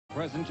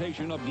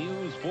presentation of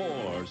News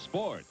 4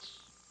 Sports.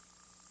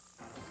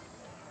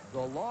 The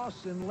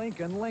loss in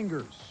Lincoln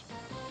lingers,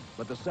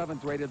 but the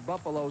 7th-rated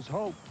Buffaloes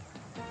hope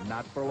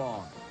not for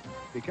long,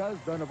 because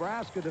the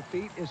Nebraska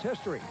defeat is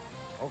history.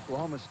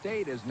 Oklahoma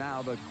State is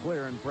now the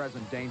clear and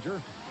present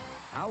danger.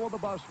 How will the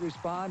Buffs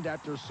respond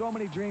after so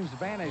many dreams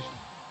vanished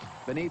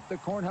beneath the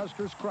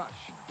Cornhuskers'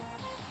 crush?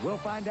 We'll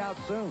find out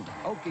soon.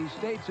 Okie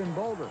State's in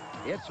Boulder.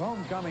 It's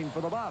homecoming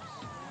for the Buffs.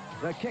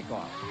 The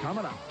kickoff's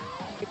coming up.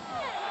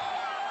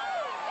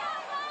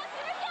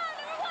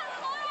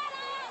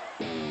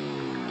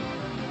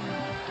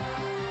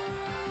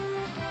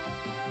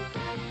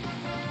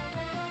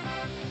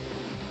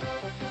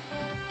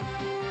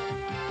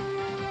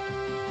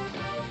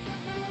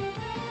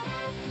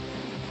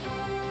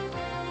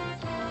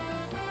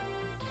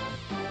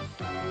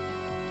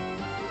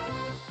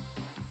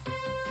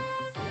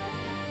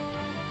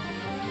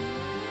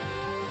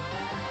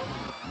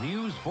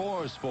 News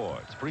 4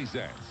 Sports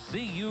presents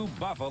CU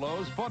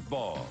Buffaloes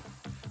football.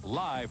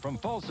 Live from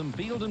Folsom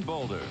Field in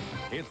Boulder,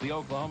 it's the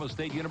Oklahoma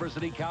State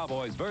University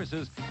Cowboys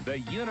versus the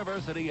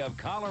University of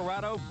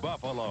Colorado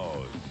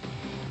Buffaloes.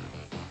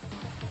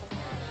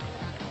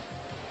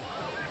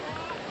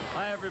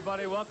 Hi,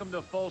 everybody. Welcome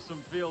to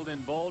Folsom Field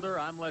in Boulder.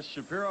 I'm Les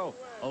Shapiro,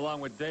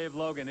 along with Dave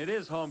Logan. It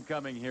is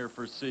homecoming here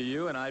for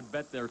CU, and I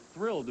bet they're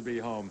thrilled to be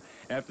home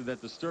after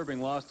that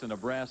disturbing loss to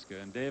Nebraska.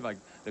 And, Dave,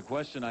 the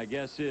question, I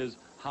guess, is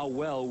how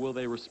well will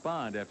they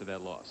respond after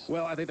that loss?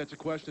 Well, I think that's a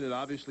question that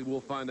obviously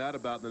we'll find out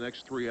about in the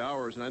next 3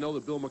 hours. And I know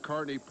that Bill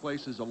McCartney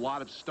places a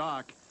lot of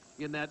stock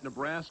in that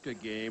Nebraska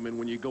game. And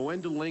when you go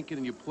into Lincoln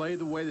and you play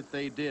the way that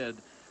they did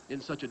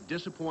in such a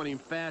disappointing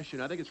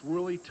fashion, I think it's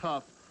really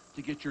tough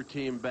to get your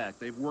team back.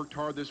 They've worked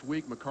hard this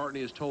week.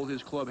 McCartney has told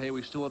his club, hey,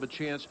 we still have a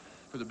chance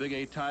for the Big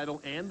 8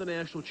 title and the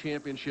national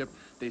championship.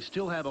 They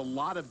still have a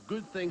lot of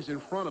good things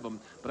in front of them,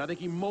 but I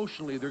think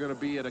emotionally they're going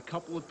to be at a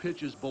couple of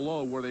pitches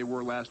below where they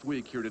were last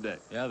week here today.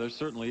 Yeah, there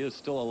certainly is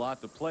still a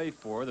lot to play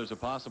for. There's a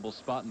possible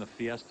spot in the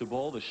Fiesta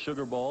Bowl, the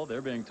Sugar Bowl.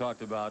 They're being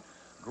talked about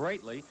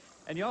greatly.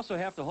 And you also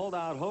have to hold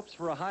out hopes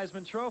for a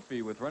Heisman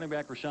Trophy with running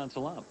back Rashaan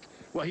Salaam.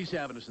 Well, he's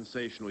having a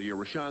sensational year.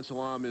 Rashaan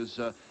Salaam is,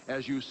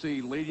 as you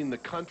see, leading the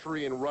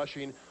country in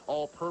rushing,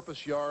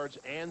 all-purpose yards,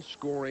 and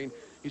scoring.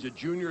 He's a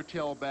junior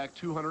tailback,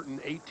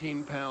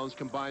 218 pounds,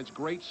 combines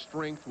great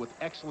strength with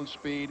excellent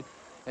speed.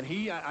 And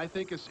he, I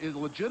think, is a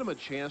legitimate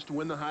chance to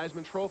win the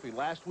Heisman Trophy.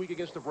 Last week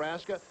against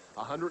Nebraska,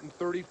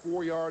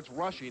 134 yards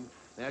rushing.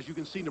 And as you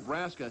can see,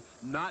 Nebraska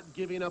not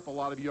giving up a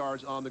lot of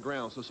yards on the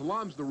ground. So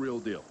Salaam's the real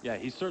deal. Yeah,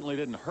 he certainly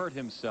didn't hurt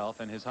himself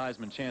and his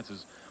Heisman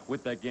chances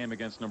with that game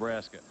against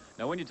Nebraska.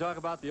 Now, when you talk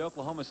about the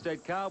Oklahoma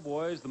State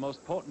Cowboys, the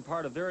most potent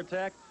part of their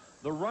attack,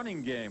 the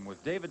running game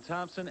with David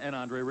Thompson and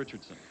Andre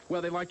Richardson.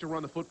 Well, they like to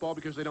run the football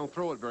because they don't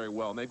throw it very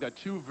well. And they've got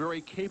two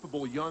very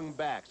capable young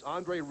backs.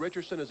 Andre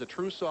Richardson is a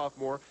true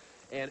sophomore,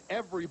 and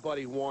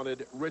everybody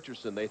wanted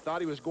Richardson. They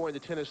thought he was going to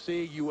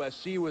Tennessee.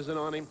 USC was in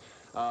on him.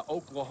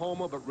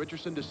 Oklahoma, but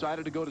Richardson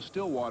decided to go to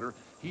Stillwater.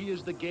 He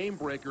is the game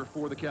breaker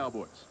for the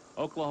Cowboys.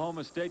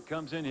 Oklahoma State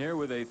comes in here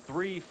with a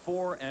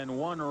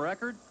 3-4-1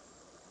 record.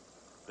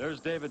 There's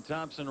David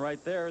Thompson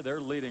right there,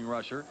 their leading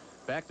rusher.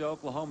 Back to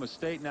Oklahoma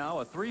State now,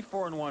 a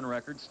 3-4-1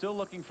 record, still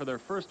looking for their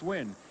first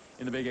win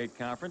in the Big 8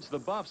 Conference. The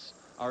Buffs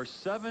are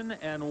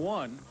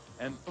 7-1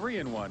 and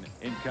 3-1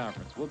 in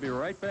conference. We'll be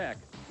right back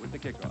with the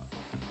kickoff.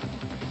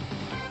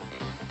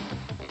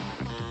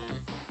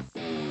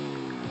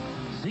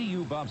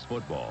 CU Buffs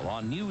football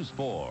on News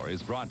 4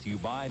 is brought to you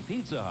by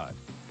Pizza Hut,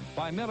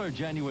 by Miller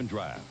Genuine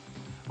Draft,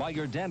 by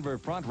your Denver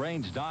Front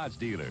Range Dodge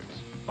dealers,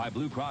 by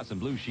Blue Cross and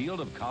Blue Shield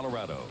of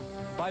Colorado,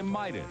 by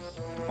Midas,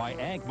 by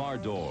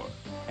Ankmar Door,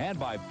 and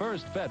by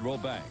First Federal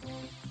Bank.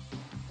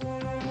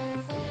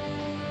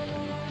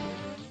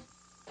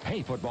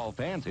 Hey, football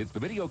fans, it's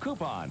the video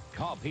coupon.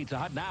 Call Pizza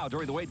Hut now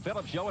during the Wade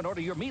Phillips Show and order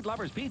your Meat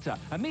Lovers Pizza.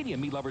 A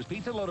medium Meat Lovers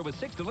Pizza loaded with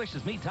 6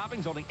 delicious meat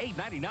toppings, only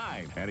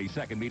 $8.99. Any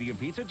second medium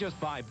pizza, just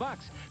 $5.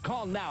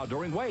 Call now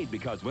during Wade,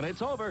 because when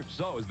it's over,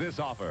 so is this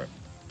offer.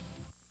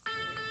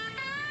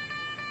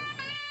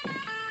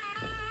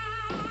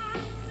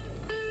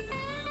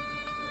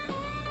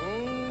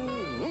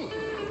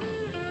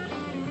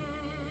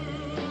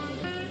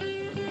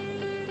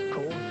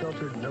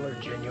 Cold-filtered Miller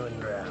Genuine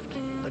Draft,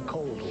 the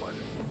cold one.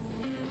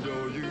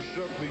 You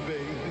shook me,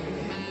 baby.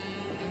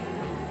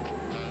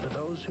 For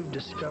those who've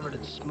discovered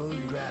its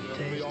smooth draft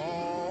taste,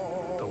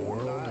 the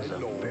world is a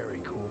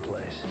very cool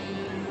place.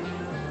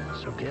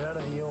 So get out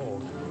of the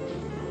old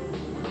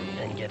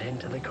and get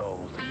into the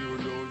cold.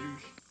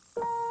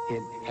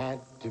 It had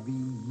to be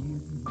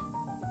you.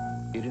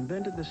 It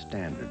invented the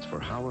standards for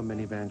how a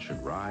minivan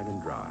should ride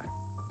and drive.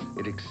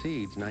 It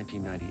exceeds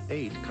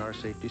 1998 car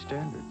safety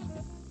standards.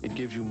 It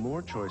gives you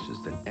more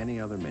choices than any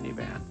other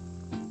minivan.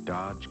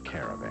 Dodge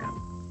Caravan,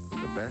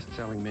 the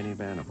best-selling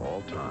minivan of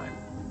all time.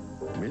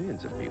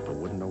 Millions of people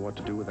wouldn't know what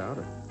to do without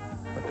it,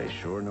 but they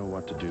sure know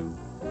what to do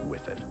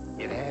with it.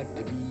 It had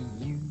to be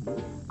you,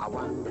 a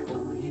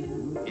wonderful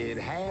you. It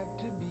had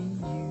to be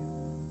you.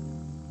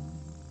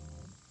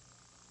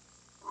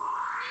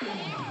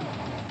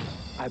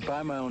 I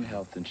buy my own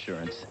health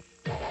insurance.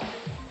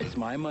 It's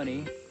my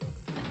money,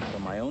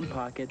 from my own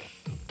pocket.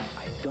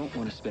 I don't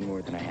want to spend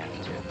more than I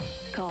have to.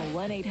 Call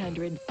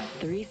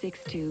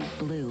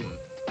 1-800-362-BLUE.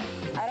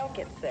 I don't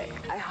get sick.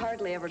 I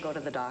hardly ever go to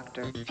the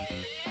doctor.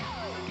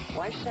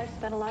 Why should I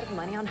spend a lot of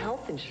money on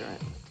health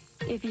insurance?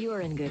 If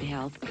you're in good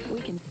health, we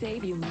can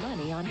save you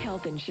money on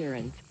health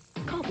insurance.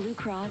 Call Blue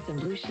Cross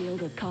and Blue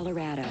Shield of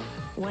Colorado.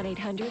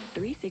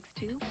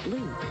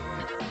 1-800-362-BLUE.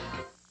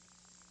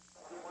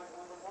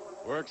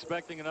 We're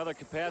expecting another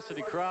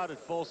capacity crowd at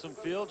Folsom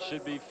Field.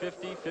 Should be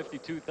 50,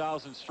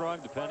 52,000 strong,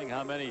 depending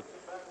how many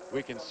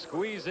we can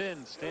squeeze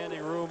in,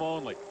 standing room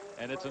only.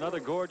 And it's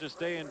another gorgeous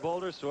day in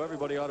Boulder, so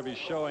everybody ought to be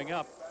showing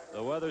up.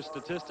 The weather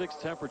statistics,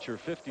 temperature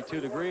 52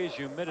 degrees,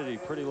 humidity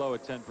pretty low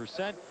at 10%,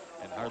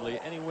 and hardly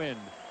any wind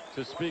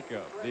to speak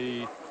of.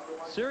 The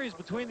series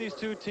between these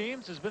two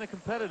teams has been a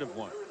competitive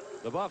one.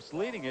 The Buffs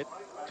leading it,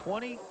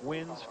 20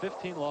 wins,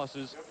 15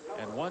 losses,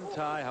 and 1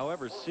 tie.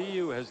 However,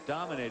 CU has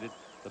dominated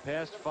the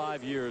past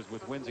 5 years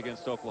with wins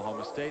against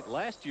Oklahoma State.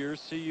 Last year,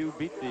 CU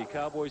beat the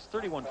Cowboys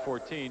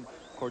 31-14.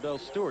 Kordell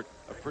Stewart,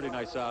 a pretty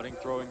nice outing,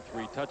 throwing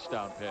 3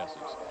 touchdown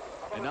passes.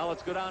 And now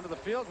let's go down to the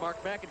field.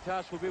 Mark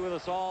McIntosh will be with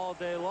us all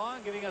day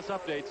long, giving us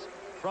updates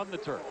from the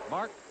turf.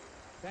 Mark?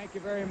 Thank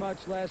you very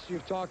much, Les.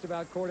 You've talked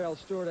about Kordell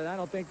Stewart, and I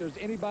don't think there's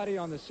anybody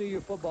on the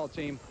CU football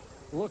team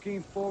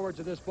looking forward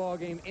to this ball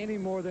game any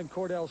more than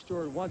Kordell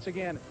Stewart. Once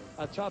again,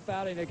 a tough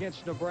outing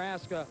against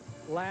Nebraska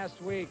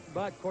last week,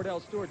 but Kordell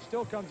Stewart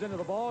still comes into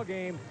the ball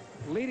game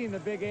leading the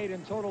Big 8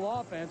 in total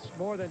offense,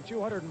 more than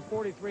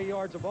 243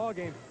 yards a ball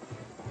game.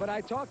 But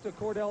I talked to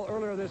Kordell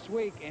earlier this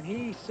week, and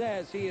he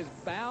says he is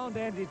bound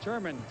and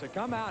determined to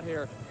come out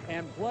here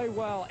and play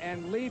well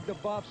and lead the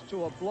Buffs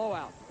to a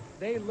blowout.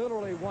 They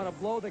literally want to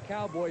blow the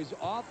Cowboys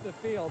off the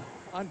field.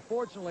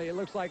 Unfortunately, it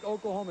looks like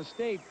Oklahoma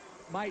State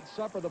might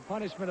suffer the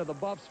punishment of the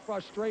Buffs'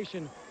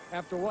 frustration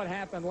after what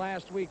happened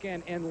last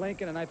weekend in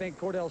Lincoln. And I think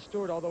Kordell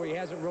Stewart, although he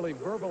hasn't really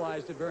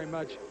verbalized it very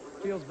much,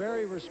 feels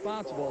very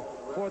responsible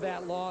for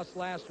that loss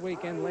last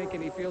week in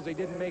Lincoln. He feels he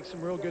didn't make some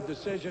real good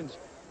decisions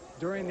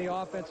during the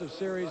offensive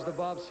series the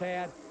Buffs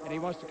had, and he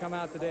wants to come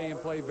out today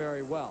and play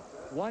very well.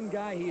 One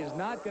guy he is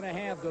not going to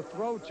have to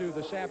throw to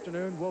this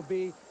afternoon will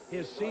be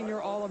his senior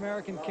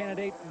All-American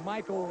candidate,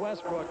 Michael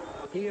Westbrook.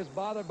 He is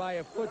bothered by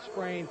a foot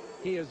sprain.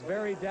 He is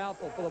very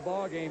doubtful for the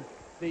ball game.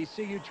 The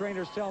CU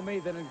trainers tell me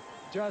that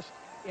just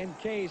in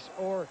case,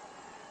 or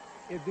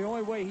if the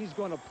only way he's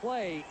going to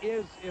play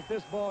is if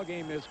this ball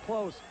game is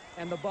close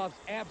and the Buffs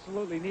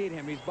absolutely need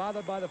him. He's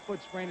bothered by the foot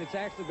sprain. It's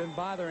actually been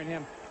bothering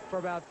him for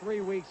about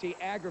 3 weeks. He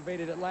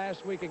aggravated it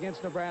last week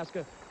against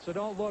Nebraska, so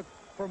don't look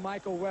for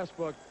Michael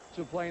Westbrook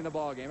to play in the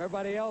ball game.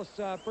 Everybody else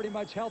pretty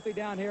much healthy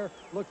down here.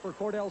 Look for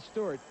Kordell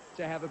Stewart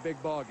to have a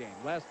big ball game.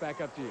 Les,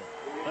 back up to you.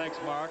 Thanks,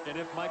 Mark. And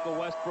if Michael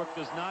Westbrook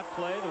does not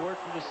play, the word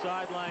from the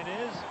sideline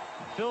is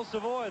Phil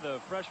Savoy, the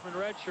freshman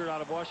redshirt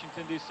out of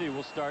Washington, D.C.,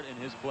 will start in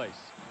his place.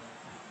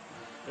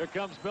 Here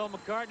comes Bill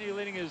McCartney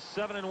leading his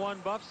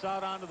 7-1 Buffs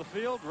out onto the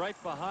field,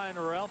 right behind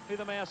Ralphie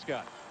the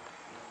mascot.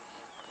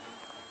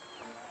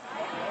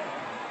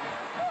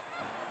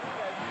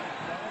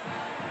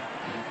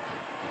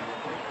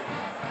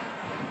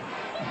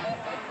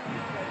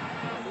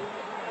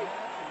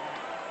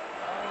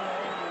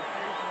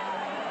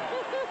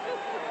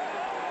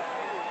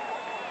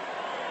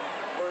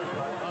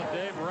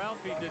 Dave,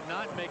 Ralphie did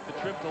not make the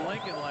trip to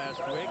Lincoln last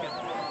week, and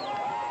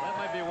that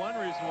might be one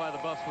reason why the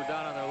Buffs were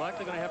down on their luck.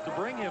 They're going to have to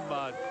bring him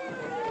up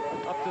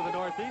to the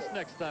Northeast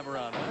next time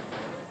around, huh?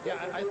 Yeah,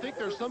 I think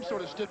there's some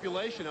sort of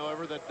stipulation,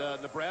 however, that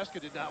Nebraska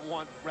did not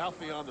want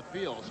Ralphie on the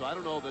field, so I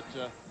don't know that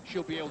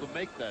she'll be able to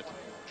make that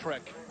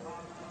trek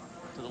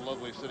to the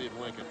lovely city of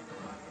Lincoln.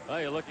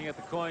 Well, you're looking at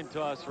the coin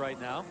toss right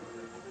now.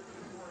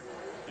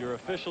 Your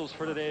officials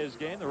for today's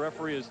game, the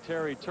referee is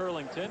Terry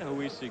Turlington, who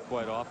we see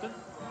quite often.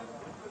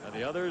 And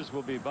the others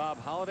will be Bob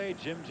Holliday,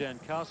 Jim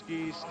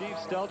Jankowski, Steve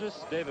Stelgis,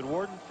 David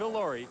Warden, Phil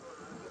Laurie,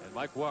 and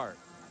Mike Ward.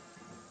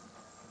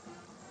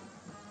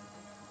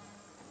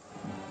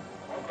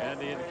 And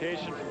the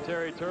indication from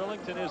Terry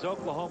Turlington is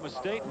Oklahoma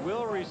State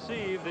will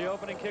receive the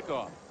opening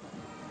kickoff.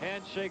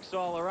 Handshakes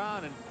all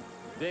around, and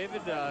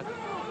David,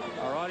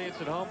 our audience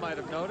at home might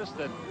have noticed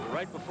that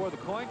right before the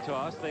coin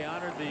toss, they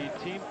honored the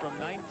team from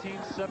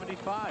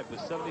 1975, the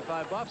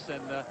 75 Buffs,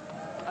 and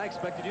I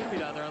expected you to be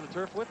down there on the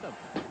turf with them.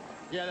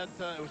 Yeah,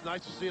 it was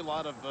nice to see a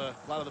lot of the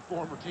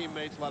former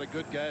teammates, a lot of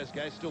good guys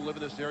still live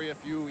in this area, a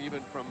few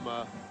even from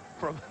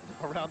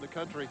around the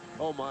country.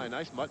 Oh my,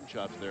 nice mutton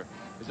chops there.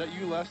 Is that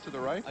you, Les, to the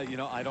right? You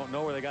know, I don't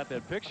know where they got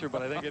that picture,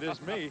 but I think it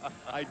is me.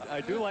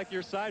 I do like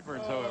your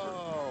sideburns, however.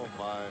 Oh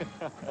my,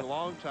 a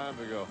long time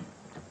ago.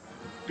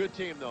 Good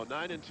team though,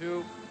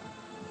 9-2.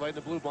 Played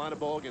the Blue Bonnet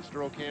Bowl against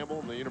Earl Campbell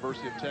and the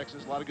University of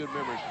Texas. A lot of good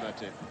memories from that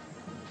team.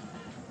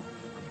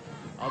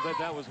 I'll bet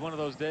that was one of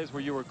those days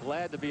where you were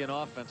glad to be an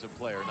offensive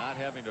player, not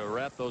having to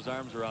wrap those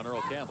arms around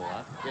Earl Campbell,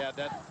 huh? Yeah,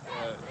 that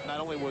not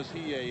only was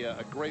he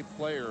a great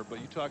player,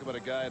 but you talk about a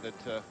guy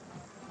that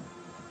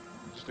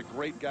just a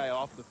great guy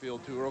off the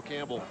field too. Earl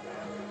Campbell,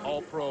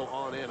 all-pro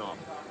on and off.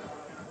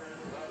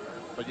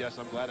 But yes,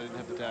 I'm glad I didn't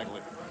have to tackle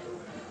him.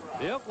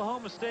 The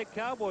Oklahoma State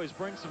Cowboys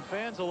bring some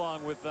fans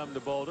along with them to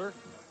Boulder.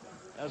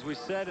 As we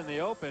said in the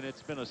open,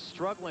 it's been a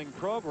struggling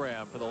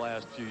program for the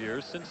last few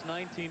years. Since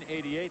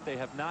 1988, they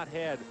have not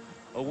had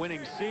a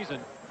winning season.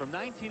 From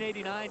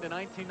 1989 to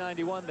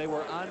 1991, they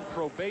were on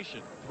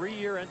probation,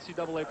 3-year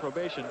NCAA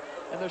probation,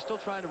 and they're still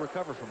trying to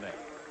recover from that.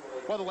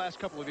 Well, the last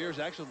couple of years,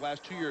 actually the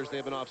last 2 years,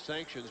 they've been off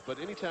sanctions. But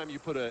anytime you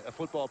put a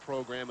football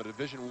program, a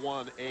Division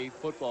I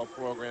football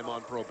program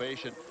on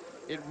probation,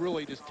 it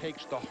really just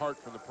takes the heart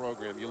from the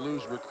program. You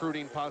lose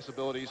recruiting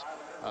possibilities.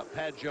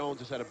 Pat Jones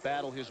has had to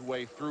battle his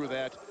way through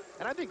that.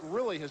 And I think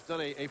really has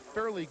done a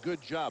fairly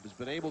good job. Has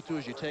been able to,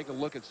 as you take a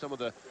look at some of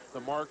the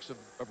marks of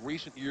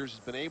recent years, has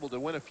been able to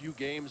win a few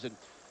games. And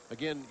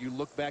again, you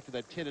look back to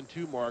that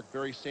 10-2 mark,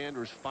 Barry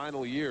Sanders'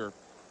 final year.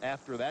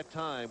 After that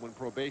time, when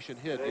probation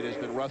hit, it has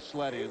been rough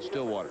sledding in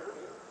Stillwater.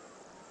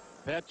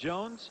 Pat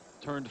Jones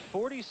turned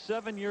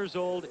 47 years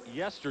old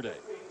yesterday.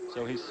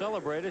 So he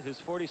celebrated his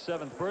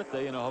 47th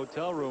birthday in a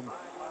hotel room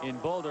in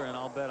Boulder, and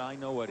I'll bet I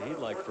know what he'd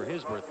like for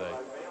his birthday.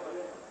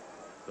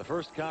 The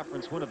first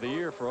conference win of the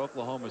year for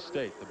Oklahoma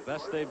State. The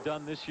best they've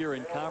done this year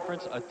in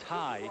conference, a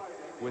tie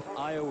with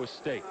Iowa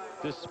State.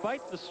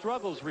 Despite the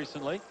struggles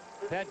recently,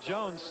 Pat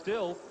Jones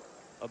still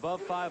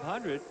above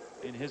 500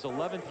 in his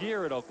 11th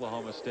year at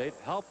Oklahoma State,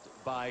 helped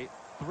by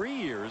 3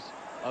 years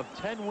of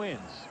 10 wins.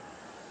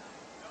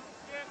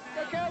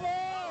 Go Cowboys!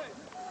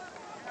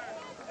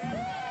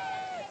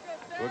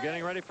 We're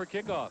getting ready for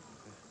kickoff.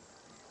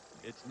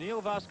 It's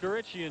Neil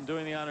Voskerichian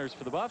doing the honors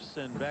for the Buffs,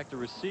 and back to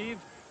receive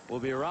will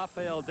be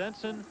Raphael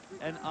Denson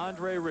and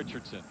Andre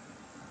Richardson.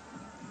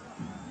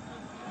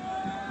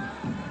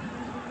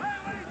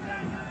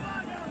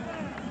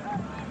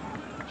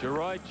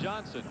 Jeroy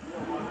Johnson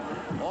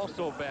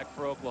also back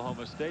for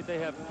Oklahoma State. They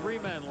have 3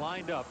 men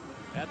lined up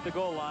at the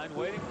goal line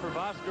waiting for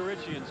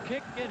Voskerichian's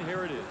kick, and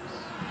here it is.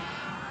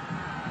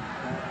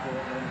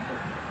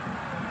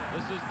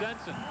 This is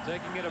Denson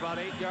taking it about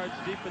 8 yards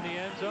deep in the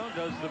end zone,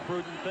 does the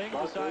prudent thing,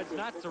 decides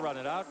not to run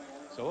it out.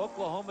 So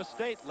Oklahoma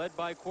State, led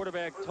by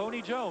quarterback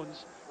Tony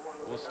Jones,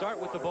 will start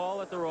with the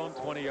ball at their own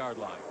 20-yard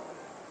line.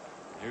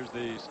 Here's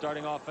the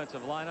starting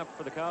offensive lineup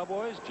for the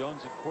Cowboys.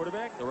 Jones at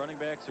quarterback. The running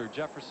backs are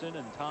Jefferson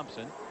and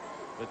Thompson.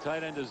 The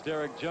tight end is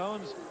Derek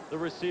Jones. The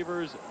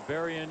receivers,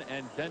 Berrien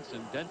and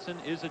Denson. Denson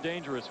is a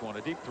dangerous one,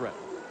 a deep threat.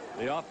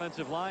 The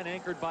offensive line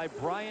anchored by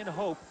Brian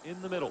Hope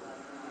in the middle.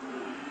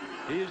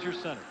 He is your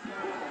center.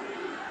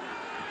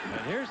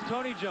 And here's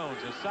Tony Jones,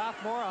 a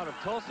sophomore out of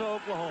Tulsa,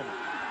 Oklahoma.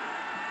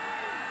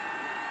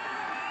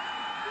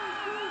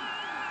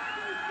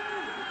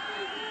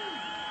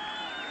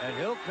 And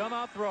he'll come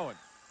out throwing.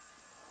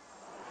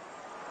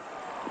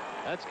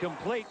 That's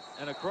complete,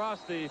 and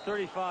across the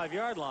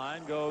 35-yard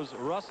line goes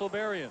Russell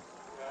Berrien.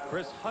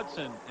 Chris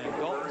Hudson and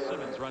Dalton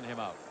Simmons run him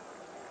out.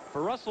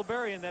 For Russell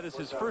Berrien, that is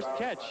his first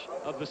catch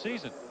of the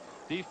season.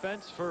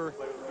 Defense for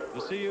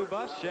the CU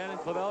Buffs, Shannon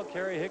Clavel,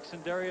 Kerry Hicks,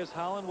 and Darius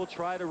Holland will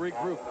try to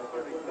regroup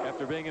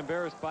after being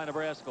embarrassed by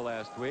Nebraska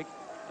last week.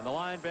 And the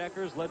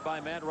linebackers led by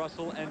Matt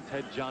Russell and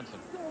Ted Johnson.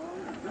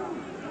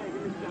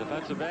 The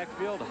defensive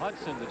backfield,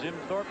 Hudson, the Jim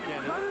Thorpe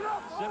candidate,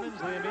 Simmons,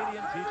 Liam Eady,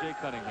 and T.J.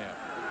 Cunningham.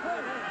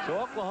 So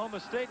Oklahoma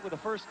State with a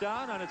first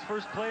down on its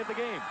first play of the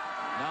game.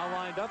 Now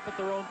lined up at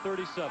their own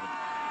 37.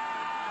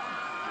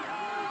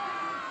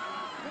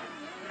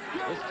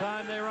 This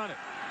time they run it.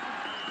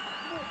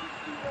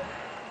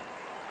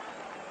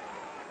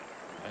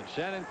 And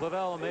Shannon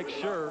Clavel makes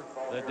sure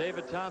that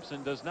David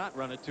Thompson does not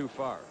run it too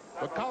far.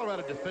 But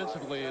Colorado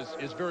defensively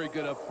is very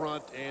good up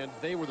front, and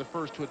they were the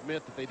first to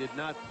admit that they did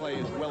not play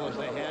as well as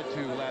they had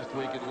to last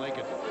week in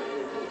Lincoln.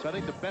 So I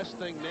think the best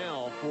thing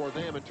now for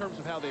them in terms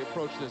of how they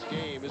approach this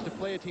game is to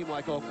play a team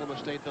like Oklahoma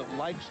State that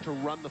likes to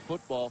run the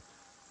football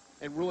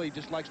and really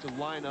just likes to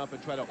line up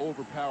and try to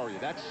overpower you.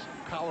 That's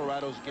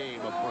Colorado's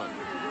game up front.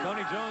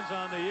 Tony Jones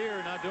on the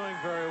year not doing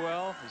very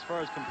well as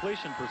far as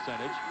completion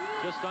percentage,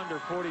 just under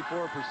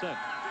 44%.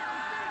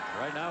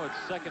 Right now it's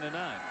 2nd and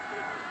 9.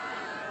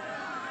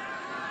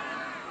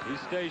 He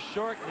stays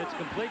short, and it's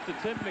complete to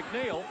Tim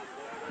McNeil.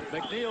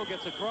 McNeil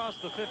gets across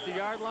the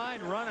 50-yard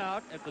line, run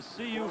out at the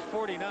CU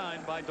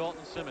 49 by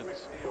Dalton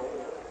Simmons.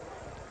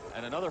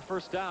 And another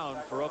first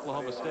down for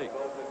Oklahoma State.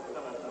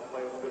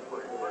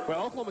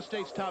 Well, Oklahoma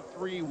State's top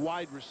 3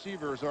 wide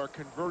receivers are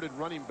converted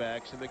running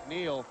backs, and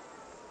McNeil,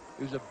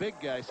 who's a big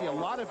guy, see a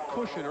lot of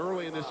cushion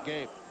early in this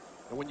game.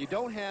 And when you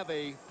don't have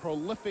a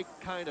prolific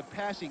kind of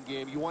passing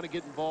game, you want to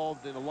get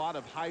involved in a lot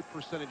of high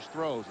percentage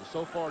throws. And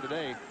so far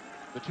today,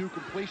 the 2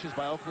 completions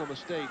by Oklahoma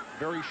State,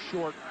 very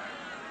short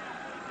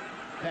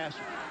pass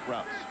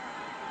routes.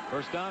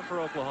 First down for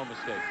Oklahoma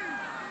State.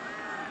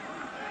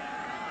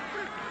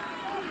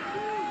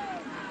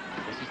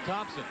 This is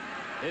Thompson.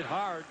 Hit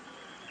hard.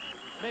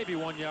 Maybe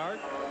 1 yard.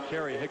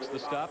 Kerry Hicks the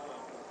stop.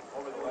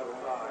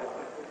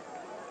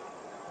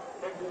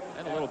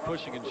 And a little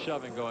pushing and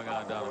shoving going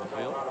on down in the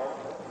field.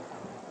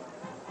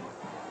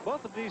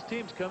 Both of these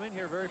teams come in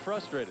here very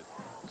frustrated.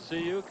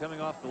 CU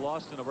coming off the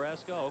loss to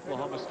Nebraska.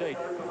 Oklahoma State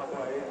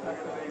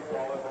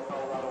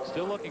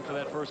still looking for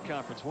that first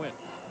conference win.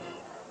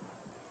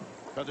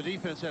 But the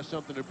defense has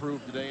something to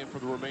prove today and for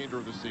the remainder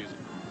of the season.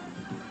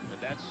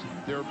 And that's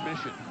their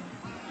mission.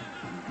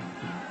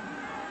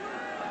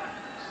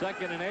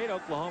 2nd and 8,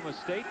 Oklahoma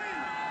State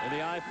in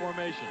the I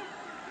formation.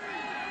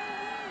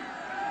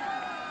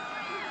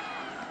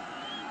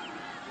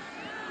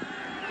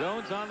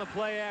 Jones on the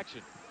play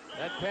action.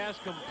 That pass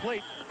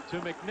complete to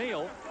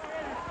McNeil,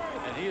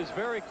 and he is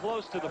very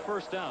close to the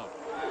first down.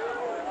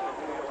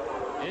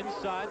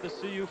 Inside the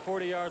CU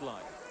 40-yard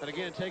line. And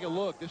again, take a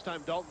look. This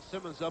time Dalton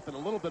Simmons up in a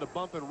little bit of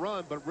bump and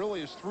run, but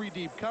really is 3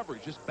 deep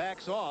coverage. Just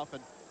backs off,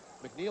 and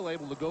McNeil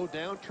able to go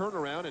down, turn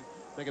around, and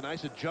make a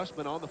nice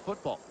adjustment on the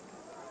football.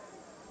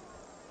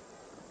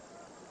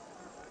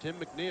 Tim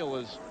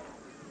McNeil is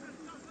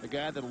a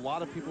guy that a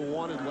lot of people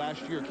wanted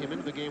last year. Came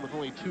into the game with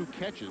only 2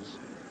 catches,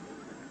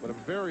 but a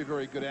very,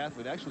 very good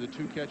athlete. Actually, the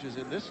 2 catches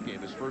in this game,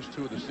 his first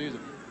 2 of the season.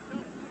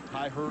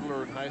 High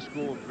hurdler in high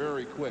school and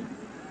very quick.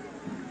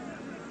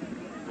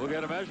 We'll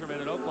get a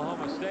measurement, and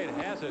Oklahoma State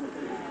has it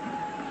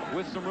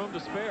with some room to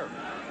spare.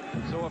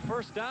 So a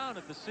first down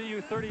at the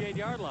CU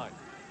 38-yard line.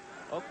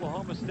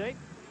 Oklahoma State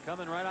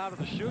coming right out of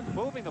the chute,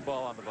 moving the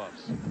ball on the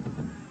Buffs.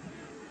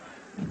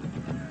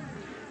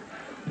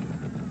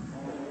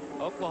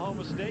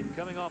 Oklahoma State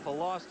coming off a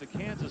loss to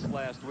Kansas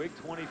last week,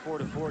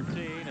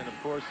 24-14, and of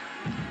course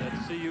that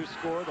CU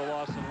score, the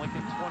loss in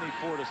Lincoln,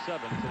 24-7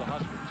 to the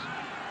Huskers.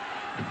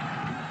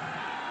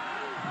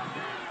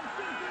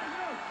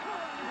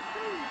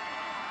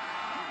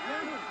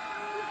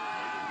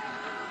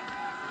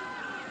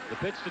 The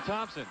pitch to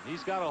Thompson.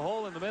 He's got a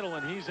hole in the middle,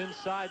 and he's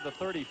inside the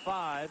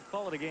 35.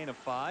 Call it a gain of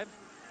 5.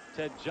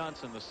 Ted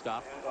Johnson the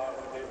stop.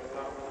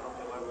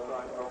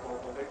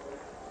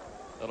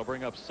 That'll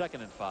bring up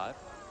 2nd and 5.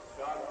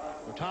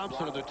 Well,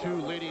 Thompson are the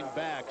 2 leading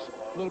backs,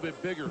 a little bit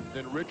bigger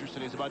than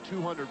Richardson. He's about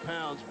 200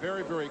 pounds,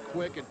 very, very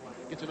quick, and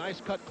gets a nice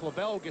cut.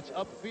 Clavell gets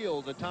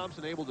upfield, and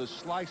Thompson able to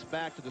slice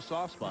back to the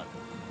soft spot.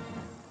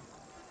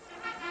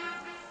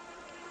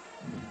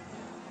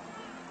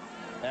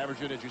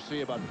 Averaging, as you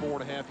see, about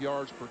 4.5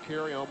 yards per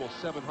carry, almost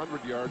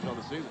 700 yards on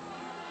the season.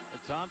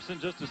 And Thompson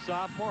just a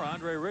sophomore.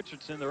 Andre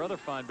Richardson, their other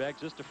fine back,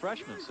 just a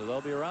freshman, so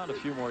they'll be around a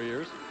few more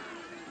years.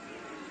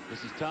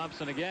 This is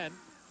Thompson again.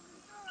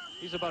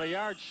 He's about a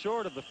yard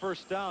short of the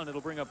first down.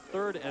 It'll bring up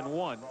 3rd and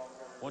 1.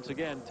 Once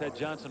again, Ted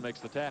Johnson makes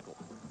the tackle.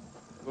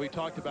 We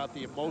talked about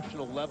the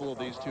emotional level of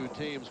these 2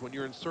 teams. When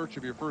you're in search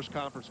of your first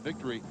conference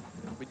victory,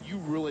 but you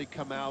really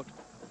come out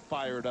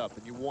fired up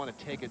and you want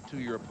to take it to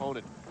your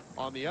opponent.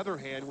 On the other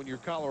hand, when you're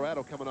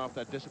Colorado coming off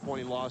that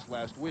disappointing loss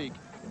last week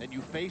and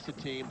you face a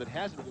team that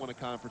hasn't won a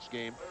conference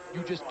game,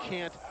 you just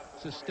can't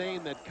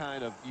sustain that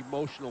kind of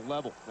emotional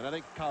level. And I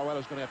think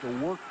Colorado's going to have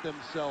to work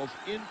themselves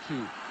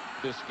into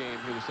this game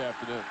here this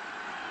afternoon.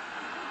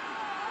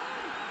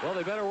 Well,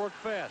 they better work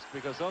fast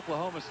because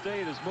Oklahoma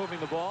State is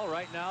moving the ball.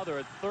 Right now, they're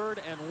at 3rd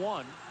and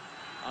 1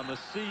 on the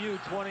CU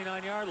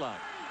 29-yard line.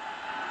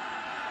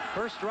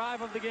 First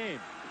drive of the game.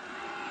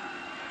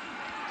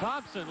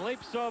 Thompson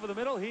leaps over the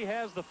middle. He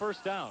has the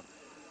first down.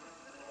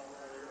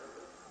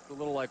 It's a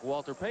little like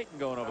Walter Payton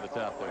going over the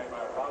top there.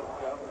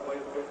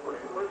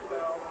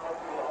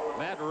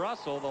 Matt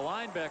Russell, the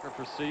linebacker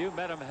for CU,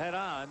 met him head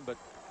on, but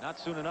not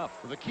soon enough.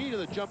 The key to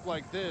the jump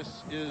like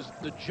this is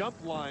the jump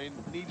line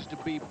needs to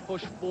be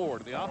pushed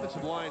forward. The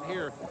offensive line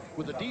here,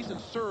 with a decent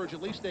surge,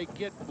 at least they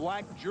get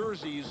black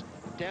jerseys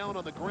down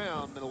on the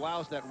ground that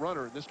allows that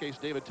runner, in this case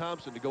David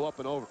Thompson, to go up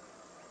and over.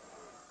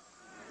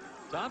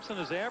 Thompson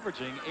is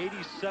averaging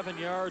 87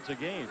 yards a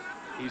game.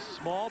 He's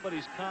small, but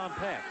he's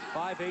compact,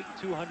 5'8",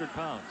 200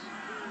 pounds.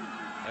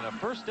 And a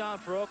first down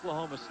for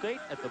Oklahoma State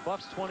at the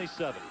Buffs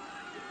 27.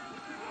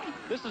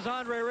 This is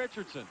Andre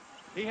Richardson.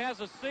 He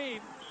has a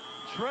seam,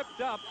 tripped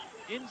up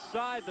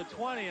inside the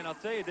 20, and I'll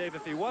tell you, Dave,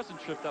 if he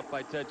wasn't tripped up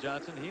by Ted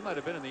Johnson, he might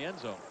have been in the end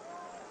zone.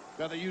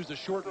 Now they used a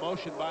short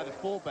motion by the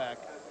fullback,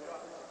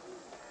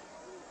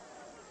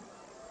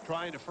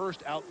 trying to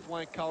first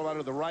outflank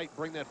Colorado to the right,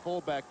 bring that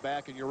fullback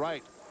back, and you're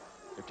right.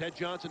 If Ted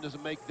Johnson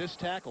doesn't make this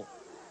tackle,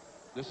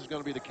 this is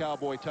going to be the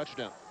Cowboy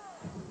touchdown.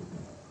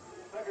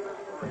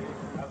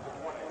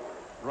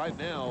 Right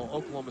now,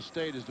 Oklahoma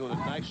State is doing a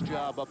nice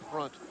job up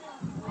front.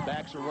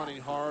 Backs are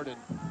running hard, and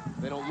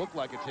they don't look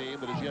like a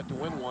team that has yet to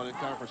win one in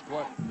conference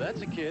play.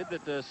 That's a kid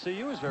that the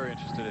CU is very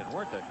interested in,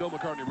 weren't they? Bill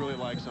McCartney really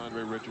likes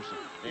Andre Richardson,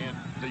 and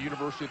the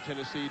University of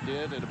Tennessee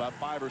did, and about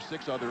 5 or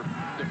 6 other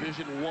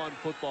Division I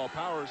football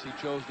powers. He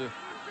chose to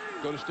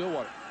go to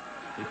Stillwater.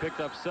 He picked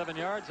up 7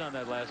 yards on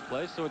that last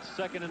play, so it's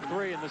 2nd and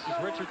 3, and this is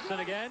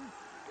Richardson again.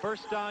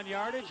 First down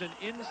yardage and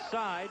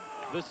inside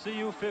the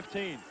CU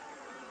 15.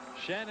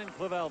 Shannon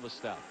Clavell the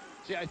stop.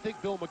 See, I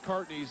think Bill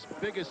McCartney's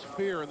biggest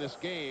fear in this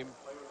game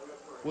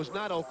was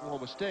not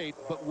Oklahoma State,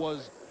 but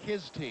was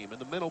his team and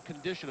the mental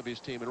condition of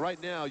his team. And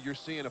right now, you're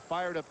seeing a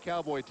fired-up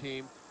Cowboy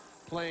team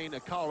playing a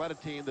Colorado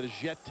team that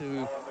is yet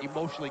to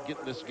emotionally get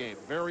in this game.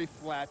 Very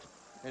flat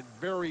and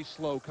very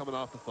slow coming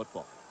off the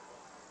football.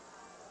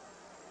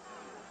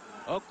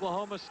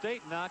 Oklahoma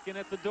State knocking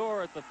at the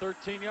door at the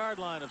 13-yard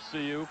line of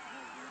CU.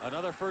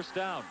 Another first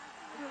down.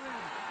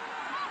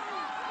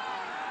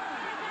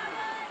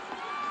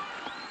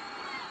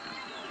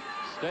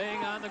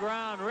 Staying on the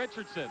ground,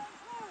 Richardson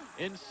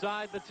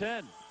inside the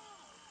 10.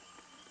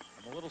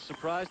 I'm a little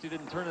surprised he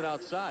didn't turn it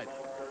outside.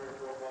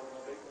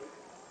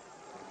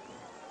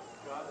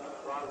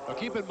 Now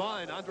keep in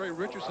mind, Andre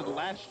Richardson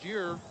last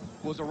year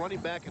was a running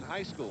back in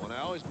high school, and I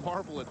always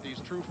marvel at these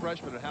true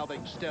freshmen and how they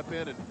can step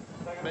in and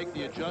make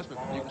the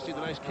adjustment. You can see the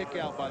nice kick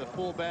out by the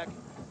fullback.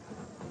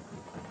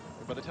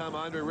 And by the time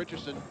Andre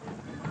Richardson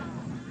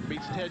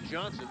beats Ted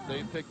Johnson,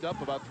 they picked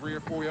up about 3 or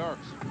 4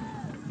 yards.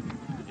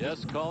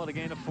 Yes, call it a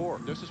gain of 4.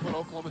 This is what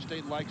Oklahoma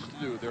State likes to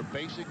do. They're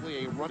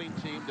basically a running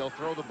team. They'll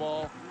throw the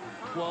ball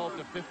 12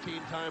 to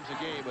 15 times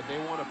a game, but they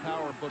want a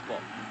power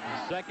football.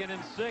 2nd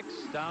and 6,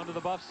 down to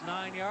the Buffs'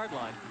 9-yard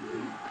line.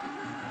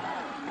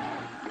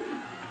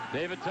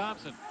 David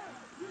Thompson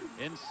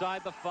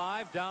inside the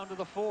 5, down to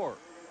the 4.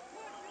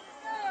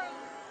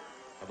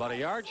 About a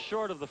yard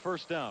short of the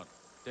first down.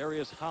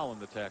 Darius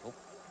Holland, the tackle.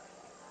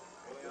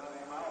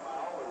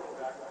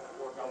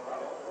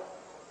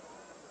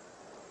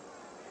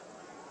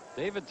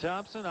 David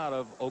Thompson out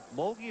of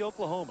Okmulgee,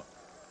 Oklahoma.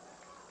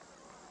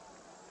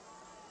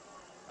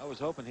 I was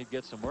hoping he'd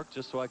get some work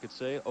just so I could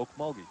say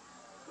Okmulgee.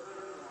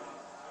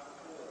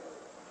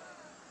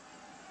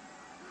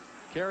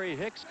 Kerry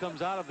Hicks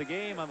comes out of the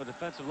game on the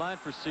defensive line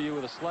for CU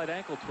with a slight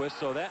ankle twist,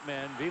 so that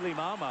man, Vili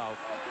Maumau,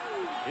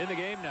 in the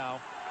game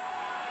now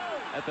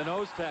at the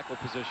nose tackle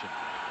position.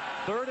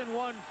 3rd and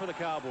 1 for the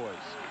Cowboys.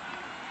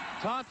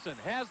 Thompson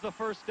has the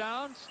first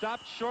down,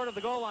 stopped short of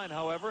the goal line,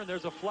 however, and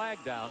there's a flag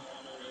down.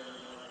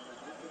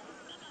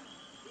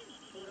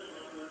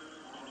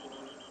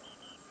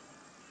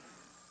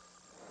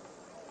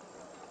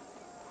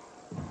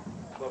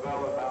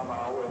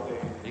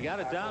 He got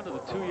it down to the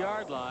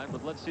 2-yard line,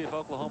 but let's see if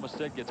Oklahoma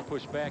State gets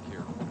pushed back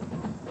here.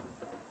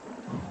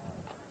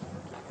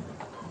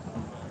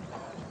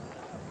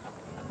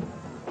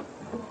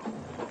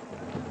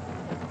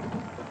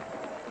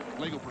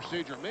 Legal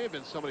procedure. May have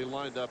been somebody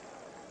lined up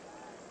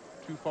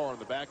too far in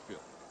the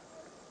backfield,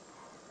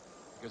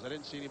 because I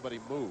didn't see anybody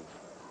move.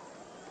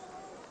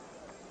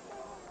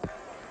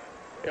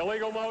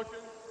 Illegal motion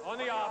on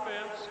the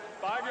offense.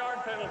 5-yard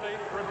penalty.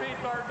 Repeat,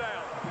 3rd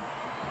down.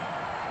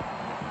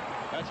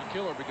 That's a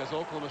killer, because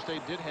Oklahoma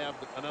State did have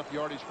enough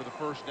yardage for the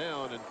first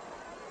down. And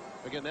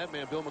again, that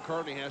man, Bill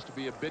McCartney, has to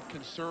be a bit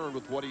concerned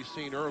with what he's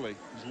seen early.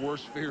 His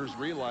worst fears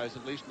realized,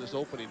 at least in this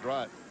opening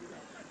drive.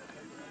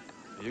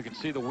 You can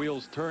see the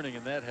wheels turning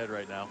in that head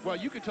right now. Well,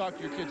 you can talk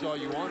to your kids all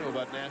you want to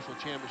about national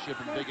championship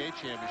and Big 8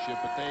 championship,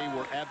 but they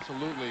were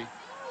absolutely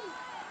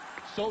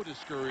so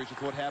discouraged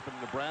with what happened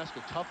in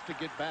Nebraska. Tough to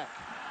get back.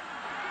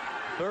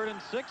 3rd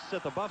and 6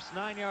 at the Buffs'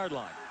 9-yard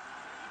line.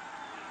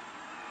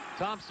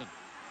 Thompson.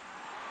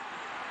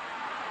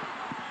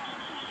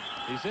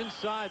 He's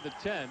inside the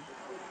 10.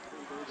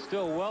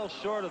 Still well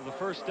short of the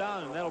first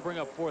down, and that'll bring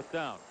up 4th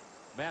down.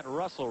 Matt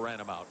Russell ran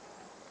him out.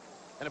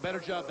 And a better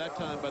job that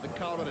time by the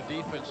Colorado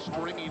defense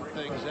stringing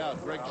things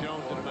out. Greg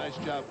Jones did a nice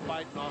job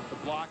fighting off the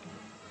block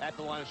at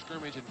the line of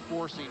scrimmage and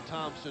forcing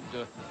Thompson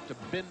to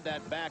bend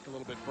that back a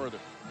little bit further.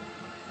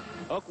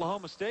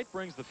 Oklahoma State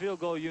brings the field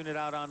goal unit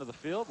out onto the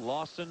field.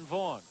 Lawson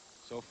Vaughn,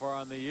 so far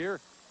on the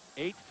year,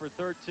 8 for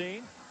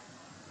 13.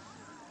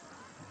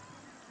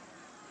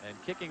 And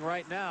kicking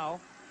right now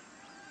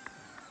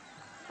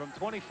from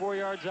 24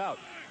 yards out.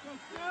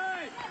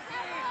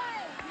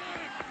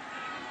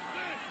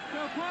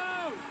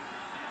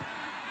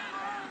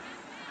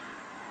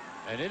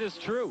 And it is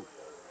true.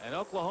 And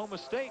Oklahoma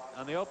State,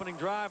 on the opening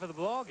drive of the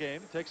ball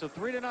game, takes a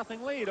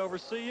 3-0 lead over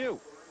CU.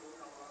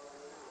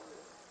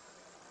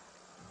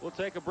 We'll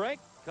take a break,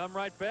 come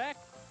right back,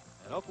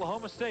 and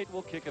Oklahoma State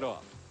will kick it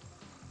off.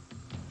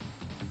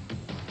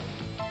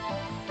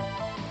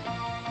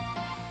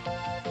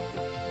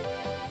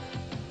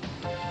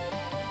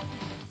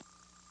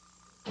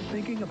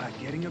 Thinking about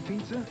getting a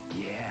pizza?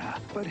 Yeah.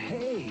 But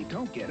hey,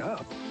 don't get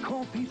up.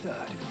 Call Pizza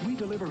Hut. We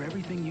deliver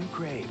everything you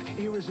crave.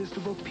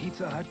 Irresistible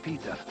Pizza Hut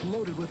pizza,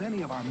 loaded with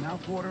any of our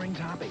mouth-watering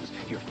toppings,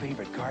 your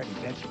favorite garden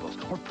vegetables,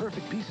 or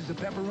perfect pieces of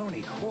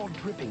pepperoni, all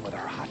dripping with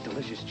our hot,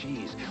 delicious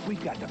cheese.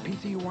 We've got the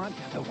pizza you want,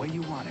 the way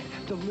you want it,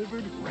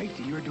 delivered right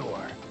to your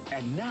door.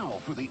 And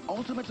now, for the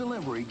ultimate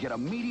delivery, get a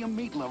medium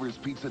meat lovers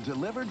pizza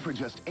delivered for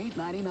just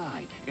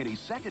 $8.99. Any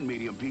second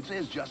medium pizza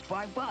is just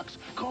 $5.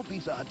 Call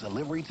Pizza Hut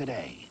Delivery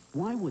today.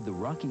 Why would the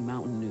Rocky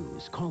Mountain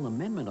News call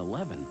Amendment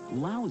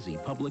 11 lousy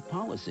public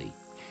policy?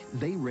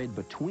 They read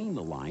between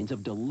the lines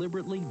of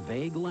deliberately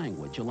vague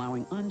language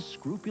allowing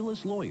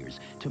unscrupulous lawyers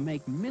to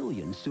make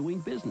millions suing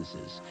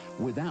businesses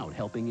without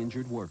helping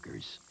injured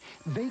workers.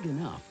 Vague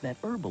enough that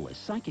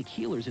herbalists, psychic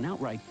healers, and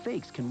outright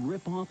fakes can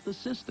rip off the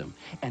system,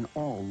 and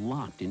all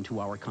locked into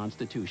our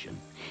Constitution.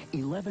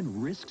 11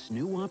 risks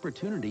new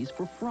opportunities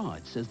for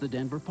fraud, says the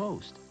Denver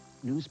Post.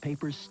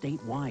 Newspapers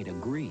statewide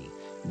agree.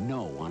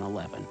 No on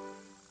 11.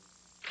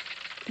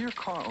 Dear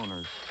car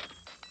owners,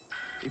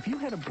 if you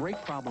had a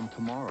brake problem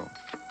tomorrow,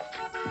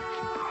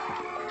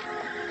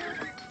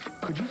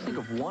 could you think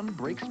of one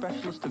brake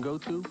specialist to go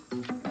to?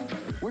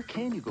 Where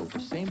can you go for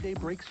same-day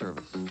brake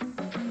service?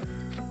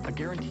 A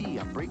guarantee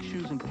on brake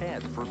shoes and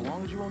pads for as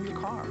long as you own your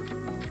car.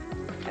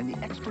 and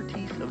the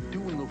expertise of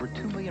doing over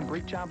 2 million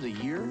brake jobs a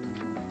year?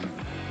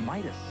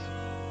 Midas.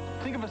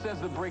 Think of us as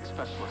the brake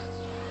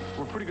specialists.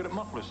 We're pretty good at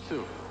mufflers,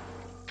 too.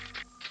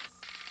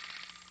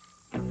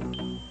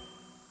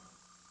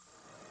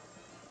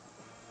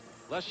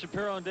 Les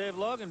Shapiro and Dave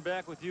Logan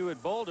back with you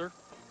at Boulder,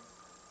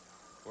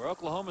 where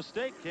Oklahoma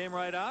State came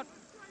right out,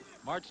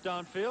 marched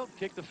downfield,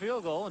 kicked the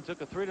field goal, and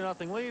took a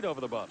 3-0 lead over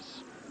the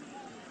Buffs.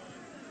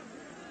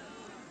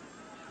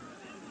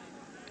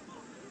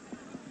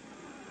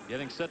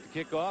 Getting set to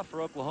kick off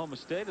for Oklahoma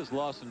State is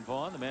Lawson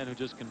Vaughn, the man who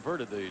just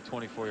converted the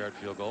 24-yard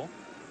field goal.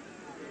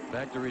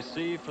 Back to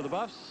receive for the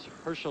Buffs,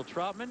 Herschel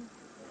Troutman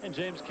and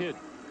James Kidd.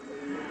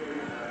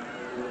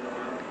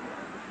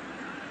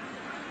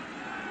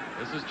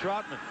 This is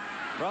Troutman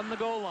from the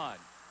goal line.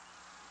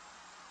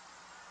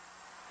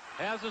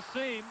 Has a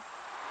seam.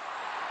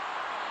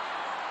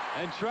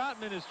 And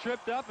Troutman is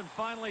tripped up and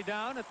finally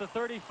down at the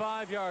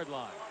 35-yard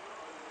line.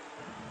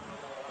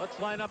 Let's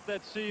line up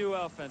that CU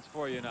offense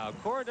for you now.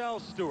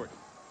 Kordell Stewart,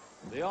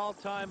 the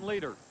all-time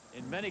leader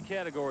in many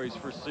categories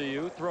for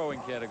CU, throwing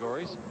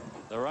categories.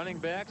 The running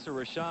backs are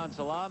Rashaan,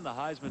 Salaam, the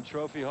Heisman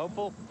Trophy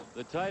hopeful.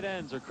 The tight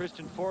ends are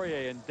Christian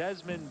Fourier and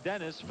Desmond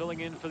Dennis,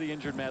 filling in for the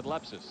injured Matt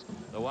Lepsis.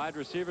 The wide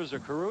receivers are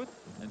Caruth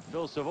and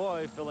Phil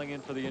Savoy, filling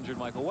in for the injured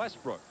Michael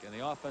Westbrook. And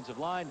the offensive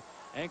line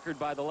anchored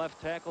by the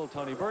left tackle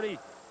Tony Bertie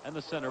and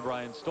the center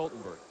Brian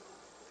Stoltenberg.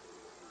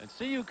 And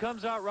CU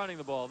comes out running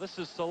the ball. This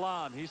is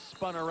Salaam. He's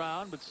spun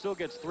around but still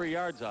gets 3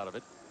 yards out of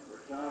it.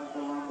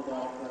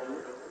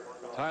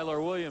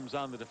 Tyler Williams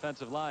on the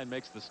defensive line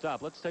makes the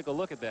stop. Let's take a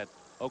look at that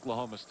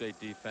Oklahoma State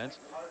defense.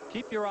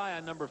 Keep your eye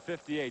on number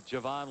 58,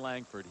 Javon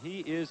Langford. He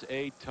is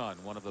a ton,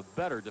 one of the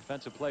better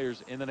defensive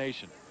players in the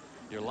nation.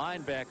 Your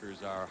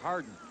linebackers are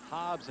Harden,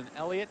 Hobbs, and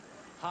Elliott.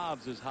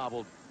 Hobbs is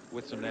hobbled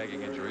with some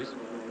nagging injuries.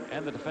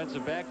 And the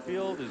defensive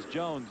backfield is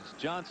Jones,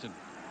 Johnson,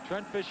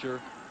 Trent Fisher,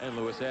 and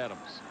Lewis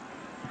Adams.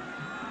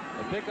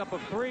 A pickup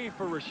of 3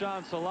 for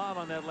Rashaan Salaam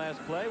on that last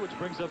play, which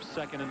brings up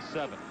 2nd and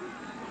 7.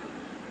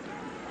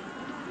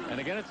 And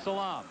again, it's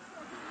Salaam.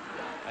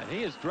 And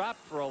he is dropped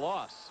for a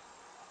loss.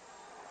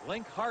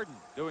 Link Harden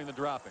doing the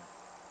dropping.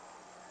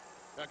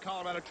 Now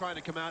Colorado trying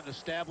to come out and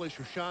establish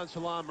Rashaan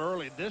Salaam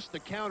early. This, the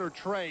counter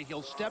tray.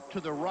 He'll step to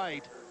the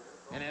right.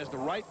 And as the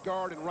right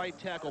guard and right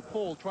tackle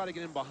pull, try to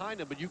get in behind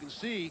him. But you can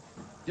see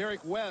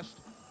Derek West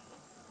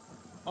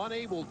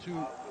unable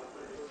to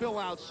fill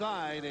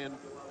outside and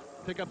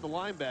pick up the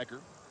linebacker,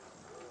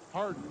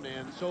 Harden,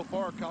 and so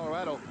far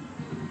Colorado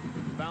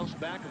bounced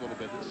back a little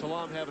bit.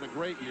 Salaam having a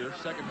great year,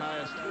 2nd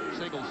highest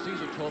single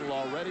season total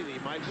already, and he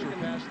might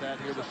surpass that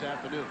here this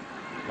afternoon.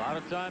 A lot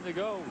of time to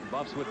go.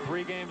 Buffs with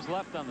 3 games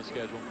left on the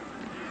schedule.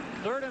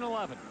 3rd and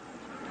 11.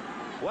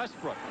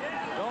 Westbrook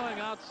going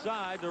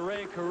outside to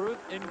Ray Caruth,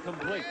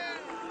 incomplete.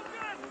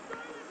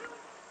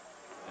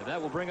 And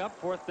that will bring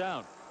up 4th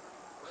down.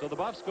 So the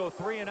Buffs go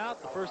 3 and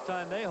out the first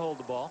time they hold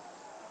the ball.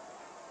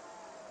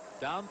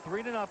 Down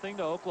 3-0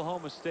 to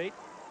Oklahoma State.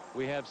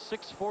 We have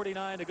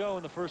 6:49 to go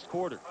in the first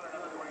quarter.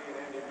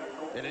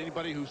 And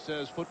anybody who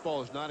says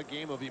football is not a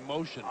game of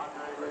emotion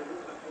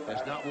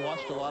has not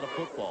watched a lot of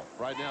football.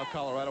 Right now,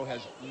 Colorado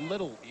has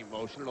little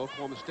emotion, and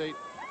Oklahoma State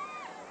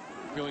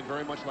feeling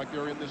very much like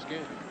they're in this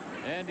game.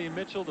 Andy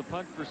Mitchell to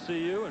punt for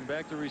CU, and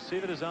back to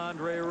receive it is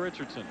Andre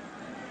Richardson.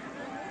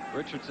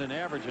 Richardson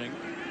averaging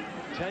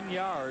 10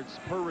 yards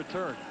per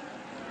return.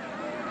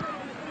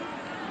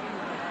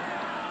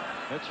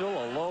 Mitchell,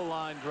 a low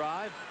line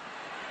drive.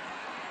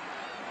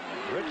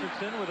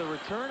 Richardson with a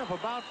return of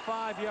about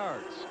 5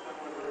 yards.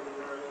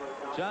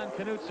 John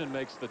Knutson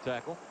makes the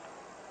tackle.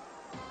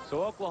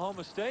 So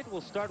Oklahoma State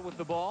will start with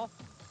the ball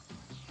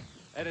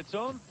at its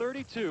own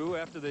 32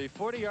 after the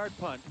 40-yard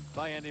punt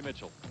by Andy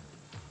Mitchell.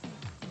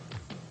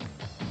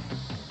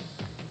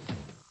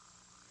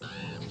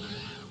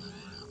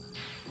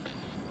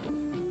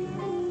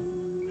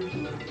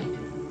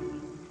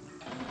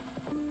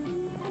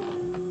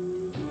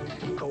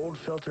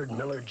 Filtered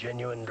Miller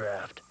Genuine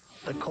Draft,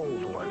 the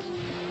cold one.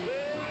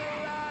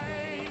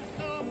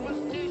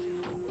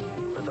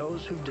 For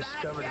those who've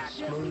discovered its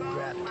smooth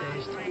draft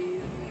taste,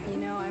 you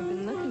know, I've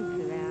been looking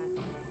for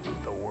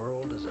that. The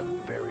world is a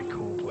very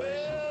cool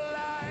place.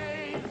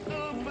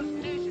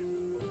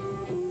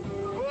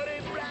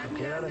 So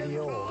get out of the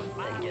old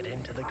and get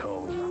into the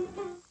cold.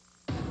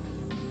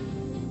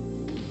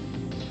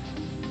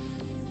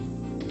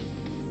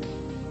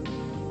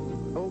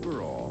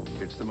 Overall,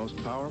 it's the most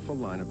powerful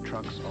line of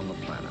trucks on the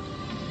planet.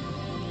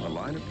 A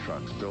line of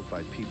trucks built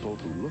by people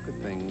who look at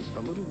things a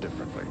little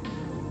differently.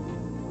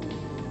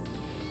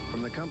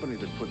 From the company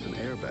that puts an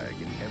airbag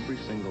in every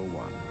single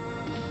one.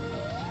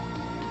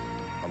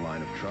 A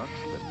line of trucks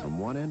that from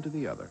one end to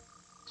the other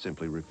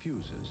simply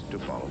refuses to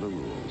follow the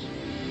rules.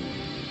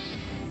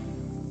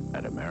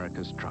 At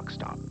America's Truck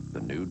Stop,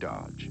 the new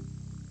Dodge.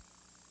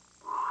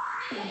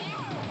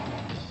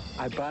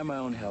 I buy my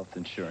own health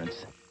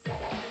insurance.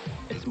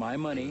 It's my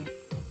money,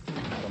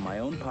 out of my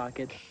own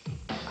pocket.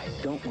 I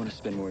don't want to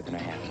spend more than I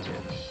have to.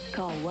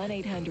 Call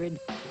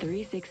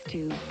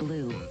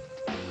 1-800-362-BLUE.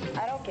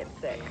 I don't get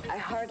sick. I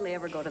hardly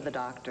ever go to the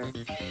doctor.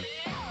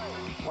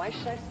 Why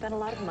should I spend a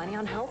lot of money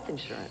on health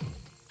insurance?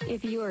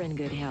 If you're in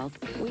good health,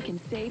 we can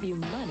save you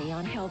money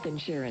on health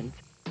insurance.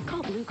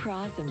 Call Blue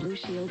Cross and Blue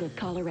Shield of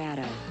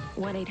Colorado.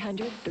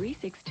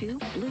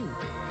 1-800-362-BLUE.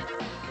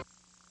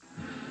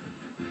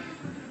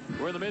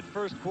 We're in the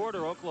mid-first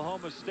quarter.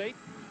 Oklahoma State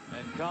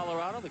and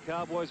Colorado. The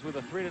Cowboys with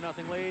a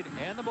 3-0 lead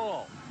and the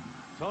ball.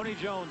 Tony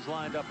Jones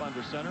lined up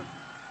under center.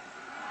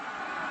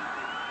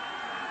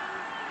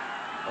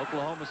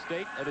 Oklahoma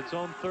State at its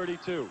own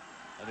 32.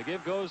 And the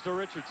give goes to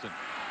Richardson.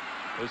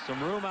 There's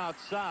some room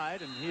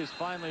outside, and he is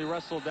finally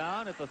wrestled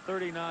down at the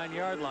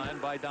 39-yard line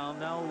by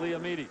Donnell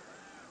Liamidi.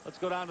 Let's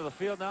go down to the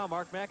field now.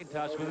 Mark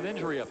McIntosh with an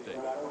injury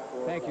update.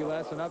 Thank you,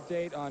 Les. An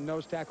update on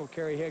nose tackle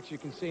Kerry Hicks. You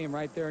can see him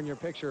right there in your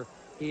picture.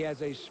 He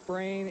has a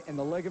sprain in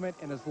the ligament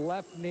in his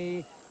left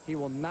knee. He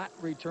will not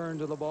return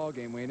to the ball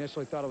game. We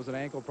initially thought it was an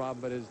ankle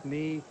problem, but his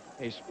knee,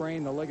 a sprain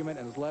in the ligament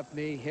in his left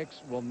knee.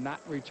 Hicks will not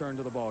return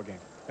to the ball game.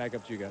 Back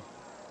up to you guys.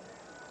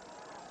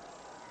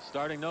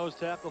 Starting nose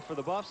tackle for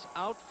the Buffs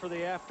out for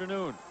the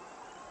afternoon.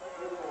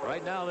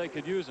 Right now they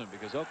could use him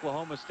because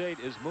Oklahoma State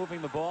is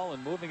moving the ball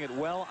and moving it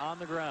well on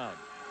the ground.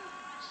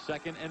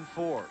 2nd and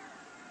 4.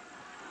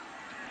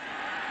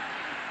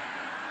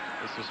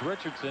 This is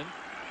Richardson.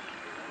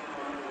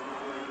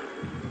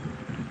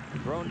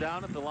 Thrown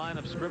down at the line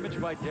of scrimmage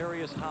by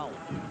Darius Howland.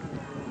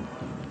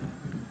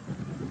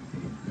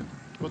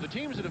 Well, the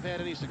teams that have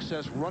had any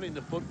success running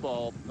the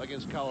football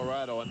against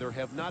Colorado, and there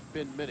have not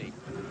been many,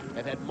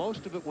 have had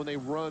most of it when they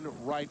run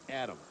right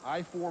at them.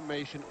 I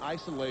formation,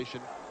 isolation,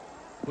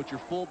 put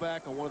your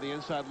fullback on one of the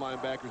inside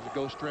linebackers and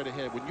go straight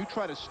ahead. When you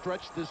try to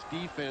stretch this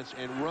defense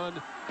and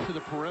run to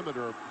the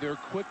perimeter, their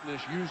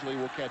quickness usually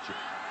will catch you.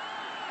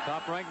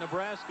 Top-ranked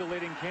Nebraska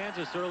leading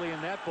Kansas early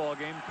in that ball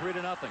game,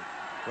 3-0.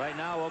 Right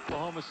now,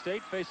 Oklahoma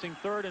State facing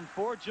 3rd and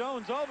 4.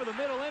 Jones over the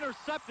middle,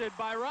 intercepted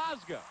by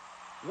Rosga.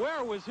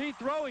 Where was he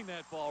throwing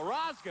that ball?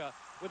 Rosga,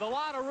 with a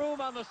lot of room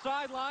on the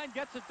sideline,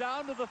 gets it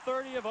down to the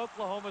 30 of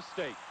Oklahoma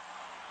State.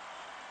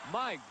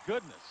 My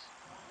goodness.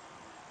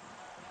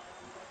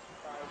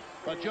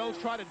 But Jones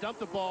tried to dump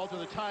the ball to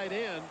the tight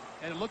end,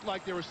 and it looked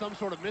like there was some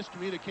sort of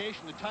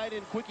miscommunication. The tight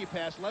end quickie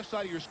pass, left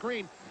side of your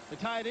screen. The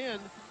tight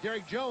end,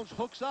 Derek Jones,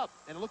 hooks up,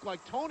 and it looked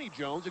like Tony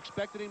Jones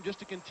expected him just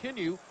to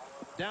continue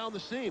down the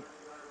seam.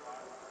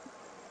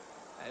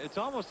 It's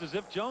almost as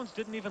if Jones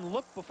didn't even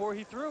look before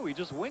he threw. He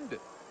just winged it.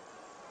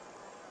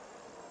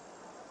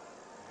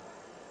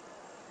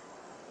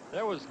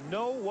 There was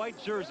no white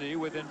jersey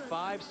within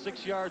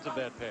 5-6 yards of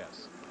that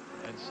pass.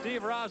 And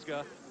Steve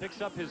Rosga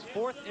picks up his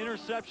 4th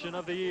interception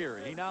of the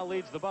year. He now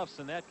leads the Buffs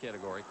in that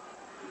category.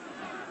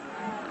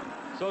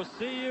 So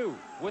CU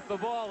with the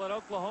ball at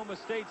Oklahoma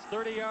State's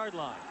 30-yard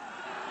line.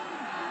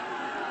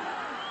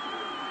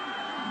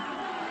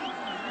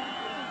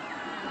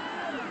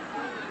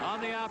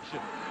 On the option,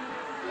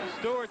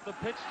 Stewart the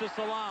pitch to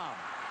Salaam.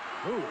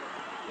 Ooh,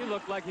 he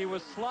looked like he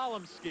was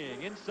slalom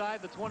skiing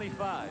inside the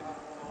 25.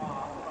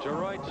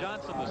 Jeroy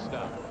Johnson the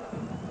stop.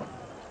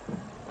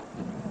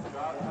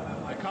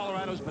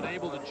 Colorado's been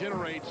able to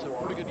generate some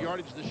pretty good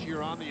yardage this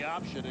year on the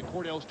option, and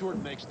Kordell Stewart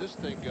makes this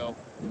thing go.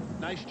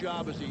 Nice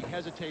job as he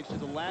hesitates to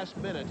the last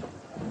minute,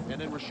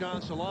 and then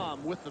Rashaan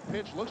Salaam with the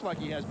pitch. Looks like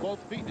he has both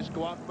feet, just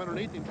go out from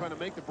underneath him trying to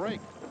make the break.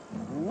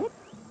 Whoop.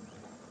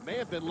 May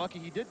have been lucky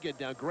he did get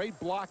down. Great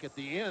block at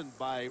the end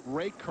by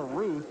Ray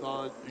Caruth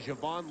on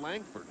Javon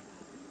Langford.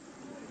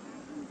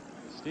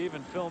 Steve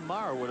and Phil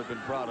Maher would have been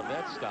proud of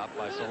that stop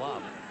by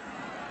Salaam.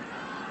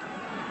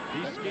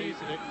 He skis.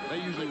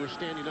 They usually were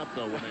standing up,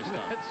 though, when they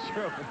stopped. That's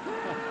true.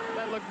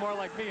 That looked more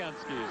like me on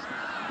skis.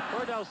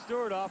 Kordell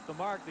Stewart off the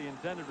mark. The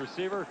intended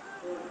receiver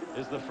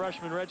is the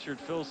freshman redshirt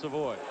Phil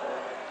Savoy.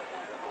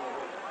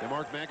 And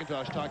Mark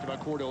McIntosh talked about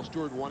Kordell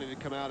Stewart wanting to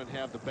come out and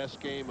have the best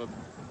game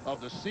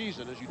of the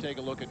season as you take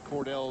a look at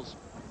Kordell's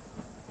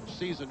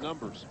season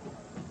numbers.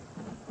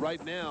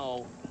 Right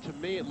now, to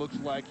me, it looks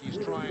like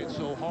he's trying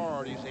so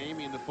hard, he's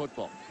aiming the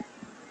football.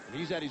 And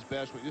he's at his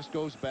best when he just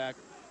goes back,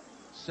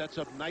 sets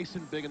up nice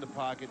and big in the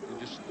pocket, and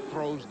just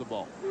throws the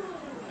ball.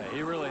 Yeah,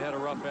 he really had a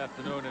rough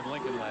afternoon in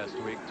Lincoln last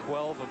week.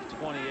 12 of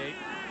 28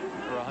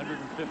 for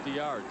 150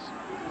 yards.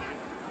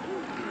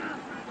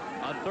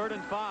 On 3rd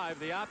and 5,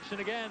 the option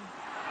again.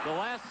 The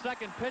last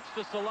second pitch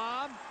to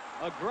Salaam.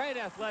 A great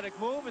athletic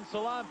move, and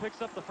Salaam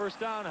picks up the first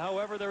down.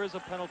 However, there is a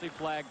penalty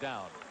flag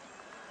down.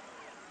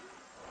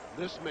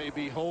 This may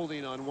be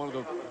holding on one of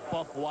the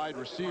Buff wide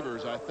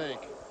receivers, I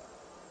think.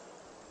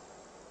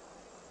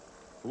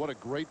 What a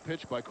great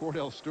pitch by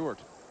Kordell Stewart.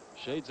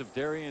 Shades of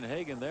Darian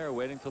Hagan there,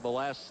 waiting till the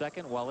last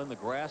second while in the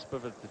grasp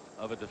of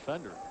a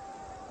defender.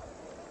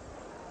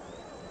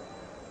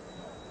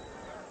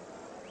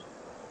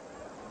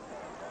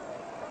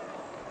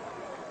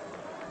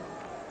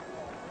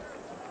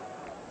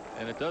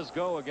 And it does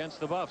go against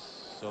the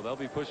Buffs, so they'll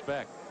be pushed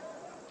back.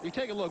 You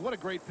take a look. What a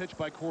great pitch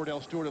by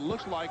Kordell Stewart. It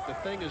looks like the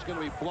thing is going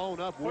to be blown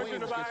up.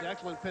 Williams gets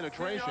excellent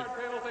penetration.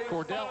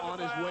 Kordell on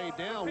his way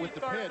down with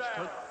the pitch.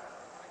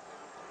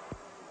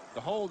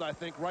 The hold, I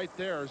think, right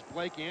there is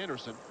Blake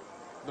Anderson.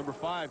 number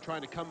 5,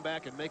 trying to come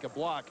back and make a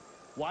block.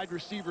 Wide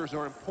receivers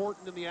are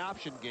important in the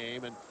option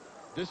game, and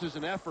this is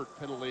an effort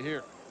penalty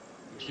here.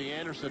 You see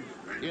Anderson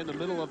in the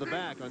middle of the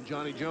back on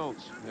Johnny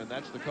Jones, and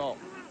that's the call.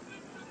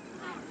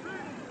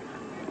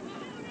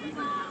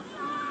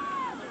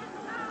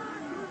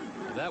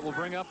 That will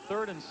bring up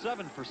 3rd and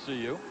 7 for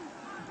CU.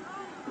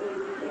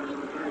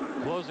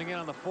 Closing in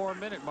on the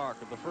 4-minute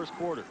mark of the first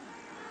quarter.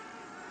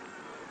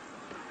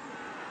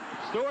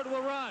 Stewart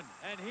will run,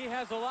 and he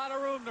has a lot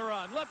of room to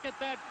run. Look at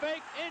that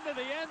fake into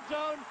the end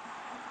zone.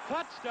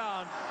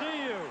 Touchdown,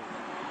 CU.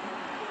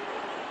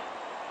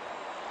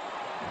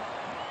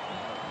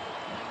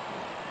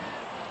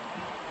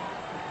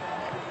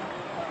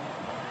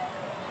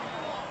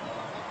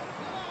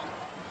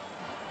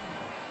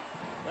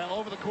 Well,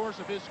 over the course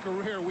of his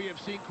career, we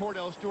have seen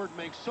Kordell Stewart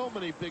make so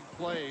many big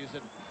plays,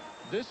 and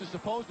this is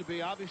supposed to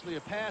be obviously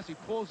a pass. He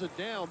pulls it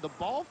down. The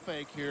ball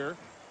fake here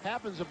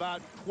happens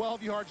about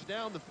 12 yards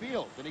down the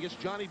field, and he gets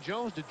Johnny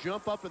Jones to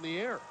jump up in the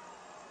air.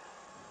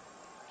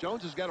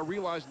 Jones has got to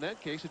realize in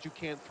that case that you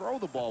can't throw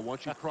the ball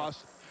once you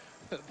cross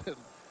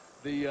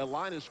the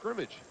line of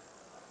scrimmage.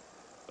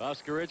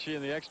 Voskerichi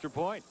in the extra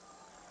point.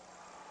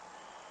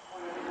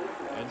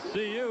 And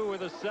CU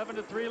with a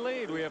 7-3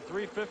 lead. We have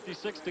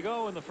 3:56 to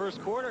go in the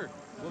first quarter.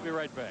 We'll be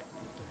right back.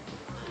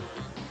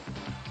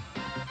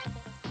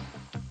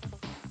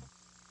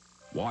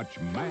 Watch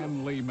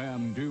manly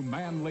men do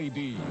manly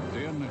deeds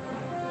in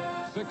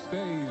 6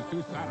 days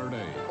to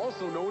Saturday.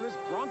 Also known as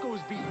Broncos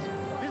Beat.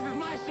 This is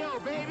my show,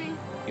 baby.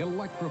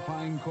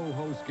 Electrifying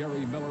co-hosts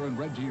Gary Miller and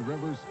Reggie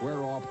Rivers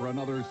square off for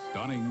another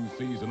stunning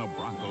season of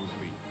Broncos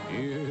Beat.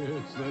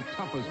 It's the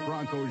toughest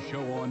Broncos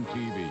show on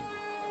TV.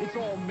 It's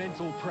all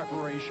mental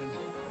preparation.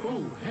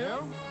 Who,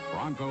 him?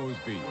 Broncos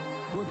Beat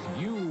puts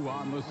you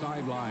on the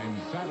sidelines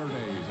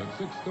Saturdays at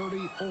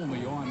 6:30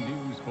 only on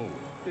News 4.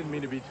 Didn't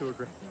mean to be too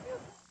aggressive.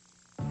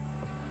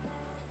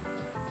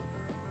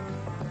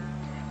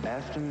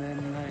 After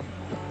midnight,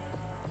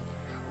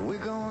 we're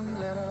gonna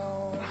let it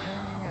all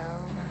hang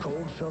out.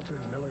 Cold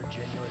filtered Miller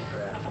Genuine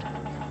Draft.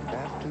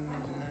 After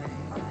midnight,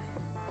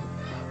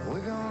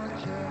 we're gonna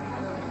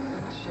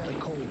check the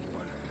cold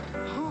one.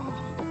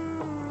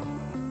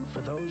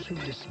 For those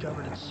who've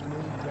discovered its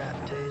smooth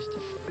draft taste,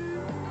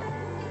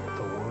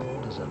 the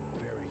world is a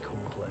very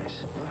cool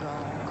place. We're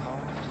gonna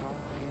call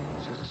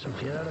talking. So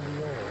get out of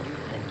the old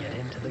and get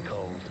into the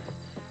cold.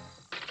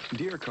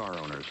 Dear car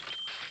owners,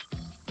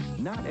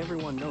 not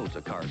everyone knows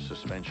a car's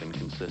suspension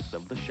consists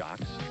of the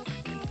shocks,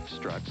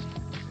 struts,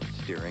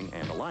 steering,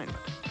 and alignment.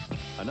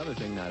 Another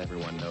thing not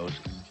everyone knows,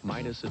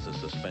 Midas is a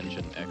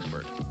suspension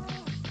expert.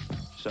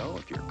 So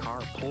if your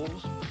car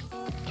pulls,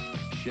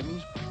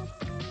 shimmies,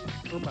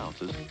 or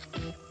bounces,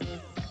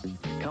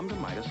 come to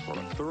Midas for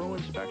a thorough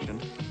inspection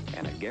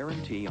and a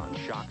guarantee on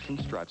shocks and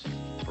struts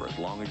for as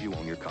long as you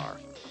own your car.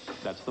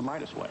 That's the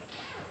Midas way.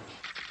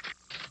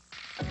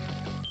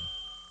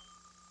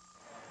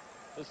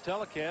 This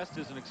telecast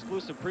is an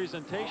exclusive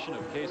presentation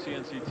of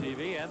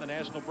KCNC-TV and the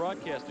National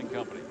Broadcasting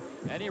Company.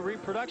 Any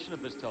reproduction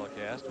of this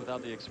telecast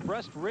without the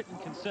expressed written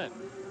consent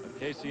of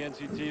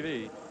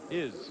KCNC-TV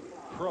is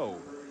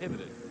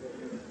prohibited.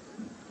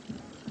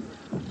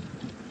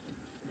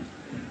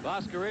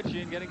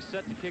 Voskerichi getting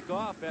set to kick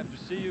off after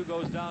CU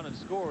goes down and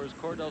scores.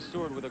 Kordell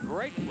Stewart with a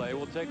great play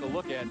we'll take a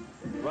look at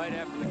right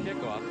after the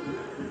kickoff.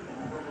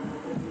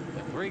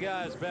 And 3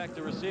 guys back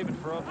to receive it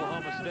for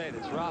Oklahoma State.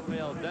 It's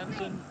Raphael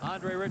Denson,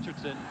 Andre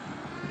Richardson,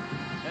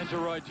 and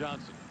Jeroy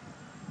Johnson.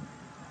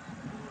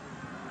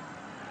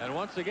 And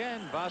once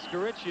again,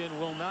 Voskerichi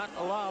will not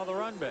allow the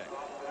run back.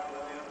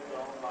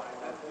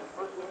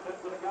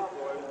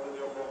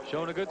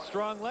 Showing a good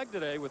strong leg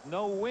today with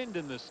no wind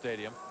in this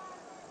stadium.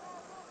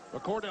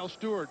 But Kordell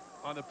Stewart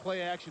on the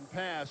play action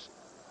pass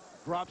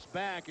drops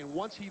back, and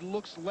once he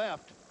looks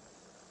left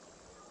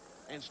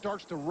and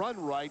starts to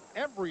run right,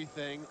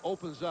 everything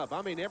opens up.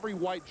 I mean, every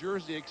white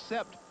jersey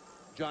except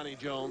Johnny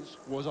Jones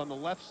was on the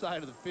left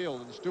side of the field,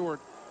 and Stewart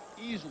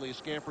easily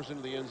scampers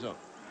into the end zone.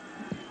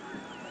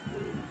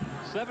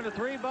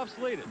 7-3, Buffs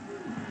lead it.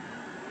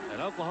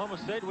 And Oklahoma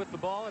State with the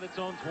ball at its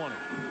own 20.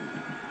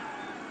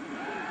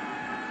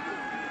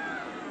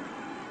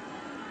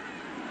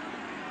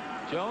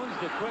 Jones,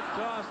 the quick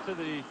toss to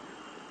the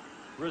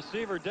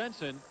receiver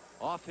Denson,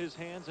 off his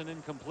hands and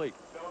incomplete.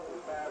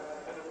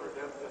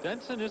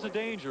 Denson is a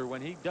danger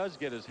when he does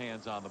get his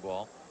hands on the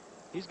ball.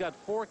 He's got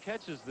 4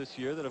 catches this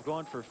year that have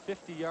gone for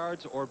 50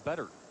 yards or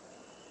better.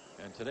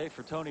 And today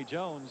for Tony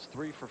Jones,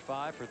 3 for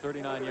 5 for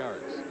 39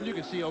 yards. You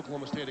can see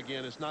Oklahoma State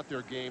again. It's not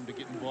their game to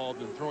get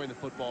involved in throwing the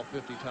football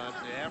 50 times.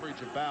 They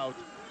average about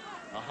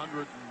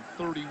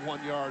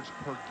 131 yards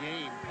per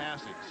game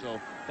passing. So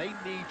they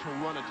need to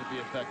run it to be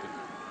effective.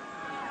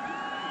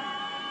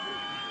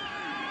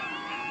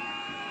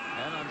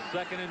 And on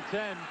 2nd and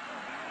 10.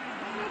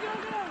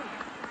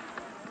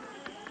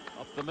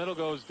 Up the middle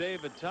goes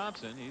David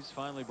Thompson. He's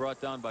finally brought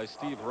down by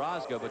Steve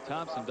Rosga, but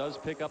Thompson does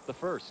pick up the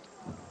first.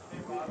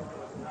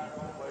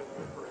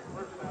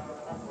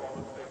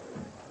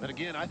 And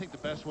again, I think the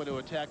best way to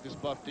attack this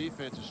Buff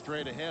defense is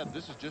straight ahead.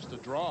 This is just a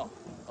draw,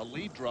 a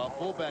lead draw.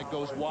 Fullback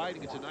goes wide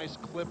and gets a nice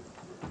clip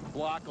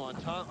block on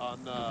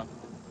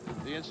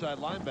the inside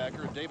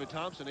linebacker, and David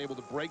Thompson able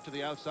to break to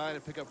the outside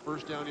and pick up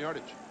first down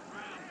yardage.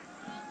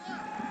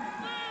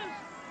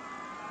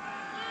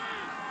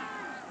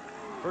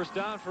 First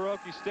down for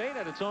Okie State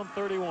at its own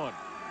 31.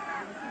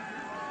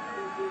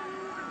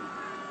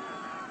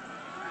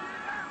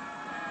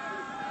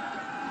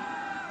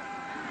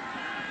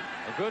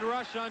 A good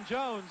rush on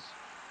Jones.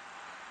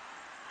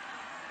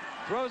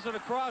 Throws it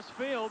across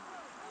field,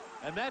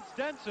 and that's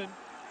Denson.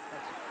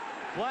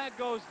 Flag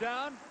goes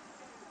down,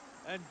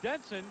 and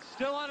Denson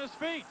still on his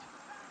feet.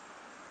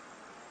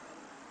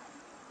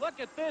 Look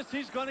at this.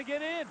 He's going to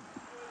get in.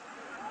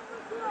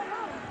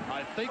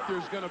 I think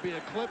there's going to be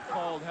a clip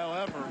called,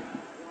 however,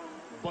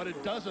 but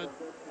it doesn't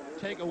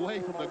take away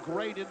from the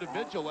great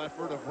individual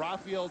effort of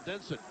Raphael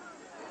Denson.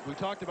 We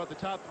talked about the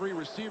top 3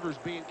 receivers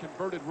being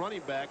converted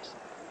running backs.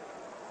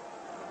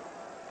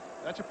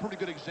 That's a pretty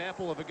good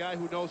example of a guy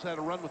who knows how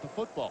to run with the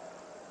football.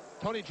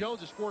 Tony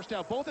Jones is forced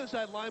out. Both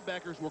inside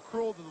linebackers were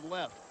curled to the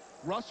left.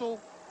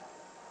 Russell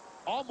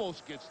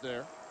almost gets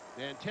there,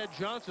 and Ted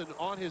Johnson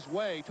on his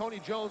way. Tony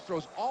Jones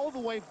throws all the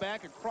way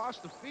back across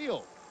the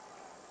field.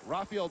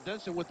 Raphael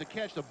Denson with the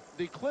catch.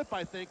 The clip,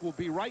 I think, will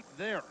be right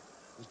there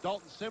as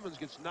Dalton Simmons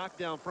gets knocked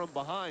down from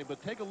behind.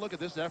 But take a look at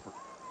this effort.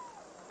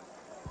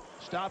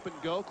 Stop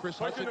and go. Chris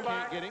Hudson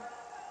can't get him.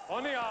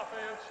 On the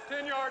offense,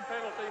 10-yard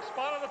penalty,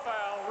 spot of the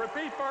foul,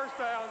 repeat first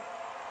down.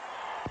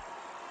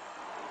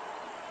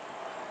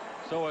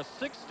 So a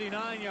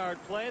 69-yard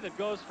play that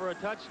goes for a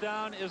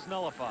touchdown is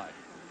nullified.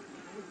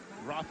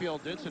 Raphael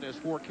Denson has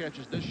 4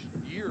 catches this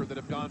year that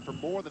have gone for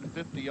more than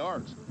 50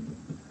 yards.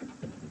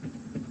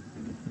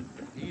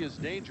 He is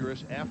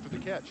dangerous after the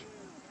catch.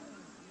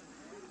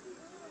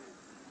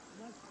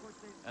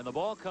 And the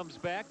ball comes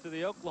back to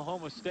the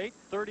Oklahoma State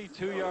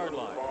 32-yard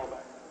line.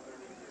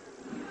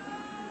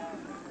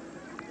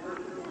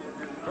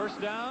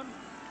 First down,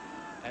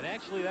 and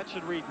actually that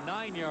should read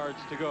 9 yards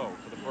to go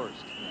for the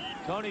first.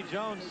 Tony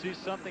Jones sees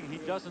something he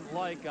doesn't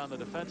like on the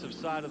defensive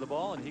side of the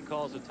ball, and he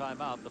calls a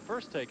timeout. The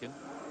first taken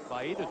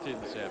by either team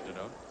this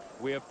afternoon.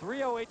 We have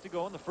 3:08 to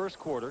go in the first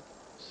quarter.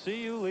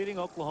 CU leading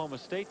Oklahoma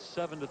State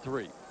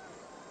 7-3.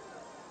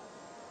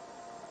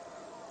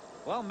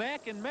 Well,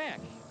 Mac and Mac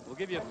will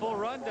give you a full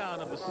rundown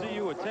of the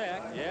CU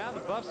attack. Yeah, the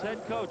Buffs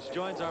head coach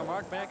joins our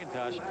Mark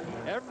McIntosh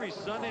every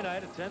Sunday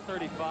night at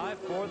 10:35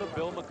 for the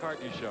Bill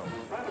McCartney Show.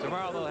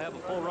 Tomorrow they'll have a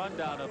full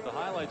rundown of the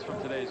highlights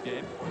from today's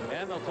game,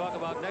 and they'll talk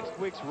about next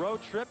week's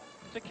road trip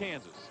to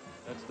Kansas.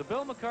 That's the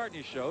Bill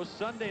McCartney Show,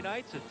 Sunday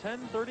nights at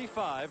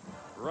 10:35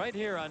 right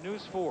here on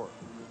News 4,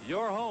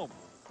 your home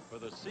for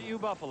the CU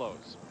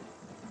Buffaloes.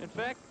 In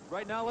fact,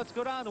 right now let's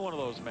go down to one of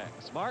those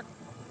Macs. Mark?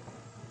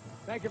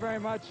 Thank you very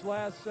much,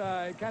 Les.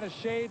 Kind of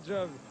shades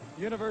of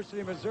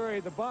University of Missouri.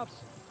 The Buffs,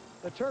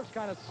 the turf's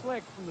kind of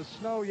slick from the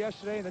snow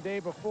yesterday and the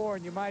day before,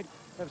 and you might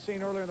have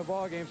seen earlier in the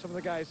ball game some of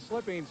the guys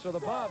slipping. So the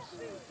Buffs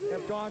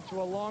have gone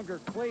to a longer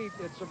cleat.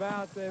 It's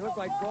about, they look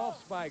like golf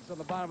spikes on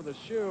the bottom of the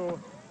shoe,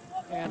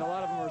 and a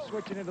lot of them are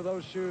switching into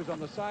those shoes on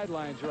the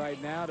sidelines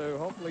right now to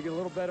hopefully get a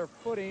little better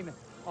footing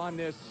on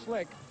this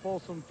slick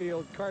Folsom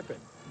Field carpet.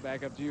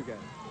 Back up to you guys.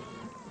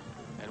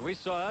 And we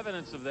saw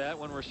evidence of that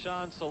when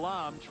Rashaan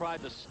Salaam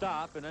tried to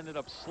stop and ended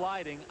up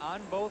sliding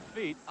on both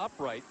feet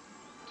upright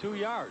 2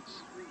 yards.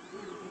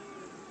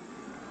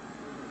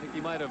 I think he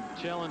might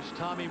have challenged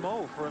Tommy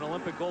Moe for an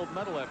Olympic gold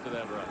medal after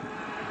that run.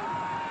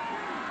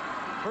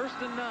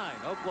 1st and 9,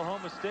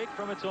 Oklahoma State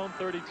from its own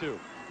 32.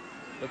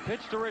 The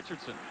pitch to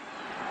Richardson,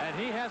 and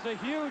he has a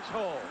huge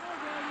hole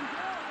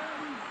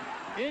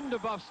into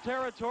Buffs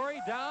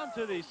territory down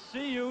to the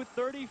CU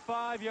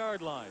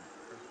 35-yard line.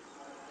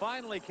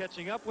 Finally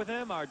catching up with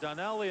him are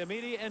Donnell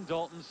Liamidi and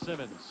Dalton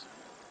Simmons.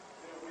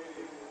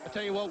 I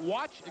tell you what,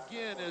 watch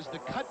again as the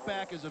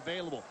cutback is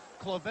available.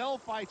 Clavel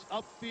fights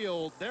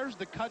upfield. There's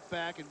the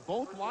cutback, and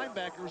both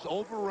linebackers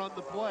overrun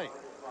the play.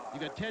 You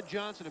got Ted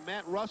Johnson and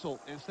Matt Russell.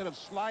 Instead of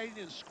sliding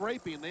and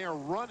scraping, they are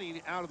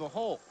running out of the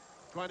hole,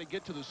 trying to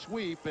get to the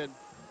sweep, and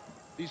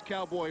these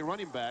Cowboy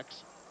running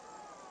backs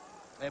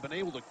have been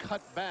able to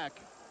cut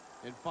back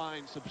and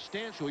find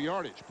substantial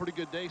yardage. Pretty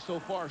good day so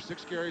far.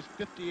 6 carries,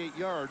 58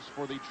 yards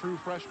for the true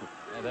freshman.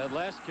 And that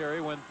last carry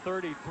went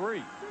 33.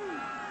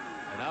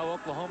 And now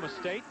Oklahoma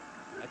State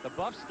at the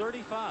Buffs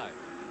 35.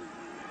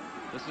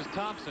 This is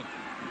Thompson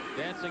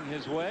dancing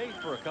his way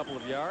for a couple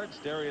of yards.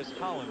 Darius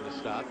Holland to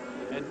stop.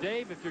 And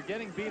Dave, if you're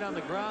getting beat on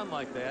the ground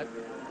like that,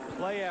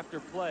 play after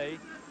play,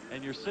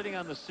 and you're sitting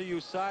on the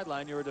CU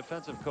sideline, you're a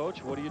defensive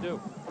coach, what do you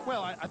do?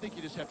 Well, I think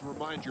you just have to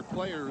remind your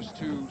players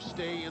to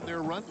stay in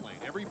their run lane.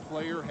 Every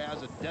player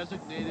has a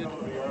designated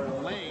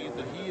lane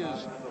that he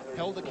is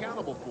held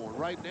accountable for.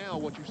 Right now,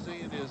 what you're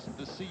seeing is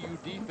the CU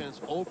defense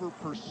over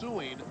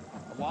pursuing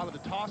a lot of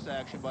the toss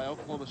action by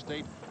Oklahoma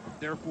State.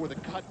 Therefore, the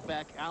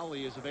cutback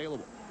alley is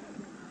available.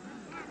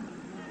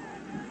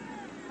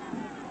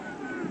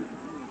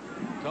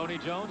 Tony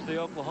Jones, the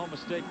Oklahoma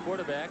State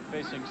quarterback,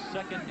 facing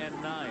 2nd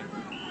and 9.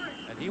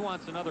 And he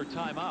wants another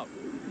timeout.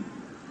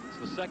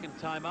 second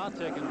timeout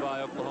taken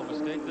by Oklahoma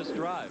State this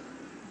drive.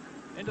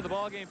 Into the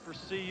ballgame for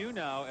CU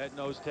now at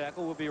nose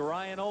tackle will be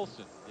Ryan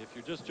Olson. If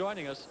you're just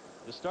joining us,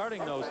 the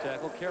starting nose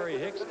tackle, Kerry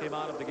Hicks, came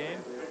out of the game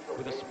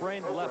with a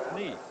sprained left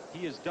knee.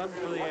 He is done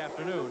for the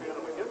afternoon.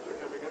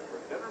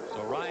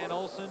 So Ryan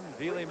Olson,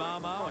 Vili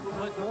Maumau, and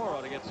Clint Moore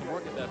ought to get some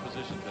work at that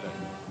position today.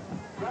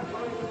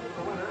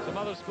 Some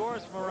other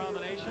scores from around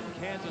the nation.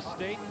 Kansas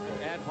State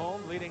at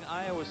home leading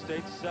Iowa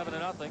State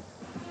 7-0.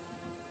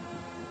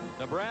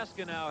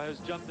 Nebraska now has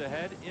jumped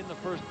ahead in the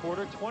first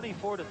quarter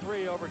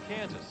 24-3 over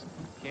Kansas.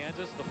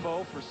 Kansas the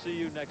foe for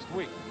CU next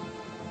week.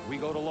 We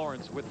go to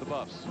Lawrence with the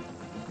Buffs.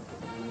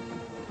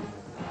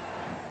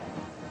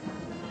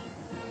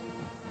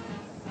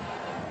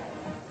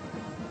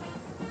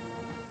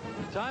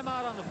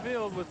 Timeout on the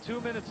field with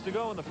 2 minutes to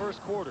go in the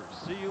first quarter.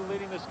 CU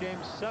leading this game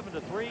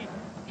 7-3,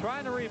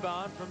 trying to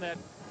rebound from that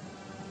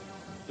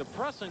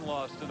depressing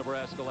loss to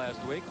Nebraska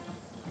last week.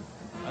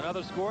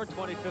 Another score,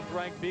 25th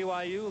ranked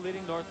BYU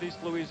leading Northeast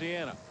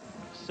Louisiana.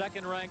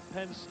 Second ranked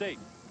Penn State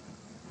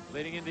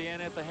leading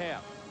Indiana at the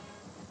half.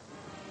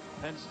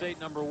 Penn State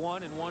number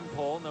 1 in one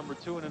poll, number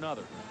 2 in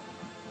another.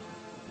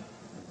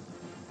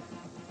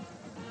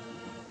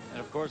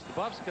 And of course the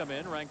Buffs come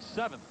in ranked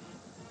 7th.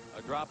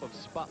 A drop of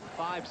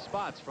 5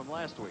 spots from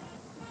last week.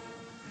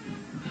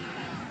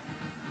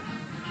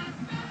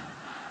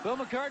 Bill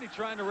McCartney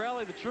trying to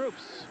rally the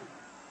troops.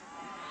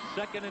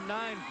 2nd and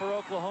 9 for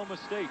Oklahoma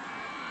State.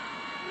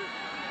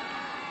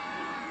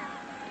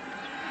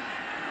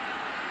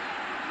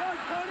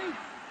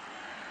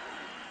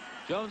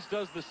 Jones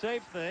does the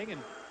safe thing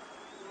and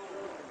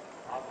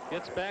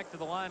gets back to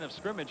the line of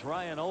scrimmage.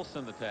 Ryan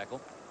Olson the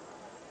tackle.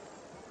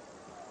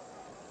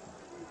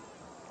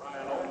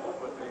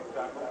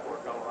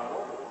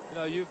 You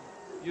know, you've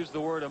used the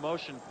word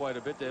emotion quite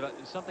a bit, Dave.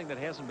 Something that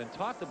hasn't been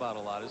talked about a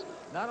lot is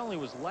not only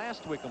was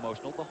last week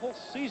emotional, the whole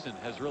season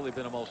has really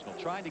been emotional.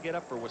 Trying to get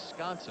up for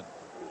Wisconsin,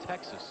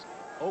 Texas,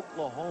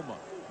 Oklahoma,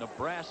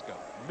 Nebraska,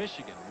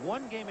 Michigan,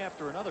 one game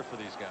after another for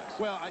these guys.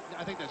 Well,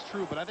 I think that's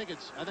true, but I think you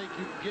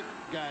get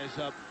guys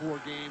up for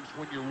games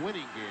when you're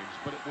winning games.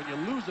 But when you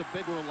lose a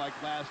big one like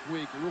last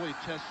week, it really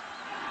tests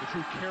the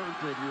true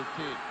character of your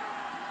team.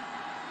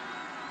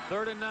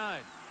 3rd and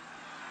 9.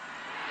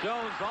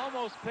 Jones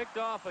almost picked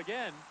off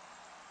again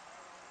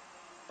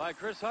by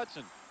Chris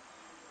Hudson.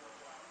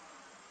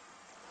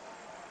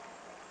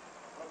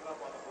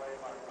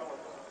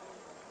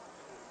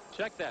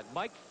 Check that.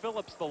 Mike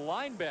Phillips, the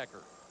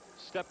linebacker,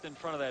 stepped in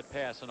front of that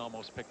pass and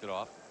almost picked it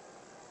off.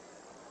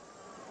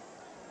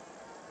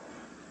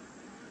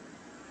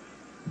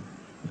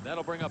 And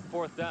that'll bring up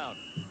 4th down.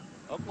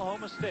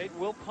 Oklahoma State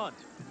will punt.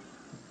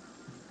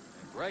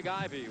 And Greg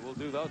Ivey will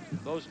do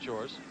those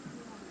chores.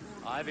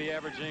 Ivey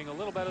averaging a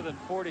little better than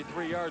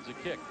 43 yards a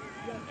kick.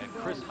 And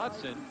Chris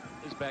Hudson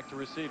is back to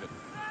receive it.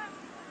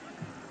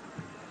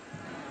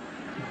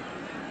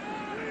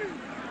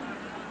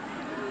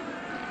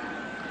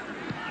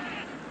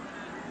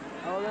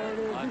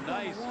 A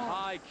nice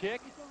high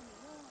kick.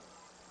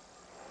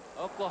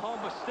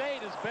 Oklahoma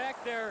State is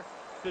back there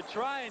to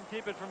try and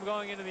keep it from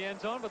going into the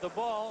end zone, but the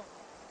ball,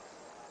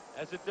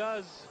 as it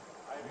does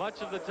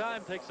much of the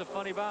time, takes a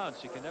funny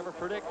bounce. You can never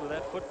predict where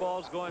that football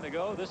is going to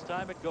go. This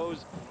time it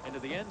goes into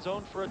the end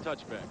zone for a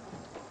touchback.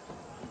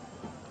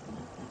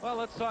 Well,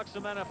 let's talk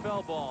some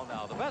NFL ball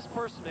now. The best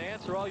person to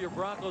answer all your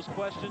Broncos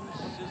questions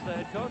is the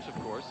head coach, of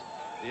course.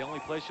 The only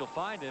place you'll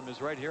find him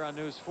is right here on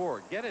News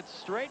 4. Get it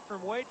straight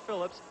from Wade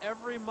Phillips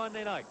every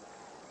Monday night.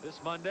 This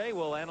Monday,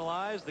 we'll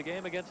analyze the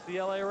game against the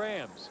LA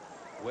Rams.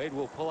 Wade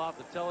will pull out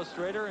the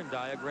telestrator and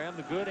diagram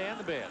the good and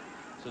the bad.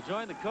 So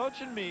join the coach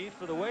and me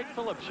for the Wade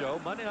Phillips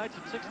Show, Monday nights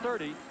at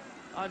 6:30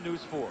 on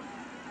News 4.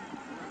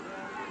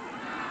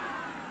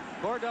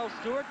 Kordell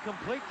Stewart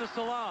complete to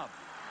Salaam.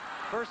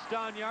 First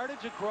down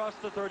yardage across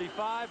the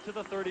 35 to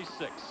the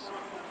 36.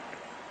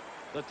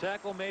 The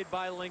tackle made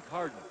by Link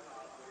Harden.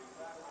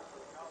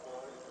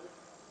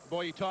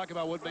 Boy, you talk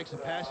about what makes the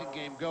passing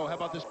game go. How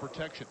about this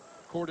protection?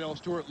 Kordell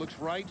Stewart looks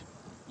right,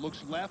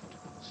 looks left,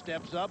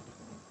 steps up,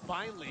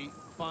 finally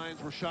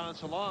finds Rashaan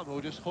Salaam,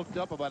 who just hooked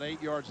up about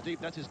 8 yards deep.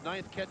 That's his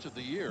 9th catch of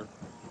the year.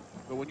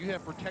 But when you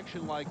have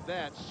protection like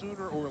that,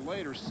 sooner or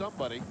later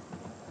somebody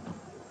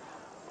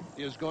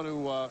is going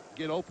to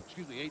get open.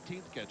 Excuse me,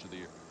 18th catch of the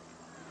year.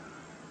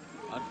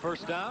 On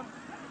first down,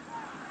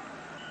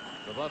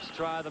 the Buffs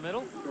try the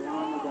middle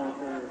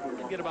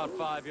and get about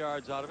 5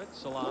 yards out of it.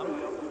 Salaam.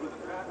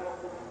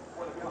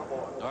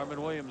 Darman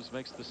Williams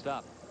makes the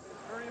stop.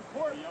 Very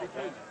important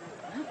because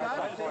you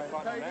got to take the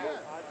tight end.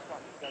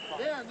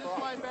 Then this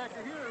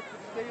linebacker here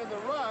can stay in the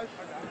rush.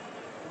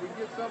 We can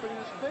get somebody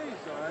in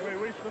space, all right?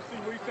 Wait, let's see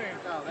what he's saying.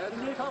 Now, that's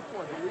a tough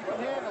one, but we can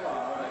handle it,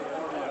 all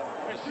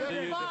right?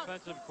 CU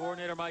defensive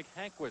coordinator Mike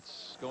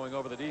Hankwitz going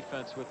over the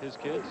defense with his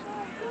kids.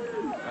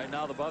 Right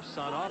now the Buffs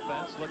on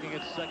offense looking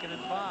at 2nd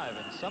and 5,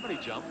 and somebody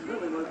jumped.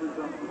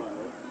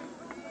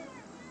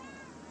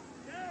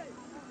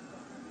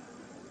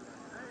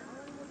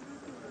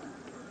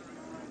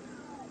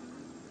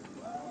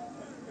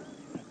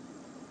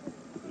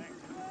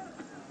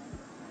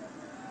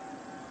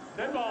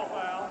 Dead ball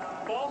foul.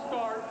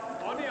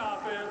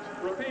 offense.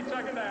 Repeat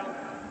second down.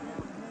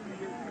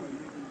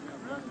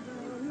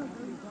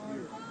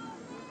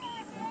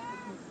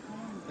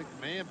 I think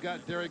may have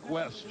got Derek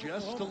West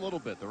just a little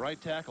bit, the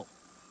right tackle.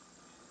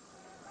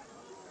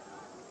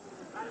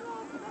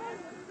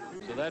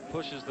 So that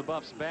pushes the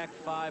Buffs back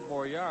 5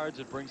 more yards.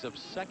 It brings up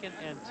 2nd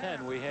and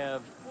 10. We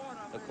have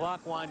the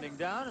clock winding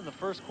down, and the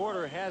first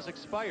quarter has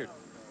expired,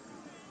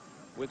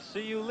 with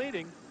CU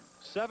leading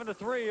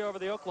 7-3 over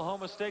the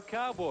Oklahoma State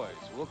Cowboys.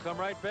 We'll come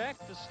right back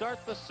to start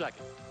the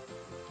second.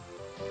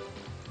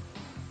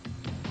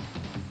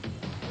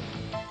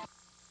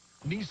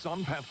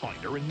 Nissan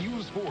Pathfinder and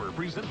News 4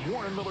 present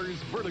Warren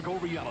Miller's Vertical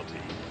Reality.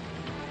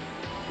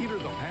 Enter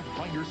the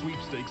Pathfinder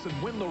sweepstakes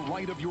and win the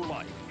ride of your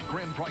life.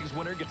 Grand prize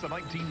winner gets a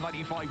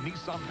 1995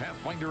 Nissan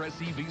Pathfinder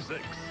SE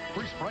V6.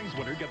 First prize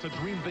winner gets a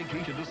dream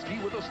vacation to ski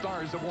with the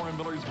stars of Warren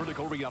Miller's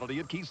Vertical Reality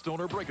at Keystone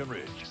or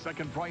Breckenridge.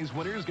 Second prize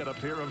winners get a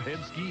pair of head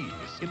skis.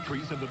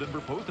 Entries in the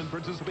Denver Post and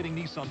participating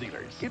Nissan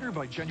dealers. Enter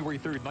by January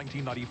 3rd,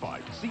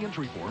 1995. See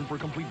entry form for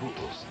complete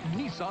rules.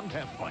 Nissan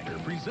Pathfinder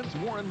presents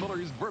Warren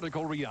Miller's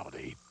Vertical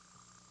Reality.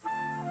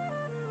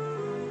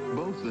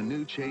 Both the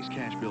new Chase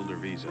Cash Builder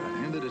Visa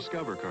and the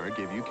Discover card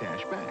give you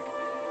cash back.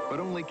 But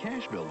only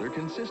Cash Builder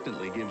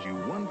consistently gives you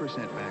 1%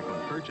 back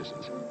on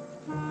purchases,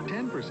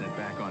 10%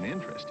 back on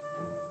interest,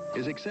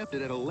 is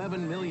accepted at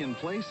 11 million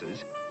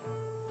places,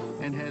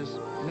 and has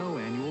no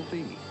annual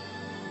fee.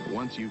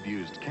 Once you've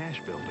used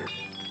Cash Builder,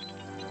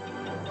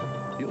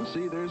 you'll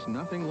see there's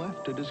nothing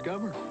left to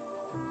discover.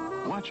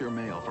 Watch your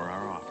mail for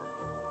our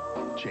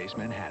offer. Chase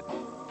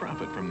Manhattan.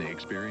 Profit from the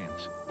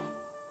experience.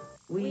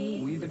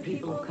 We the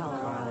people of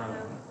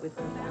Colorado, with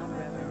profound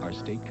reverence. Our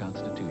state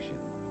constitution.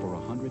 For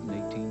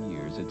 118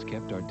 years, it's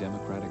kept our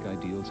democratic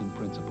ideals and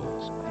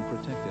principles and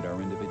protected our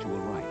individual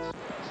rights.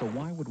 So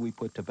why would we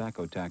put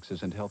tobacco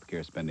taxes and health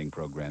care spending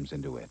programs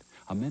into it?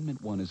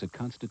 Amendment 1 is a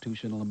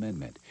constitutional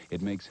amendment.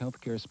 It makes health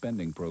care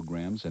spending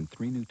programs and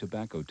 3 new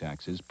tobacco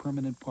taxes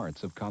permanent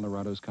parts of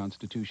Colorado's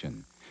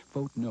constitution.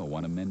 Vote no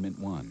on Amendment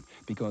 1,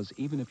 because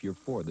even if you're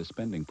for the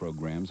spending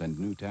programs and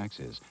new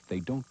taxes,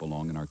 they don't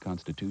belong in our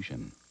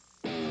Constitution.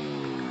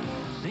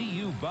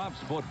 CU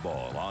Buffs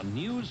football on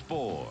News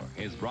 4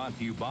 is brought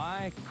to you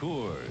by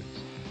Coors,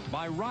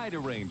 by Ride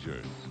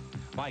Arrangers,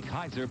 by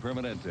Kaiser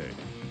Permanente,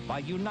 by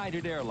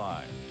United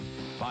Airlines,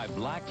 by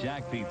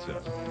Blackjack Pizza,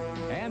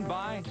 and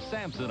by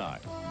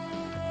Samsonite.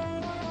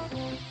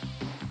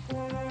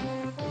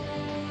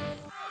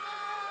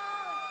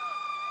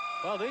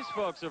 Well, these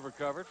folks have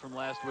recovered from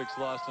last week's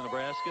loss to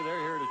Nebraska. They're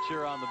here to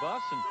cheer on the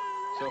Buffs, and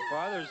so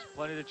far there's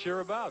plenty to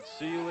cheer about.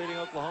 CU leading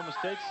Oklahoma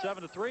State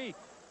 7-3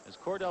 as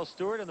Kordell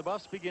Stewart and the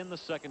Buffs begin the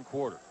second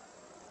quarter.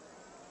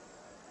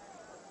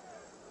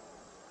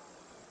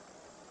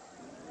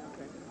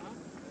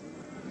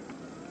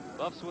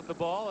 Buffs with the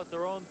ball at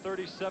their own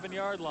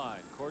 37-yard line.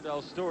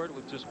 Kordell Stewart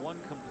with just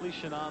 1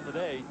 completion on the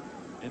day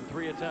in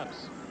 3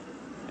 attempts.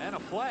 And a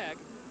flag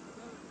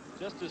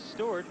just as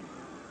Stewart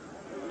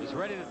is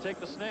ready to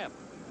take the snap.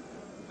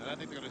 And I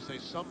think they're going to say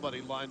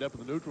somebody lined up in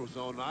the neutral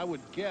zone. And I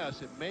would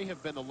guess it may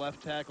have been the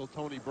left tackle,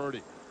 Tony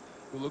Birdie,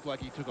 who looked like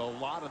he took a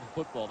lot of the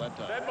football that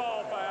time. Dead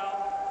ball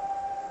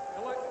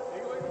foul.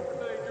 Illegal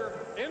procedure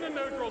in the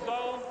neutral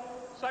zone.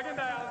 Second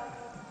down.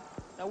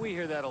 Now, we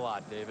hear that a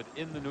lot, David,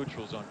 in the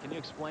neutral zone. Can you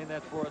explain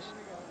that for us?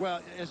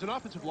 Well, as an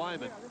offensive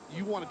lineman,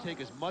 you want to take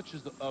as much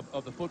as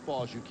of the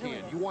football as you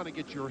can. You want to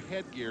get your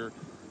headgear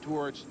to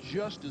where it's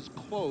just as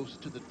close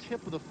to the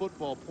tip of the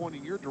football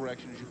pointing your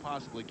direction as you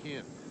possibly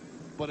can.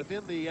 But if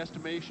in the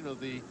estimation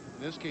of the,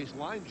 in this case,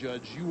 line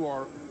judge, you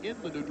are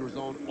in the neutral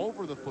zone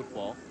over the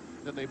football,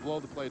 then they blow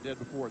the play dead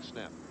before it's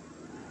snapped.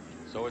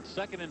 So it's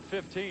 2nd and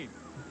 15.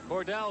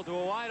 Kordell to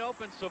a wide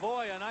open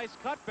Savoy, a nice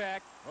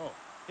cutback. Oh.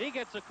 He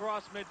gets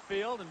across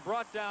midfield and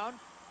brought down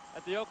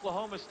at the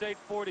Oklahoma State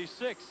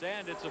 46,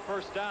 and it's a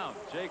first down.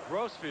 Jake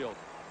Grossfield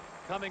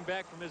coming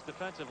back from his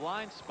defensive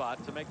line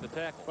spot to make the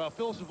tackle. Well,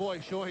 Phil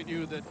Savoy showing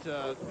you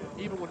that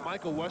even when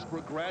Michael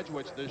Westbrook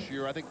graduates this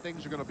year, I think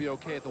things are going to be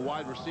okay at the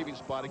wide receiving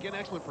spot. Again,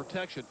 excellent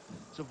protection.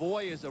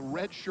 Savoy is a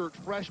redshirt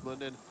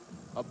freshman and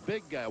a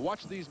big guy.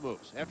 Watch these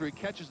moves. After he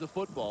catches the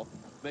football,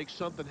 makes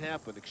something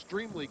happen.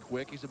 Extremely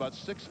quick. He's about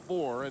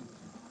 6'4", and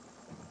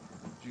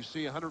as you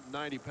see,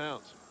 190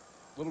 pounds.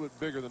 A little bit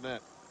bigger than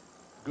that.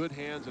 Good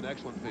hands and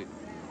excellent feet.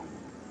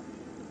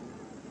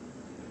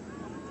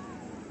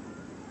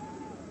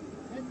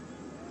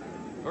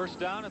 First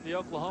down at the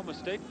Oklahoma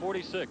State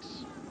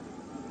 46.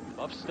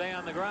 Buffs stay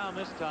on the ground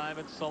this time.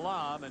 It's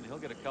Salaam, and he'll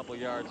get a couple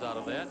yards out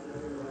of that.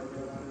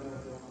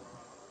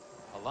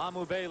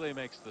 Alamu Bailey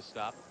makes the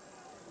stop.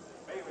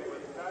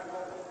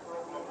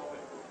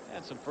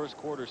 And some first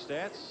quarter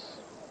stats.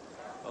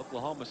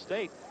 Oklahoma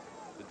State,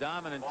 the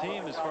dominant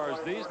team as far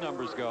as these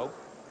numbers go.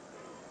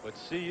 But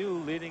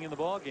CU leading in the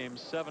ball game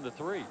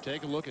 7-3.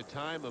 Take a look at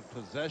time of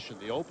possession.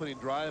 The opening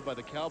drive by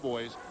the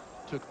Cowboys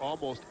took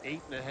almost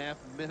 8.5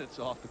 minutes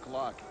off the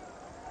clock.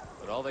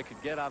 But all they could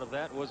get out of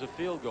that was a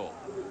field goal.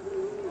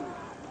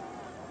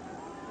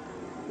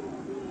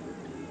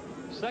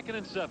 2nd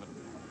and 7.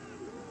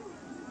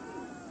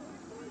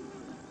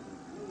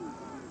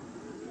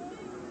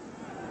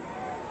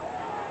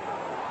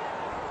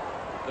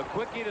 The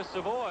quickie to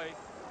Savoy,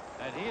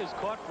 and he is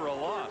caught for a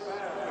loss.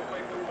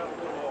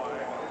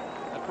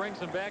 That brings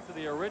him back to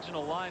the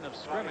original line of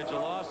scrimmage, a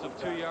loss of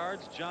 2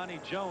 yards. Johnny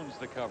Jones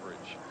the coverage.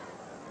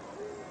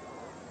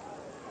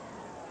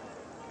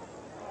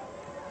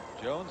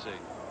 Jones, a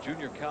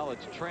junior college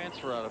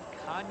transfer out of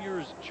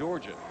Conyers,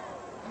 Georgia.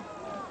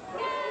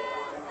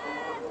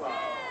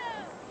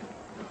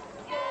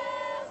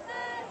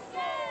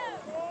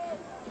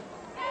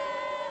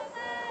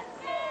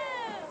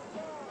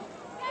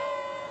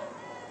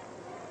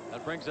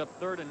 That brings up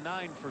 3rd and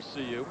 9 for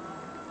CU.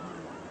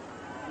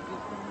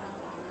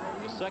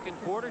 The second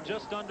quarter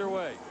just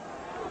underway.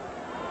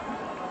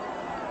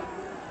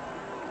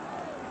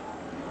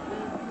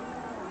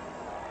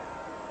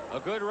 A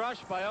good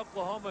rush by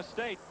Oklahoma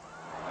State.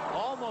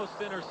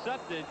 Almost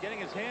intercepted. Getting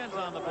his hands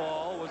on the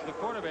ball was the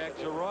cornerback,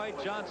 Jeroy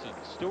Johnson.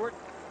 Stewart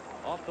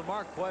off the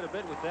mark quite a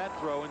bit with that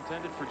throw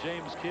intended for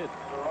James Kidd.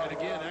 And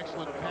again,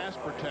 excellent pass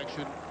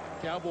protection.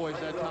 Cowboys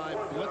that time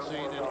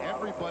blitzing, and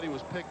everybody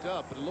was picked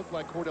up, but it looked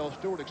like Kordell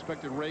Stewart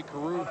expected Ray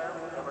Caruth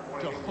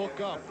to hook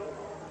up,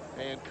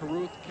 and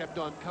Caruth kept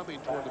on coming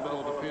toward the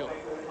middle of the field.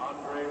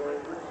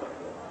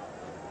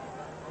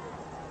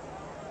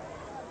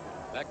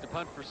 Back to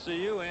punt for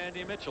CU,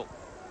 Andy Mitchell.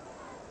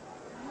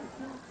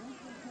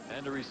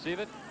 And to receive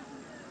it,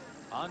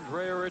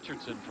 Andrea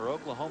Richardson for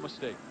Oklahoma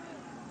State.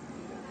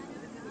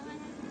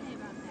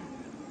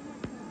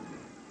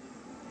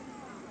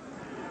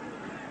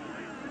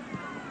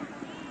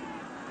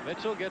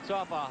 Mitchell gets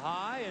off a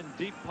high and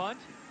deep punt.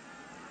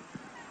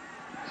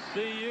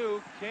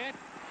 CU can't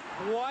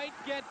quite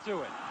get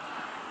to it.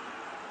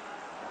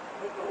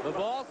 The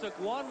ball took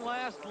one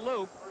last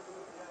loop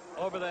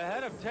over the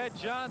head of Ted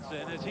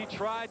Johnson as he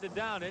tried to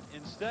down it.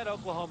 Instead,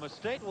 Oklahoma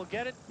State will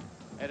get it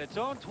at its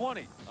own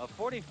 20. A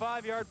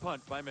 45-yard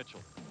punt by Mitchell.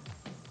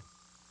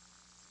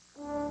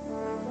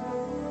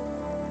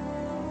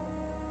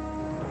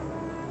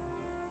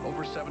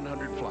 Over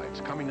 700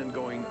 flights coming and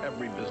going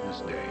every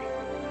business day,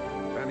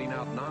 fanning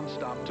out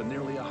nonstop to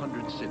nearly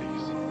 100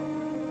 cities.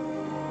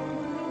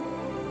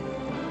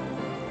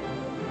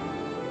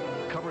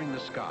 Covering the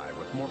sky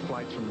with more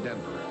flights from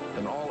Denver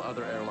than all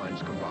other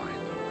airlines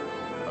combined.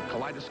 A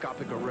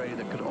kaleidoscopic array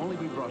that could only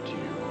be brought to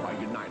you by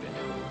United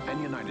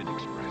and United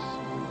Express.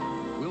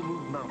 We'll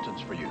move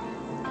mountains for you.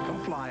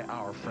 Come fly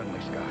our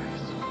friendly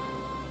skies.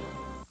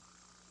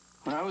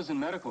 When I was in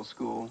medical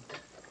school,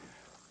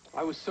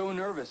 I was so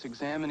nervous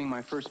examining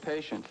my first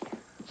patient,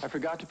 I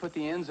forgot to put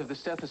the ends of the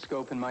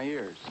stethoscope in my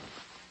ears.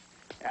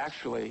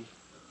 Actually,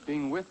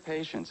 being with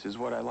patients is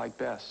what I like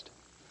best.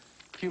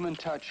 Human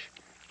touch,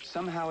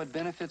 somehow it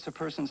benefits a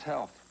person's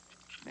health.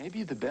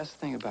 Maybe the best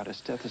thing about a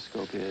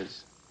stethoscope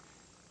is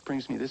it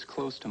brings me this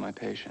close to my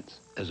patients.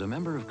 As a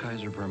member of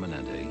Kaiser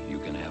Permanente, you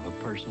can have a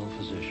personal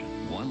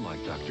physician, one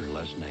like Dr.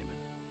 Les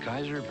Naiman.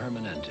 Kaiser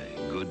Permanente,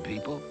 good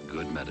people,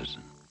 good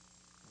medicine.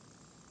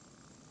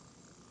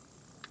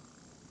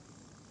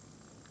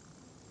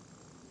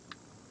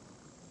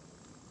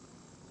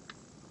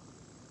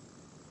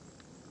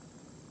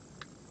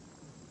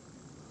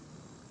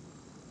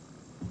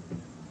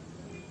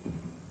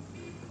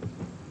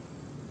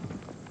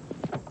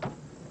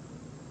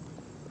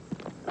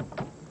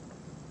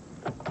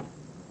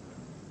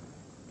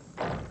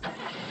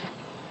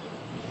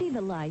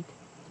 The light,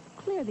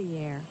 clear the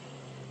air,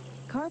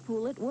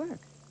 carpool at work.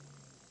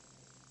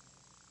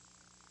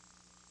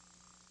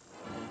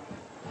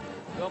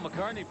 Bill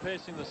McCartney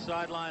pacing the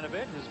sideline a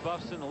bit. His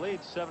Buffs in the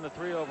lead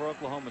 7-3 over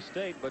Oklahoma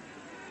State, but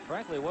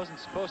frankly it wasn't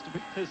supposed to be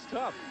this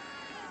tough.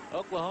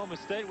 Oklahoma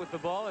State with the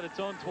ball at its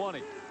own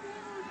 20.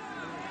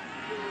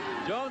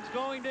 Jones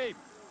going deep,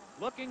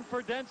 looking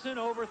for Denson,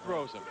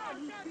 overthrows him.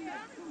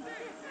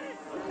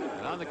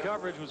 And on the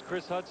coverage was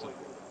Chris Hudson.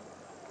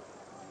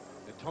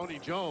 And Tony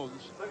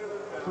Jones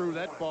threw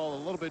that ball a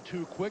little bit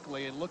too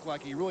quickly and looked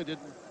like he really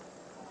didn't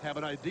have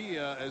an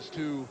idea as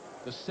to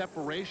the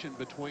separation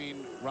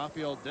between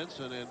Raphael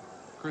Denson and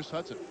Chris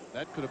Hudson.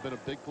 That could have been a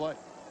big play.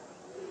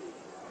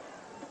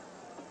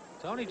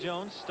 Tony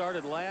Jones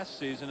started last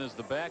season as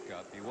the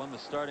backup. He won the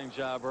starting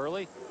job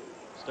early,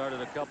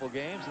 started a couple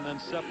games, and then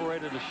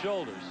separated his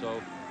shoulder.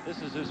 So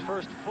this is his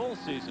first full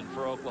season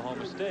for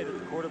Oklahoma State at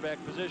the quarterback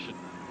position.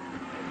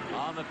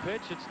 On the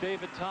pitch, it's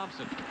David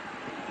Thompson.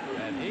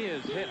 And he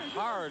is hit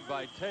hard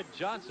by Ted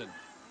Johnson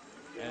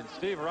and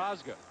Steve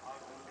Rosga.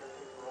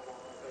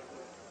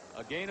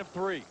 A gain of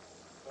 3.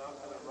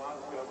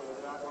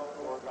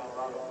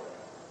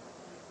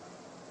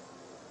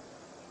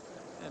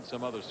 And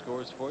some other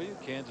scores for you.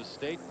 Kansas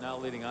State now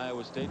leading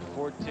Iowa State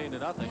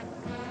 14-0.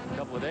 A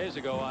couple of days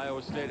ago,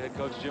 Iowa State head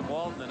coach Jim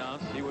Walton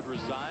announced he would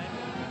resign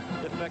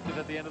effective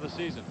at the end of the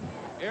season.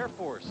 Air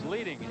Force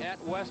leading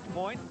at West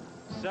Point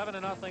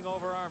 7-0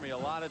 over Army. A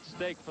lot at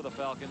stake for the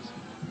Falcons.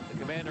 The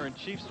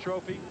Commander-in-Chief's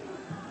trophy,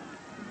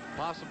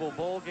 possible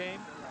bowl game.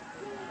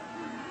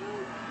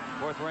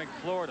 4th-ranked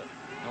Florida,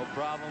 no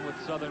problem with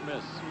Southern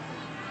Miss.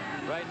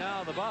 Right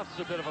now, the Buffs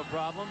a bit of a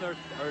problem.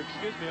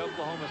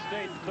 Oklahoma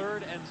State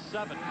 3rd and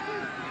 7.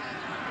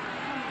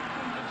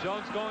 And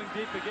Jones going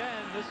deep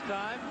again. This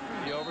time,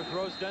 he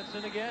overthrows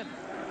Denson again.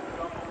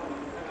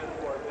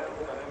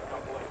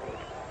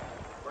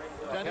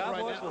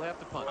 Cowboys will have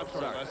to punt. I'm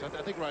sorry, Les.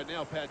 I think right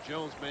now Pat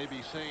Jones may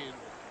be saying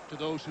to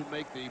those who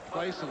make the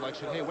play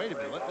selection, hey, wait a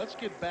minute, let's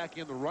get back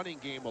in the running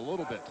game a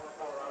little bit.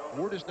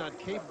 We're just not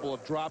capable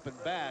of dropping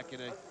back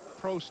in a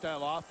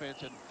pro-style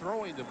offense and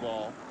throwing the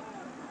ball.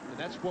 And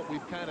that's what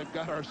we've kind of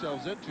got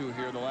ourselves into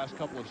here the last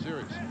couple of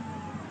series.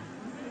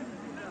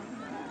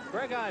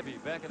 Greg Ivey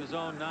back at his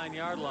own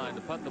 9-yard line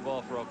to punt the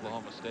ball for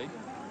Oklahoma State.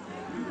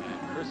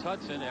 And Chris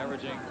Hudson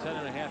averaging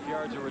 10.5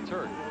 yards a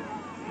return.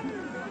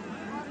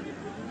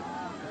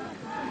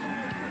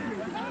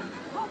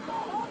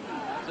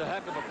 That's a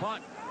heck of a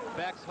punt.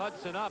 Backs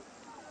Hudson up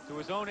to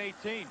his own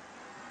 18.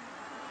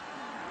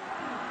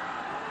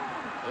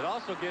 It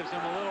also gives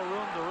him a little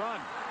room to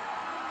run.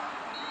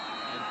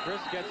 And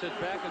Chris gets it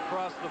back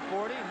across the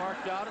 40,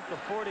 marked out at the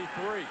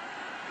 43.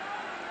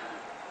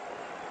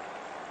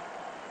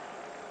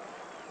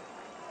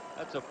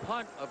 That's a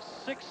punt of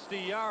 60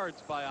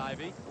 yards by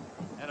Ivey,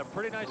 and a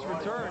pretty nice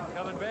return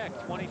coming back,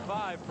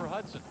 25 for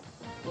Hudson.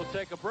 We'll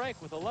take a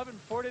break with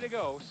 11:40 to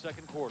go,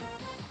 second quarter.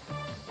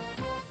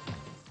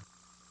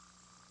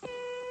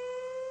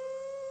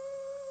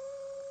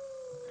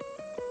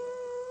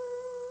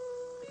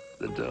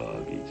 The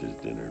dog eats his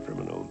dinner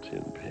from an old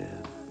tin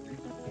pan.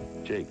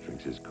 Jake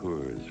drinks his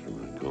Coors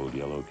from a cold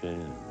yellow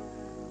can.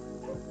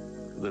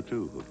 The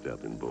two hooked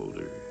up in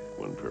Boulder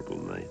one purple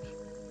night.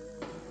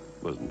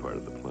 Wasn't part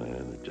of the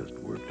plan, it just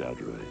worked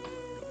out right.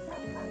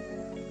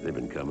 They've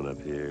been coming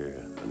up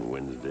here on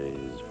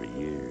Wednesdays for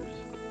years.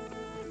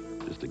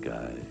 Just a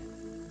guy,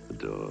 a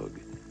dog,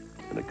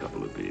 and a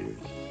couple of beers.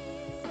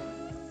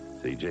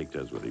 See, Jake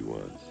does what he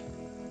wants,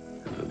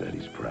 and for that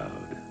he's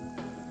proud.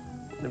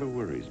 Never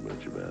worries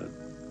much about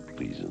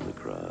pleasing the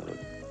crowd.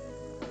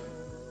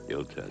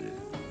 He'll tell you,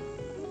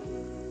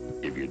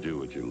 if you do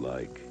what you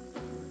like,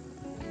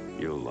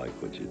 you'll like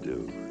what you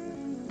do.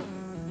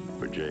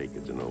 For Jake,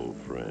 it's an old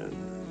friend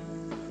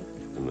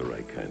and the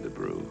right kind of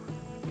brew.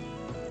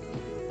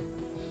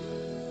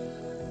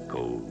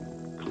 Cold,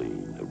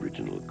 clean,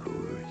 original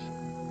Coors.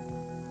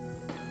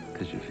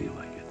 'Cause you feel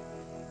like it.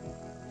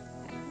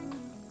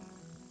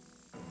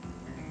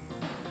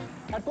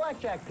 At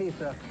Blackjack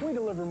Pizza, we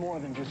deliver more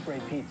than just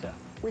great pizza.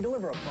 We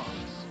deliver a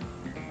promise.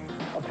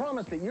 A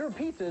promise that your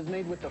pizza is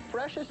made with the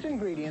freshest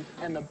ingredients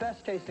and the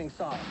best tasting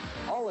sauce,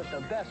 all at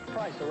the best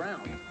price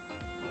around.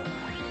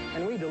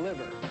 And we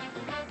deliver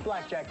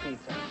Blackjack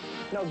Pizza.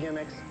 No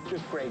gimmicks,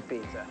 just great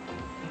pizza.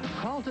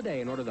 Call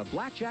today and order the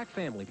Blackjack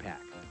Family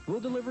Pack. We'll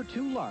deliver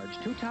 2 large,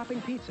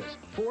 2-topping pizzas,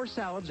 4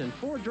 salads, and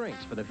 4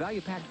 drinks for the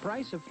value-packed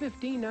price of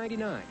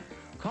 $15.99.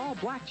 Call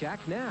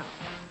Blackjack now.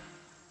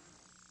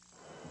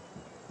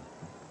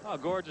 Oh,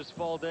 gorgeous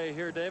fall day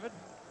here, David.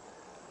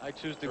 I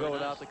choose to go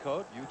without the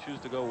coat. You choose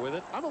to go with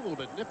it. I'm a little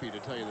bit nippy, to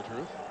tell you the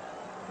truth.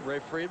 Ray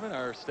Friedman,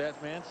 our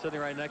stats man, sitting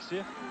right next to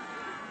you.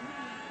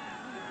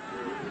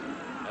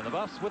 And the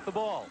Buffs with the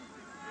ball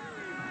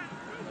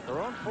at their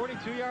own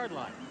 42-yard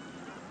line.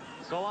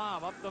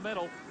 Salaam up the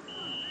middle.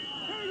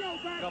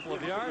 A couple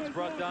of yards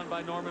brought down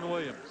by Norman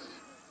Williams.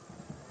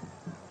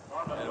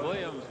 And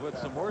Williams with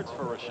some words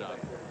for Rashaan.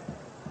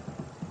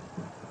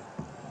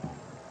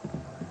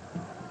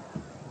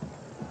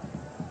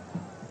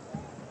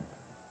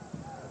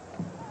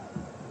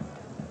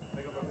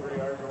 Pick up a 3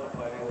 yards on the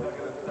play.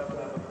 2nd and 7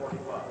 at the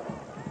 45.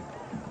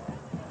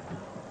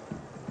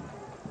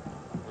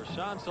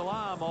 Rashaan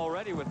Salaam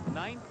already with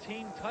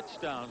 19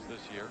 touchdowns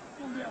this year.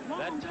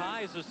 That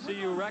ties a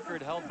CU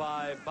record held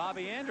by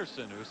Bobby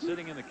Anderson, who's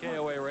sitting in the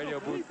KOA radio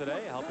booth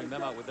today, helping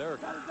them out with their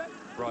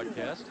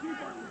broadcast.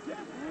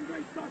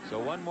 So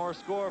one more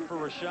score for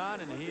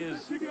Rashaan, and he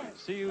is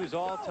CU's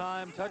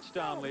all-time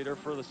touchdown leader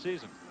for the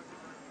season.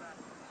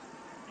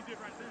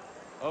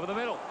 Over the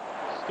middle,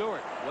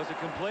 Stewart. Was it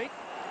complete?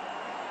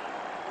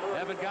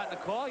 Haven't gotten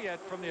a call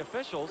yet from the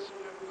officials.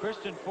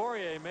 Christian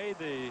Fourier made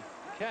the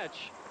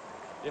catch,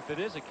 if it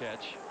is a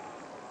catch.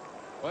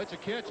 Well, it's a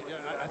catch.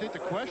 I think the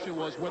question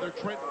was whether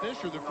Trent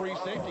Fisher, the free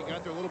safety,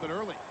 got there a little bit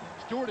early.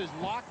 Stewart is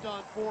locked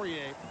on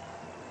Fourier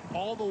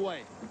all the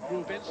way.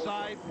 Move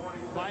inside,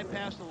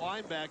 bypass the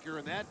linebacker,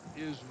 and that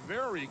is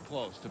very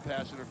close to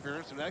pass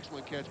interference. An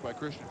excellent catch by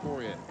Christian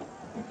Fourier.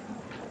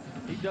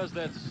 He does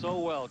that so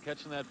well,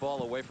 catching that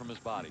ball away from his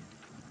body.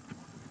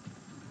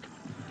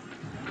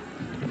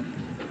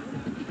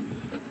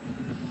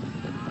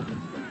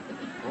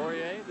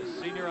 Fourier, the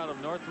senior out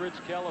of Northridge,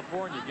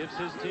 California, gives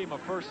his team a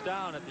first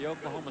down at the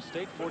Oklahoma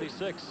State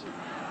 46.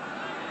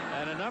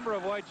 And a number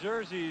of white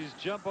jerseys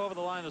jump over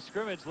the line of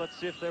scrimmage. Let's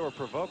see if they were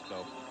provoked,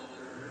 though.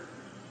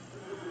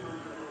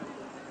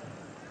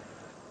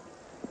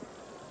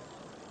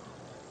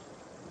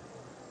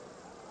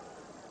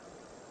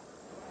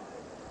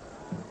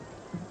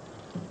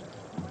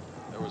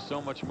 There was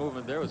so much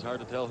movement there, it was hard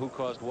to tell who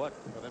caused what.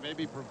 Well, they may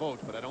be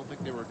provoked, but I don't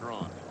think they were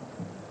drawn.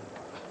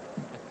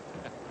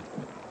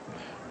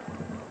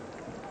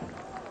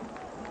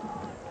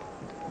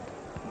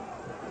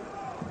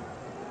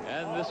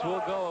 And this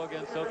will go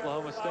against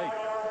Oklahoma State.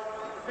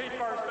 Repeat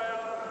first down.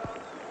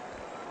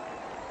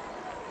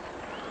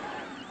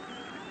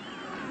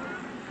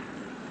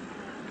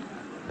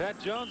 Pat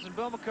Jones and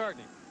Bill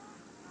McCartney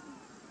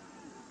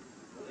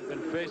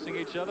facing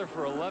each other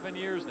for 11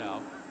 years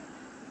now.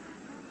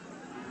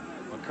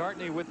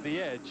 McCartney with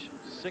the edge,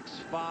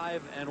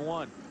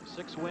 6-5-1.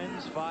 6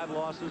 wins, 5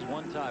 losses,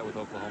 1 tie with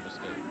Oklahoma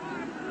State.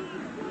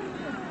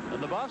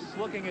 And the Buffs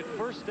looking at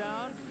first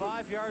down,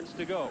 5 yards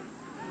to go.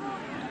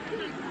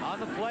 On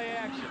the play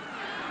action,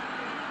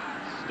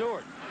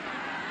 Stewart.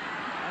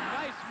 A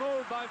nice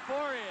move by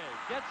Fourier.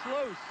 Gets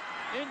loose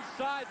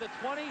inside the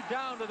 20,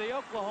 down to the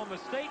Oklahoma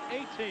State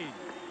 18.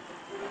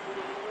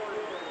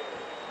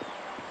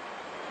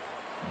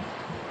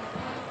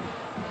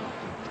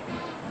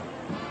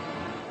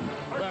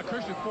 Well,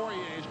 Christian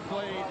Fourier has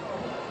played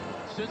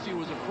since he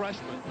was a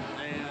freshman,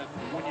 and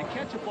when you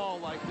catch a ball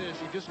like this,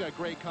 you just got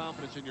great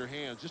confidence in your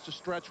hands. Just a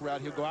stretch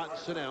route, he'll go out and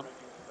sit down,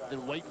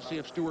 then wait and see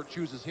if Stewart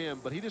chooses him,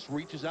 but he just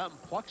reaches out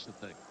and plucks the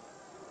thing.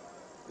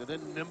 And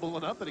then nimble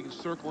enough that he can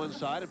circle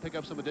inside and pick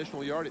up some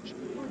additional yardage.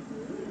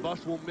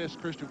 Buffs will miss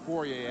Christian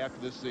Fourier after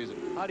this season.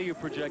 How do you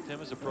project him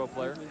as a pro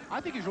player?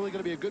 I think he's really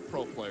going to be a good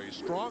pro player. He's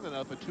strong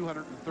enough at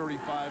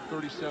 235,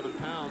 37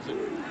 pounds, and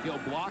he'll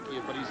block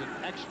you, but he's an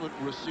excellent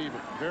receiver.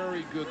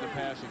 Very good in the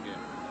passing game.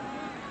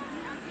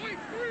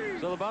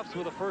 So the Buffs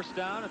with a first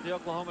down at the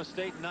Oklahoma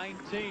State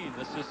 19.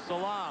 This is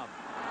Salaam.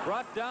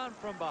 Brought down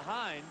from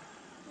behind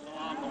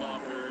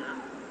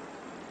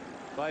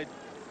by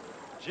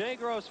Jay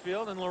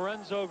Grossfield and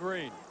Lorenzo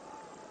Green.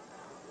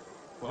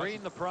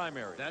 Green, the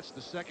primary. That's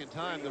the second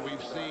time that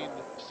we've seen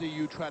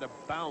CU try to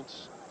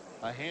bounce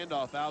a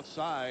handoff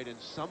outside and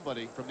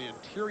somebody from the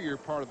interior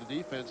part of the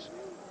defense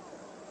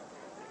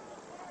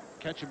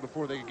catch him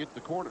before they can get to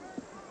the corner.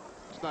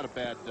 It's not a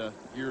bad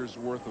year's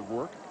worth of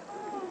work,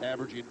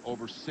 averaging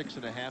over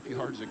 6.5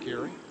 yards a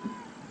carry.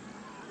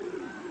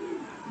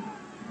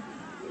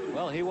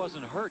 Well, he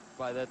wasn't hurt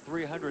by that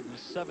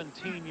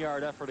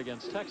 317-yard effort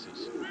against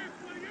Texas.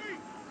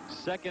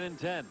 2nd and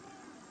 10.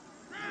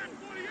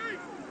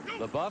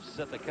 The Buffs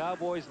at the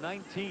Cowboys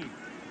 19.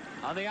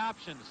 On the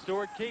option,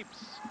 Stewart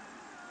keeps.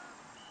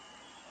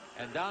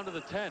 And down to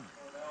the 10.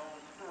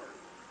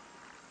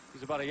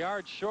 He's about a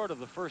yard short of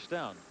the first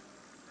down.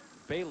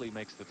 Bailey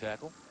makes the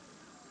tackle.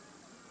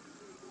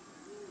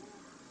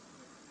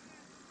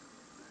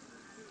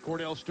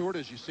 Kordell Stewart,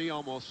 as you see,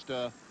 almost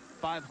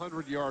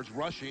 500 yards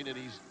rushing, and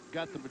he's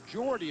got the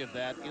majority of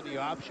that in the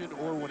option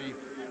or when he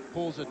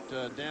pulls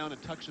it down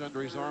and tucks it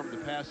under his arm in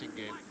the passing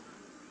game.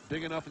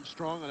 Big enough and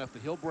strong enough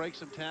that he'll break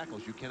some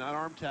tackles. You cannot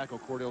arm tackle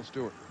Kordell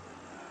Stewart.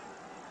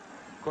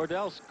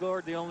 Kordell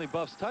scored the only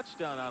Buffs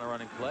touchdown on a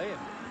running play, and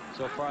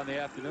so far in the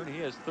afternoon he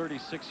has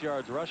 36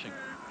 yards rushing.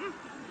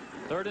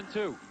 3rd and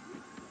 2.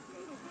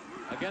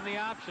 Again the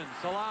option,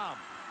 Salaam,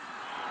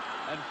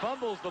 and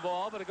fumbles the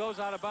ball, but it goes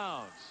out of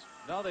bounds.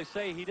 No, they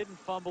say he didn't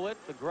fumble it.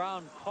 The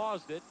ground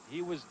caused it.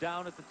 He was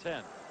down at the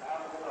 10,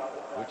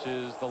 which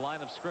is the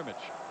line of scrimmage.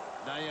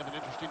 Now you have an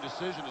interesting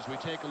decision as we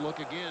take a look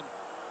again.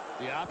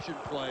 The option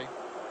play.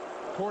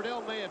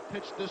 Kordell may have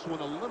pitched this one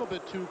a little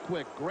bit too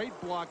quick. Great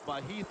block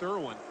by Heath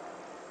Irwin.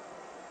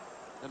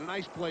 And a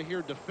nice play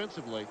here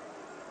defensively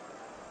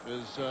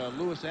as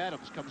Lewis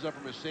Adams comes up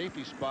from his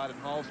safety spot and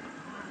hauls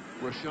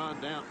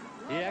Rashaan down.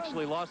 He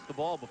actually lost the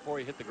ball before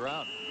he hit the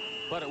ground,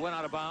 but it went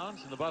out of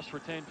bounds, and the Buffs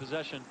retained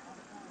possession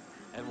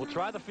and will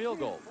try the field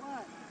goal.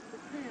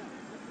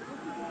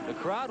 The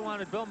crowd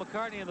wanted Bill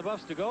McCartney and the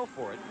Buffs to go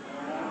for it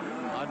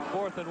on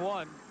 4th and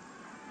 1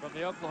 from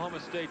the Oklahoma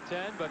State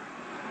 10, but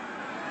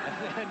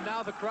and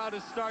now the crowd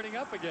is starting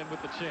up again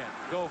with the chant,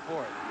 go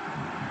for it.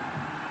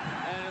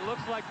 And it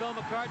looks like Bill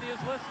McCartney is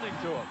listening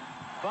to him.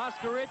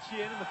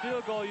 Voskerichian and the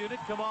field goal unit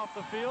come off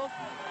the field,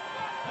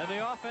 and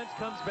the offense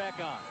comes back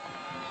on.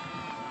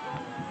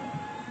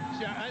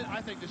 See,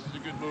 I think this is a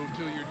good move,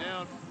 too. You're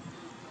down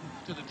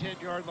to the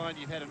 10-yard line.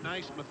 You've had a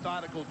nice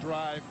methodical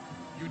drive.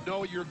 You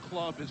know your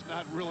club is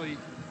not really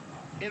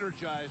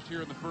energized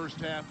here in the first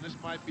half. This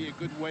might be a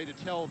good way to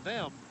tell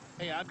them,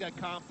 hey, I've got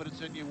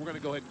confidence in you. We're going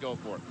to go ahead and go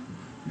for it.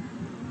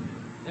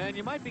 And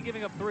you might be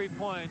giving up 3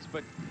 points,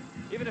 but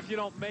even if you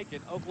don't make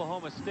it,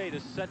 Oklahoma State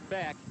is set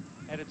back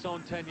at its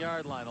own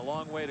 10-yard line. A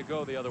long way to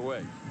go the other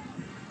way.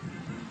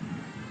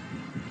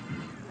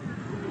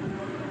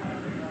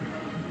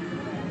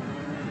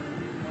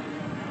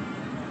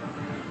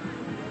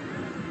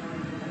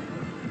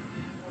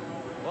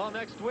 Well,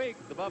 next week,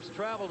 the Buffs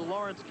travel to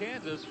Lawrence,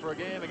 Kansas for a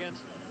game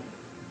against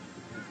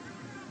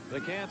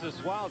the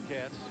Kansas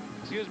Wildcats.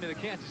 Excuse me, the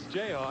Kansas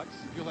Jayhawks.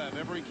 You'll have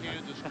every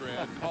Kansas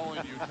grad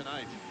calling you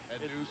tonight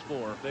at News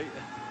 4.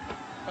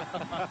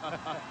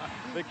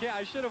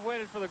 I should have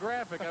waited for the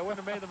graphic. I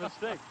wouldn't have made the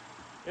mistake.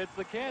 It's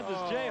the Kansas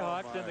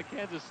Jayhawks and the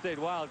Kansas State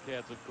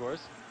Wildcats, of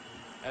course.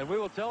 And we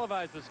will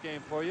televise this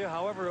game for you.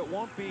 However, it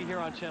won't be here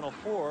on Channel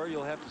 4.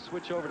 You'll have to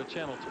switch over to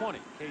Channel 20,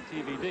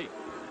 KTVD.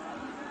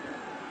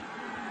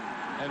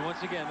 And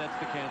once again, that's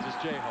the Kansas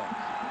Jayhawks.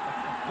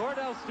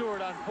 Kordell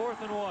Stewart on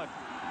 4th and 1.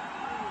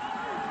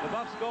 The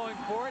Buffs going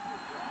for it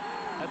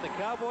at the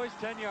Cowboys'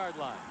 10-yard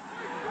line.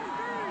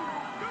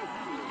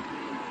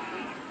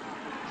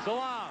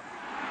 Salaam.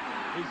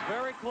 He's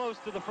very close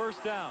to the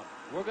first down.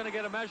 We're going to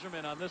get a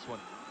measurement on this one.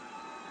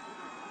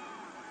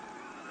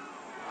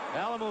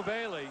 Alamu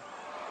Bailey,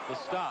 the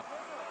stop.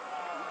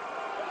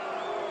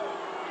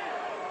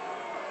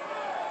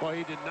 Well,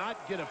 he did not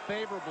get a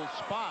favorable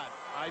spot,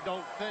 I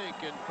don't think.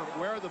 And from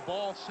where the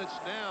ball sits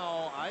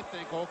now, I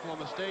think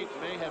Oklahoma State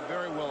may have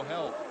very well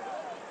held.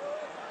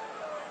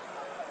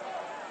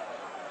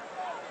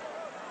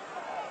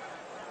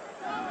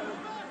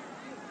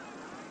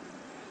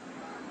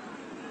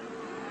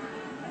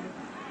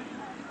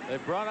 They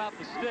brought out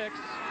the sticks,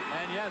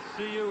 and yes,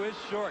 CU is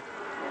short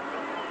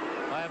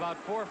by about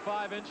 4 or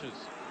 5 inches.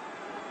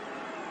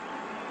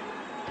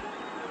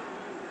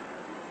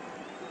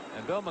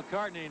 And Bill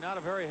McCartney, not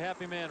a very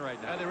happy man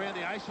right now. And they ran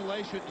the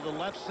isolation to the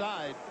left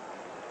side,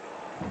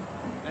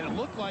 and it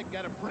looked like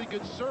got a pretty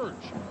good surge.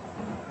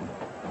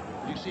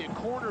 You see a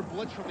corner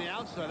blitz from the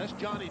outside. That's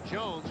Johnny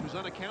Jones, who's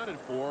unaccounted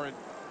for, and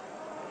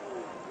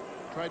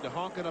tried to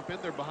honk it up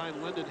in there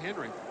behind Lyndon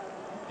Henry.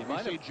 You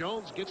see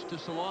Jones gets to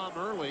Salaam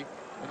early,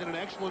 and then an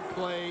excellent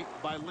play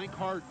by Link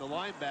Harden, the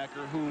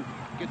linebacker, who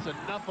gets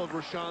enough of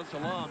Rashaan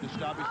Salaam to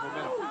stop his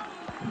momentum.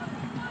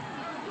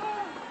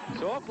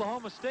 So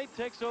Oklahoma State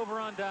takes over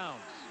on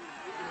downs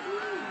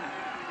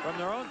from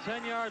their own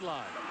 10-yard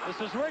line.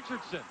 This is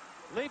Richardson.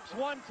 Leaps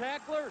one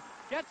tackler,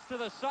 gets to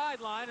the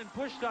sideline, and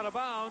pushed out of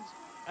bounds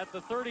at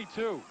the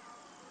 32.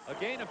 A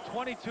gain of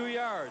 22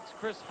 yards.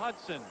 Chris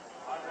Hudson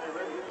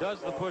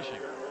does the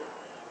pushing.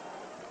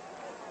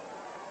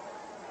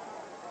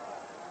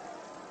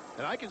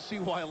 And I can see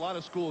why a lot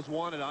of schools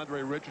wanted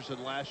Andre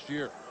Richardson last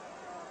year.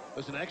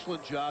 Does an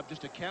excellent job,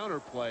 just a counter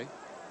play.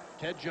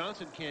 Ted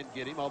Johnson can't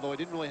get him, although he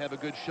didn't really have a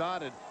good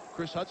shot, and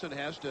Chris Hudson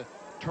has to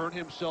turn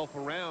himself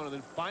around and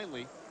then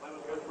finally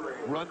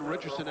run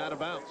Richardson out of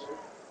bounds.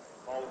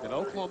 And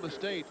Oklahoma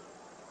State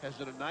has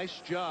done a nice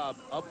job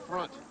up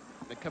front.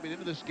 And coming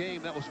into this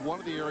game, that was one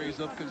of the areas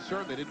of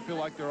concern. They didn't feel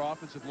like their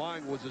offensive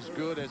line was as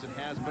good as it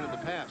has been in the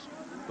past,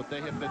 but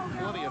they have been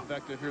plenty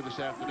effective here this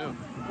afternoon.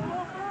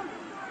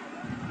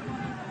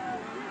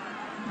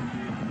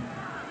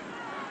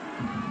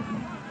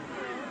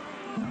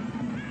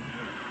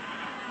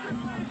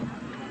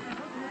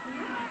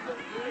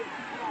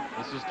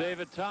 This is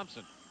David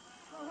Thompson.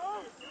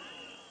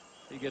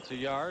 He gets a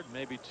yard,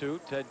 maybe 2.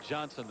 Ted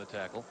Johnson, the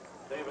tackle.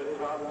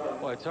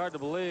 Boy, it's hard to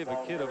believe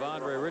a kid of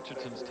Andre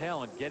Richardson's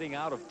talent getting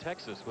out of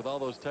Texas with all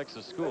those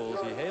Texas schools.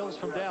 He hails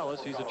from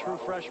Dallas. He's a true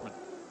freshman.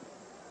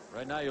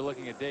 Right now you're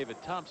looking at David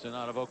Thompson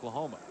out of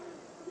Oklahoma.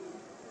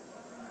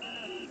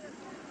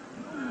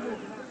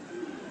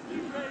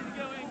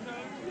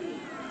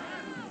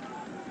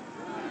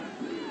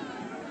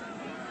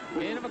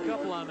 Gain of a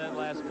couple on that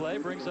last play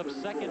brings up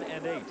 2nd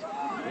and 8.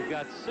 We've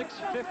got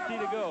 6:50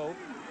 to go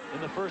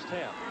in the first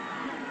half.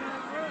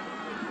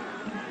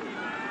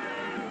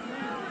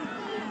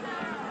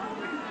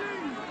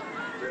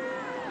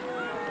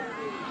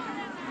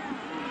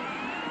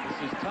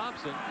 This is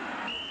Thompson.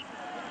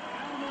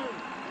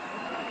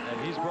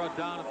 And he's brought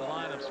down at the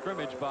line of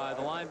scrimmage by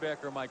the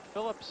linebacker Mike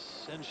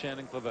Phillips and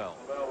Shannon Clavel.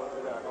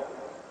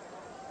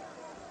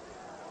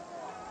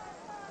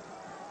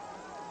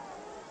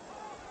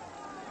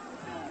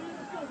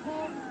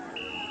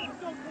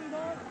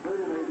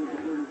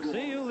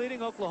 CU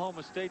leading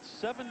Oklahoma State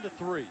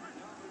 7-3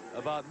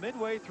 about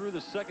midway through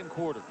the second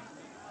quarter.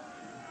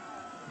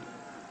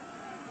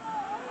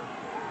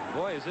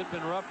 Boy, has it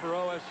been rough for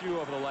OSU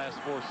over the last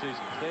 4 seasons.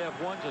 They have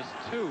won just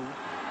two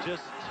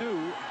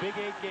Big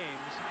 8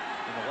 games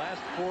in the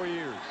last 4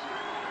 years.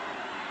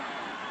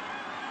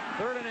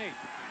 3rd and 8.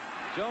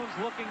 Jones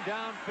looking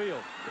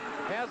downfield.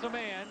 Has a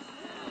man.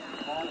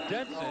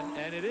 Denson,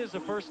 and it is a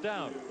first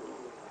down.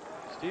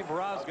 Steve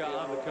Rosga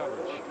on the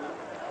coverage.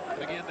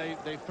 Again,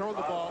 they've thrown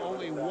the ball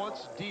only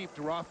once deep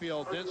to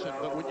Raphael Denson,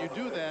 but when you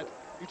do that,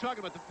 you're talking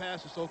about the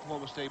fastest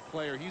Oklahoma State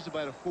player. He's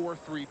about a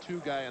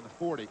 4.32 guy on the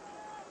 40.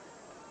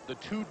 The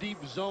 2 deep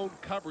zone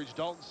coverage,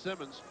 Dalton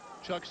Simmons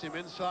chucks him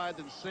inside,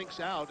 then sinks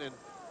out, and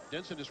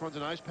Denson just runs a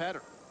nice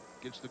pattern.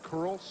 Gets the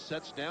curl,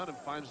 sets down, and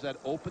finds that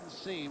open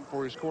seam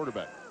for his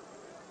quarterback.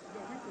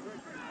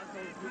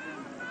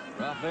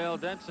 Raphael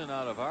Denson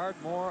out of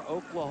Ardmore,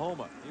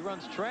 Oklahoma. He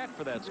runs track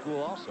for that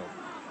school also.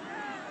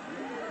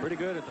 Pretty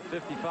good at the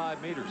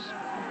 55 meters.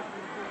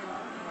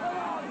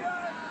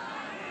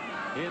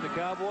 He and the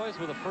Cowboys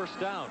with a first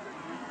down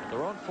at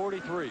their own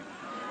 43.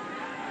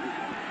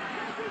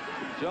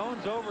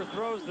 Jones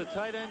overthrows the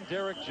tight end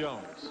Derek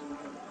Jones.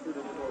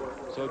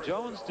 So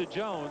Jones to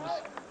Jones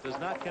does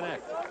not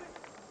connect.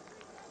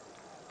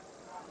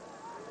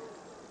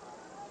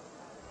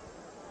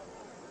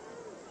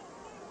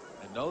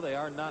 And no, they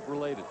are not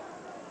related.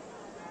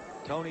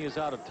 Tony is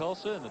out of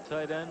Tulsa, and the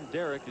tight end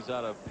Derek is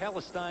out of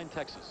Palestine,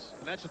 Texas.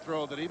 And that's a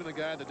throw that even a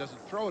guy that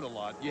doesn't throw it a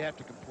lot, you have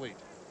to complete.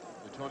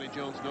 But Tony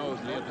Jones knows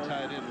that he had the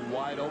tight end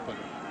wide open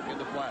in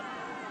the flat.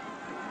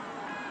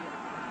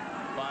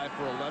 5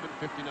 for 11,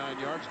 59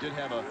 yards. Did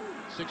have a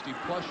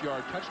 60-plus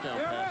yard touchdown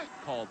pass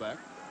callback.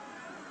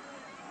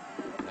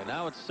 And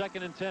now it's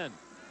 2nd and 10.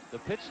 The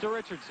pitch to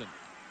Richardson.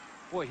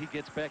 Boy, he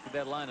gets back to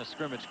that line of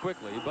scrimmage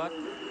quickly, but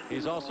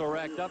he's also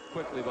racked up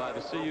quickly by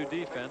the CU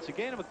defense. A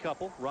gain of a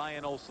couple.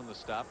 Ryan Olson the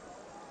stop.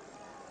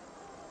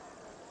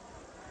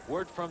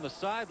 Word from the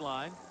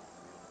sideline.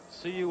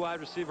 CU wide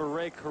receiver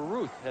Ray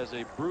Caruth has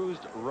a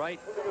bruised right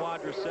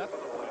quadricep.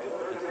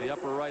 the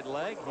upper right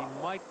leg. He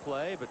might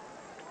play, but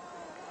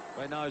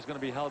right now he's going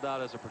to be held out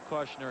as a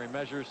precautionary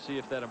measure. See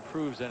if that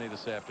improves any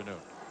this afternoon.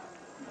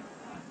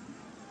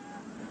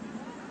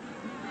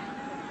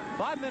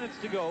 5 minutes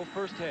to go,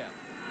 first half.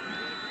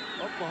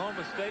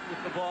 Oklahoma State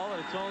with the ball at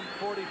its own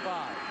 45.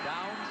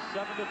 Down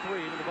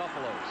 7-3 to the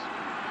Buffaloes.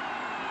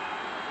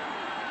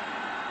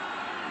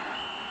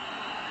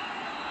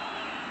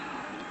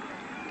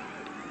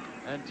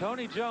 And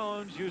Tony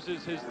Jones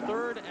uses his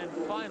third and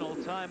final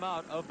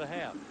timeout of the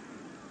half.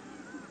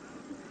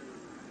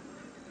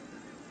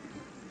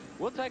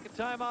 We'll take a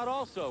timeout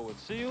also with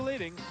CU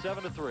leading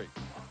 7-3.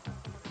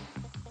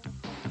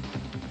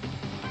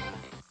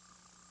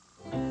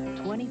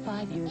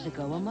 25 years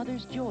ago, a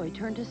mother's joy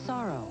turned to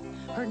sorrow.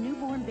 Her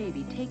newborn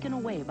baby taken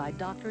away by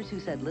doctors who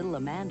said little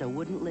Amanda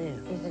wouldn't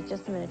live. He said,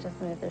 just a minute,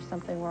 there's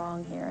something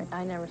wrong here.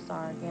 I never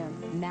saw her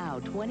again. Now,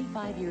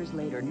 25 years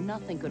later,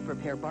 nothing could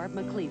prepare Barb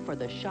McLeaf for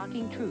the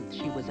shocking truth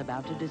she was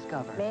about to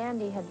discover.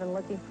 Mandy had been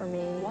looking for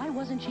me. Why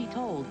wasn't she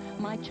told,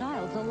 my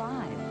child's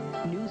alive?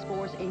 News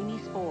 4's Amy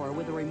Spohr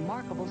with a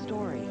remarkable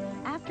story.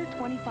 After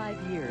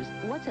 25 years,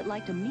 what's it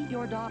like to meet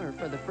your daughter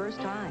for the first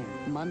time?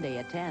 Monday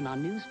at 10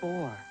 on News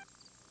 4.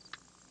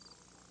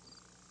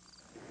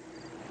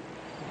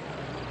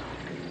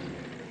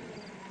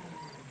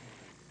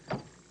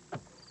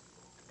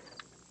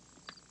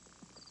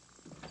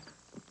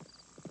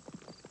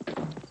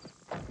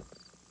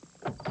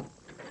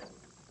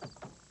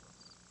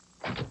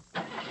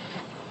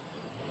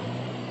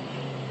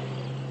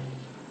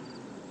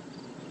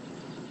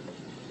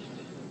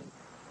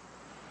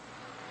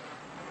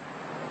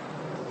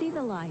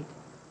 The light,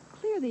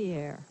 clear the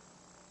air,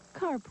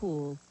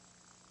 carpool.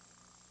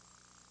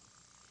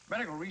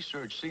 Medical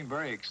research seemed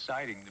very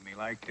exciting to me,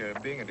 like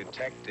being a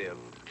detective.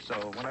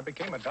 So when I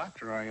became a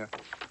doctor, I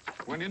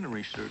went into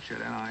research at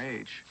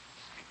NIH.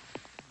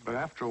 But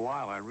after a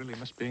while, I really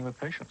missed being with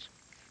patients.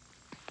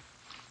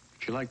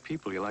 If you like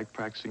people, you like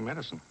practicing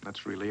medicine.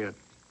 That's really it.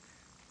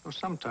 Though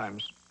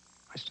sometimes,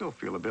 I still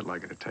feel a bit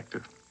like a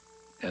detective.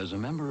 As a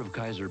member of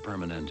Kaiser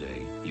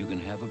Permanente, you can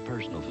have a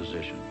personal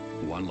physician,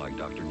 one like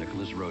Dr.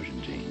 Nicholas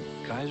Rosentine.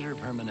 Kaiser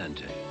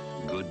Permanente.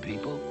 Good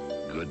people,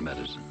 good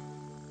medicine.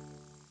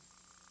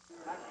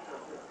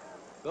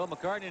 Bill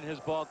McCartney and his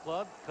ball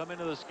club come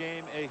into this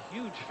game a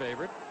huge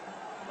favorite,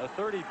 a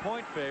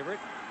 30-point favorite,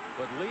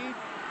 but lead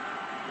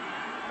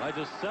by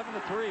just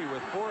 7-3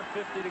 with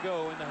 4:50 to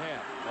go in the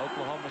half.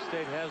 Oklahoma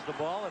State has the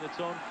ball at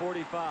its own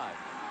 45.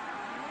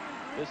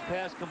 This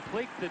pass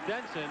complete to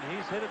Denson.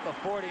 He's hit at the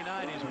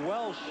 49. He's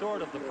well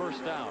short of the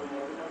first down.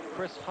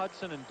 Chris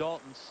Hudson and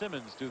Dalton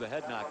Simmons do the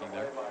head knocking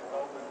there.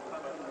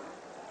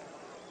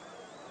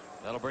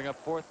 That'll bring up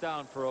fourth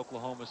down for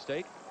Oklahoma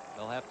State.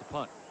 They'll have to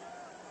punt.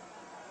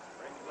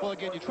 Well,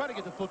 again, you try to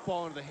get the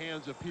football into the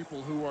hands of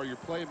people who are your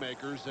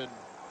playmakers, and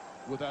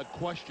without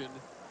question,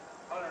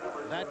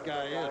 that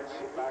guy is.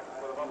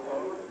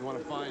 You want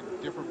to find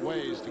different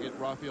ways to get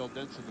Raphael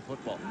Denson the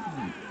football.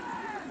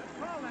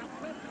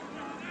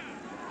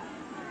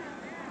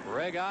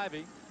 Greg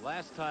Ivy,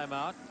 last time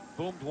out,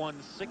 boomed one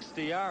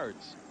 60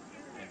 yards.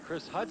 And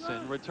Chris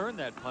Hudson returned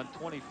that punt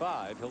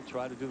 25. He'll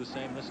try to do the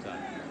same this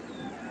time.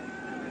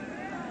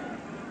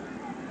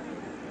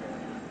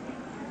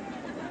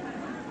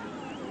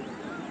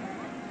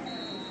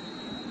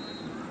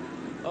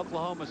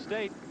 Oklahoma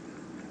State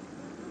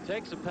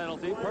takes a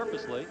penalty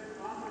purposely.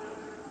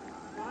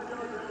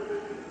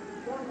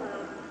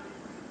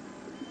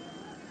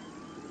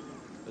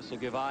 This will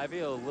give Ivy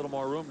a little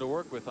more room to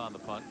work with on the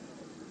punt.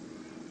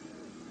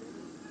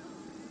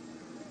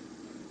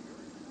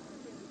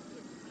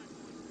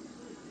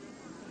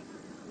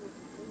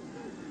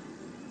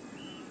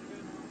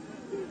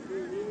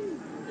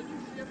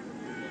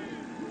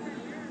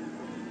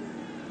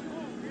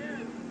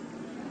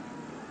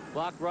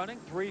 Clock running,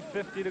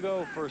 3:50 to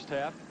go, first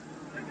half.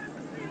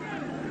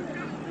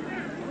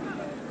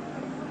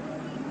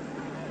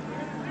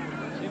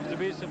 Seems to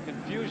be some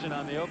confusion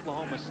on the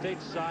Oklahoma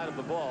State side of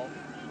the ball.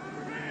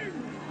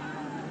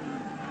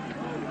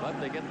 But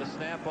they get the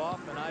snap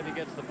off, and Ivy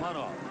gets the punt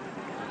off.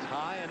 It's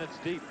high and it's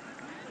deep.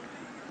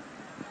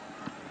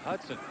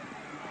 Hudson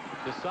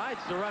decides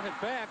to run it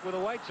back with a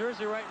white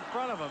jersey right in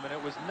front of him, and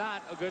it was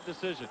not a good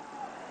decision.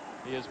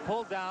 He is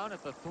pulled down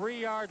at the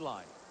 3-yard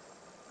line.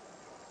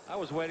 I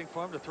was waiting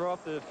for him to throw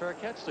up the fair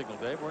catch signal,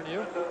 Dave, weren't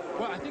you?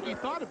 Well, I think he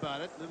thought about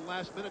it, and then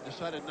last minute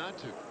decided not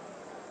to.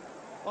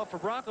 Well, for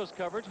Broncos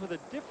coverage with a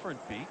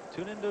different beat,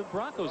 tune into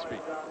Broncos Beat.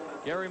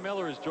 Gary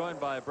Miller is joined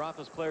by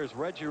Broncos players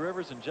Reggie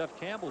Rivers and Jeff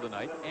Campbell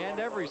tonight, and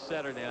every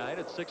Saturday night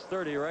at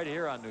 6:30 right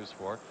here on News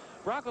 4.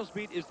 Broncos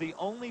Beat is the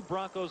only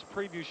Broncos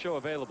preview show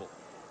available,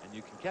 and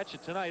you can catch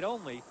it tonight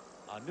only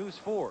on News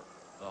 4,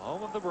 the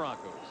home of the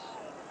Broncos.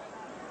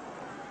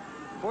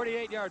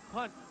 48-yard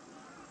punt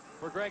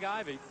for Greg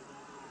Ivy.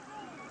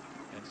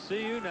 And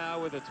CU now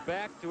with its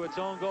back to its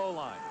own goal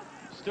line.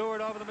 Stewart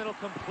over the middle,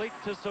 complete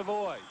to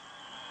Savoy.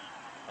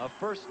 A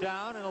first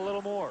down and a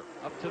little more,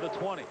 up to the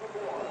 20.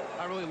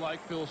 I really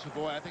like Phil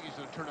Savoy. I think he's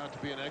going to turn out to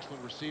be an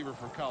excellent receiver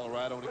for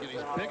Colorado. And again,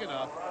 he's big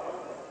enough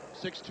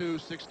 6'2",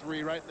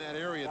 6'3", right in that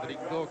area, that he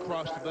can go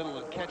across the middle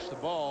and catch the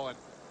ball. And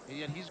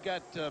yet he's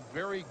got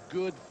very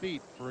good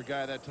feet for a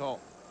guy that tall.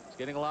 He's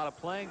getting a lot of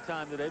playing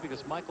time today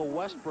because Michael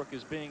Westbrook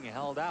is being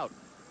held out.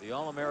 The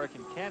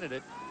All-American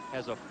candidate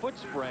has a foot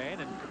sprain,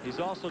 and he's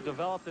also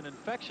developed an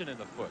infection in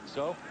the foot.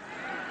 So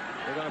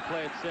they're going to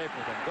play it safe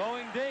with him.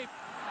 Going deep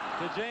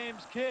to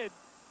James Kidd,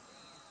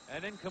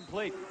 and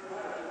incomplete.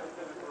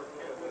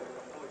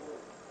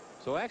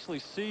 So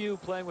actually CU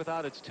playing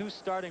without its 2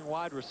 starting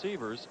wide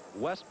receivers,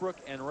 Westbrook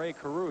and Ray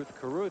Caruth.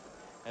 Caruth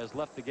has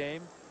left the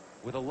game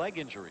with a leg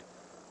injury.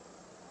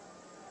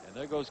 And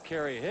there goes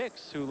Kerry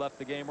Hicks, who left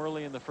the game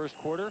early in the first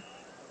quarter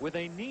with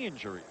a knee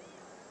injury.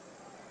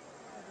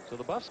 So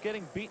the Buffs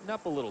getting beaten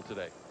up a little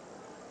today.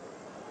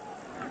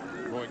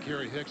 Boy,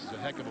 Kerry Hicks is a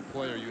heck of a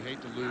player. You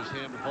hate to lose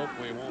him.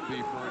 Hopefully it won't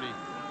be for any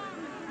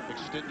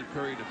extended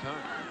period of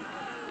time.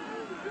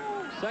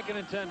 2nd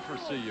and 10 for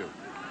CU.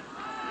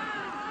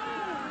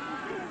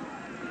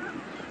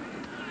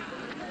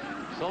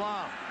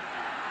 Salaam.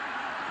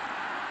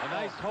 A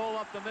nice hole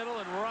up the middle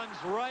and runs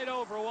right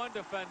over one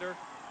defender.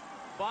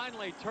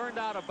 Finally turned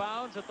out of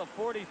bounds at the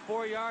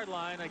 44-yard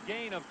line. A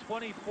gain of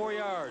 24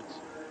 yards.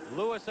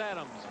 Lewis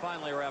Adams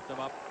finally wrapped him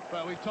up.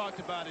 Well, we've talked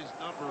about his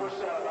numbers,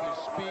 his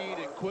speed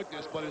and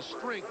quickness, but his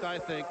strength, I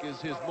think, is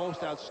his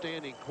most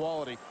outstanding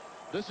quality.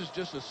 This is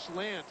just a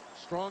slant,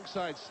 strong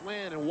side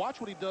slant, and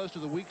watch what he does to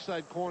the weak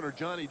side corner,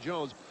 Johnny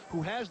Jones,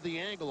 who has the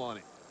angle on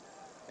him.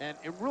 And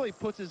it really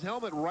puts his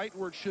helmet right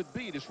where it should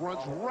be. Just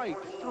runs right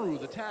through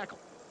the tackle.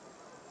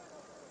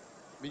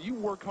 I mean, you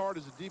work hard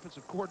as a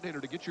defensive coordinator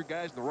to get your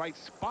guys in the right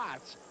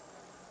spots,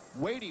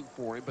 waiting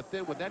for him, but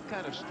then with that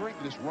kind of strength,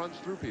 he just runs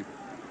through people.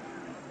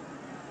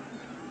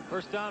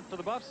 First down for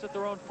the Buffs at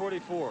their own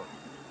 44.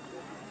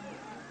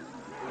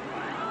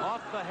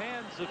 Off the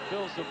hands of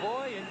Phil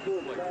Savoy,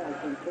 incomplete.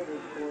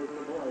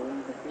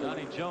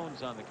 Johnny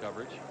Jones on the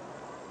coverage.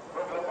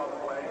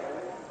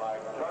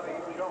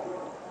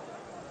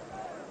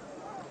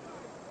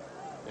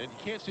 And you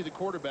can't see the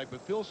quarterback,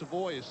 but Phil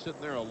Savoy is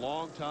sitting there a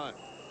long time.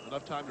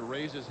 Enough time to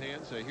raise his hand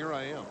and say, here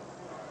I am.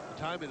 The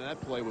timing in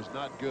that play was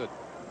not good.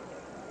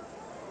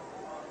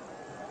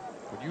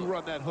 When you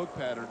run that hook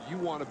pattern, you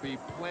want to be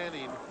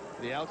planting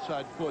the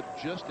outside foot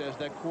just as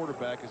that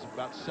quarterback is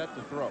about set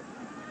to throw.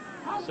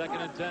 2nd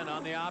and 10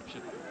 on the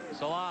option.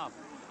 Salaam,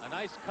 a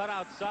nice cut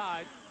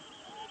outside.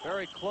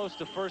 Very close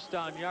to first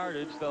down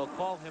yardage. They'll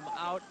call him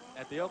out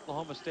at the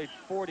Oklahoma State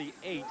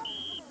 48.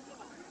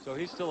 So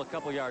he's still a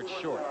couple yards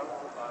short.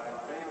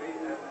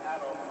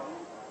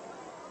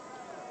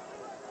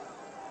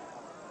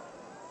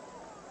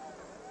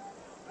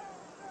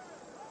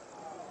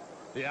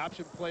 The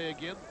option play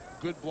again.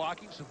 Good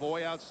blocking.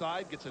 Savoy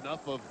outside gets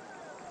enough of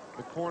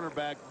the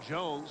cornerback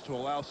Jones to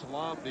allow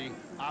Salaam the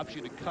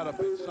option to cut up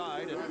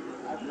inside. And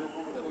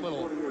a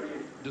little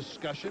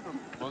discussion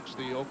amongst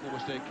the Oklahoma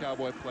State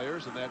Cowboy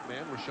players and that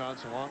man, Rashaan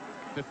Salaam,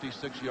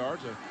 56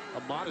 yards. A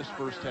modest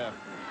first half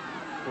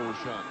for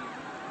Rashaan.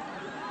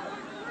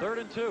 3rd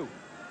and 2.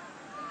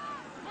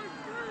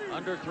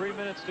 Under 3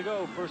 minutes to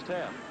go, first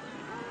half.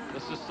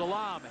 This is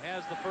Salaam,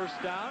 has the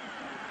first down,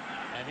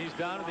 and he's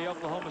down to the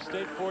Oklahoma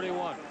State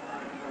 41.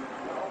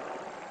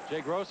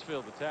 Jay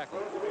Grossfield, the tackle.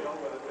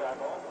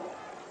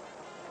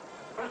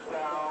 First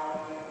down,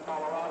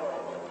 Colorado.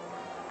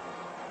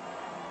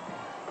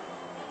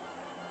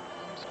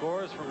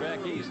 Scores from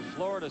back east.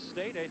 Florida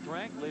State, 8th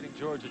ranked, leading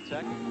Georgia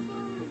Tech.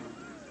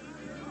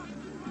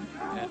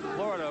 And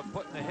Florida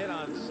putting the hit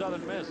on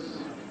Southern Miss.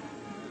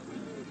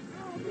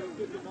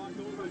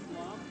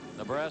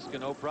 Nebraska,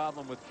 no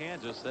problem with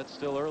Kansas. That's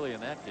still early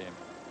in that game.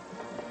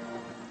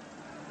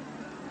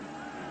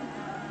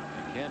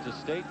 And Kansas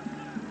State,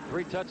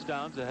 3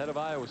 touchdowns ahead of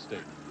Iowa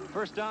State.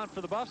 First down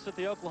for the Buffs at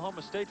the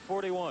Oklahoma State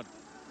 41.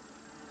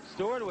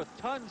 Stewart with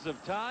tons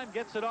of time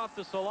gets it off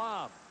to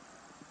Salaam.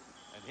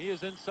 And he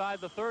is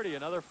inside the 30.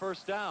 Another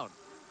first down.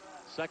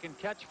 Second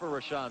catch for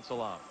Rashaan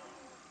Salaam.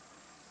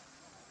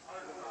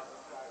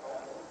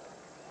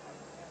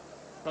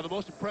 Now, the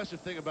most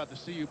impressive thing about the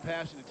CU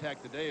passing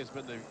attack today has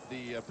been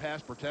the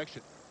pass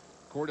protection.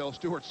 Kordell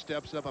Stewart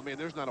steps up. I mean,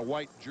 there's not a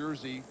white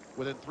jersey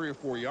within 3 or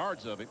 4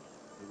 yards of him.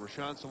 And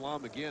Rashaan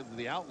Salaam, again,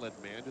 the outlet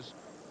man, just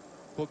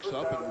hooks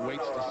up and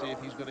waits to see if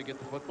he's going to get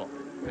the football.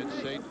 Penn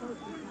State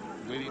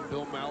leading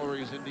Bill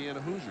Mallory's Indiana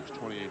Hoosiers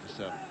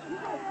 28-7.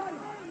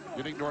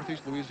 You think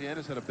Northeast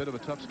Louisiana's had a bit of a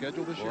tough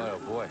schedule this year? Oh,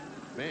 boy.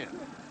 Man.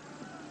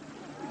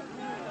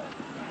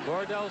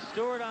 Kordell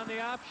Stewart on the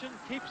option,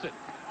 keeps it.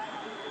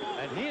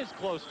 And he is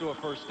close to a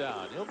first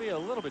down. He'll be a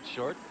little bit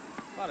short,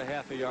 about a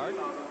half a yard.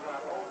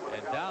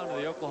 And down to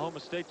the Oklahoma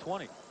State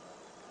 20.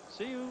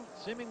 CU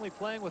seemingly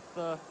playing with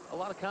a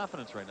lot of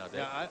confidence right now,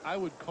 Dave. Yeah, I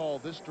would call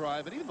this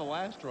drive, and even the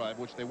last drive,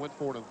 which they went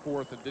for it on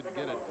 4th and didn't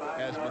get it,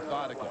 as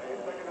methodical.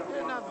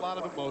 And not a lot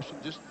of emotion,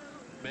 just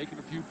making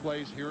a few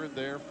plays here and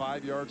there,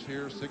 5 yards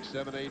here, 6,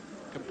 7, 8,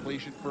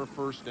 completion for a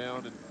first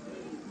down. And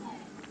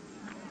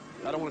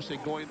I don't want to say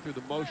going through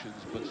the motions,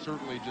 but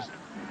certainly just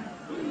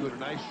doing a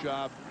nice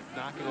job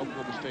knocking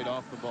Oklahoma State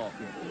off the ball.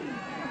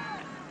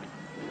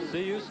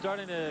 CU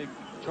starting to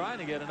trying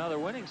to get another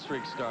winning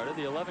streak started.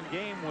 The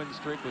 11-game win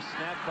streak was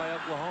snapped by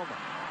Oklahoma.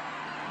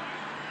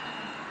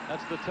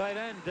 That's the tight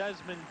end,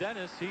 Desmond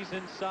Dennis. He's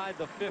inside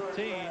the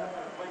 15.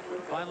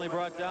 Finally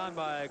brought down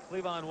by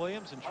Cleavon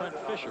Williams and Trent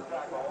Fisher.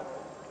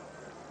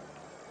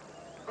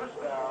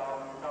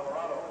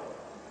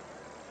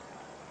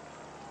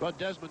 But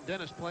Desmond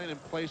Dennis playing in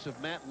place of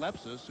Matt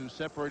Lepsis, who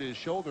separated his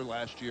shoulder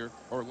last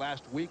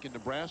week in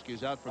Nebraska.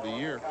 He's out for the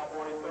year.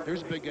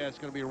 Here's a big guy that's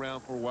going to be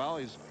around for a while.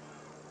 He's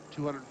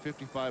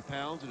 255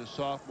 pounds and a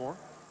sophomore.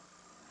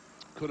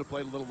 Could have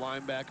played a little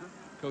linebacker.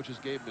 Coaches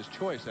gave him his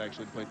choice,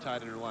 actually, to play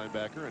tight end or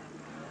linebacker.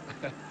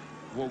 And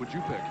what would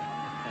you pick?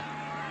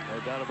 No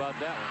doubt about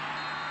that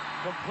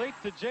one. Complete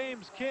to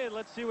James Kidd.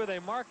 Let's see where they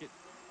mark it.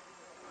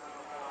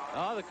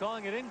 Oh, they're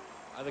calling it in.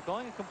 Are they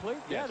calling it complete?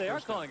 Yes, yeah, they are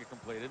calling it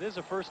complete. It is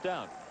a first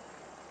down.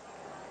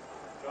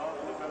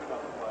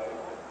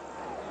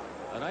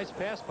 A nice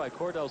pass by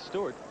Kordell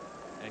Stewart.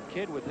 And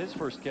Kidd with his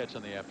first catch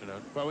on the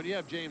afternoon. Well, when you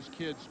have James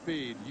Kidd's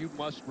speed, you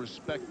must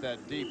respect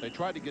that deep. They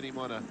tried to get him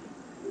on a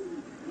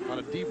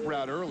deep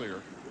route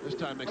earlier. This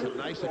time makes a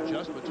nice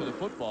adjustment to the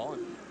football,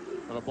 and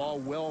on a ball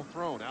well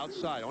thrown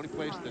outside. Only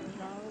place that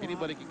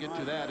anybody can get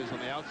to that is on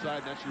the outside,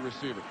 and that's your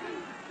receiver.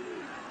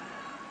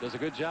 Does a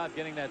good job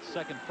getting that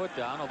second foot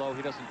down, although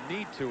he doesn't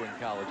need to in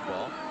college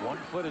ball. 1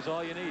 foot is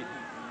all you need.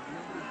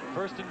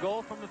 First and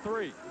goal from the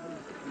 3.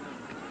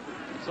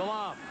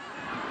 Salaam.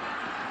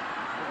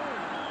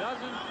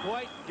 Doesn't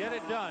quite get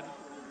it done.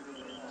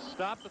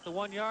 Stopped at the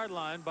 1-yard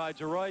line by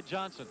Jeroy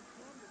Johnson.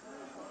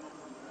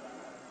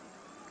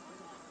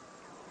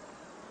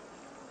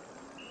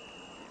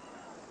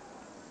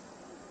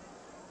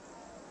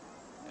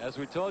 As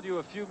we told you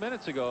a few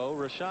minutes ago,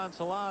 Rashaan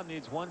Salaam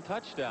needs 1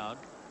 touchdown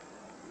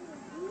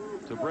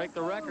to break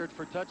the record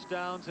for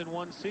touchdowns in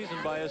one season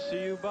by a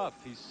CU Buff.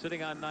 He's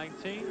sitting on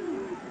 19,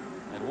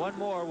 and 1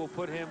 more will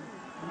put him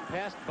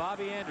past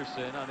Bobby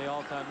Anderson on the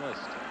all-time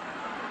list.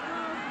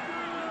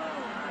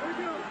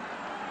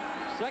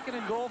 Second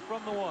and goal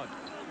from the 1.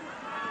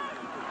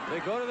 They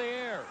go to the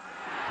air.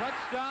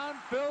 Touchdown,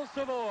 Phil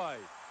Savoy.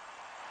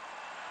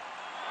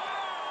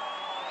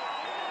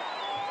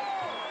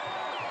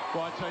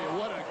 Well, I tell you,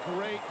 what a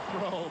great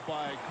throw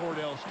by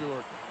Kordell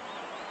Stewart.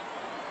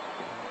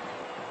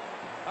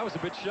 I was a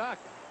bit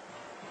shocked.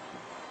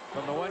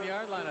 From the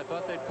 1-yard line, I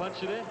thought they'd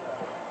punch it in.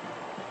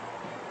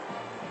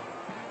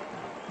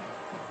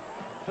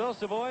 Phil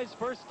Savoy's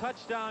first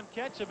touchdown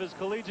catch of his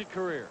collegiate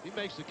career. He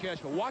makes the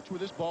catch, but watch where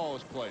this ball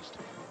is placed.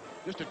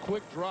 Just a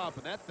quick drop,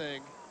 and that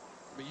thing,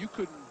 I mean, you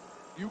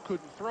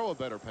couldn't throw a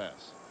better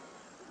pass.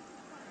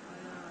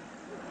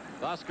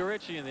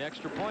 Oscar-Ritchie in the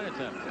extra point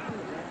attempt.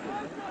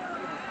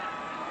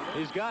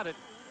 He's got it,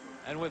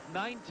 and with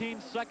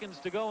 19 seconds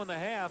to go in the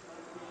half,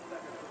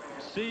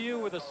 CU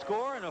with a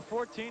score and a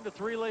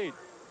 14-3 lead.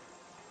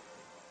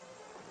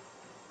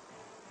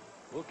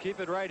 We'll keep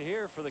it right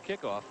here for the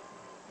kickoff.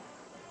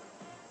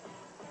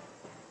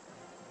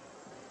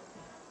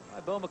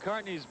 Bill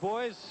McCartney's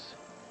boys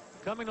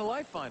coming to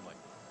life finally.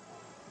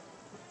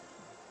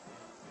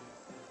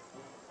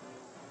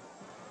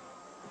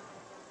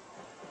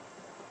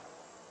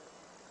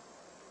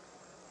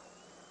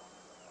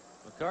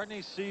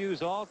 McCartney,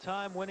 CU's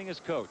all-time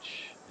winningest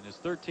coach. In his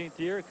 13th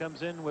year,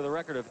 comes in with a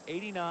record of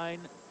 89,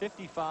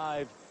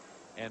 55,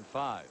 and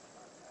 5.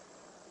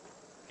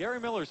 Gary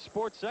Miller's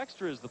Sports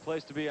Extra is the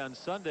place to be on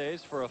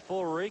Sundays for a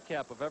full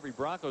recap of every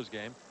Broncos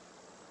game.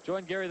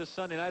 Join Gary this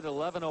Sunday night at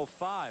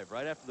 11:05,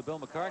 right after the Bill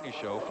McCartney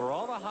Show, for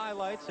all the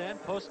highlights and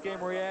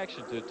post-game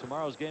reaction to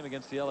tomorrow's game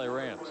against the LA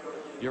Rams.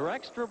 Your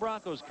extra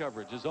Broncos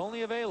coverage is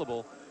only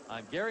available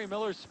on Gary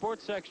Miller's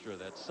Sports Extra.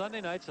 That's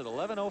Sunday nights at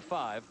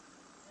 11:05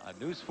 on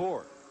News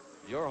 4,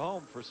 your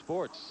home for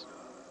sports.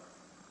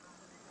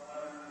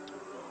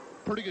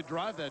 Pretty good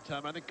drive that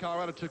time. I think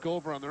Colorado took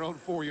over on their own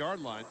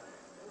 4-yard line.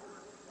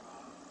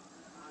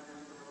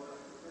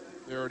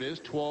 There it is,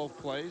 12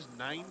 plays,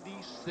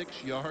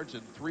 96 yards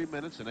in 3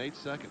 minutes and 8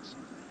 seconds.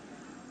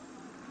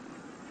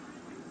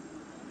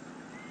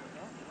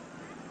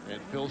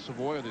 And Phil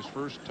Savoy with his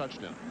first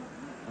touchdown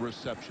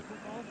reception.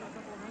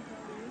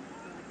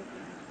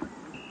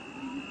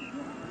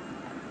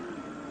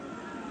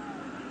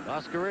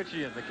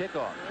 Oscar-Ritchie in the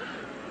kickoff.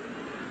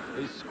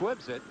 He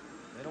squibs it.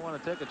 They don't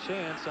want to take a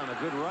chance on a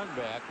good run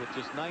back with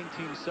just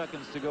 19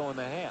 seconds to go in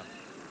the half.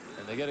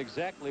 And they get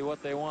exactly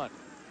what they want.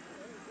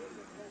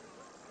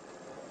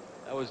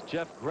 That was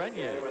Jeff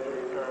Grenier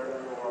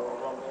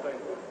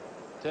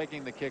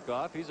taking the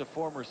kickoff. He's a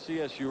former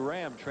CSU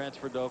Ram,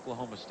 transferred to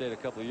Oklahoma State a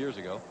couple of years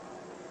ago.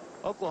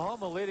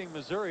 Oklahoma leading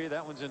Missouri.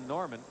 That one's in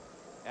Norman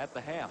at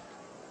the half.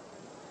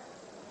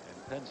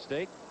 And Penn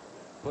State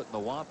putting the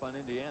whomp on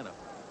Indiana.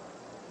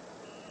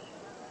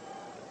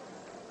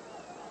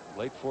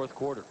 Late fourth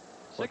quarter.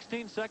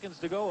 16 seconds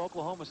to go.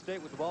 Oklahoma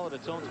State with the ball at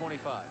its own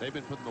 25. They've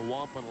been putting the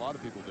whomp on a lot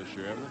of people this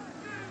year, haven't they?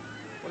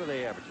 What are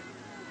they averaging?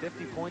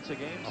 50 points a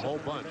game? A whole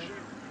bunch.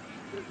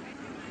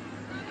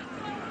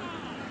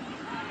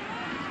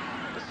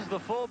 This is the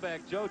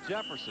fullback, Joe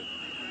Jefferson.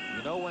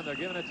 You know, when they're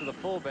giving it to the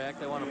fullback,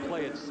 they want to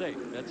play it safe.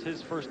 That's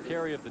his first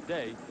carry of the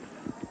day.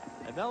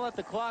 And they'll let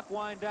the clock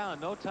wind down.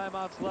 No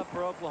timeouts left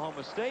for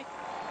Oklahoma State.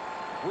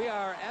 We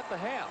are at the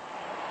half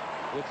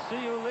with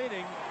CU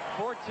leading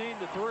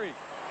 14-3.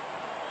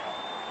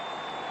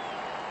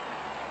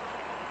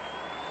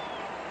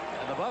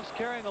 And the Buffs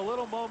carrying a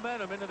little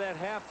momentum into that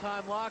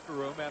halftime locker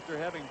room after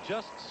having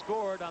just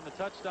scored on the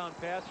touchdown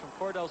pass from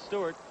Kordell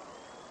Stewart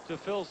to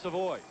Phil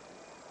Savoy.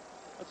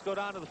 Let's go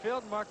down to the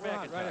field and Mark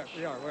McIntosh. Right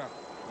here. We are.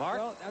 Mark?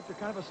 Well, after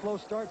kind of a slow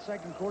start,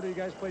 second quarter, you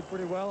guys played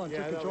pretty well and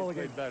took control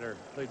again.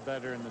 Played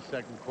better in the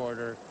second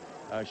quarter.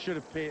 Should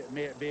have be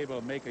able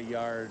to make a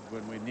yard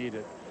when we need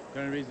it.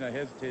 The only reason I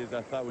hesitated is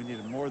I thought we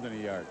needed more than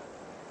a yard.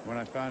 When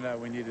I found out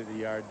we needed a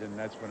yard, then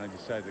that's when I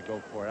decided to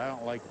go for it. I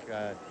don't like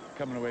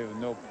coming away with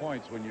no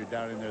points when you're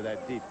down in there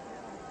that deep.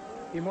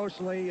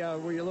 Emotionally,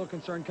 were you a little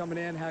concerned coming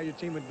in how your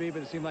team would be,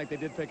 but it seemed like they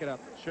did pick it up?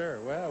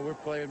 Sure. Well, we're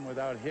playing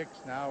without Hicks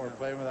now. We're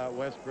playing without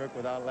Westbrook,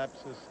 without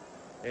Lepsis,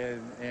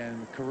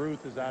 and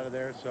Caruth is out of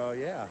there. So,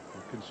 yeah,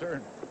 I'm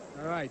concerned.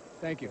 All right.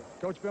 Thank you.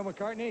 Coach Bill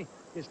McCartney,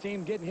 his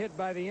team getting hit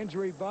by the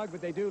injury bug,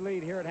 but they do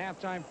lead here at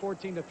halftime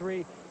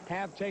 14-3.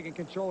 Have taken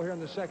control here in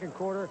the second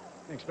quarter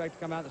and expect to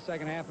come out in the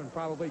second half and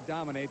probably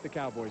dominate the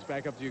Cowboys.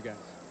 Back up to you guys.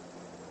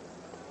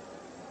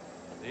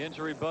 The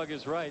injury bug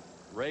is right.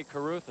 Ray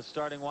Caruth, a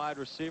starting wide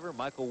receiver.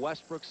 Michael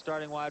Westbrook,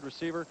 starting wide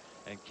receiver.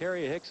 And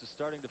Kerry Hicks, a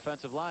starting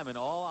defensive lineman,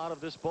 all out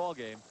of this ball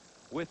game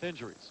with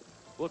injuries.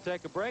 We'll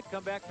take a break,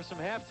 come back for some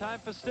halftime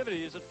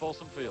festivities at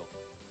Folsom Field.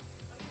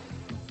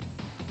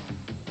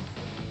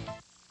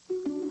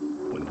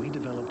 When we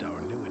developed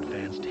our new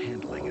advanced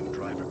handling and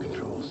driver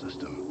control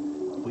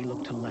system, we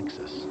looked to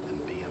Lexus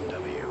and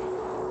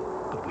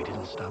BMW. But we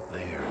didn't stop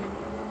there.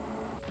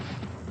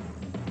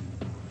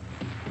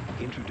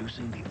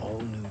 Introducing the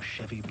all-new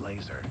Chevy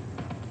Blazer.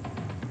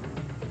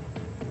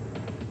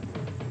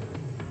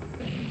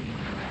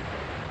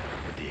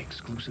 With the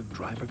exclusive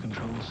driver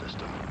control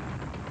system.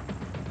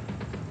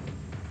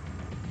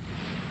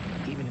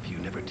 Even if you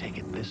never take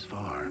it this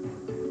far,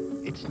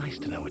 it's nice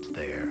to know it's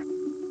there.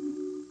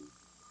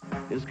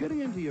 Is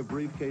getting into your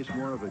briefcase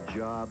more of a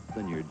job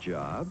than your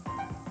job?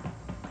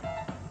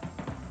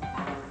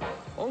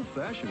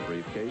 Old-fashioned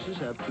briefcases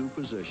have two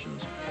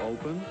positions,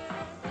 open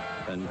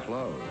and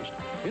closed.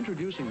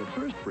 Introducing the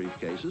first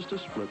briefcases to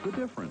split the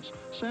difference.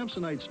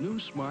 Samsonite's new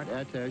smart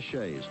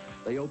attachés.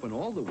 They open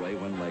all the way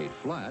when laid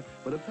flat,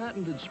 but a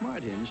patented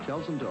smart hinge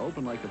tells them to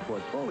open like a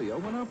portfolio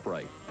when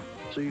upright.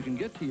 So you can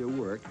get to your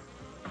work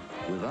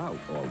without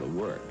all the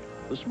work.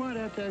 The Smart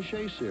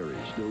Attaché series,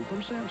 new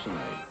from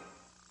Samsonite.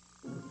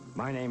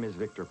 My name is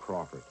Victor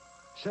Crawford.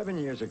 7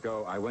 years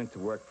ago, I went to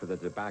work for the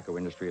tobacco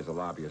industry as a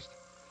lobbyist.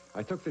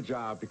 I took the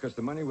job because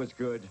the money was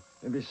good,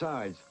 and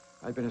besides,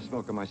 I've been a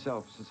smoker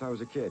myself since I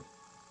was a kid.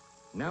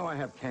 Now I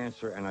have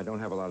cancer, and I don't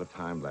have a lot of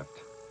time left,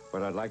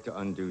 but I'd like to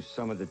undo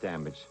some of the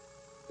damage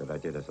that I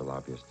did as a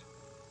lobbyist.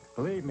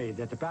 Believe me,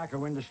 the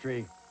tobacco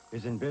industry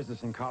is in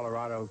business in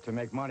Colorado to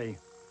make money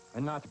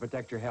and not to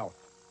protect your health.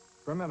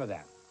 Remember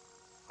that.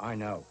 I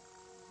know.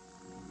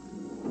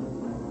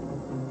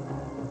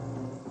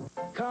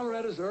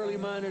 Colorado's early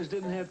miners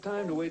didn't have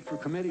time to wait for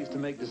committees to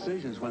make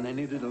decisions when they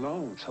needed a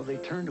loan, so they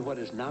turned to what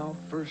is now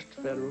First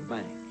Federal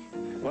Bank.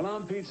 Well,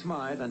 I'm Pete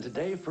Smythe, and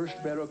today First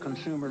Federal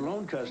consumer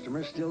loan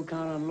customers still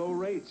count on low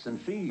rates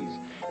and fees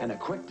and a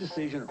quick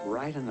decision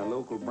right in the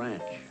local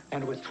branch.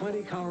 And with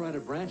 20 Colorado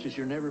branches,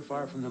 you're never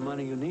far from the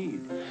money you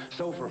need.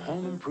 So for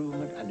home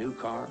improvement, a new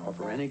car, or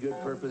for any good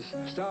purpose,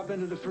 stop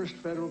into the First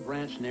Federal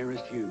branch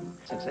nearest you.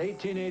 Since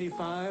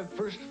 1885,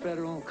 First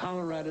Federal,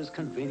 Colorado's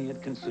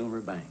convenient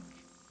consumer bank.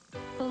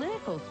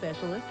 Political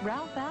specialist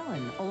Ralph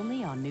Allen,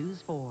 only on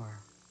News 4.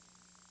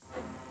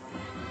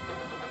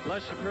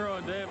 Les Shapiro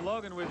and Dave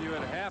Logan with you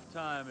at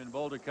halftime in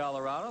Boulder,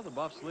 Colorado. The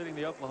Buffs leading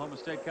the Oklahoma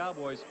State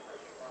Cowboys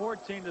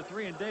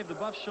 14-3. And Dave, the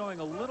Buffs showing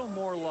a little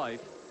more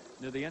life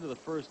near the end of the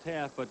first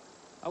half, but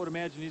I would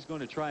imagine he's going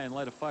to try and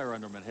light a fire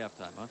under him at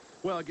halftime, huh?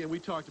 Well, again, we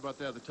talked about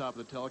that at the top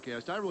of the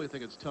telecast. I really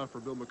think it's tough for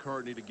Bill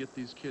McCartney to get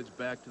these kids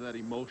back to that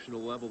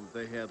emotional level that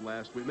they had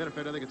last week. Matter of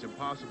fact, I think it's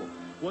impossible.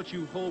 What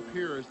you hope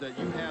here is that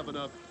you have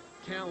enough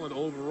talent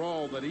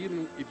overall that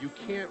even if you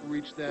can't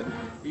reach that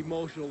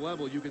emotional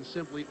level, you can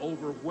simply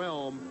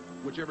overwhelm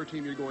whichever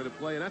team you're going to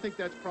play. And I think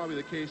that's probably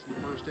the case in the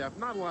first half.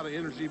 Not a lot of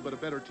energy, but a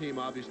better team,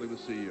 obviously,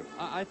 with CU.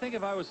 I think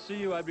if I was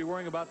CU, I'd be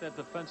worrying about that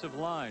defensive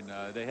line.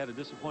 They had a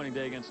disappointing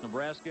day against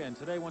Nebraska, and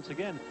today, once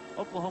again,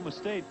 Oklahoma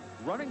State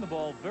running the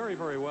ball very,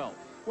 very well.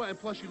 Well, and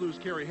plus you lose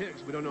Kerry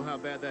Hicks. We don't know how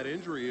bad that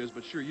injury is,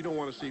 but sure, you don't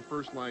want to see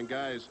first-line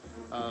guys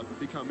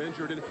become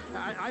injured. And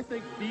I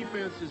think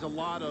defense is a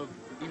lot of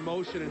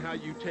emotion and how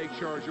you take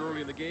charge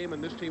early in the game,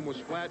 and this team was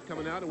flat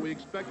coming out, and we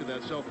expected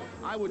that. So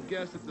I would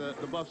guess that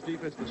the Buffs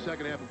defense in the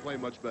second half will play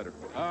much better.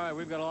 All right,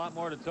 we've got a lot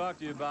more to talk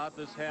to you about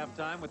this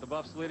halftime with the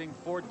Buffs leading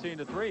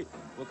 14-3.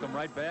 We'll come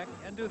right back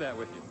and do that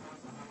with you.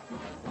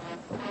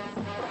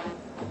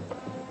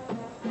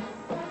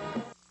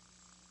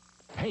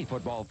 Hey,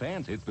 football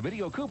fans, it's the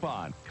video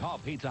coupon. Call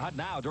Pizza Hut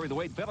now during the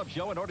Wade Phillips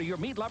Show and order your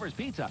Meat Lovers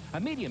Pizza. A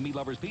medium Meat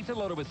Lovers Pizza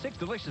loaded with 6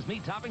 delicious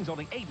meat toppings,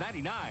 only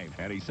 $8.99.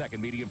 Any second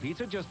medium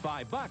pizza, just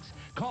 $5.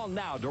 Call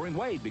now during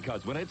Wade,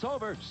 because when it's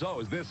over, so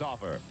is this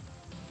offer.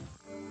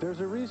 There's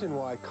a reason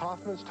why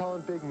Kaufman's Tall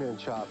and Big Men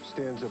Shop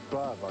stands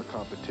above our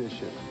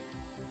competition.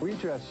 We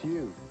dress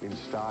you in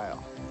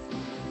style.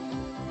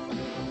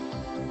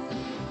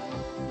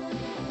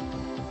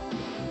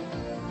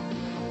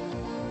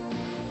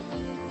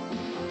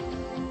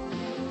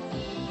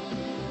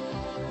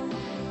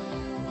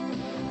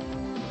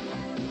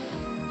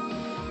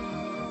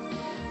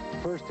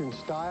 First in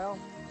style,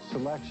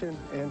 selection,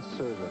 and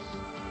service.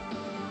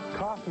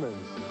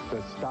 Kaufman's,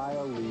 the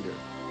style leader.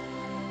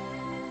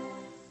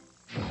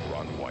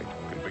 Ron White,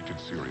 convicted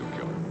serial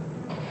killer.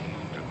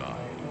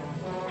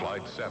 Denied.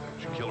 Clyde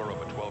Savage, killer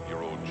of a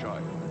 12-year-old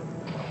child.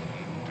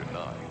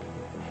 Denied.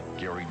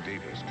 Gary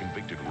Davis,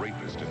 convicted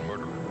rapist and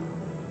murderer.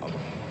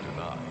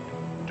 Denied.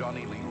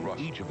 Johnny Lee Russ.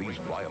 Each of these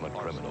violent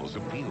criminals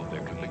appealed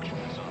their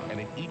convictions. And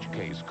in each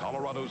case,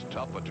 Colorado's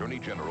tough Attorney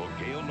General,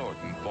 Gail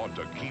Norton, fought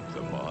to keep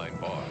them behind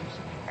bars.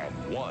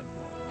 And won.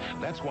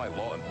 That's why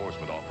law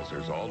enforcement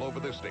officers all over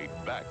the state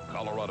back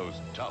Colorado's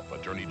tough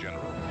Attorney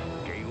General,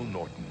 Gail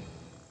Norton.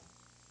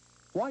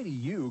 Why do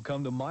you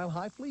come to Mile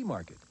High Flea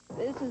Market?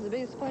 This is the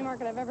biggest flea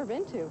market I've ever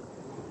been to.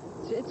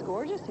 It's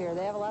gorgeous here.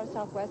 They have a lot of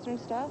Southwestern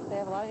stuff. They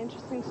have a lot of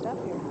interesting stuff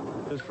here.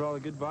 Just for all the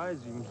good buys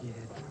you can get.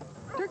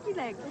 Turkey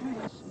legs.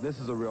 This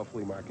is a real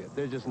flea market.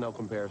 There's just no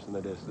comparison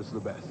to this. This is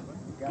the best.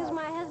 Because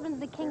my husband's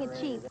the king of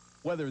cheap.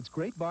 Whether it's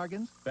great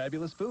bargains,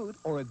 fabulous food,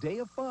 or a day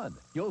of fun,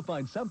 you'll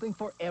find something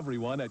for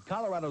everyone at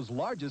Colorado's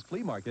largest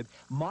flea market,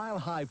 Mile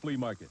High Flea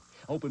Market.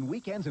 Open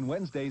weekends and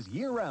Wednesdays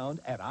year-round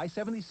at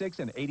I-76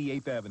 and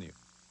 88th Avenue.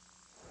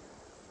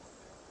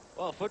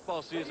 Well,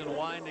 football season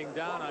winding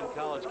down on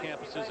college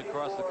campuses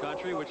across the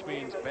country, which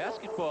means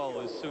basketball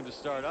is soon to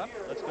start up.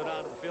 Let's go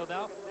down to the field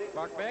now.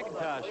 Mark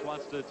McIntosh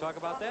wants to talk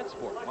about that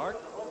sport. Mark?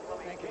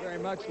 Thank you very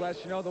much,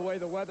 Les. You know, the way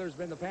the weather's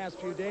been the past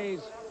few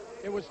days,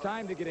 it was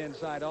time to get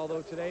inside,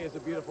 although today is a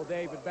beautiful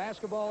day. But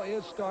basketball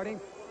is starting.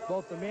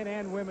 Both the men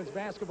and women's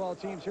basketball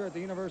teams here at the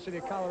University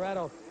of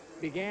Colorado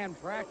began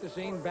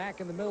practicing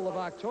back in the middle of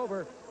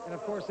October. And,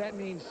 of course, that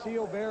means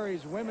Seal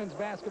Berry's women's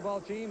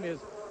basketball team is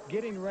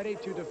getting ready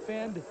to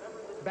defend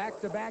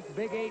back-to-back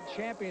Big 8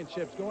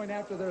 championships, going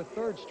after their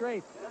third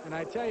straight. And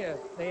I tell you,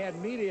 they had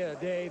media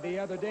day the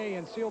other day,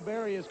 and Seal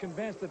Berry is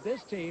convinced that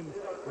this team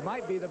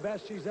might be the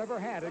best she's ever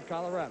had at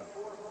Colorado.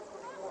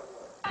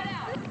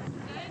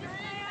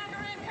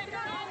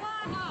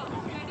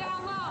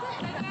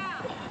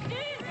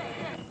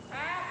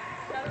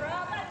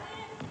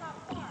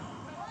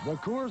 The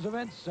Coors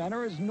Event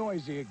Center is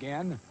noisy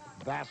again.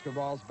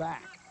 Basketball's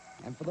back.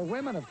 And for the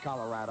women of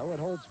Colorado, it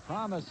holds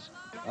promise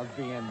of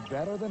being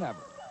better than ever.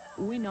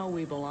 We know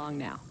we belong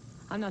now.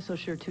 I'm not so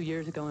sure 2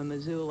 years ago in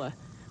Missoula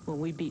when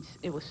we beat,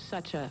 it was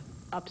such a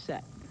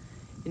upset,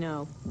 you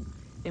know,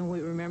 and we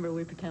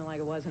pretended like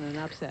it wasn't an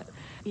upset.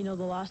 You know,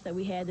 the loss that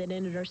we had that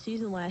ended our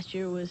season last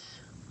year was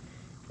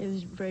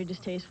very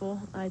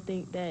distasteful. I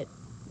think that,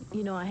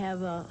 you know, I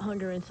have a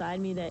hunger inside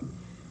me that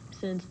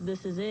since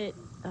this is it,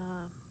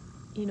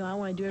 you know, I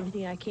want to do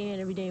everything I can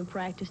every day in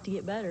practice to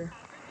get better.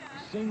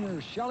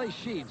 Senior Shelly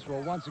Sheets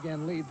will once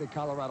again lead the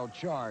Colorado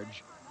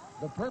charge.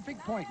 The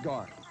perfect point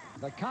guard,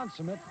 the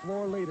consummate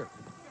floor leader.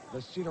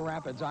 The Cedar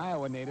Rapids,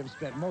 Iowa native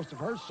spent most of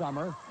her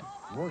summer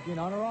working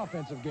on her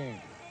offensive game.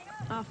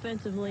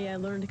 Offensively, I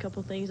learned a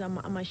couple things on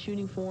my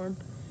shooting form,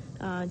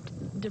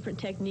 different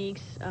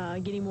techniques,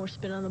 getting more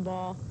spin on the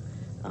ball,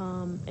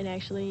 and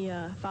actually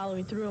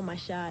following through on my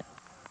shot.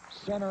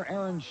 Center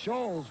Erin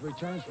Scholes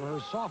returns for her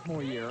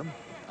sophomore year.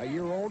 A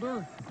year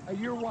older, a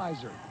year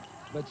wiser,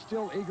 but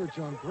still eager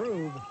to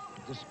improve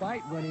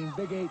despite winning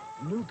Big 8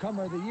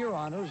 Newcomer of the Year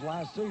honors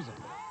last season.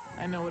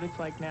 I know what it's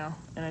like now,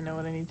 and I know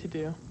what I need to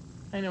do.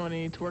 I know what I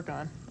need to work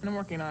on, and I'm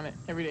working on it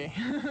every day.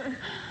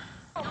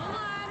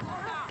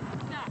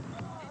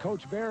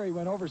 Coach Berry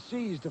went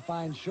overseas to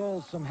find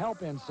Scholes some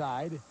help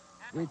inside,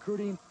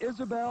 recruiting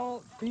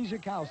Isabel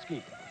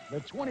Fizikowski. The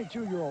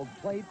 22-year-old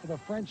played for the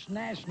French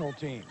national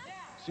team.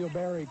 Seal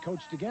Berry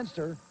coached against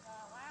her,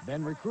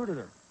 then recruited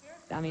her.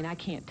 I mean, I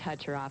can't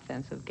touch her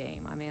offensive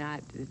game. I mean,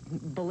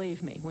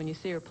 believe me, when you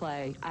see her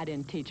play, I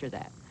didn't teach her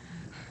that.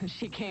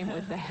 She came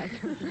with that.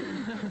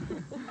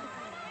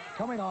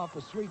 Coming off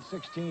a Sweet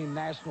 16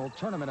 national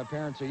tournament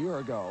appearance a year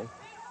ago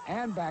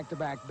and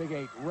back-to-back Big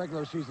 8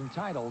 regular season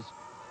titles,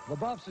 the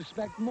Buffs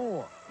expect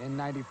more in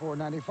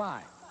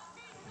 94-95.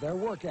 Their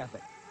work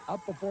ethic,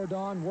 up before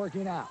dawn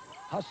working out,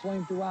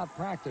 hustling throughout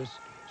practice,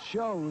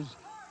 shows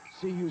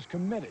CU's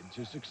committed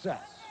to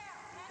success.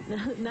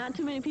 Not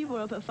too many people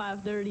are up at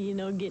 5:30, you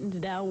know, getting to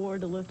Dow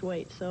Ward to lift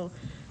weights. So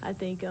I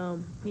think,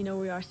 you know,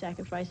 we are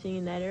sacrificing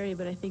in that area,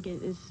 but I think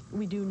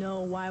we do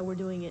know why we're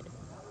doing it.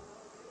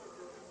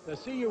 The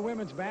CU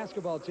women's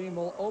basketball team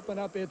will open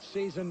up its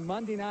season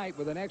Monday night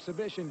with an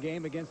exhibition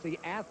game against the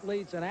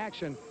Athletes in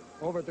Action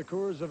over at the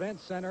Coors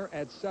Event Center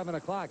at 7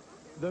 o'clock.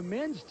 The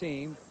men's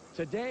team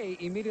Today,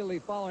 immediately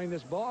following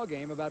this ball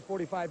game, about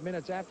 45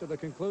 minutes after the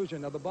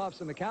conclusion of the Buffs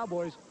and the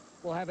Cowboys,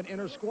 we'll have an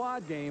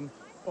inter-squad game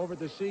over at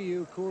the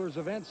CU Coors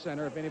Event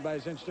Center if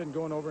anybody's interested in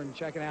going over and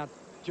checking out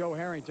Joe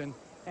Harrington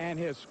and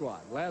his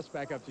squad. Les,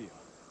 back up to you.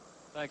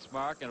 Thanks,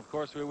 Mark. And, of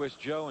course, we wish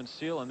Joe and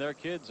Seal and their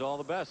kids all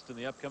the best in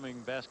the upcoming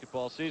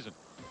basketball season.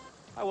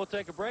 I will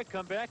take a break,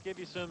 come back, give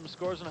you some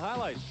scores and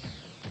highlights.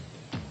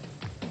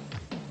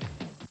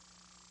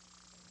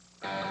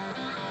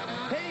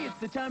 Hey, it's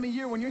the time of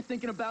year when you're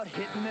thinking about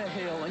hitting the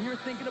hill and you're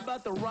thinking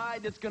about the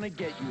ride that's going to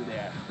get you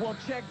there. Well,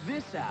 check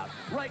this out.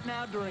 Right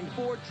now during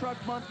Ford Truck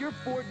Month, your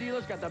Ford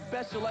dealer's got the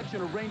best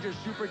selection of Ranger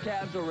Super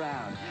Cabs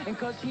around. And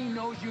because he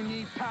knows you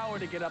need power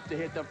to get up to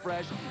hit the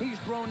fresh, he's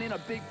thrown in a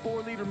big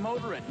 4-liter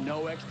motor at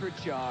no extra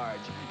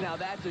charge. Now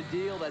that's a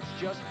deal that's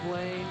just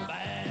plain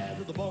bad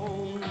to the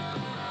bone.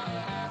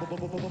 Bad.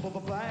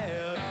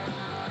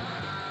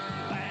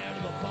 Bad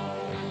to the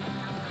bone.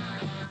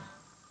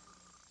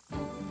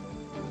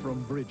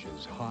 From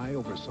bridges high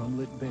over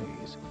sunlit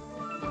bays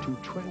to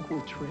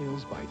tranquil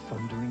trails by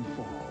thundering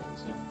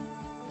falls.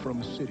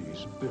 From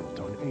cities built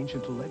on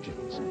ancient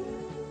legends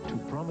to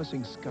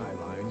promising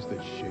skylines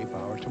that shape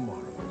our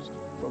tomorrows.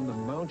 From the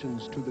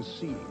mountains to the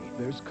sea,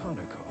 there's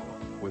Conoco.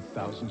 With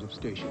thousands of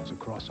stations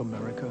across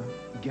America,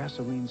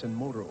 gasolines and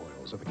motor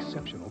oils of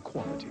exceptional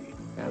quality,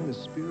 and the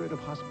spirit of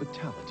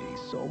hospitality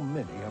so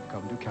many have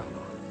come to count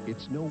on.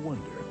 It's no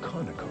wonder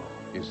Conoco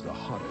is the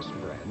hottest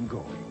brand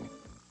going.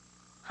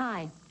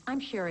 Hi,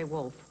 I'm Sherry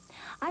Wolf.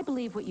 I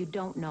believe what you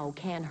don't know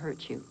can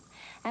hurt you.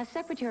 As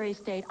Secretary of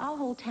State, I'll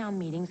hold town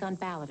meetings on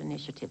ballot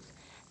initiatives.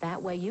 That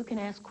way you can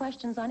ask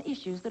questions on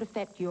issues that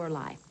affect your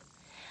life.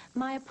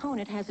 My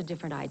opponent has a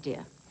different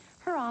idea.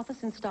 Her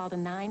office installed a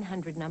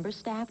 900 number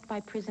staffed by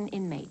prison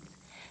inmates.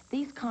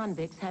 These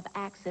convicts have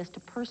access to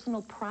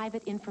personal,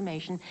 private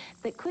information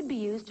that could be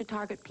used to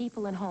target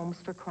people and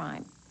homes for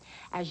crime.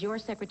 As your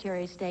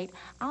Secretary of State,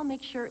 I'll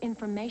make sure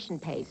information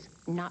pays,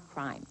 not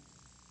crime.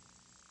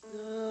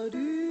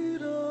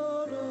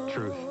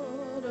 Truth.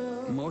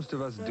 Most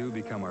of us do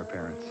become our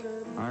parents.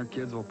 Our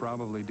kids will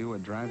probably do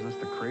what drives us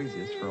the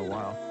craziest for a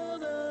while.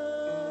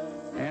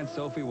 Aunt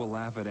Sophie will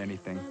laugh at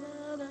anything.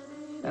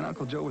 And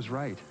Uncle Joe was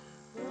right.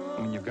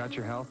 When you've got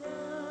your health,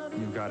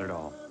 you've got it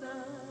all.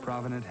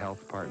 Provident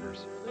Health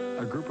Partners.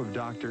 A group of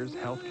doctors,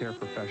 healthcare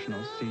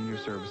professionals, senior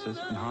services,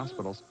 and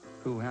hospitals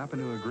who happen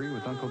to agree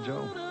with Uncle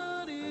Joe.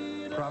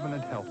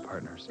 Provident Health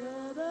Partners.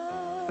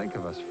 Think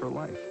of us for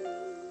life.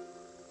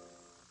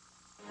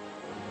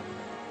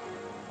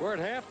 We're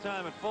at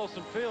halftime at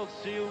Folsom Field.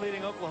 CU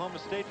leading Oklahoma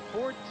State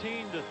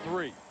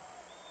 14-3.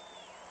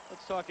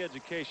 Let's talk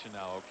education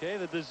now, okay?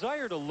 The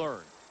desire to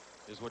learn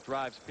is what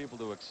drives people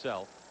to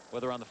excel,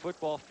 whether on the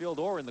football field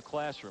or in the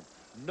classroom.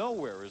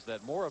 Nowhere is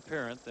that more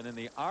apparent than in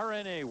the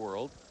RNA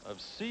world of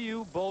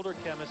CU Boulder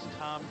chemist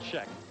Tom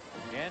Check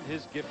and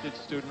his gifted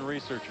student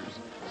researchers.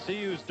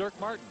 CU's Dirk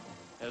Martin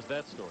has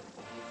that story.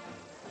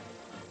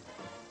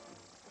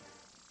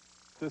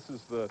 This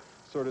is the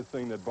sort of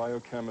thing that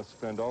biochemists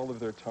spend all of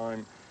their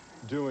time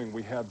doing.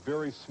 We have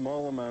very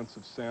small amounts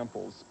of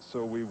samples,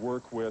 so we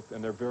work with,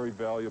 and they're very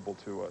valuable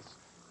to us.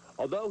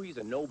 Although he's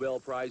a Nobel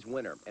Prize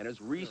winner and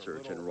his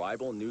research in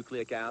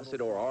ribonucleic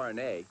acid or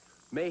RNA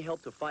may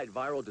help to fight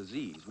viral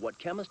disease, what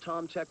chemist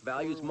Tom Check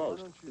values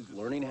most is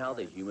learning how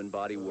the human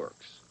body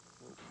works.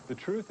 The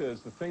truth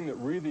is, the thing that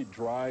really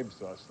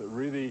drives us, that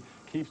really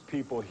keeps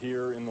people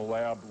here in the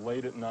lab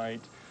late at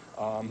night,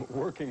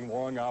 working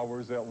long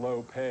hours at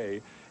low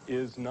pay,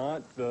 is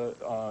not the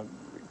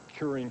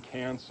curing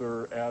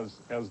cancer as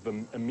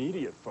the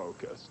immediate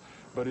focus,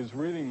 but is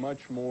really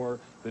much more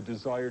the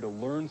desire to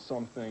learn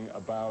something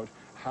about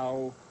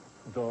how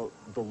the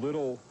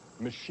little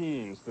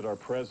machines that are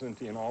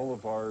present in all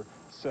of our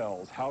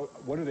cells,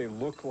 what do they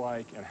look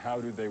like and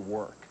how do they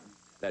work?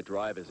 That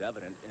drive is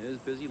evident in his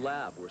busy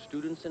lab where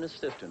students and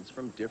assistants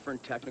from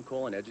different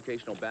technical and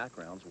educational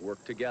backgrounds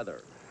work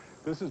together.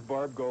 This is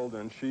Barb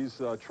Golden.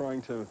 She's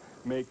trying to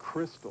make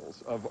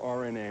crystals of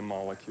RNA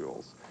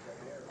molecules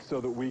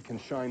so that we can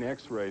shine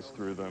X-rays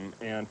through them,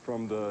 and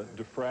from the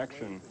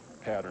diffraction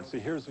pattern. See,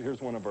 here's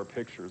one of our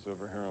pictures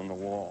over here on the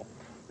wall.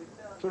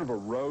 Sort of a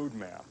road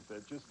map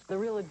that just... The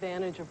real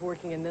advantage of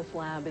working in this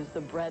lab is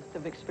the breadth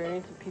of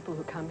experience of people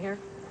who come here.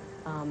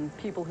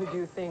 People who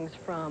do things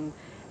from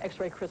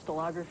X-ray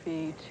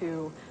crystallography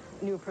to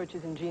new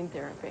approaches in gene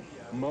therapy.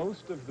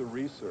 Most of the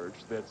research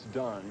that's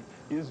done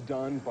is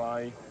done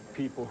by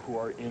people who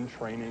are in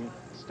training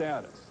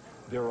status.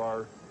 There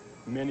are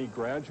many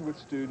graduate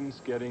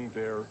students getting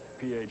their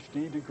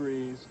PhD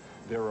degrees.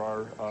 There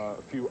are a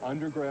few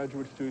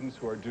undergraduate students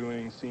who are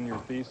doing senior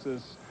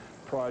thesis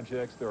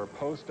projects. There are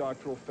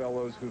postdoctoral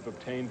fellows who've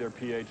obtained their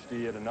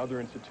PhD at another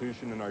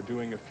institution and are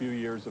doing a few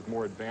years of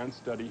more advanced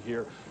study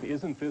here.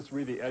 Isn't this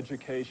really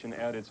education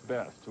at its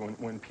best?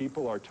 When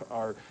people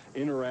are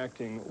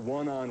interacting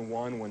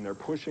one-on-one, when they're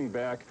pushing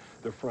back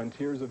the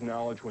frontiers of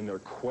knowledge, when they're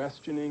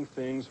questioning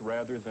things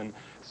rather than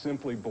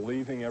simply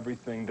believing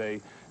everything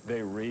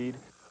they read.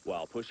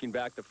 While pushing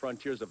back the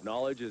frontiers of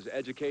knowledge is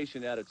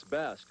education at its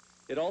best,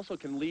 it also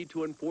can lead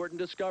to important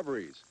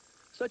discoveries.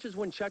 such as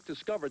when Czech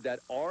discovered that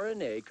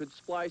RNA could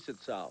splice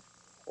itself,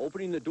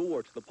 opening the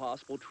door to the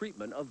possible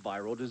treatment of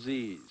viral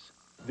disease.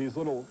 These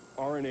little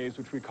RNAs,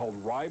 which we call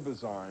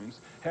ribozymes,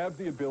 have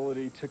the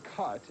ability to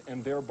cut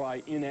and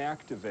thereby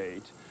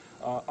inactivate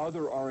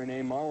other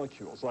RNA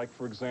molecules. Like,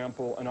 for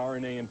example, an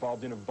RNA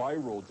involved in a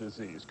viral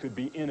disease could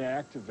be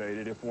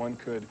inactivated if one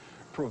could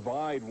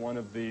provide one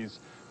of these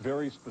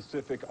very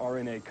specific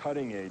RNA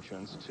cutting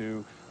agents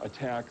to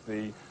attack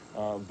the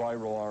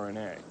viral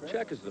RNA.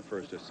 Czech is the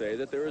first to say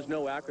that there is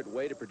no accurate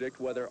way to predict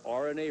whether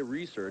RNA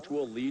research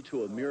will lead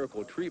to a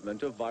miracle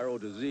treatment of viral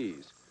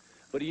disease.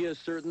 But he is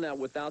certain that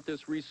without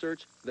this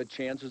research, the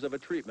chances of a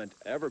treatment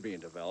ever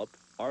being developed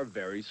are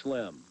very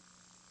slim.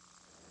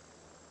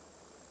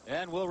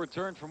 And we'll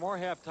return for more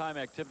halftime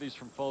activities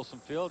from Folsom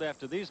Field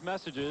after these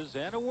messages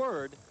and a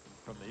word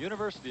from the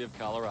University of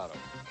Colorado.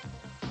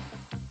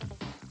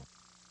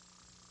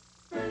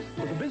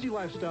 With a busy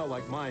lifestyle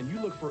like mine, you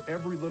look for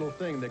every little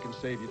thing that can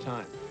save you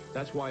time.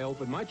 That's why I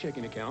opened my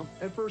checking account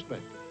at First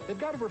Bank. They've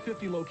got over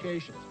 50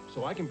 locations,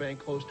 so I can bank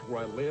close to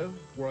where I live,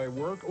 where I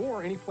work,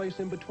 or any place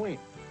in between.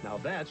 Now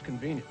that's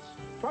convenience.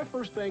 Try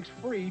First Bank's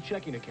free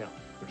checking account.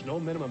 There's no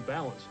minimum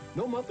balance,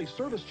 no monthly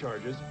service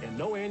charges, and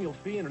no annual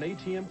fee and an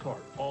ATM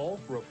card, all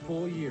for a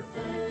full year.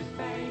 First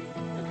Bank,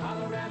 the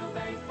Colorado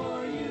bank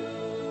for you.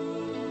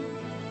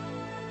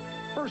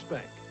 First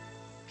Bank.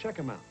 Check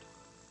them out.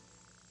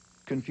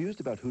 Confused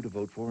about who to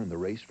vote for in the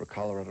race for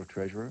Colorado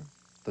Treasurer?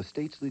 The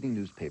state's leading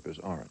newspapers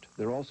aren't.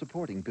 They're all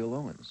supporting Bill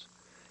Owens.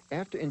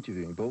 After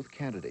interviewing both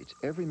candidates,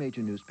 every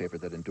major newspaper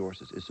that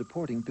endorses is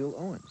supporting Bill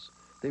Owens.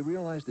 They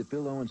realize that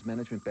Bill Owens'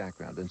 management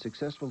background and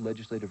successful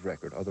legislative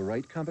record are the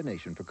right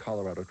combination for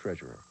Colorado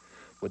Treasurer.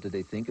 What did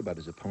they think about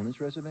his opponent's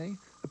resume?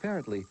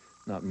 Apparently,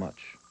 not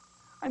much.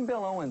 I'm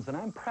Bill Owens, and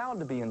I'm proud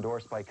to be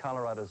endorsed by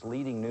Colorado's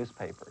leading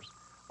newspapers.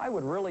 I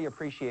would really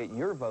appreciate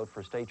your vote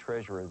for State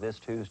Treasurer this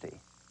Tuesday.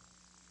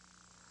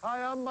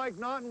 Hi, I'm Mike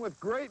Naughton with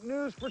great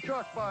news for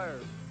truck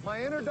buyers.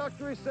 My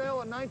introductory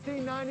sale of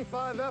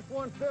 1995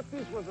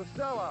 F-150s was a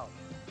sellout,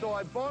 so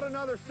I bought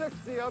another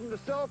 60 of them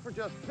to sell for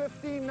just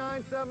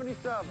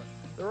 $15,977.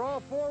 They're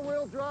all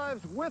four-wheel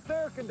drives with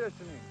air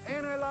conditioning,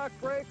 anti-lock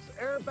brakes,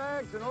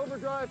 airbags, and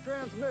overdrive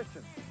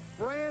transmission.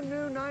 Brand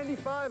new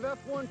 95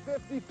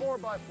 F-150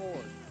 4x4s.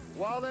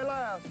 While they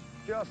last,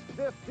 just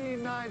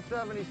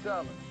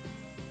 $15,977.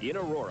 In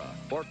Aurora,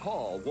 or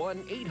call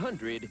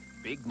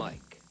 1-800-BIG-MIKE.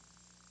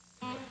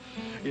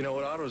 You know,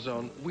 at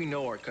AutoZone, we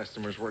know our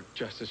customers work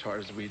just as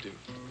hard as we do.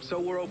 So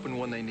we're open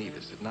when they need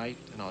us, at night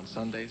and on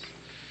Sundays.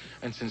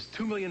 And since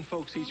 2 million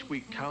folks each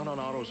week count on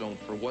AutoZone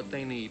for what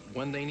they need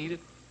when they need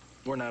it,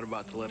 we're not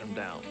about to let them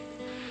down.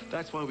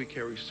 That's why we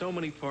carry so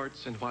many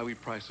parts and why we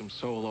price them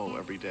so low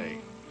every day.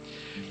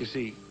 You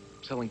see,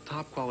 selling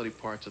top quality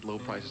parts at low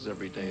prices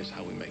every day is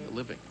how we make a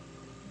living.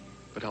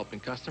 But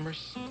helping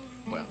customers,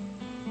 well,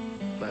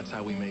 that's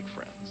how we make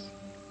friends.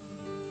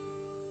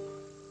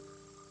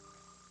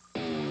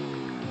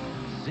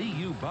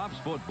 CU Pops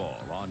Football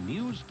on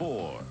News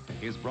 4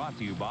 is brought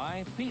to you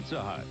by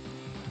Pizza Hut,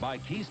 by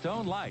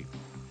Keystone Light,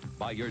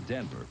 by your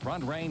Denver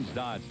Front Range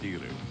Dodge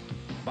dealer,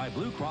 by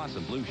Blue Cross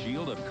and Blue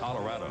Shield of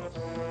Colorado,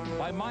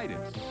 by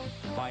Midas,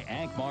 by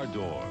Ankmar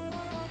Door,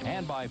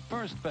 and by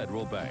First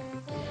Federal Bank.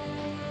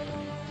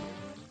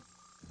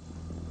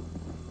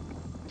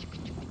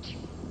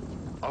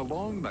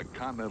 Along the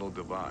Continental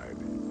Divide,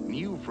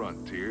 new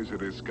frontiers are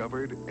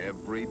discovered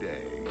every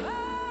day.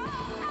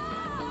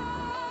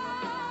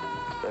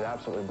 It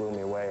absolutely blew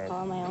me away.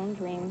 Follow my own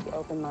dreams,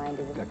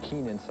 open-minded. A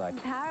keen insight.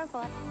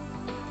 Powerful.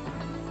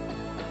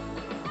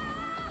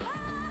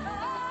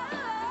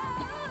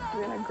 It's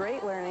been a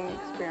great learning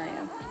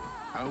experience.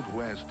 Out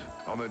west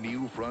on the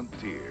new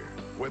frontier,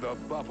 where the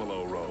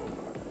buffalo roam,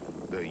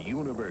 the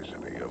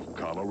University of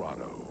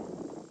Colorado.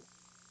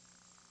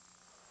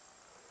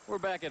 We're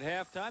back at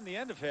halftime, the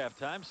end of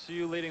halftime.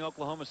 CU leading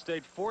Oklahoma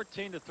State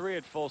 14-3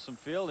 at Folsom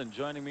Field. And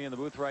joining me in the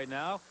booth right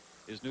now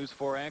is News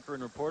 4 anchor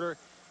and reporter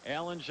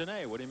Alan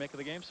Genet. What do you make of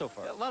the game so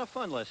far? A lot of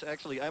fun, Les.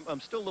 Actually,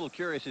 I'm still a little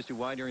curious as to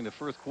why during the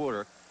first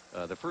quarter,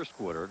 that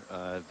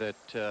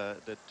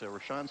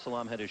Rashaan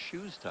Salaam had his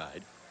shoes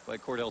tied by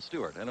Kordell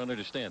Stewart. I don't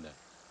understand that.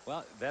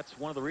 Well, that's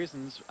one of the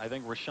reasons I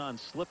think Rashaan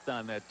slipped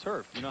on that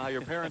turf. You know how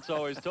your parents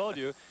always told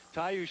you,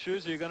 tie your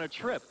shoes or you're going to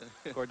trip.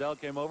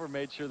 Cordell came over,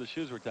 made sure the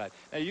shoes were tied.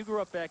 Now, you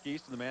grew up back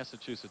east in the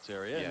Massachusetts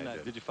area. Yeah,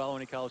 and, did you follow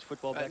any college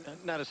football back then?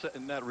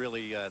 Not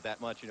really that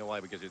much. You know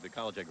why? Because at the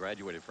college I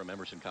graduated from,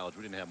 Emerson College,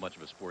 we didn't have much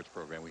of a sports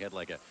program. We had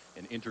like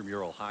an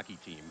intramural hockey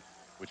team,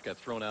 which got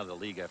thrown out of the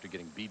league after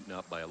getting beaten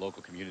up by a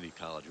local community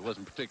college. It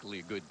wasn't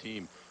particularly a good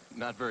team.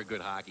 Not very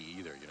good hockey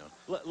either, you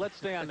know. Let's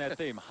stay on that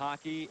theme,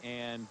 hockey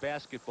and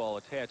basketball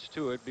attached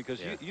to it,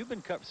 because you've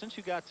been since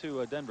you got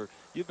to Denver,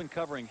 you've been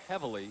covering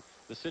heavily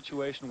the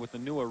situation with the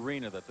new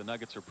arena that the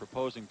Nuggets are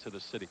proposing to the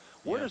city.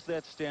 Where does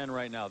that stand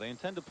right now? They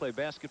intend to play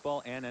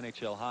basketball and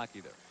NHL hockey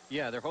there.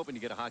 Yeah, they're hoping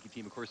to get a hockey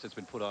team. Of course, that's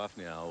been put off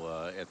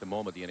now. At the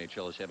moment, the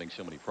NHL is having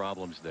so many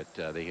problems that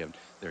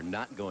they're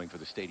not going for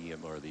the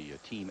stadium or the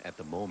team at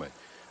the moment.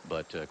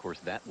 But, of course,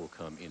 that will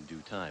come in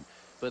due time.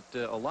 But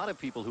a lot of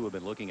people who have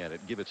been looking at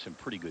it give it some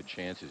pretty good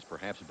chances,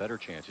 perhaps better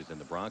chances than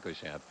the Broncos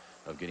have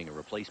of getting a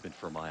replacement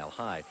for Mile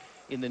High.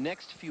 In the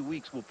next few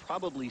weeks, we'll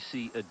probably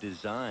see a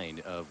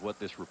design of what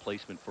this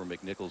replacement for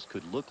McNichols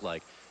could look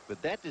like.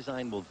 But that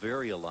design will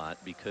vary a lot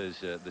because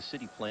the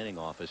city planning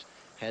office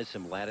has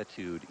some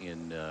latitude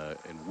in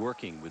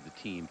working with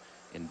the team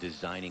in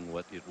designing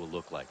what it will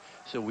look like.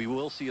 So we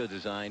will see a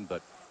design,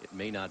 but it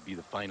may not be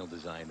the final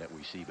design that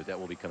we see, but that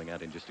will be coming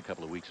out in just a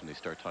couple of weeks when they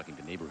start talking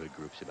to neighborhood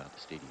groups about the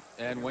stadium.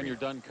 And when you're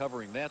done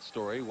covering that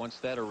story, once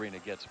that arena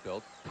gets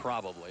built,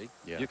 probably,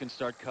 you can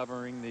start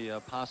covering the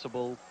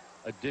possible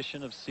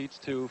addition of seats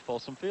to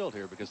Folsom Field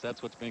here, because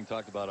that's what's being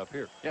talked about up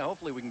here. Yeah,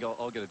 hopefully we can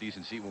all get a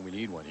decent seat when we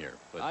need one here.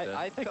 But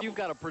I think you've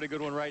got a pretty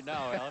good one right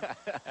now, Alan.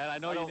 And I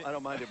know I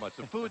don't mind it much.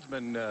 The food's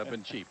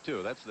been cheap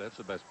too. That's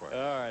the best part.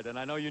 All right, and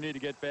I know you need to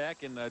get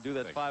back and do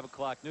that 5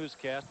 o'clock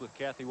newscast with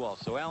Kathy Walsh.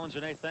 So Alan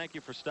Janae, thank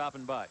you for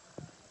stopping by.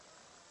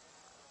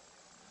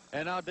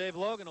 And now Dave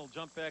Logan will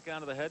jump back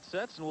onto the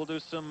headsets, and we'll do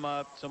some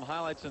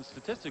highlights and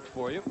statistics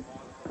for you.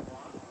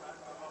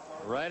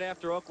 Right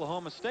after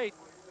Oklahoma State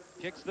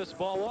kicks this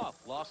ball off,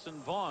 Lawson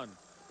Vaughn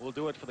will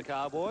do it for the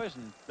Cowboys,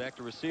 and back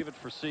to receive it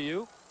for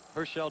CU,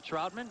 Herschel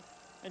Troutman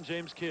and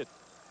James Kidd.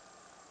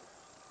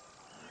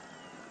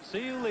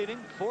 CU leading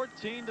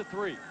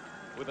 14-3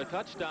 with a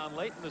touchdown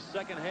late in the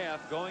second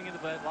half, going into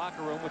that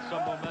locker room with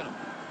some momentum.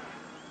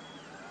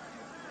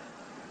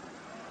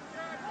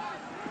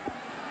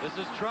 This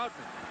is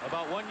Troutman,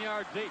 about 1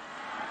 yard deep.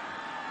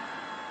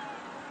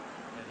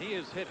 And he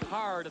is hit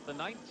hard at the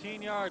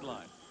 19-yard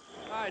line.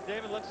 All right,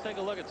 David, let's take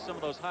a look at some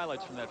of those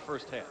highlights from that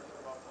first half.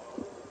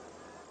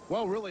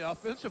 Well, really,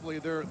 offensively,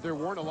 there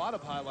weren't a lot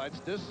of highlights.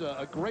 This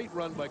a great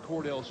run by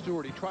Kordell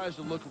Stewart. He tries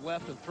to look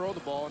left and throw the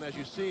ball, and as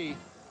you see,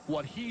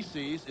 what he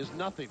sees is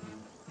nothing.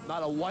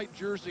 Not a white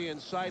jersey in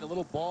sight, a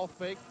little ball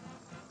fake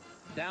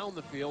down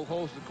the field,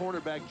 holds the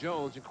cornerback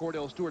Jones, and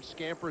Kordell Stewart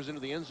scampers into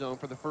the end zone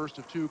for the first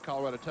of 2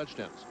 Colorado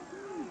touchdowns.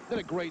 Then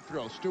a great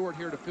throw. Stewart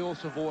here to Phil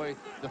Savoy,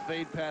 the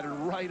fade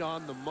pattern right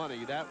on the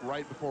money. That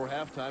right before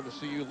halftime, the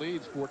CU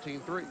leads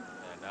 14-3.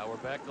 And now we're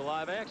back to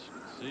live action.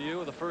 CU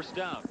with the first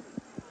down.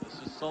 This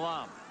is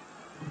Salaam.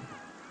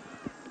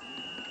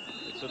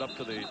 Gets it up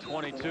to the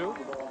 22.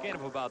 Gain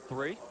of about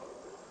 3.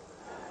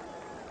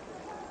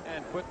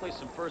 And quickly,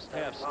 some first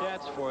half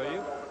stats for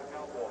you.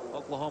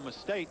 Oklahoma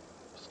State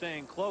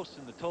staying close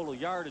in the total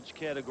yardage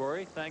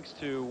category thanks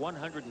to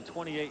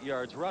 128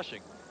 yards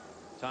rushing.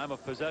 Time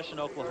of possession,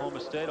 Oklahoma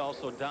State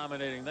also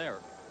dominating there.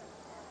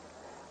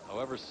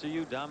 However,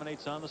 CU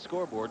dominates on the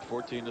scoreboard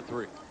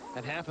 14-3.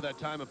 And half of that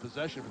time of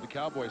possession for the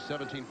Cowboys,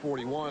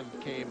 17:41,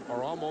 came,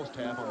 or almost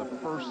half, on the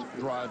first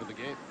drive of the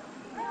game.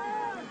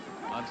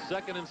 On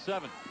 2nd and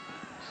 7,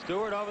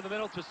 Stewart over the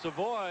middle to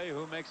Savoy,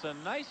 who makes a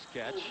nice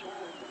catch.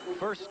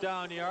 First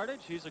down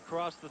yardage. He's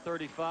across the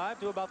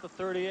 35 to about the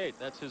 38.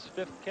 That's his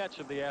 5th catch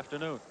of the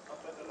afternoon.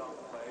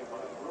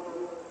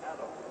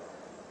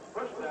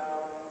 First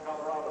down,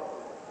 Colorado.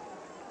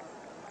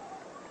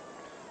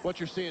 What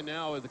you're seeing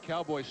now is the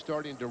Cowboys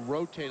starting to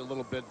rotate a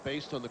little bit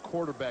based on the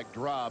quarterback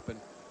drop, and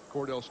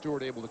Kordell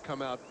Stewart able to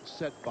come out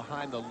set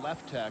behind the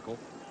left tackle.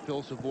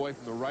 Phil Savoy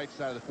from the right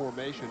side of the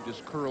formation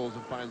just curls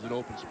and finds an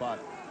open spot.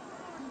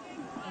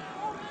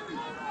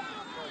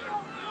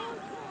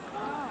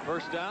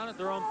 First down at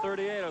their own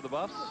 38 are the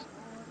Buffs.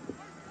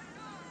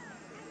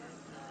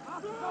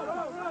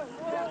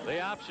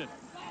 The option.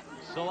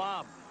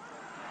 Salaam.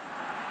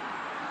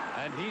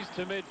 And he's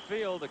to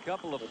midfield. A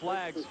couple of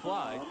flags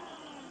fly.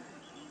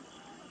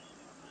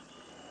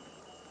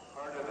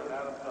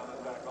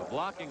 The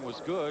blocking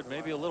was good,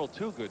 maybe a little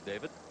too good,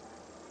 David.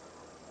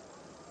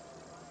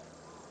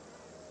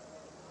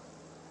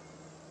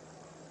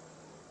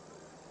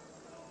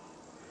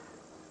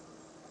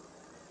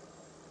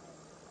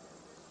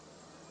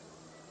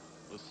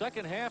 The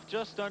second half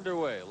just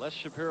underway. Les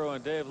Shapiro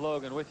and Dave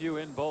Logan with you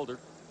in Boulder.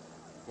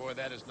 Boy,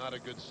 that is not a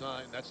good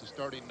sign. That's the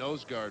starting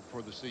nose guard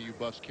for the CU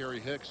Buffs, Kerry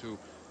Hicks, who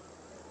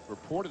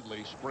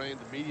reportedly sprained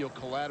the medial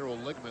collateral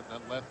ligament in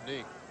that left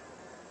knee.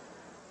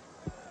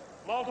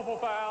 Multiple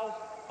fouls,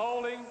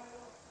 holding,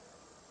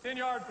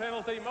 10-yard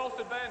penalty, most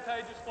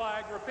advantageous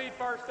flag, repeat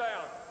first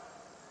down.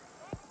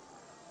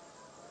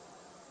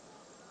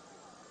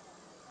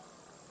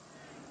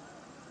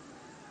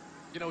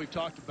 You know, we've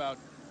talked about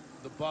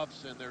the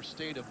Buffs and their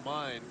state of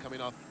mind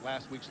coming off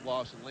last week's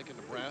loss in Lincoln,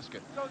 Nebraska.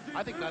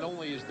 I think not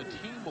only is the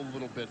team a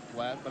little bit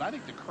flat, but I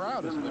think the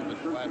crowd is a little bit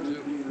flat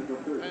too.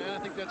 And I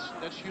think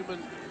that's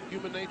human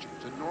nature.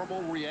 It's a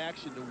normal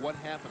reaction to what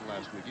happened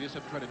last week. You just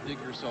have to try to dig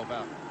yourself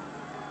out.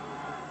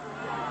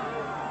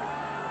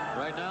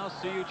 Right now,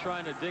 CU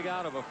trying to dig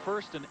out of a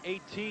 1st and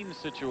 18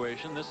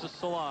 situation. This is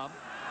Salaam.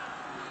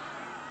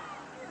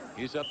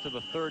 He's up to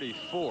the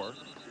 34.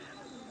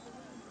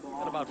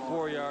 Got about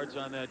 4 yards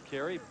on that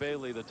carry.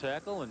 Bailey the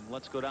tackle, and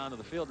let's go down to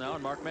the field now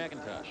and Mark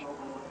McIntosh.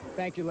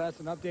 Thank you, Les.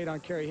 An update on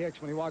Kerry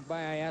Hicks. When he walked by,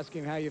 I asked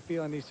him how you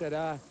feeling. He said,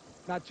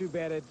 not too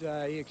bad.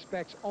 He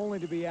expects only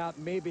to be out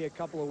maybe a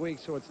couple of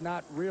weeks, so it's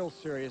not real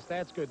serious.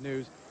 That's good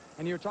news.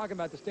 And you were talking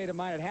about the state of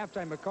mind at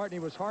halftime. McCartney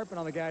was harping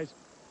on the guys.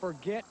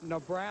 Forget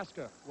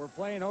Nebraska. We're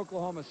playing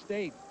Oklahoma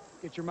State.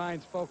 Get your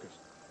minds focused.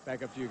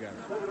 Back up to you guys.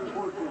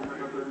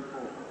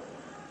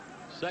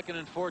 2nd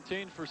and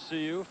 14 for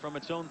CU from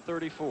its own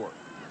 34.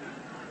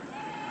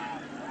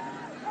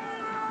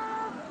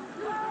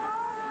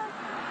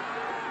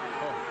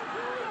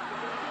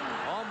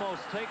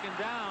 Almost taken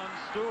down.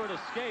 Stewart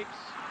escapes.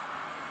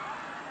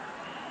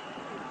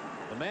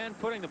 The man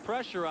putting the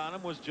pressure on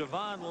him was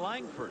Javon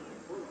Langford.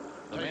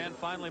 The man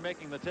finally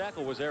making the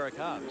tackle was Eric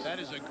Hobbs. That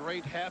is a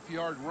great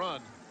half-yard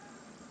run.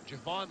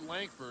 Javon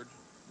Langford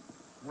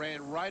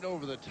ran right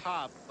over the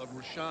top of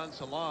Rashaan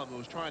Salaam, who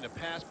was trying to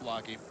pass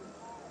block him.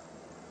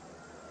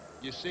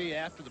 You see,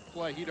 after the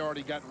play, he'd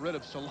already gotten rid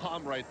of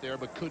Salaam right there,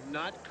 but could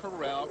not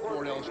corral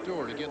Kordell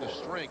Stewart. Again, the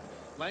strength.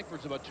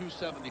 Langford's about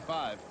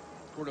 275.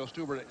 Kordell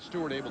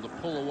Stewart able to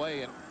pull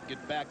away and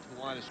get back to the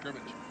line of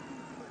scrimmage.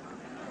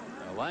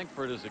 Now,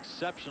 Langford is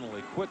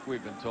exceptionally quick,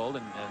 we've been told,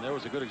 and there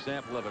was a good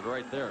example of it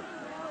right there.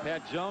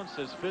 Pat Jones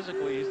says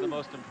physically he's the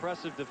most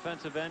impressive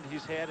defensive end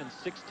he's had in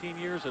 16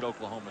 years at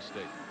Oklahoma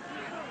State.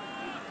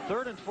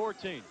 3rd and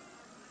 14.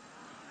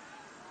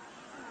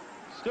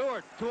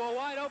 Stewart to a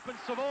wide open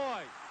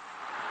Savoy.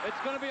 It's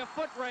going to be a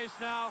foot race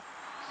now.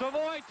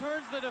 Savoy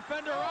turns the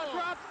defender around,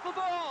 drops the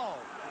ball.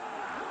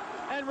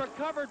 And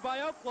recovered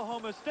by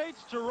Oklahoma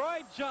State's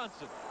Jeroy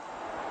Johnson.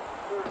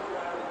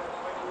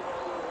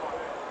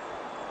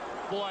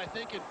 Boy, I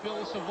think if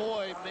Phil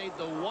Savoy made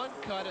the one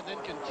cut and then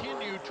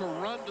continued to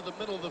run to the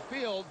middle of the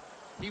field,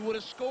 he would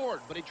have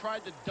scored. But he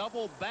tried to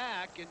double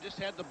back and just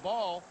had the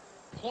ball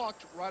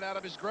plucked right out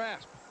of his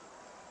grasp.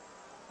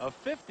 A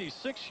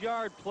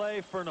 56-yard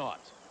play for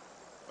naught.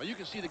 Well, you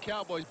can see the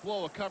Cowboys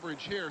blow a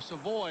coverage here.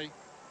 Savoy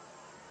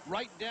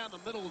right down the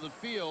middle of the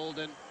field,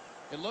 and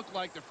it looked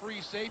like the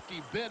free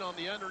safety bit on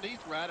the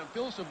underneath route, and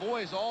Phil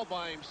Savoy is all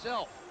by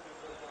himself.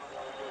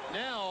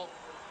 Now,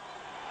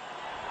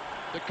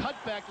 the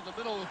cutback to the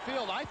middle of the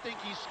field, I think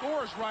he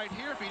scores right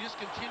here if he just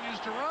continues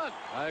to run.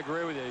 I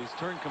agree with you. He's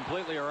turned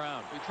completely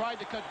around. He tried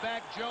to cut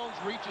back. Jones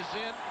reaches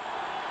in.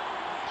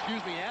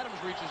 Excuse me,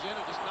 Adams reaches in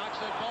and just knocks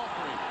that ball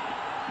free.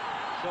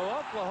 So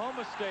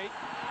Oklahoma State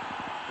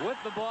with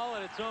the ball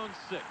at its own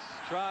 6.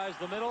 Tries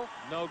the middle.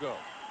 No go.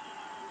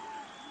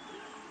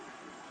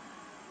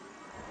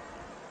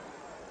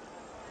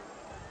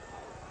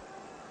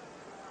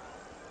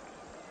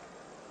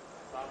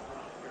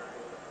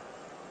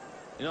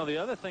 You know, the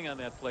other thing on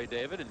that play,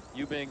 David, and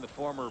you being the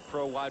former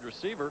pro wide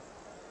receiver,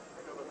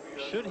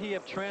 should he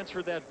have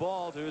transferred that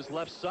ball to his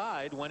left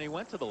side when he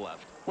went to the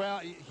left?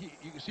 Well,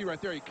 you can see right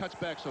there, he cuts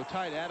back so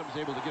tight, Adams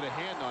able to get a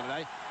hand on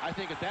it. I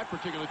think at that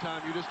particular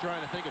time, you're just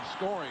trying to think of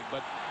scoring.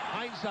 But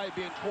hindsight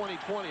being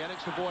 20/20, I think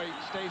Savoy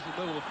stays in the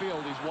middle of the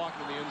field. He's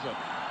walking the end zone.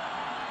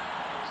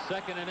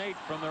 2nd and 8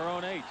 from their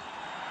own 8.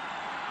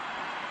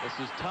 This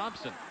is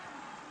Thompson.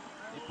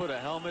 He put a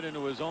helmet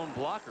into his own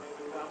blocker.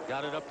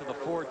 Got it up to the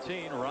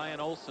 14.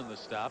 Ryan Olsen the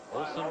stop.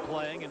 Olsen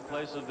playing in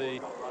place of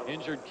the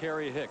injured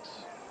Kerry Hicks.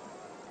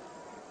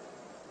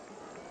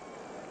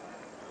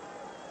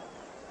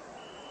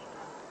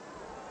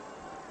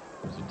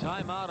 There's a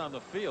timeout on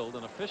the field,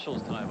 an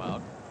official's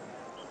timeout.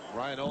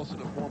 Ryan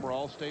Olsen, a former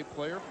All-State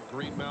player from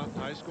Green Mountain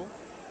High School.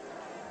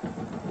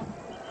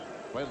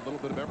 Played a little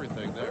bit of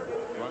everything there.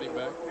 Running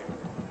back,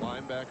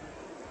 linebacker.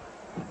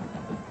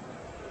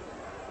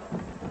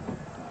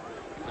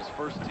 His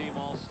first team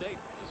All-State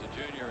as a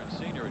junior and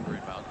senior at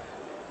Green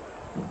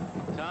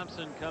Mountain.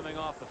 Thompson coming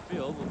off the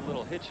field with a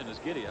little hitch in his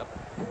giddy-up.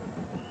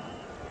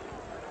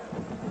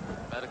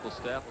 Medical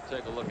staff will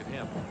take a look at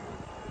him.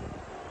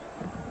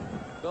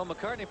 Bill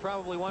McCartney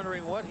probably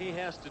wondering what he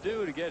has to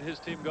do to get his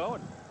team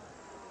going.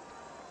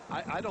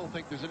 I don't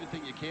think there's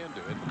anything you can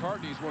do. And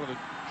McCartney's one of the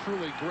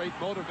truly great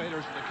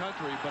motivators in the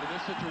country, but in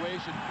this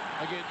situation,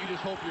 again, you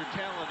just hope your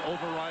talent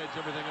overrides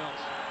everything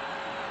else.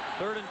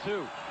 3rd and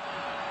 2.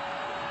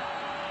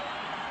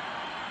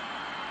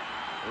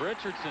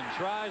 Richardson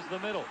tries the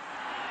middle.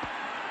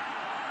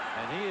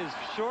 And he is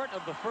short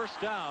of the first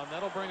down.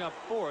 That'll bring up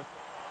 4th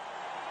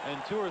and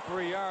 2 or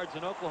 3 yards,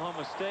 and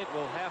Oklahoma State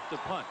will have to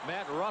punt.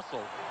 Matt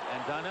Russell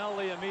and Donnell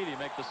Liamidi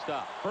make the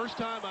stop. First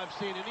time I've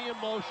seen any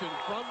emotion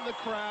from the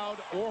crowd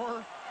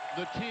or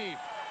the team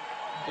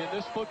in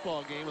this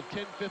football game with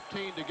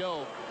 10:15 to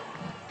go.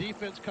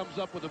 Defense comes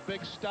up with a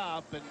big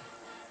stop and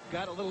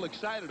got a little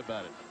excited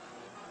about it.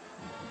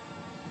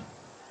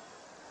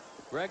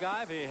 Greg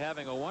Ivey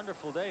having a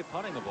wonderful day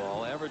punting the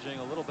ball, averaging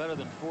a little better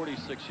than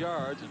 46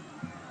 yards, and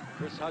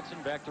Chris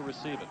Hudson back to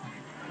receive it.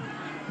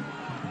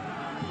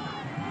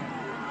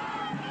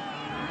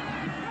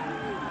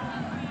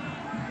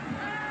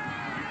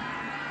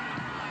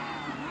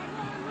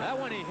 That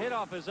one he hit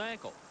off his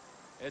ankle.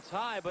 It's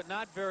high but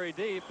not very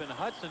deep, and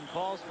Hudson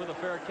calls for the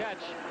fair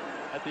catch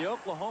at the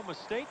Oklahoma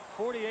State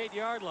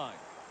 48-yard line.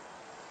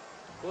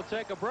 We'll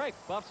take a break.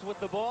 Buffs with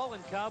the ball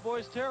in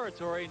Cowboys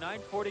territory.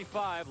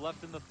 9:45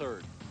 left in the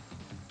 3rd.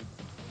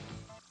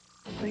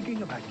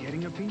 Thinking about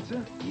getting a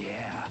pizza?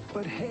 Yeah.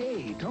 But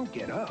hey, don't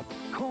get up.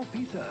 Call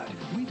Pizza Hut.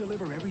 We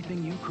deliver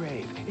everything you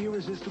crave.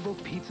 Irresistible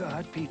Pizza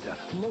Hut pizza,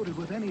 loaded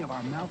with any of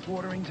our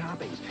mouth-watering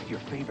toppings, your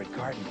favorite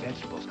garden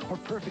vegetables, or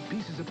perfect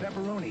pieces of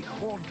pepperoni,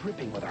 all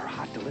dripping with our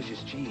hot,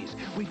 delicious cheese.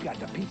 We've got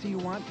the pizza you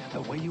want,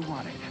 the way you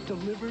want it,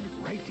 delivered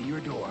right to your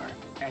door.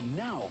 And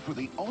now, for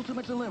the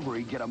ultimate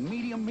delivery, get a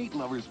medium meat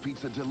lovers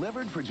pizza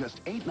delivered for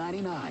just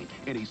 $8.99.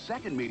 Any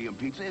second medium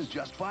pizza is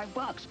just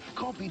 $5.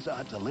 Call Pizza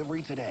Hut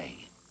Delivery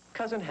today.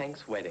 Cousin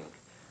Hank's wedding.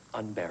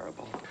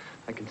 Unbearable.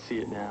 I can see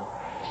it now.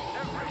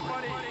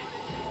 Everybody,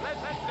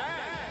 let's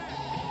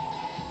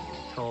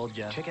dance! Told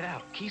ya. Check it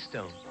out,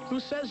 Keystone. Who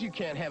says you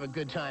can't have a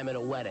good time at a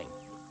wedding?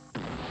 You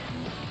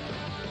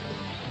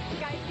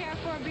guys care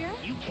for a beer?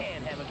 You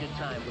can have a good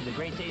time with a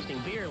great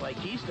tasting beer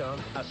like Keystone.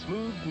 A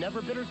smooth,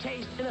 never bitter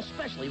taste in a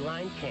specially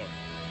lined can.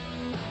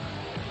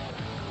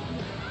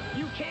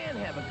 You can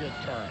have a good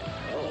time.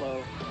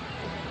 Hello.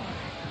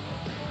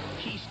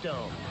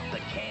 Keystone, the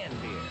can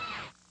beer.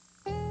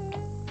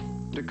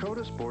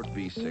 Dakota Sport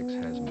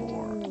V6 has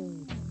more.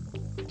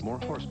 More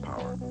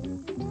horsepower,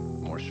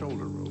 more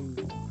shoulder room,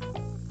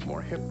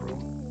 more hip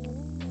room,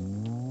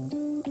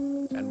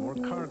 and more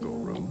cargo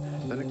room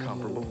than a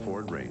comparable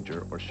Ford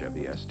Ranger or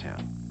Chevy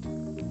S10.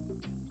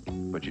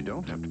 But you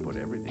don't have to put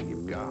everything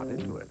you've got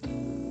into it.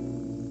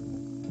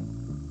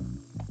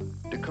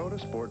 Dakota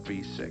Sport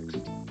V6.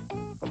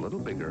 A little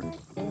bigger,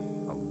 a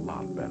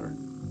lot better.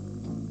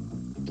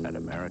 At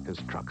America's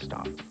Truck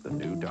Stop, the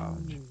new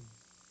Dodge.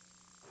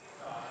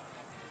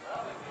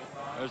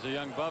 There's a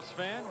young Buffs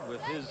fan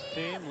with his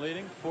team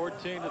leading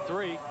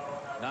 14-3.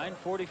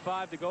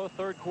 9:45 to go,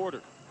 third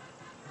quarter.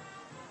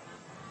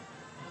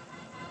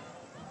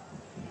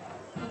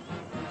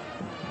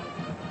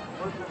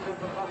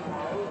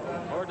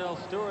 Kordell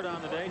Stewart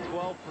on the day,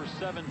 12 for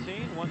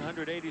 17,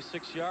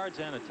 186 yards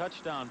and a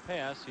touchdown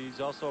pass. He's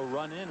also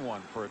run in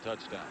one for a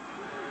touchdown.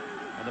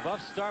 And the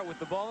Buffs start with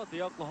the ball at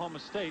the Oklahoma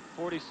State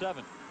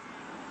 47.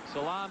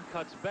 Salaam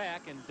cuts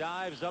back and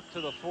dives up to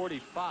the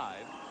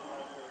 45.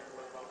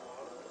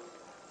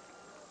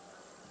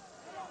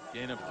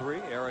 Gain of 3.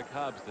 Eric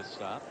Hobbs the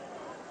stop.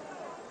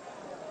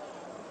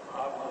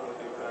 I'll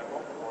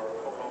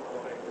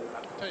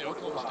tell you,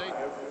 Oklahoma State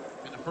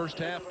in the first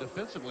half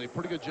defensively,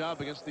 pretty good job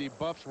against the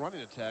Buffs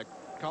running attack.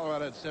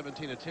 Colorado had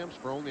 17 attempts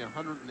for only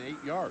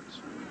 108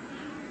 yards.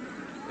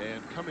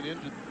 And coming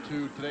into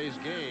today's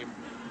game,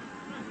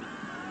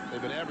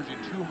 they've been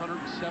averaging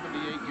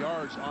 278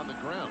 yards on the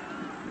ground.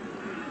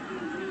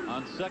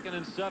 On 2nd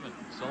and 7,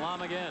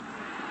 Salaam again.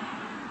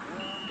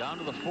 Down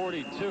to the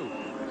 42.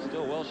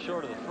 Still well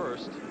short of the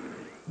first.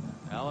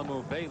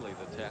 Alamu Bailey,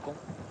 the tackle.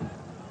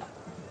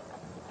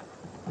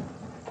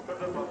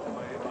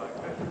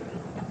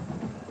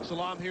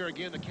 Salaam here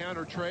again, the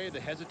counter tray,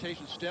 the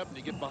hesitation step, and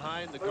you get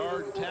behind the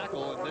guard and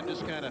tackle, and then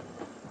just kind of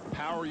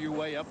power your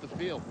way up the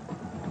field.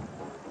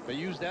 They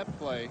use that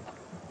play,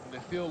 and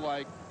they feel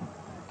like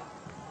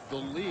the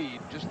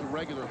lead, just the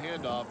regular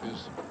handoff,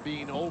 is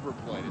being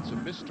overplayed. It's a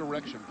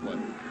misdirection play.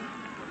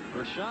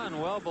 Rashaan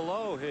well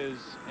below his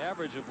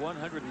average of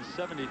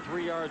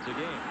 173 yards a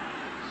game.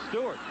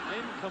 Stewart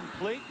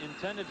incomplete,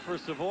 intended for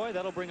Savoy.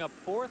 That'll bring up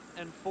 4th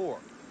and 4.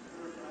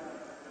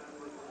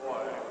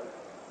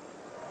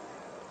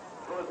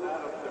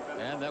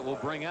 And that will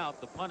bring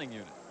out the punting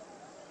unit.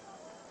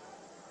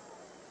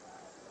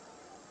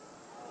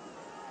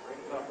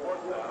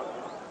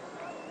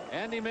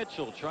 Andy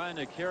Mitchell trying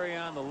to carry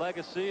on the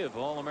legacy of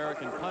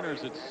All-American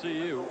punters at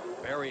CU.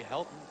 Barry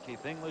Helton,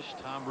 Keith English,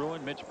 Tom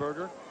Ruin, Mitch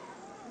Berger.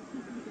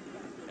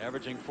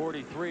 Averaging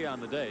 43 on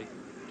the day.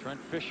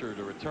 Trent Fisher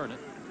to return it.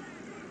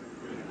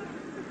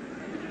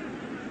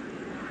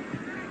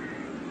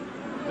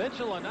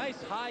 Mitchell, a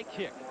nice high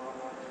kick.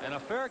 And a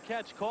fair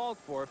catch called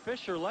for.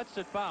 Fisher lets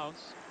it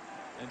bounce.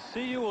 And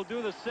CU will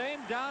do the same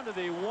down to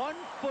the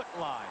 1-foot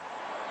line.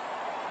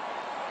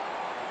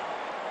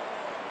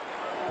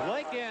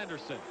 Blake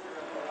Anderson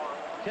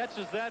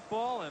catches that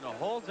ball and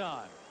holds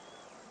on.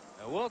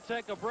 And we'll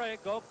take a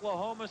break.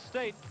 Oklahoma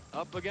State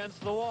up against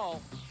the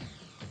wall.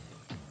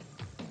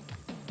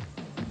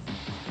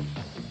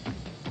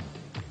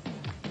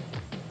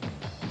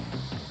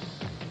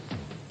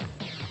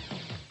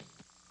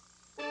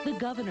 The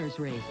governor's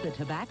race, the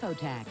tobacco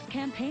tax,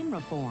 campaign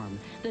reform.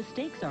 The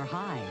stakes are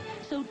high.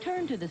 So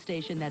turn to the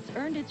station that's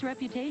earned its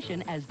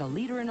reputation as the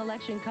leader in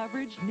election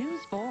coverage,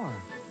 News 4.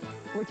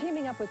 We're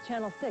teaming up with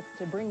Channel 6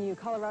 to bring you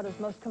Colorado's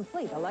most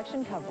complete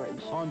election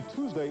coverage. On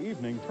Tuesday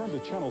evening, turn to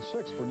Channel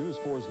 6 for News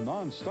 4's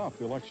non-stop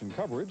election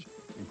coverage,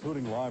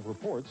 including live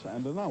reports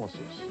and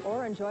analysis.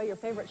 Or enjoy your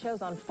favorite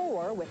shows on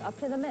 4 with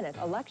up-to-the-minute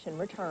election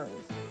returns.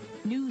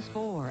 News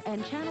 4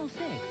 and Channel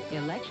 6,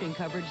 election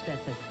coverage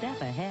that's a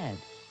step ahead.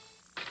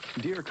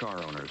 Dear car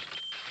owners,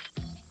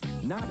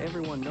 not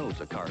everyone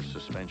knows a car's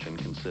suspension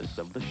consists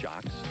of the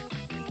shocks,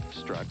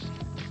 struts,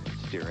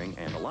 steering,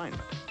 and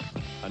alignment.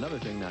 Another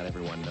thing not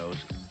everyone knows,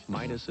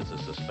 Midas is a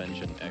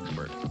suspension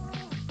expert.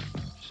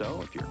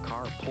 So if your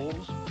car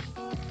pulls,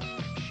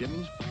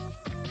 shimmies,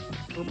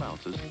 or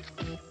bounces,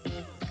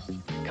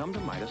 Come to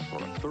Midas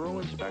for a thorough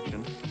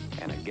inspection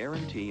and a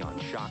guarantee on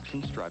shocks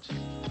and struts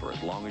for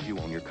as long as you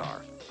own your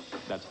car.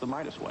 That's the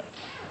Midas way.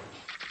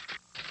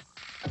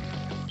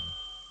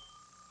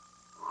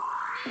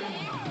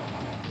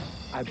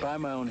 I buy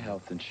my own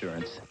health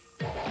insurance.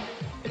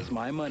 It's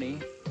my money,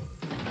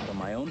 out of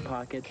my own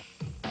pocket.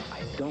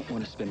 I don't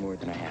want to spend more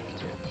than I have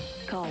to.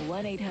 Call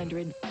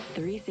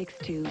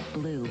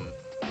 1-800-362-BLUE.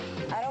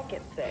 I don't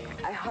get sick.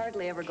 I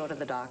hardly ever go to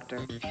the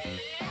doctor.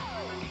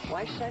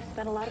 Why should I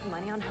spend a lot of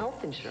money on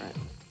health insurance?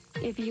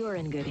 If you're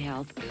in good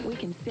health, we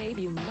can save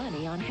you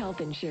money on health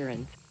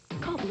insurance.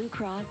 Call Blue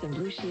Cross and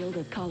Blue Shield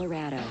of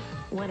Colorado.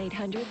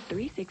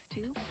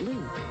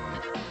 1-800-362-BLUE.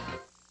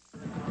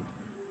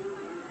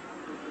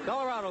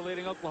 Colorado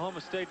leading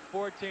Oklahoma State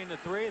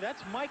 14-3.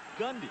 That's Mike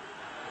Gundy,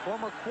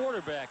 former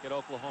quarterback at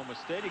Oklahoma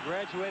State. He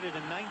graduated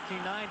in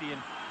 1990,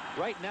 and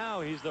right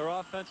now he's their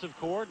offensive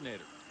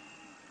coordinator.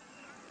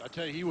 I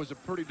tell you, he was a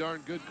pretty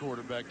darn good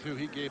quarterback, too.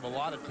 He gave a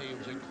lot of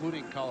teams,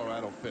 including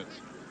Colorado, fits.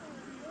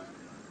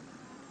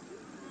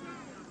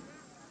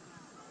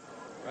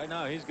 Right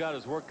now, he's got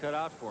his work cut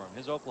out for him.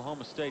 His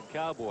Oklahoma State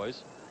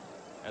Cowboys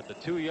at the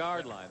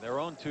 2-yard line, their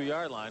own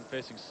 2-yard line,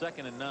 facing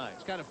 2nd and 9.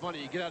 It's kind of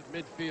funny. You get out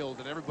midfield,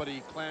 and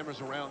everybody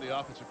clamors around the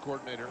offensive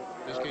coordinator,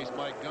 in this case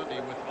Mike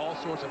Gundy, with all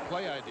sorts of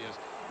play ideas.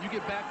 You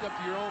get backed up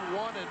to your own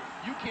 1, and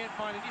you can't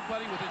find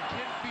anybody within 10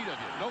 feet of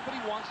you.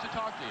 Nobody wants to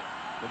talk to you.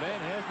 The man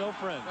has no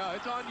friends. No,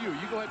 it's on you.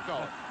 You go ahead and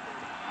call it.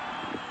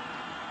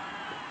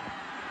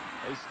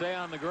 They stay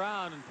on the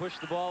ground and push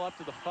the ball up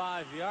to the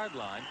 5-yard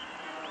line.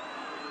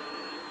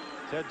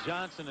 Ted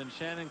Johnson and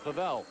Shannon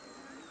Clavel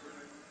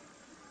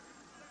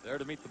there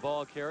to meet the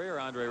ball carrier,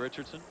 Andre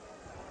Richardson.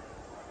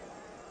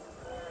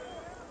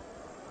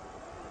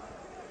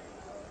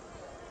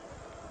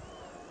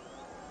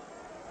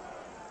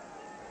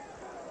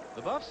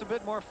 The Buffs a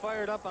bit more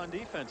fired up on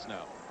defense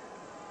now.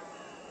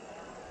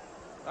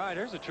 All right,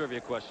 here's a trivia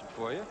question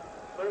for you.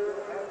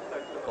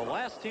 The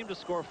last team to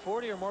score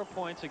 40 or more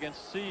points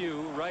against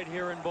CU right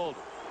here in Boulder.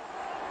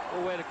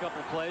 We'll wait a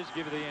couple plays,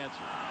 give you the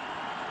answer.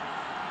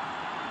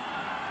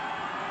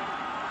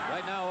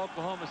 Right now,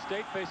 Oklahoma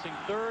State facing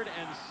 3rd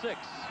and 6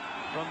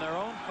 from their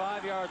own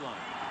 5-yard line.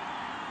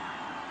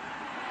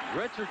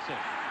 Richardson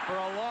for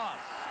a loss.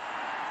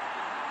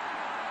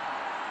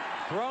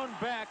 Thrown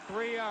back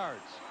 3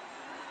 yards.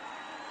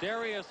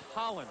 Darius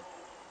Holland,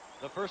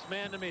 the first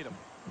man to meet him.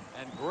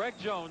 And Greg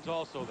Jones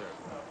also there.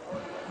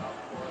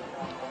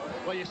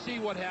 Well, you see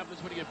what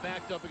happens when you get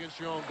backed up against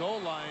your own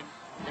goal line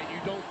and you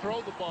don't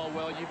throw the ball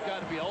well. You've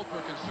got to be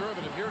ultra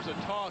conservative. Here's a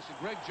toss, and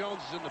Greg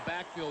Jones is in the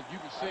backfield. You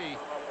can see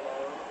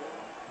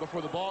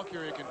before the ball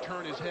carrier can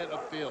turn his head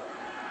upfield.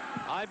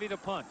 Ivy to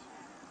punt.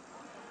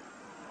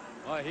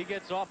 Well, he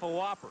gets off a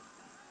whopper.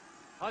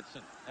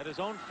 Hudson at his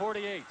own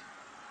 48.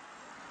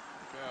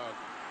 God.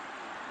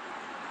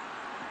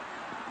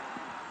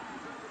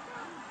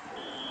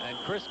 And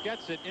Chris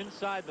gets it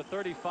inside the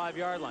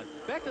 35-yard line.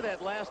 Back to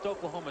that last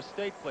Oklahoma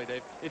State play,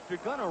 Dave. If you're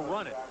going to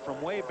run it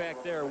from way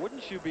back there,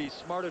 wouldn't you be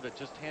smarter to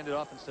just hand it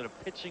off instead of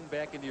pitching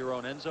back into your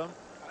own end zone?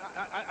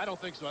 I don't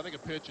think so. I think a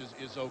pitch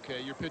is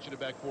okay. You're pitching it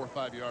back 4 or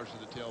 5 yards to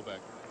the tailback.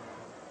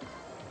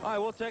 All right,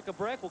 we'll take a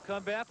break. We'll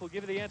come back. We'll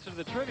give you the answer to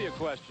the trivia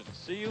question.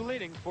 CU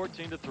leading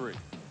 14-3.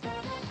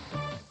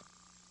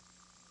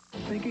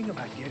 Thinking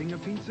about getting a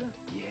pizza?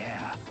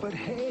 Yeah. But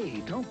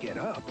hey, don't get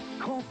up.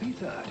 Call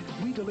Pizza Hut.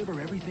 We deliver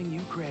everything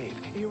you crave.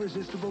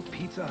 Irresistible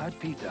Pizza Hut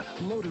pizza,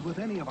 loaded with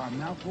any of our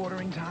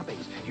mouth-watering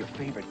toppings. Your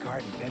favorite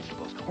garden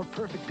vegetables, or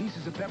perfect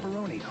pieces of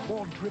pepperoni,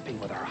 all dripping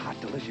with our hot,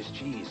 delicious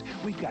cheese.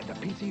 We've got the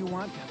pizza you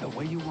want, the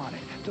way you want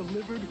it,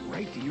 delivered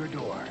right to your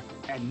door.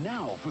 And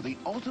now, for the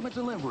ultimate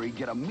delivery,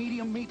 get a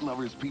medium meat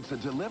lovers pizza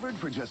delivered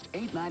for just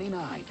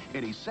 $8.99.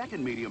 Any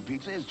second medium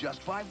pizza is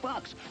just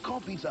 $5.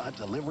 Call Pizza Hut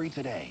Delivery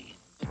today.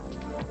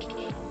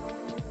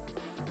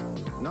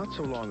 Not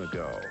so long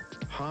ago,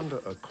 Honda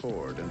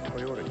Accord and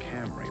Toyota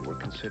Camry were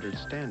considered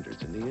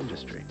standards in the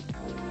industry.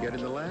 Yet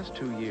in the last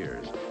 2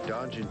 years,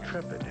 Dodge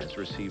Intrepid has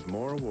received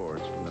more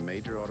awards from the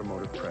major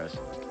automotive press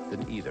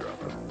than either of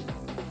them.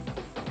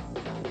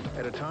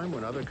 At a time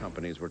when other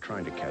companies were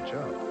trying to catch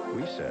up,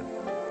 we said,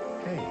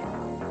 hey,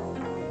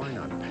 why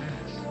not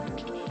pass?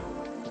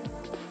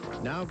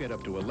 Now get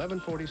up to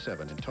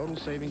 $1147 in total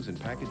savings and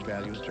package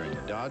values during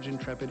the Dodge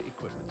Intrepid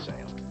equipment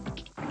sale.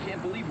 I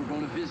can't believe we're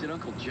going to visit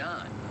Uncle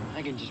John.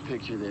 I can just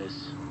picture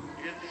this.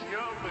 It's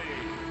yummy.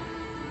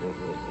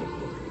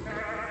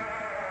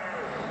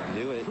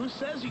 Do it. Who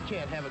says you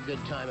can't have a good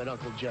time at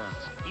Uncle John's?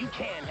 You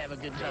can have a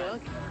good time.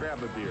 Look.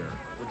 Grab a beer.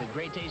 With a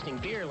great tasting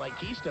beer like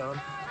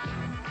Keystone.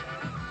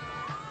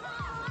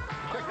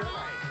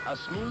 A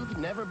smooth,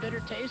 never bitter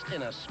taste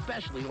in a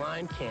specially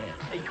lined can.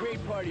 A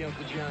great party,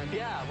 Uncle John.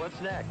 Yeah, what's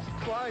next?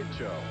 Clyde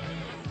Show.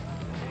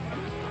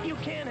 You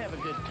can have a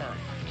good time.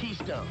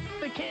 Keystone,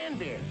 the can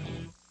beer.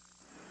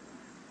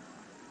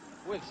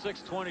 With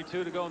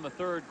 6:22 to go in the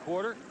third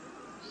quarter,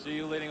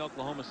 CU leading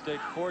Oklahoma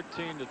State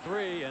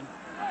 14-3, and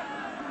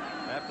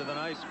after the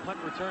nice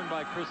punt return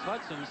by Chris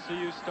Hudson,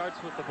 CU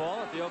starts with the ball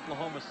at the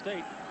Oklahoma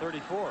State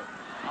 34.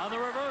 On the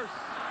reverse,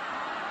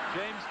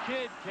 James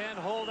Kidd can't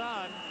hold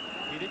on.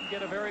 He didn't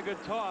get a very good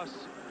toss.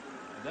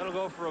 And that'll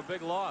go for a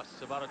big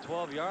loss, about a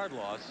 12-yard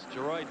loss.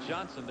 Jeroy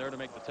Johnson there to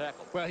make the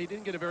tackle. Well, he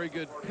didn't get a very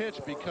good pitch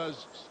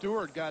because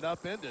Stewart got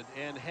upended,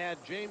 and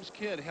had James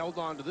Kidd held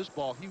on to this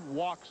ball, he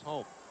walks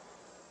home.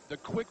 The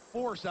quick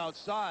force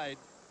outside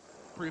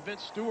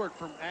prevents Stewart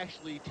from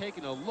actually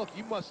taking a look.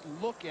 You must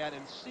look at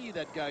and see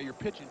that guy you're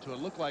pitching to. It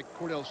looked like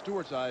Kordell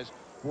Stewart's eyes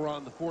were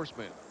on the force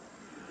man.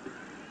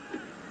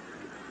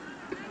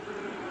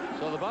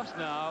 So the Buffs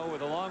now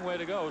with a long way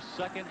to go,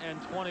 2nd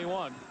and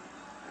 21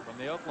 from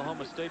the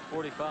Oklahoma State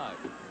 45.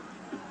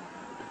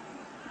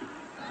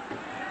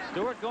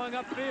 Stewart going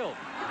upfield.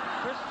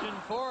 Christian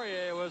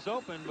Fourier was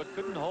open but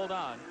couldn't hold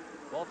on.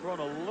 Ball thrown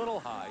a little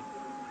high.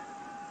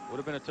 Would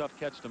have been a tough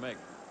catch to make.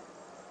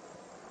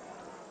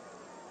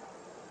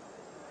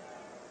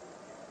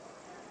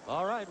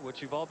 All right,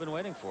 what you've all been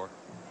waiting for.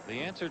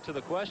 The answer to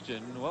the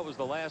question, what was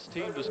the last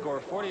team to score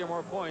 40 or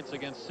more points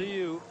against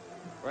CU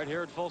right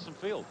here at Folsom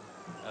Field?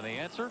 And the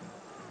answer?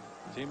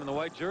 Team in the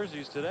white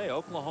jerseys today,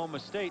 Oklahoma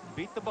State,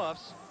 beat the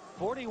Buffs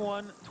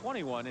 41-21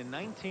 in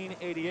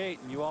 1988.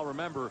 And you all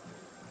remember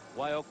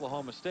why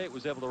Oklahoma State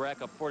was able to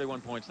rack up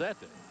 41 points that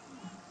day.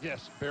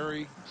 Yes,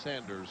 Barry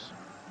Sanders.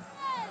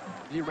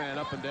 He ran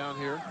up and down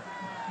here.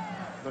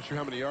 Not sure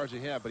how many yards he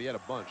had, but he had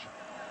a bunch.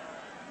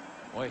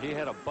 Boy, he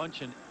had a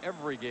bunch in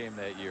every game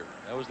that year.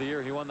 That was the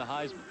year he won the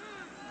Heisman.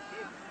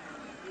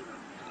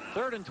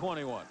 3rd and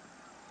 21.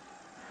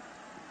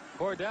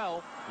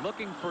 Kordell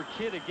looking for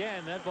Kidd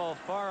again. That ball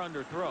far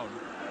underthrown.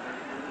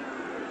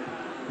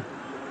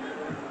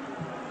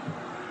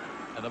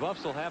 And the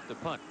Buffs will have to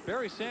punt.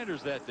 Barry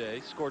Sanders that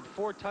day scored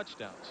 4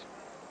 touchdowns,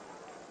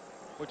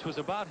 which was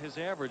about his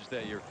average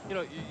that year. You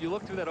know, you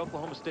look through that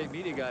Oklahoma State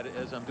media guide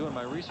as I'm doing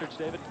my research,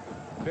 David.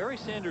 Barry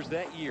Sanders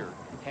that year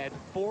had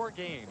 4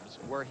 games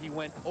where he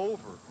went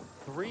over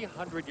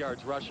 300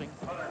 yards rushing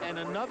and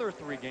another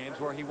 3 games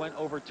where he went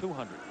over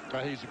 200.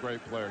 He's a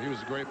great player. He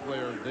was a great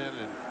player then,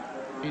 and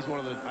he's one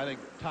of the, I think,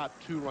 top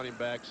 2 running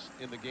backs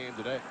in the game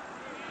today.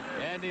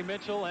 Andy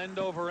Mitchell end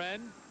over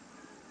end.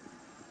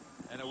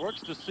 And it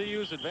works to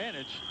CU's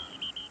advantage.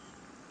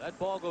 That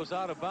ball goes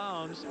out of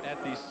bounds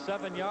at the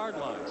 7-yard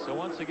line. So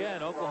once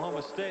again,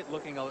 Oklahoma State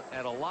looking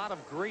at a lot of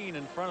green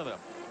in front of them.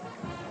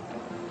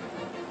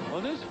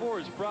 Well, News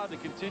 4 is proud to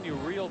continue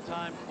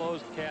real-time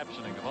closed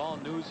captioning of all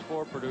News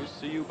 4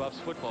 produced CU Buffs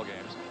football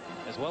games,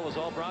 as well as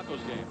all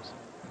Broncos games.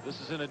 This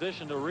is in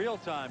addition to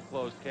real-time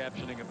closed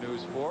captioning of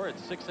News 4 at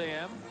 6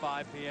 a.m.,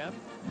 5 p.m.,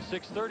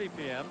 6:30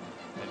 p.m.,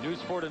 and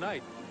News 4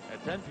 tonight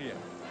at 10 p.m.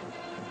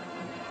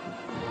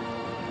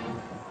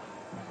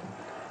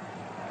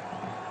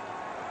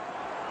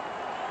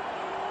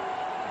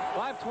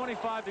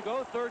 .5:25 to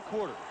go, 3rd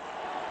quarter.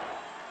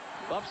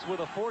 Buffs with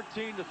a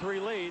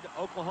 14-3 lead.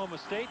 Oklahoma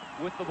State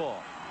with the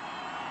ball.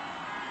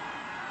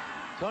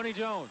 Tony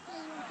Jones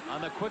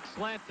on the quick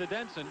slant to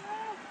Denson.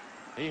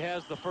 He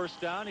has the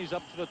first down. He's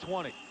up to the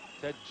 20.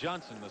 Ted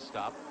Johnson the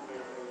stop,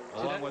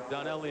 along with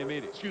Donnell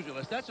Liamidi. Excuse me,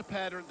 Les. That's a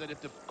pattern that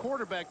if the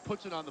quarterback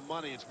puts it on the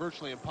money, it's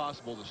virtually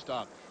impossible to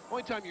stop.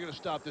 Only time you're going to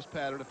stop this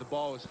pattern if the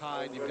ball is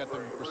high and you've got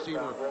the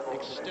receiver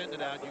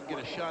extended out, you can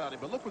get a shot on him.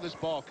 But look where this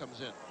ball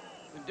comes in.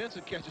 And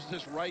Denson catches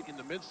this right in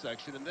the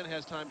midsection and then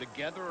has time to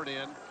gather it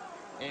in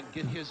and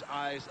get his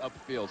eyes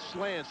upfield.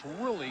 Slant's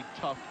really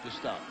tough to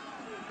stop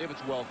if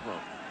it's well thrown.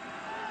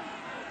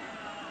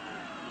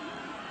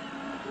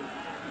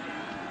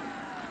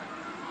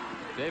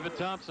 David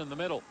Thompson, the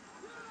middle.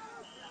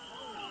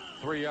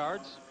 3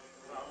 yards.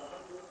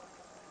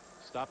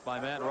 Stopped by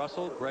Matt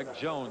Russell. Greg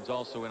Jones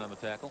also in on the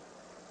tackle.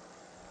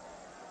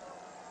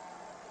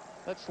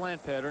 That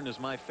slant pattern is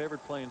my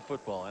favorite play in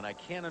football, and I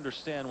can't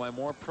understand why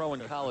more pro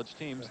and college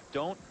teams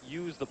don't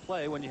use the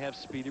play when you have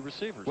speedy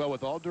receivers. Well,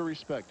 with all due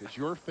respect, it's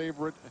your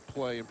favorite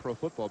play in pro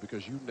football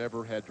because you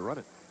never had to run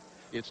it.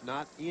 It's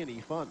not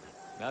any fun.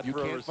 Not you for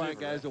a can't receiver, find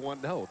guys right? that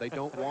want no. They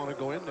don't want to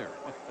go in there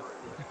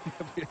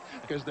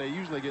because they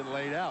usually get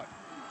laid out.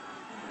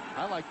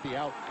 I like the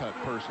out cut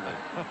personally.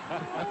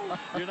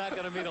 You're not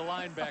going to meet a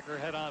linebacker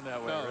head on that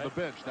way, no, right? the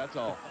bench, that's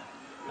all.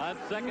 On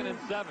 2nd and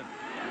 7.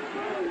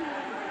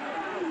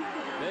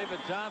 David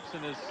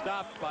Thompson is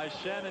stopped by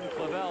Shannon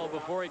Clavel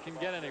before he can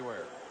get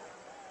anywhere.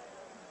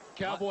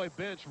 Cowboy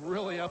bench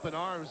really up in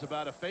arms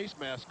about a face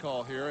mask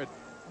call here, and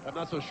I'm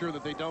not so sure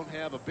that they don't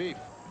have a beef.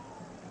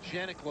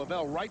 Shannon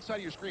Clavel, right side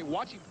of your screen.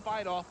 Watch him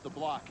fight off the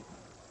block.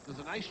 Does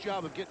a nice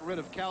job of getting rid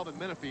of Calvin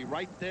Menifee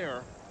right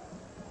there.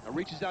 Now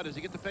reaches out. Does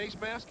he get the face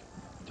mask?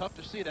 Tough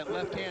to see. That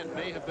left hand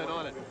may have been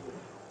on it.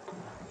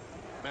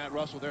 Matt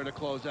Russell there to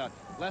close out.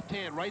 Left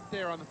hand right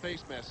there on the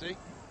face mask. See?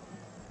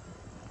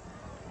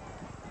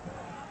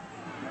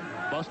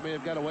 Buffs may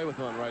have got away with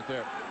one right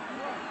there.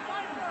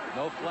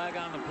 No flag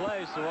on the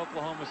play, so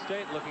Oklahoma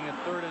State looking at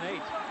 3rd and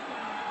 8.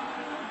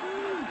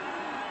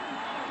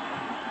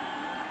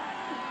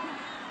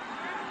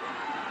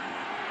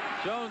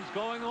 Jones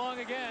going long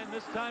again,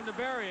 this time to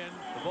Berrien.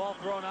 The ball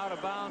thrown out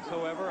of bounds,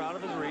 however, out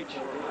of his reach.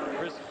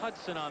 Chris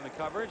Hudson on the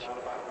coverage.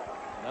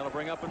 That'll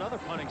bring up another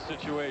punting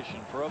situation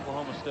for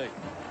Oklahoma State.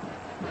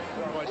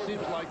 Well, it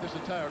seems like this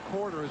entire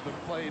quarter has been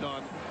played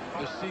on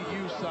the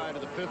CU side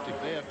of the 50.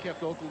 They have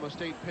kept Oklahoma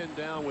State pinned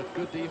down with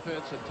good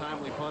defense and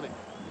timely punting.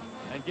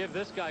 And give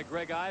this guy,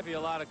 Greg Ivey, a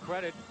lot of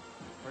credit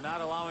for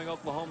not allowing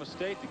Oklahoma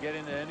State to get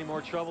into any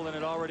more trouble than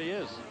it already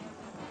is.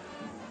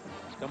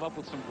 He's come up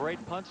with some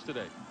great punts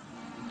today.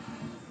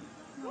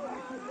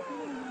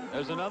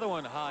 There's another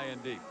one high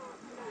and deep.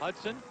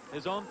 Hudson,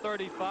 his own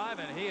 35,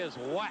 and he is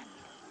whacked.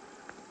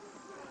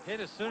 Hit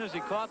as soon as he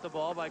caught the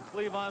ball by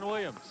Cleavon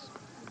Williams.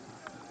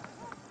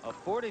 A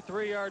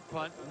 43-yard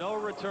punt, no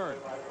return.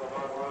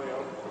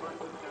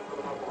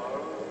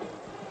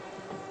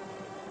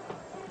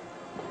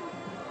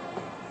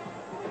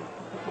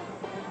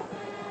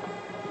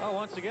 Oh,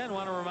 once again,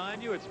 want to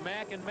remind you, it's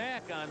Mac and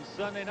Mac on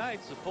Sunday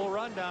nights, a full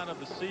rundown of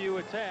the CU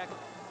attack.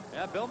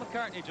 Yeah, Bill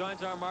McCartney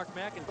joins our Mark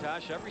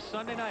McIntosh every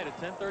Sunday night at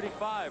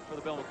 10:35 for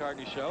the Bill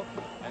McCartney Show.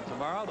 And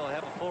tomorrow they'll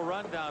have a full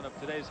rundown of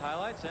today's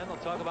highlights, and they'll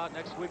talk about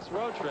next week's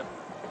road trip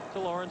to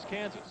Lawrence,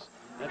 Kansas.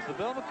 That's the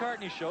Bill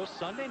McCartney Show,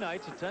 Sunday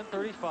nights at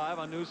 10:35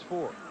 on News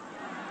 4.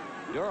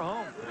 Your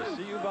home for the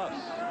CU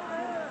Buffs.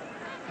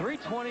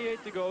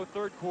 3:28 to go,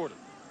 third quarter.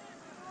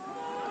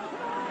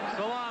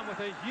 Salaam with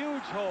a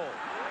huge hole.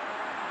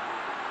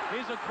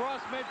 He's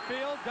across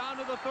midfield, down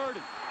to the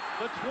 30,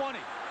 the 20,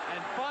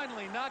 and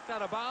finally knocked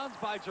out of bounds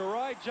by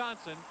Jeroy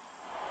Johnson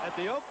at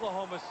the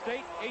Oklahoma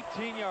State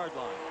 18-yard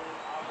line.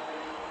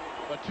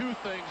 But two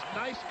things,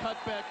 nice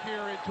cutback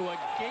here into a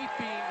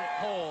gaping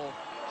hole.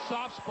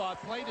 Soft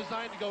spot, play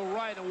designed to go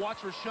right, and watch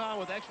Rashaan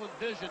with excellent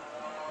vision.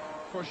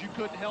 Of course, you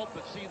couldn't help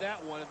but see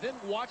that one. And then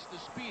watch the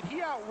speed.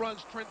 He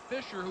outruns Trent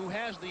Fisher, who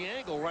has the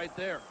angle right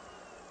there.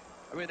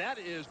 I mean, that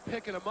is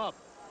picking him up.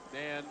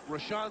 And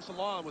Rashaan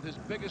Salaam with his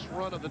biggest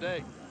run of the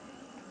day.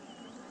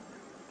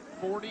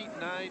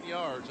 49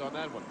 yards on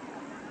that one.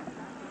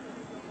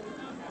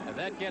 And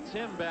that gets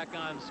him back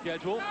on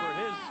schedule for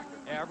his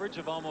average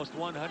of almost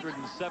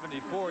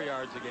 174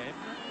 yards a game.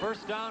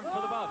 First down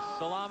for the Buffs.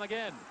 Salaam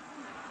again.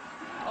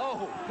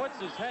 Oh, puts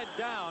his head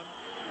down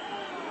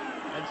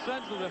and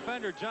sends the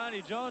defender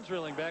Johnny Jones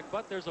reeling back,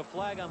 but there's a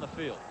flag on the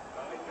field.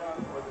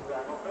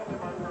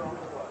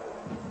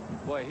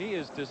 Boy, he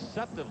is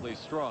deceptively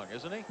strong,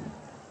 isn't he?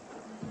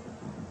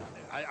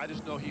 I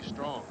just know he's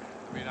strong.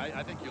 I mean,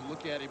 I think you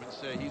look at him and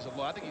say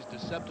I think he's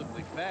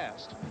deceptively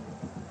fast.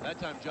 That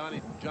time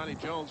Johnny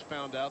Jones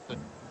found out that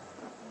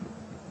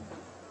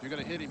if you're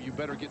going to hit him, you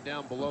better get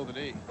down below the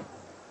knee.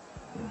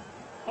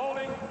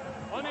 Holding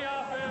on the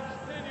offense,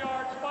 10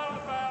 yards, spot on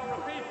the foul,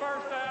 repeat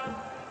first down.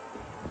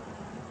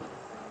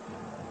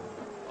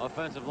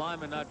 Offensive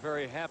lineman not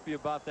very happy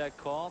about that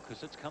call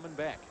because it's coming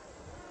back.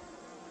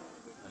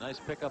 A nice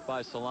pickup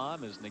by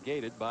Salaam is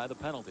negated by the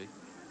penalty.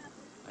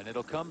 And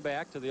it'll come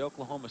back to the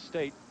Oklahoma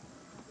State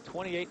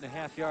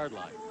 28.5-yard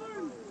line.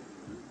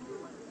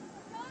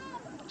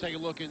 Take a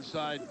look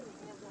inside.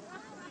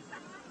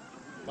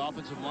 The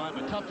offensive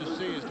lineman, tough to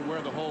see as to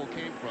where the hole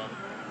came from.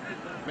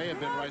 May have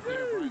been right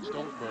there, Brian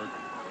Stoltenberg.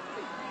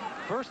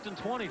 First and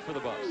 20 for the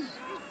Buffs. This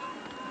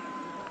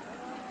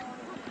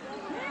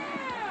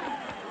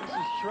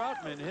is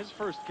Troutman, his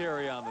first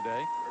carry on the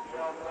day.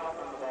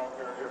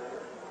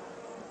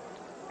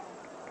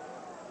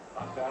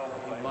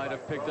 He might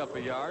have picked up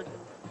a yard.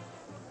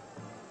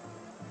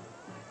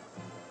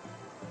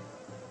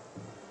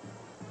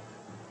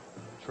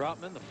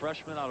 Troutman, the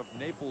freshman out of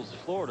Naples,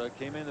 Florida,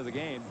 came into the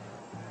game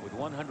with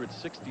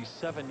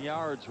 167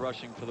 yards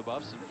rushing for the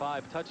Buffs and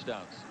 5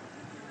 touchdowns.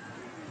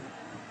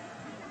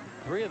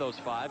 3 of those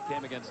 5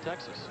 came against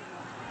Texas.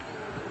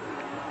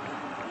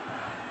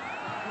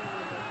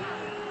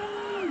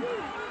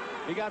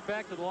 He got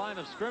back to the line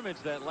of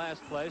scrimmage that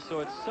last play, so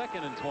it's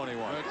 2nd and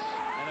 21.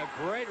 And a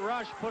great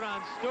rush put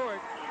on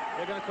Stewart.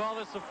 They're going to call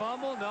this a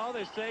fumble? No,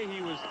 they say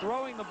he was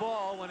throwing the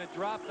ball when it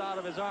dropped out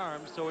of his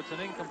arms, so it's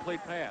an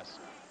incomplete pass.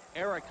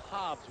 Eric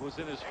Hobbs was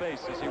in his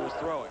face as he was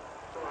throwing.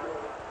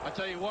 I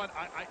tell you what,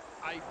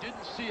 I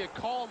didn't see a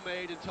call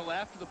made until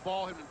after the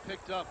ball had been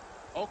picked up.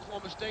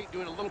 Oklahoma State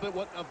doing a little bit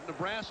what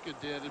Nebraska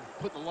did and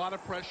putting a lot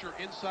of pressure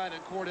inside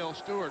on Kordell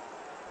Stewart.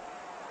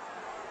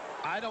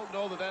 I don't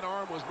know that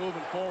arm was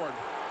moving forward.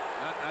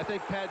 I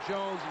think Pat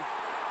Jones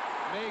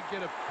may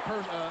get a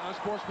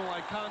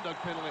unsportsmanlike conduct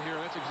penalty here.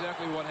 That's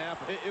exactly what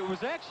happened. It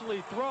was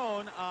actually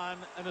thrown on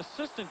an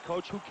assistant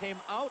coach who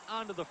came out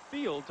onto the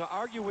field to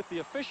argue with the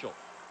official.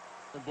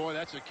 And boy,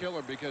 that's a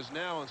killer, because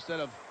now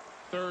instead of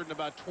 3rd and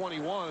about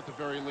 21 at the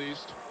very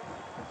least,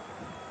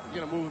 you're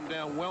going to move him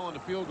down well into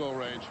field goal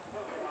range.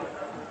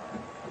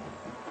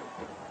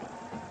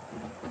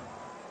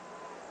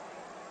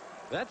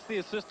 That's the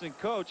assistant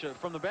coach.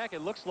 From the back, it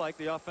looks like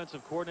the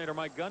offensive coordinator,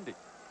 Mike Gundy.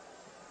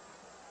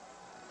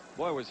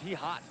 Boy, was he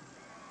hot.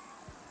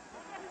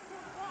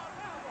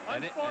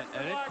 And it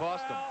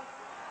cost him.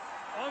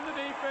 On the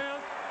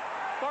defense,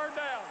 3rd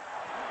down.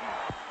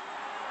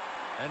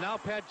 And now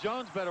Pat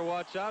Jones better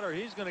watch out, or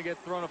he's going to get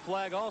thrown a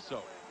flag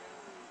also.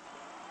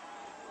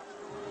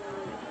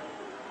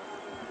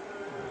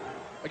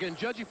 Again,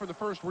 judging from the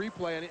first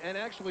replay, and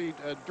actually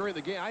during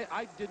the game,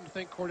 I didn't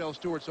think Kordell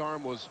Stewart's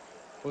arm was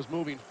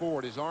moving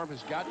forward. His arm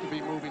has got to be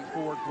moving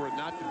forward for it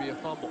not to be a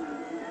fumble.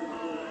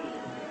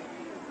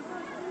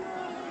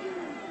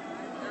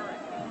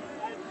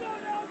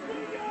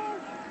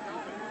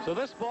 So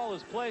this ball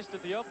is placed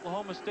at the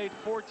Oklahoma State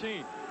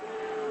 14.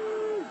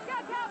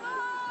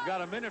 We've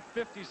got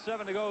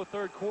 1:57 to go,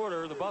 third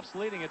quarter. The Buffs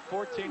leading at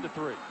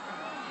 14-3.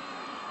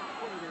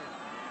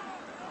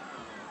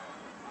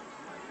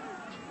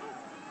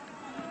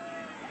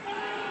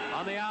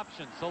 On the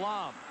option,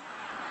 Salaam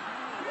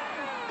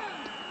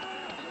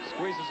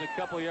squeezes a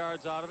couple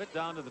yards out of it,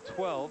 down to the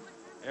 12.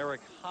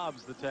 Eric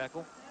Hobbs, the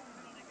tackle.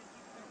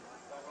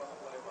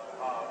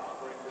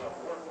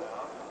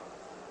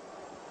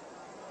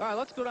 All right,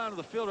 let's go down to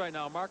the field right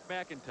now. Mark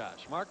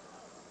McIntosh. Mark?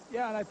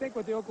 Yeah, and I think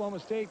what the Oklahoma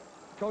State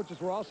coaches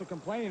were also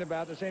complaining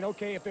about, they're saying,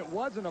 okay, if it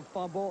wasn't a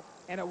fumble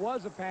and it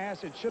was a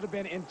pass, it should have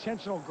been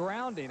intentional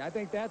grounding. I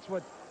think that's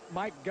what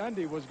Mike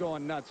Gundy was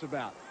going nuts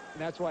about,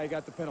 and that's why he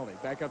got the penalty.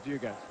 Back up to you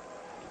guys.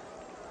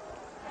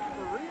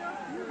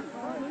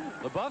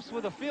 The Buffs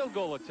with a field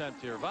goal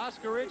attempt here.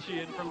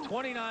 Voskerichian from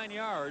 29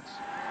 yards,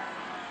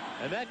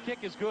 and that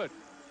kick is good.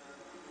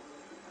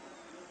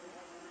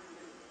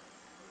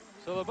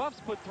 So the Buffs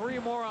put 3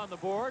 more on the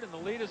board, and the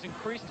lead has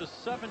increased to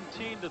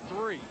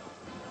 17-3.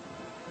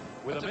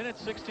 With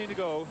 1:16 to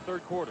go,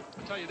 third quarter.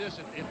 I'll tell you this,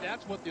 if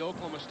that's what the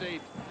Oklahoma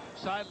State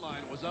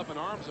sideline was up in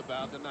arms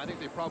about, then I think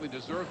they probably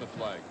deserve the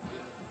flag.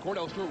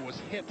 Kordell Stewart was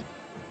hit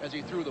as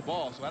he threw the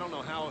ball, so I don't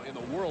know how in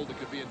the world it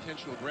could be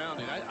intentional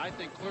grounding. I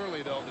think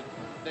clearly, though, that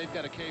they've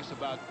got a case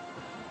about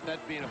that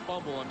being a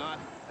fumble and not,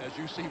 as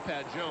you see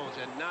Pat Jones,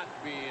 and not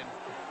being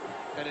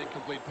an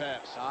incomplete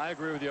pass. I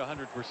agree with you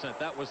 100%.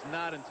 That was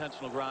not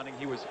intentional grounding.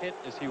 He was hit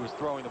as he was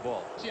throwing the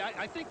ball. See,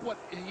 I think what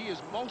he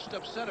is most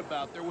upset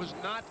about, there was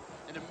not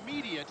an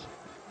immediate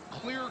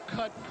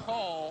clear-cut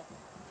call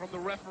from the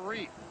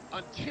referee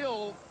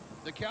until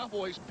the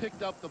Cowboys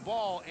picked up the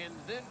ball, and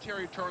then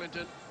Terry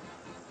Turlington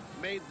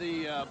made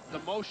the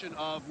motion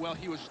of, well,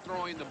 he was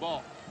throwing the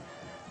ball.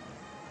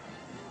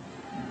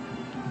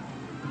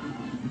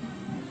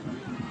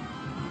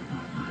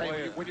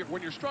 Hey,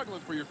 when you're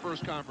struggling for your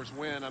first conference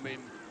win, I mean,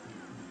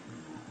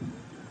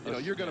 you know,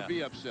 you're going to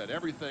be upset.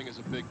 Everything is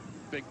a big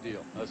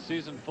deal. A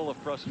season full of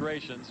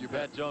frustrations.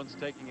 Pat Jones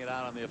taking it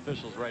out on the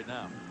officials right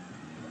now.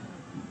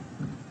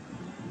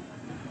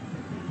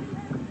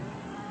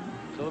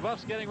 So the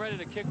Buffs getting ready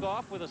to kick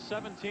off with a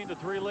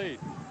 17-3 lead.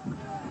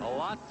 A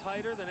lot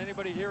tighter than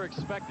anybody here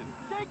expected.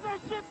 Take that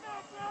shit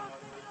back now.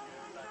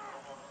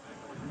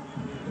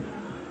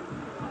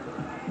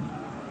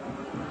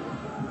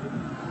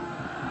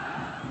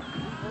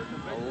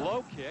 A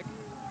low kick.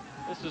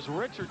 This is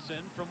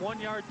Richardson from 1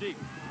 yard deep.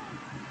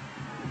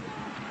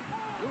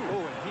 Ooh,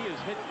 and he is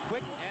hit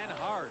quick and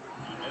hard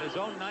at his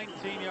own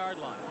 19-yard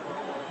line.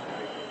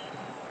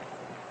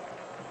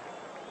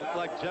 Looked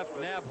like Jeff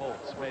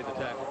Nabholz made the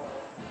tackle.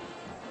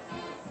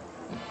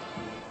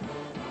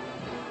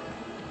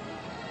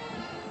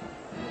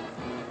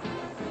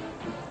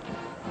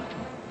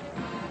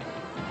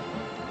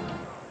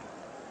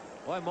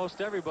 Boy,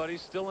 most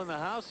everybody's still in the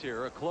house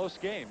here. A close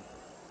game.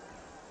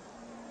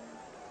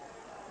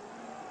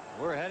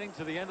 We're heading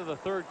to the end of the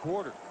third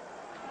quarter.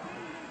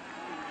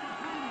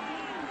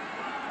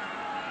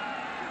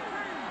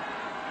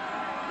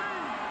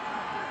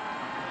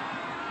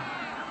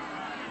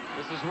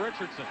 This is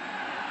Richardson.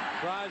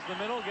 Tries the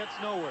middle, gets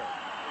nowhere.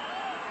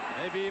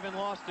 Maybe even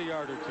lost a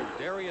yard or two.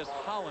 Darius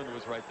Holland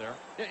was right there.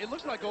 Yeah, it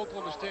looks like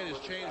Oklahoma State has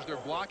changed their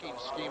blocking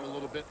scheme a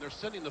little bit. They're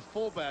sending the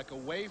fullback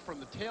away from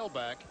the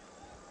tailback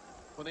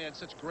when they had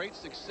such great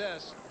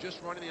success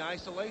just running the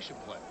isolation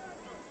play.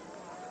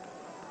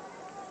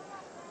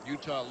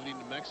 Utah leading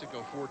to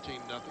Mexico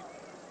 14-0.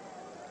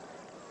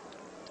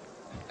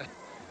 I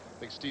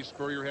think Steve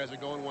Spurrier has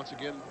it going once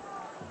again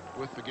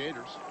with the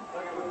Gators.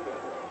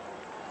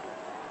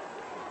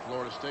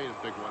 Florida State,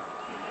 a big one.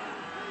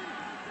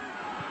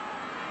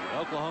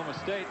 Oklahoma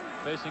State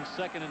facing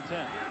 2nd and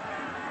 10.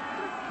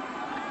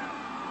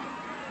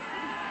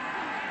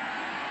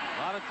 A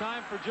lot of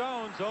time for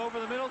Jones over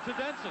the middle to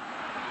Denson.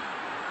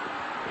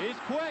 He's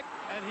quick,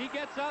 and he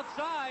gets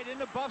outside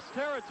into Buffs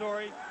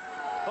territory.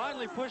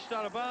 Finally pushed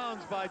out of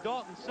bounds by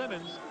Dalton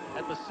Simmons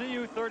at the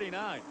CU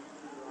 39.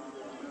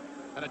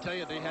 And I tell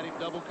you, they had him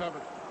double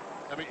covered.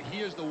 I mean, he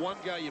is the one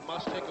guy you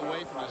must take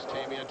away from this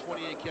team. He had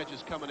 28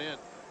 catches coming in.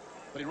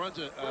 But he runs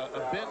a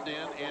bend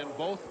in, and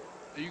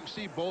you can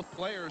see both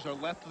players are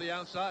left to the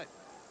outside.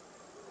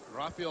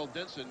 Raphael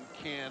Denson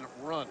can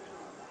run.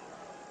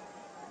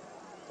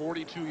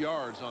 42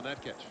 yards on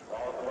that catch.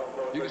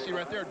 You can see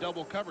right there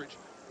double coverage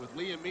with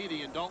Liam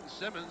Meady and Dalton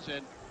Simmons,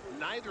 and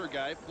neither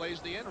guy plays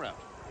the in route.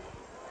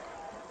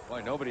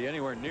 Boy, nobody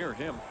anywhere near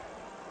him.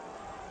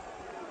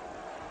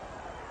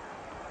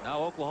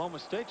 Now Oklahoma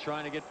State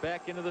trying to get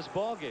back into this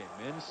ball game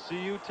in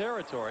CU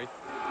territory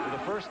with a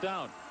first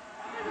down.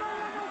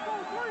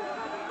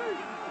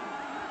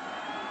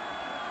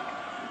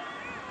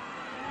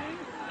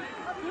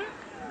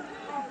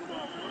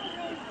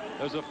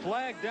 There's a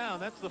flag down.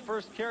 That's the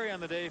first carry on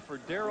the day for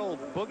Darrell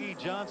Boogie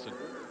Johnson.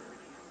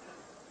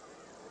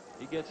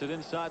 He gets it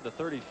inside the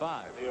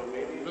 35.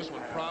 This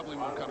one probably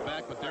won't come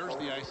back, but there's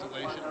the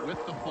isolation with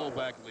the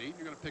fullback lead.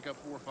 You're going to pick up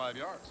 4 or 5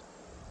 yards.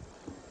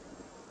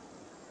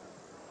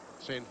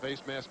 Same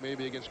face mask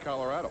maybe against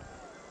Colorado.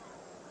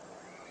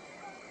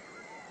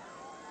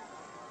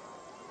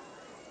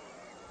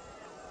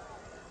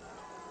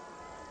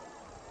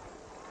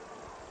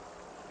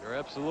 You're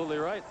absolutely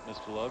right,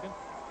 Mr. Logan.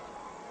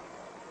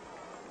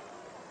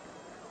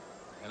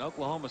 And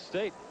Oklahoma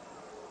State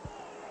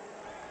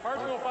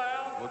Personal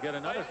foul. will get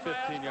another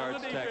 15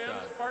 yards tacked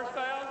on. First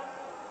down.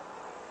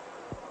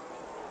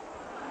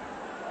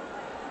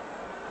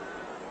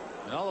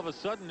 And all of a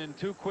sudden, in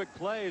 2 quick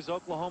plays,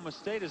 Oklahoma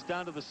State is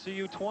down to the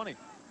CU 20.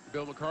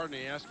 Bill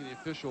McCartney asking the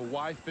official,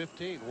 why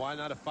 15? Why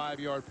not a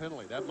 5-yard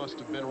penalty? That must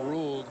have been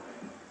ruled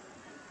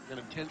an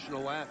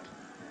intentional act.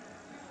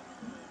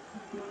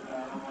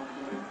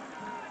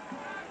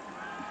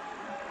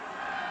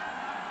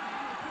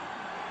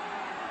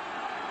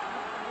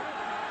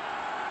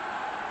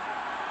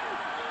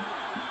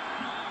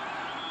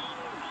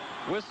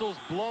 Whistles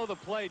blow the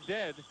play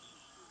dead.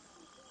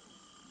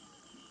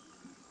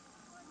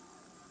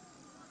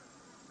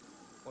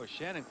 Boy,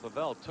 Shannon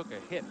Clavell took a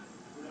hit.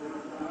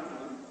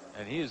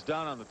 And he is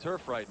down on the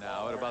turf right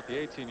now at about the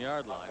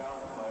 18-yard line.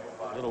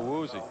 A little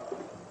woozy.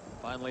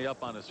 Finally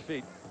up on his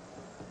feet.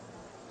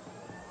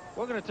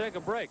 We're going to take a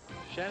break.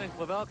 Shannon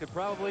Clavell could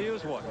probably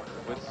use one.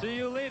 With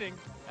CU leading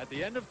at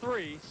the end of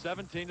 3,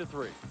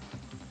 17-3.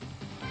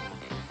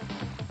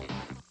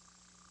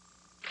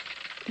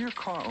 Dear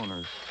car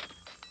owners,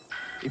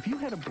 if you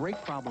had a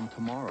brake problem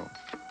tomorrow,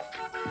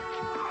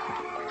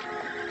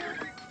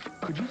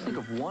 could you think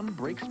of one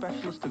brake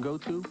specialist to go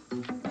to?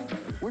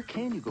 Where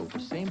can you go for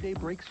same-day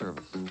brake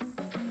service?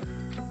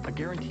 A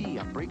guarantee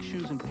on brake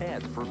shoes and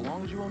pads for as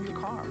long as you own your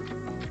car.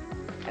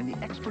 And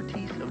the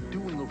expertise of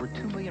doing over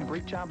 2 million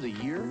brake jobs a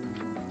year?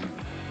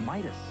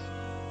 Midas.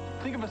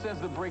 Think of us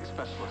as the brake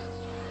specialists.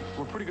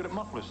 We're pretty good at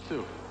mufflers,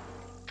 too.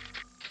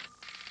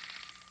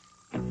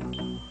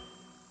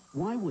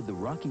 Why would the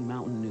Rocky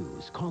Mountain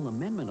News call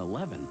Amendment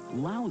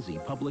 11 lousy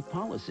public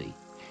policy?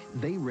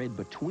 They read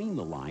between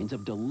the lines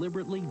of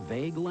deliberately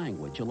vague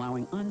language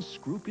allowing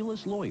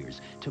unscrupulous lawyers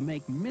to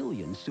make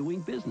millions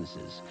suing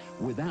businesses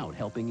without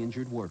helping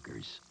injured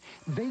workers.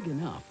 Vague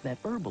enough that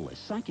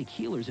herbalists, psychic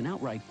healers, and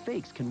outright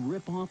fakes can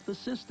rip off the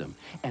system,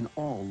 and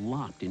all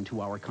locked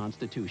into our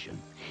Constitution.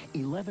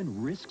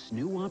 11 risks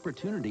new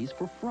opportunities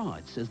for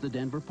fraud, says the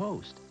Denver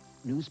Post.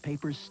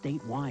 Newspapers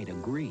statewide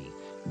agree.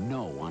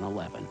 No on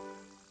 11.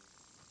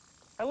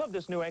 I love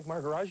this new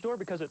Ankmar garage door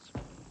because it's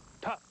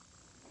tough.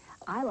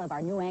 I love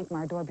our new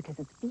Ankmar door because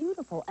it's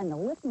beautiful, and the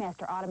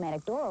LiftMaster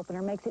automatic door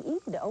opener makes it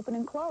easy to open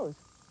and close.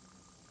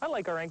 I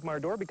like our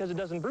Ankmar door because it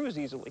doesn't bruise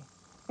easily.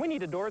 We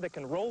need a door that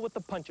can roll with the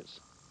punches.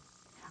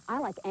 I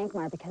like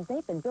Ankmar because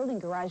they've been building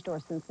garage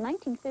doors since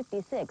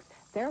 1956.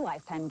 Their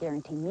lifetime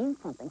guarantee means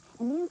something,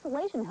 and the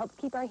insulation helps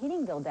keep our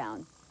heating bill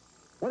down.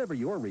 Whatever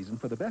your reason,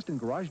 for the best in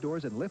garage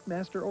doors and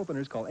LiftMaster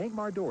openers, call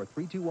Ankmar Door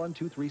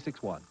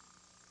 321-2361.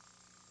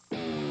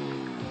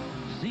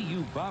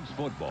 CU Buffs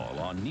football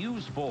on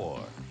News 4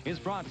 is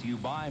brought to you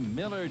by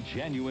Miller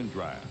Genuine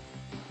Draft,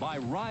 by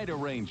Ride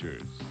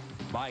Arrangers,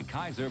 by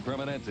Kaiser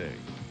Permanente,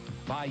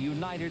 by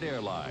United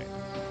Airlines,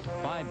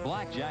 by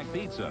Blackjack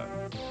Pizza,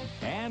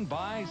 and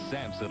by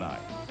Samsonite.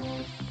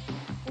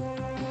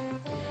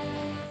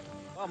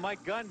 Well,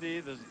 Mike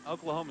Gundy, the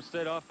Oklahoma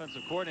State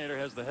offensive coordinator,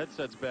 has the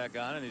headsets back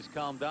on, and he's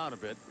calmed down a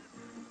bit.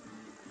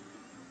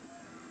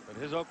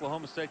 But his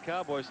Oklahoma State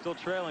Cowboys still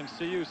trailing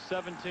CU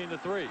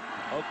 17-3.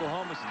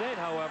 Oklahoma State,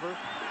 however,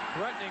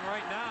 threatening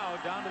right now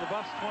down to the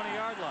Buffs'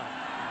 20-yard line.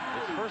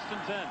 It's 1st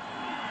and 10.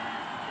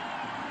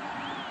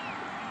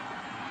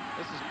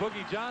 This is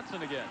Boogie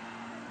Johnson again.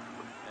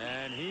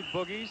 And he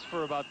boogies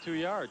for about 2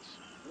 yards.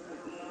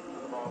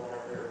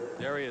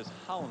 Darius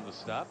Holland the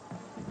stop,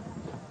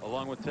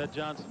 along with Ted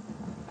Johnson.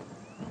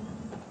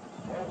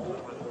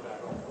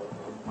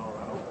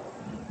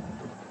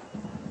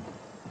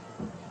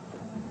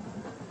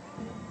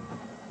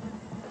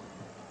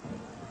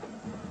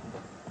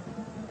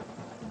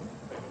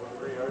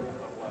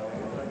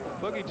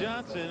 Boogie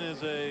Johnson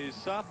is a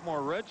sophomore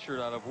redshirt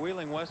out of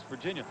Wheeling, West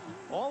Virginia.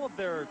 All of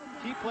their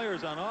key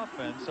players on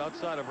offense,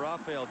 outside of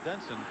Raphael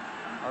Denson,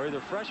 are either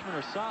freshmen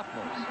or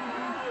sophomores.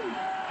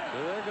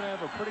 So they're going to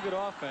have a pretty good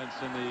offense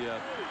in the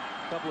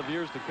couple of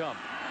years to come.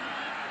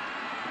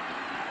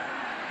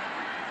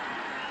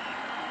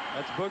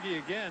 That's Boogie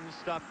again,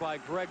 stopped by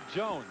Greg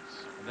Jones,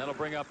 and that'll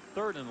bring up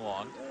 3rd and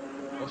long.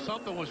 Well,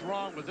 something was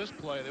wrong with this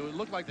play. It would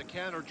look like the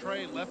counter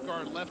trade, left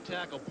guard, left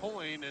tackle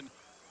pulling, and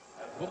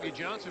Boogie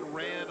Johnson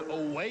ran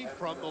away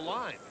from the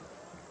line.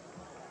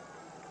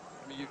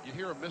 I mean, you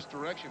hear a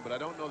misdirection, but I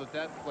don't know that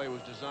that play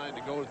was designed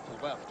to go to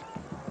the left.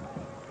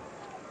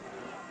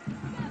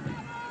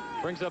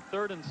 Brings up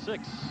 3rd and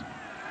 6.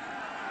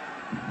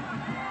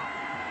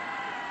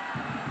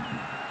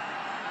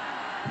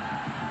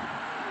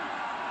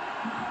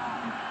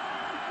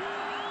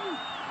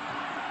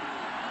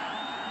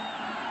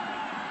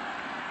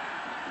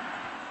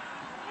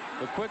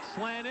 The quick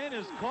slant in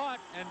is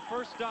caught and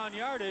first down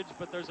yardage,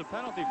 but there's a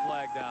penalty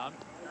flag down.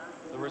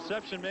 The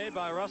reception made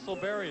by Russell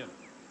Berrien.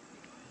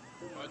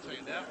 I'll tell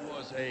you, that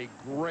was a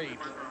great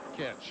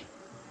catch.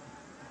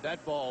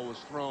 That ball was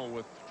thrown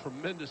with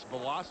tremendous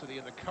velocity,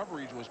 and the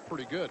coverage was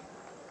pretty good.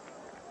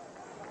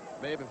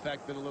 May have, in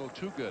fact, been a little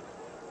too good.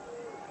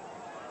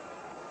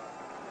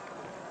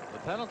 The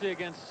penalty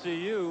against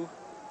CU.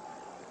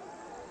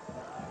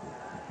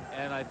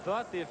 And I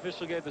thought the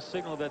official gave the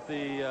signal that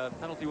the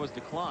penalty was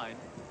declined,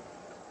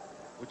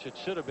 which it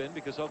should have been,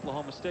 because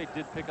Oklahoma State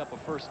did pick up a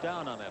first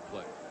down on that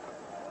play.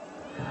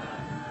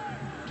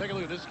 Take a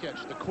look at this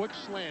catch. The quick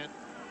slant.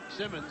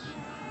 Simmons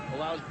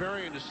allows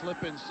Berrien to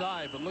slip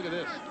inside, but look at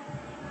this.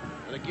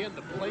 And again,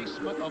 the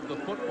placement of the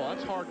football.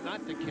 It's hard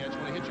not to catch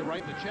when it hits you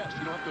right in the chest.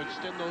 You don't have to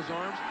extend those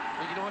arms,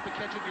 and you don't have to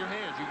catch it in your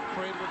hands. You can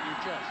cradle it in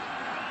your chest.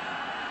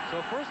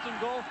 So first and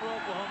goal for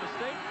Oklahoma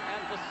State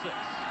at the 6.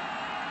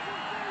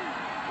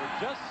 We're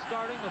just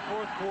starting the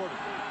fourth quarter.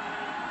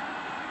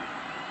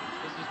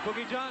 This is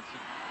Boogie Johnson.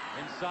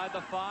 Inside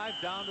the 5,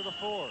 down to the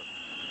 4.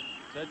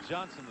 Ted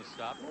Johnson the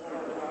stop.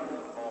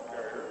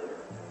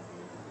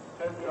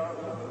 Ted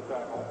Johnson the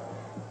tackle.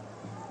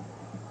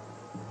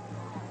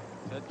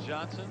 Ted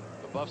Johnson,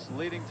 the Buffs'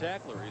 leading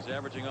tackler. He's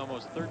averaging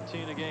almost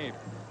 13 a game.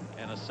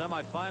 And a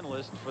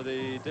semifinalist for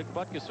the Dick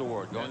Butkus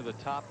Award, going to the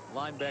top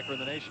linebacker in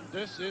the nation.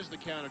 This is the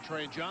counter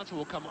trey. Johnson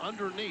will come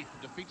underneath,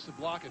 defeats the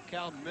block of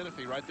Calvin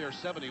Menifee right there,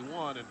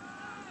 71. And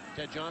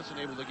Ted Johnson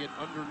able to get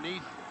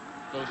underneath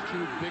those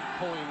two big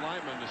pulling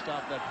linemen to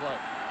stop that play.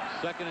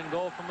 Second and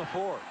goal from the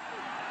 4.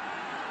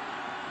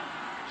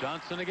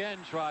 Johnson again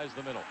tries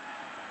the middle.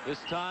 This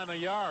time a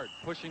yard,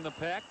 pushing the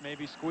pack,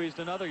 maybe squeezed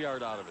another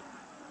yard out of it.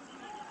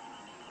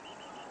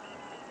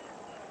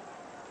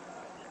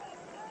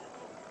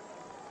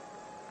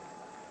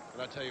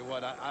 But I tell you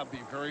what, I'll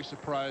be very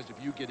surprised if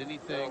you get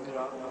anything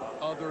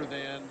other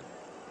than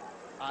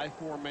I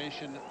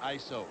formation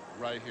ISO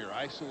right here,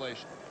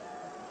 isolation.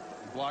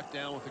 You block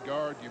down with the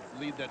guard, you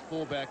lead that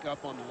fullback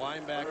up on the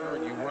linebacker,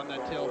 and you run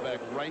that tailback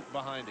right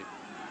behind him.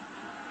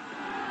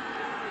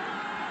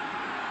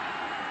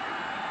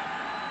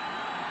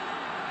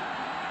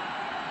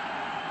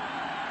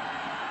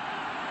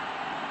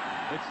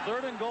 It's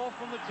third and goal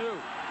from the 2.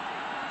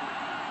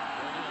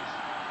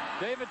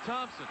 David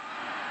Thompson.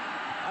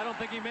 I don't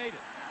think he made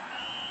it.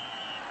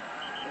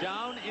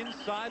 Down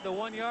inside the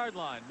 1-yard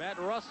line. Matt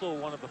Russell,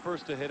 one of the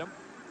first to hit him.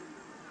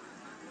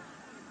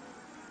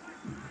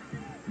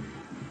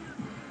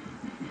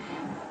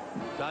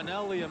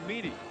 Donnell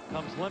Liamidi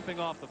comes limping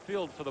off the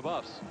field for the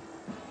Buffs.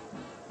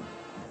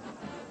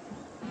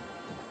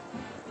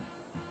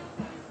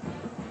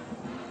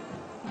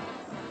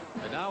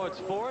 And now it's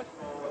 4th.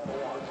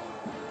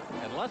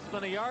 And less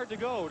than a yard to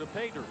go to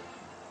Pater.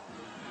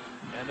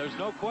 And there's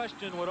no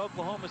question what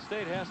Oklahoma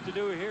State has to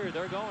do here.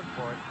 They're going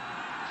for it.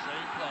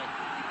 Same play.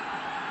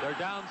 They're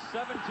down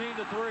 17-3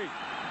 with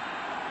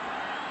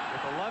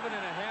 11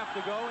 and a half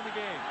to go in the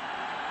game.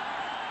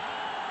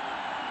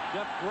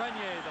 Jeff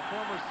Grenier, the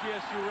former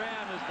CSU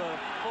Ram, is the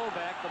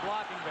fullback, the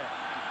blocking back.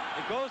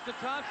 It goes to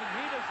Thompson.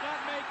 He does not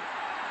make it.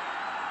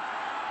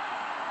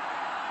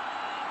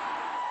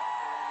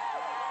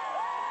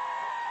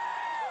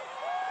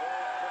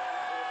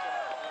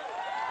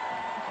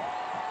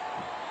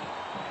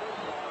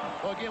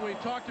 Well, again, we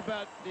talked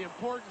about the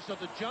importance of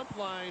the jump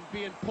line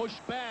being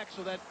pushed back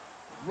so that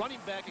running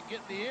back can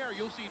get in the air.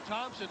 You'll see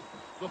Thompson,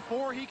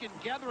 before he can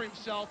gather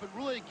himself and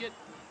really get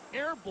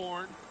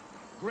airborne,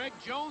 Greg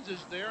Jones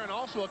is there, and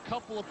also a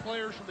couple of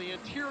players from the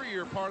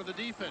interior part of the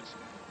defense.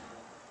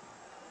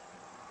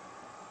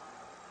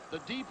 The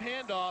deep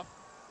handoff,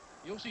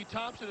 you'll see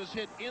Thompson is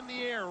hit in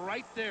the air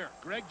right there.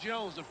 Greg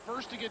Jones, the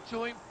first to get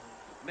to him.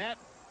 Matt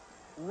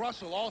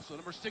Russell, also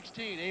number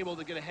 16, able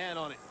to get a hand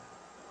on it.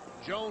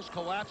 Jones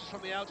collapses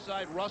from the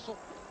outside. Russell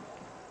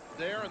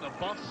there, and the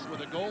Buffs with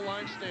a goal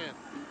line stand.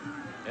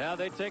 Yeah,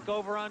 they take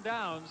over on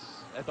downs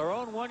at their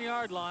own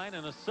 1-yard line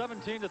and a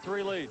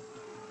 17-3 lead.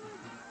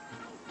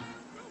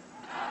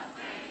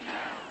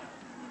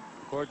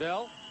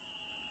 Kordell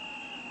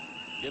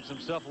gives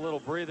himself a little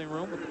breathing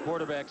room with the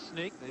quarterback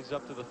sneak. He's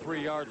up to the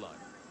 3-yard line.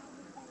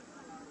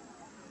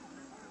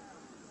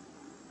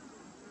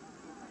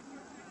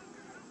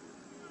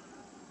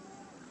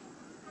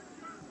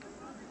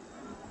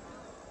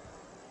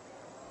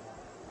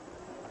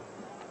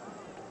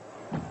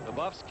 The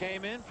Buffs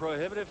came in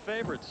prohibitive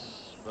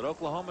favorites, but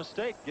Oklahoma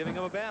State giving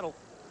them a battle.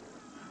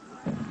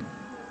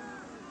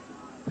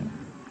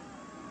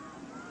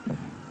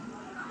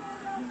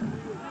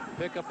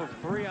 Pickup of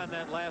 3 on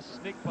that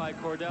last sneak by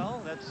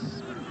Kordell.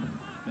 That's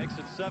makes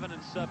it 7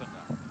 and 7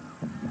 now.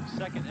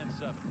 2nd and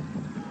 7.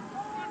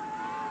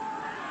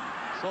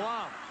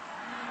 Salaam.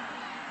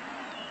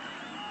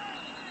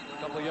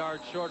 A couple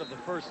yards short of the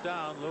first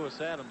down. Lewis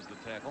Adams the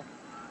tackle.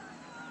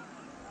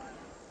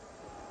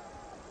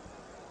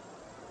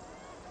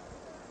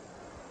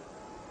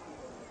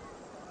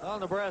 Well,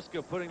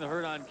 Nebraska putting the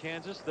hurt on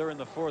Kansas. They're in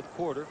the fourth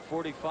quarter,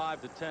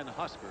 45-10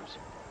 Huskers.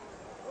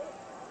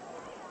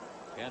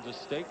 Kansas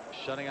State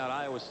shutting out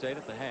Iowa State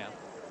at the half.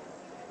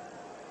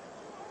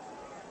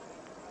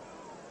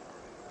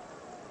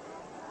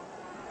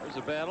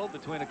 Here's a battle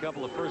between a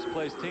couple of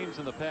first-place teams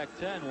in the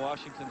Pac-10.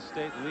 Washington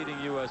State leading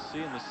USC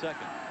in the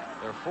second.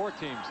 There are 4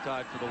 teams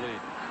tied for the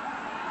lead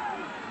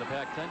in the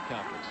Pac-10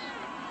 conference.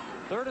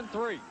 3rd and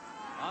 3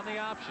 on the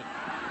option.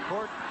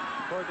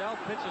 Kordell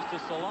pitches to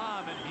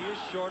Salaam, and he is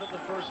short of the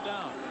first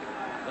down.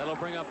 That'll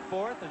bring up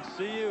 4th, and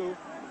CU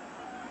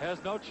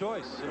has no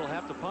choice. It'll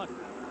have to punt.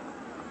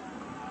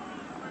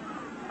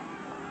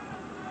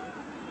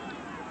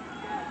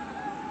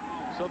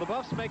 So the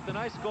Buffs make the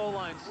nice goal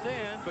line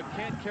stand, but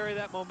can't carry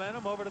that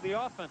momentum over to the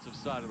offensive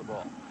side of the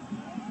ball.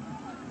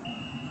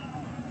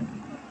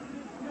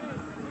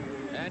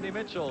 Andy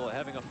Mitchell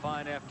having a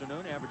fine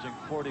afternoon, averaging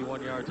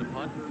 41 yards a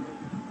punt.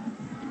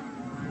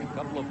 A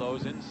couple of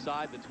those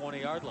inside the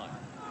 20-yard line.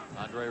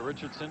 Andre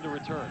Richardson to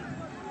return.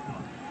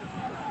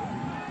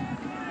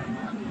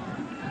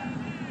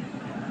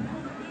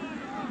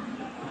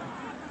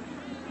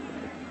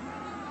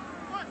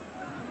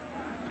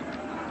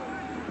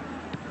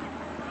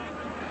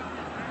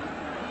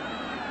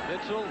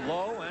 Mitchell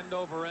low, end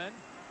over end.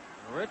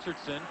 And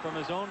Richardson from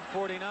his own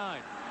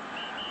 49.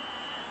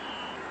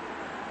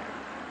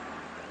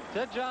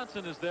 Ted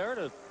Johnson is there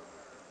to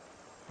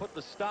put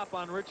the stop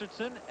on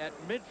Richardson at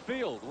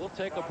midfield. We'll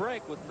take a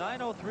break with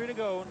 9:03 to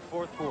go in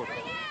 4th quarter.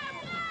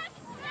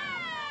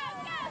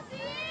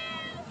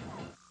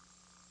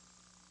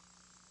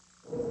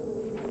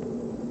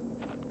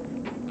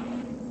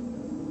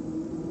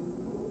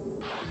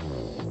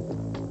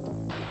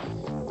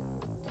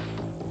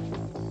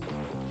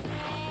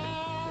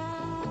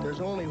 There's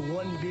only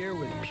one beer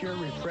with pure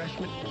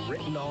refreshment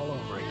written all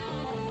over it.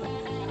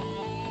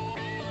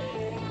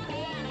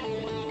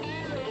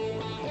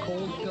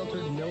 Cold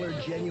filtered Miller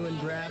Genuine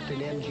Draft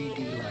and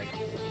MGD Light.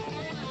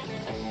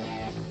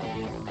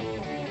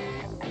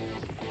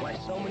 Why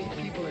so many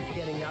people are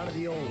getting out of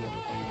the old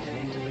and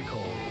into the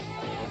cold.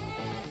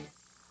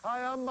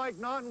 Hi, I'm Mike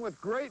Naughton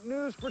with great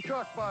news for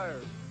truck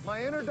buyers.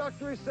 My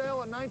introductory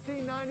sale of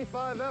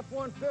 1995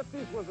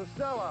 F-150s was a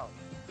sellout.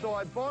 So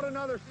I bought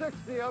another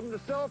 60 of them to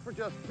sell for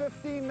just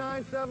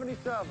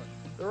 $15,977.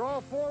 They're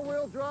all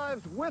 4-wheel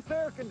drives with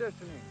air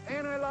conditioning,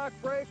 anti-lock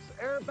brakes,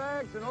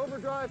 airbags, and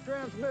overdrive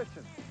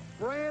transmission.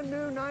 Brand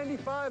new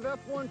 95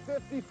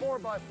 F-150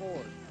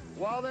 4x4s.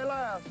 While they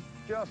last,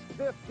 just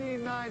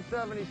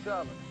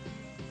 $15,977.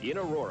 In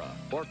Aurora,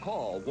 or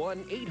call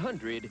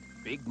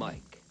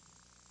 1-800-BIG-MIKE.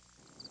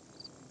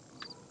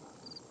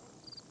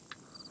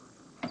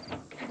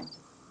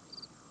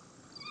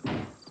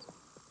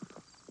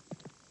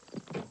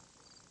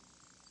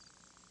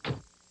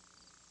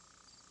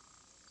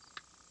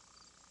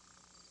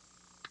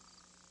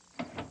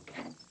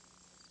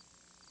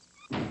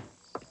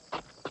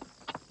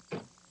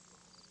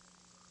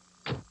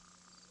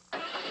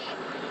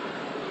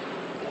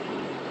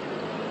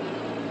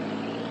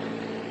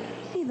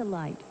 See the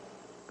light.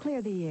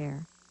 Clear the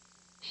air.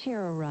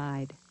 Share a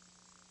ride.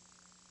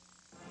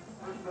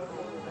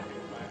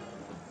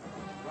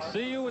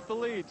 CU with the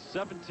lead,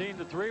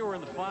 17-3. We're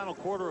in the final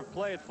quarter of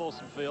play at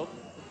Folsom Field.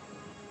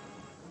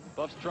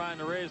 Buffs trying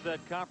to raise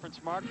that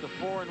conference mark to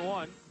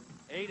 4-1,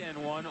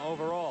 8-1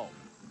 overall.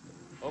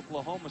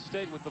 Oklahoma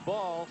State with the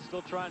ball,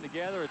 still trying to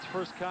gather its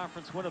first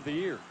conference win of the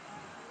year.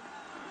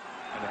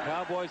 And the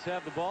Cowboys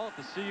have the ball at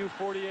the CU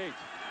 48.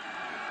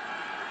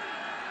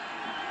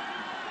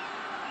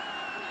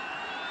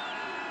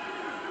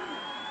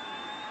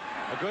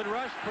 A good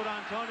rush put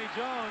on Tony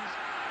Jones.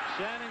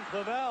 Shannon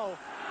Clavel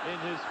in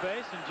his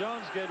face, and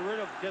Jones gets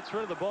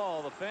rid of the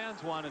ball. The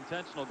fans want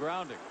intentional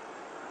grounding.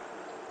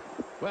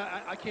 Well,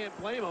 I can't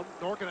blame him,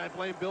 nor can I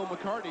blame Bill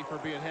McCartney for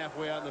being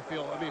halfway out in the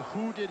field. I mean,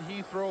 who did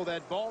he throw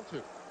that ball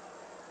to?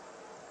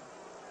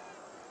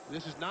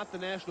 This is not the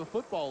National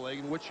Football League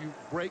in which you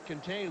break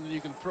contain and then you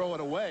can throw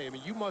it away. I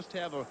mean, you must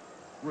have a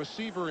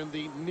receiver in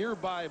the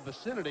nearby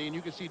vicinity, and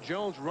you can see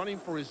Jones running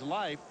for his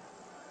life.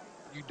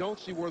 You don't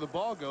see where the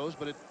ball goes,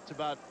 but it's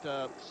about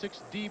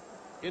 6 deep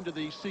into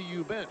the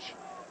CU bench.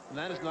 And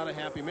that is not a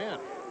happy man.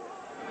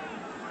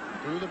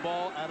 Threw the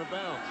ball out of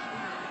bounds.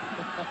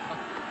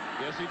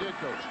 Yes, he did,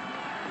 Coach.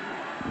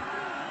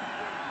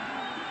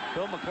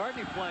 Bill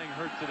McCartney playing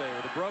hurt today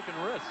with a broken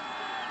wrist.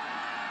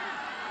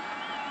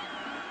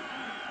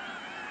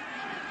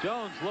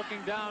 Jones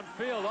looking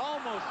downfield,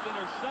 almost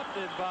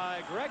intercepted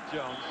by Greg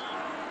Jones.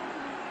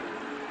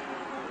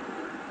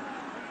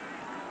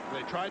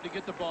 They tried to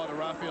get the ball to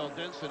Raphael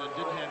Denson and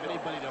didn't have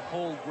anybody to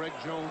hold Greg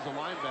Jones, the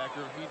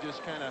linebacker. He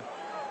just kind of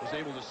was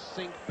able to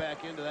sink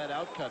back into that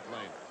outcut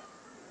lane.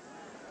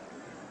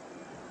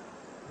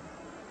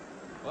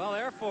 Well,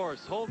 Air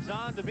Force holds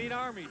on to beat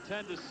Army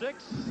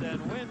 10-6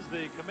 and wins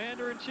the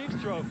Commander-in-Chief's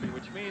Trophy,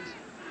 which means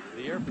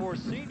the Air Force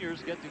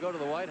seniors get to go to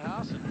the White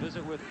House and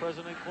visit with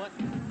President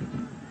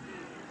Clinton.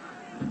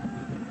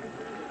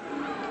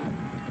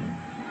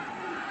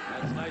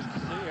 That's nice to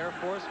see. Air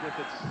Force with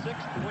its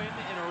 6th win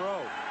in a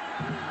row.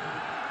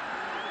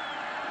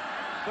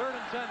 3rd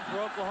and 10 for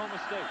Oklahoma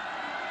State.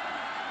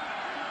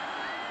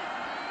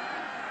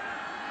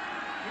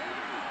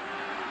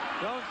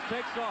 Jones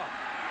takes off.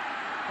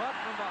 Caught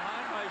from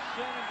behind by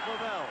Shannon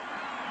Clavel.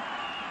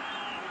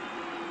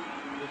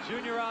 The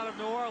junior out of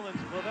New Orleans,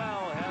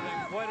 Clavell,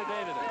 having quite a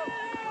day today.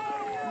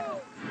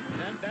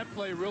 That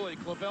play really,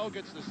 Clavell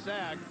gets the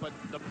sack, but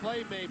the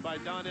play made by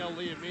Donnell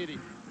Liamidi,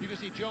 you can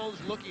see Jones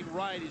looking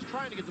right. He's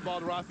trying to get the ball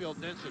to Raphael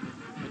Denson,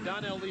 and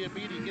Donnell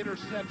Liamidi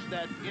intercepts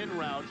that in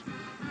route.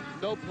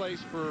 No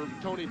place for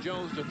Tony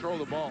Jones to throw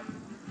the ball.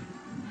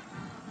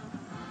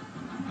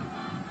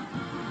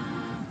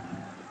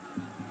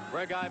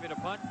 Greg Ivy to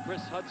punt,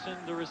 Chris Hudson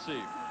to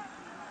receive.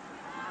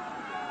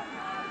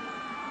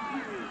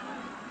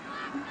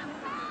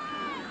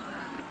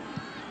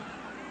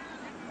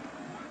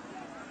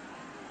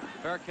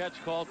 Fair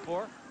catch called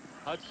for.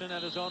 Hudson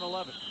at his own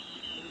 11.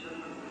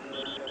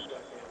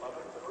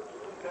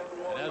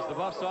 And as the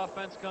Buffs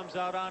offense comes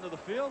out onto the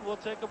field, we'll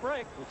take a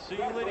break with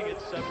CU leading at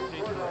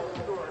 17-3.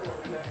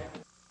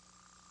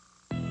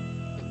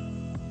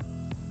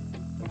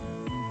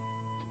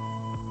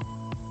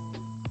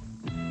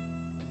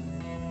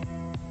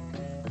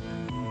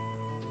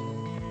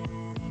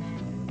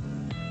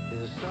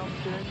 There's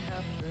something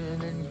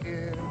happening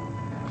here.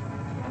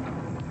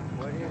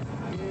 What it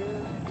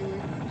is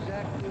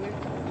exactly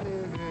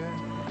clear.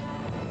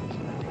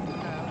 You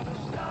have to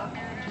stop,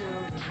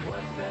 children.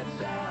 What's that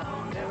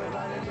sound?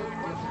 Everybody look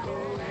what's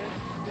going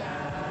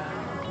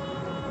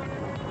down.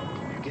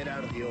 You get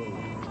out of the old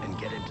and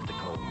get into the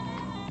cold.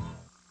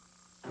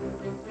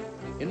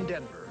 In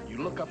Denver, you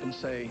look up and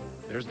say,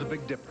 there's the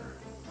Big Dipper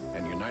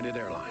and United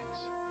Airlines.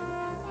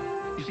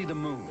 You see the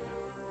moon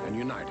and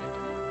United.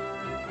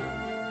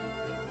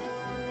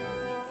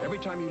 Every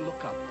time you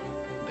look up,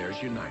 there's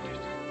United.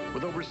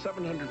 With over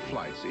 700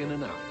 flights in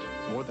and out,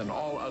 more than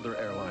all other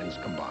airlines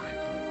combined.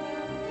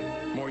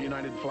 More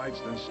United flights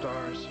than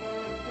stars?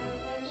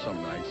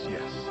 Some nights,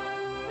 yes.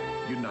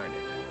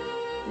 United.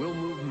 We'll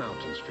move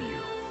mountains for you.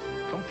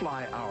 Come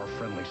fly our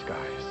friendly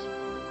skies.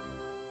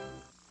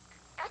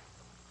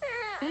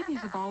 Babies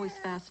have always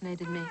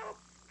fascinated me.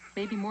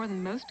 Maybe more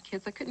than most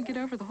kids, I couldn't get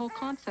over the whole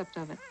concept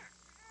of it.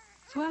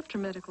 So after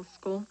medical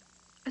school,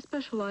 I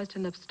specialized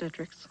in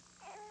obstetrics.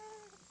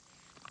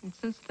 And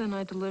since then,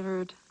 I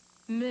delivered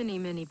many,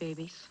 many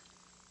babies.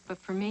 But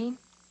for me,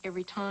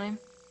 every time,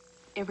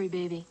 every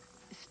baby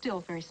is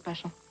still very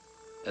special.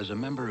 As a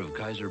member of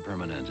Kaiser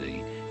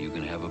Permanente, you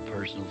can have a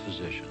personal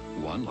physician,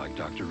 one like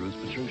Dr. Ruth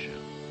Petrucia.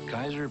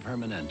 Kaiser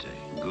Permanente,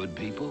 good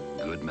people,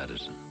 good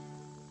medicine.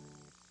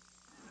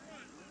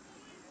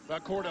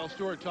 About Kordell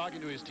Stewart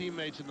talking to his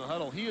teammates in the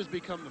huddle, he has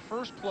become the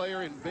first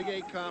player in Big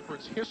 8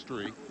 Conference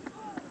history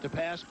to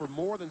pass for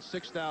more than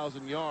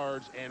 6,000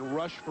 yards and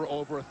rush for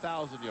over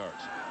 1,000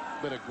 yards.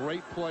 Been a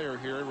great player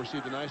here and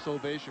received a nice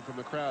ovation from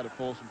the crowd at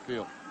Folsom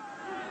Field.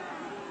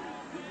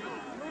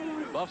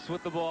 Buffs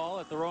with the ball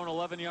at their own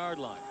 11-yard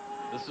line.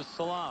 This is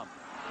Salaam.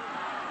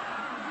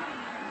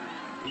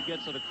 He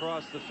gets it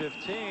across the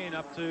 15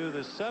 up to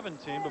the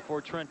 17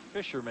 before Trent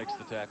Fisher makes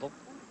the tackle.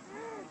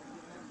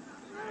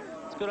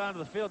 Let's go down to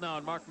the field now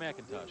on Mark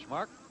McIntosh.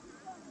 Mark?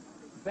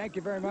 Thank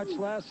you very much,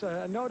 Les.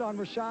 A note on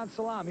Rashaan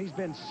Salaam. He's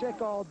been sick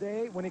all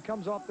day. When he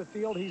comes off the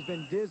field, he's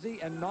been dizzy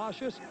and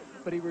nauseous,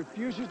 but he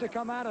refuses to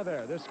come out of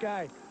there. This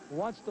guy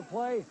wants to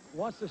play,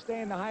 wants to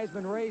stay in the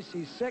Heisman race.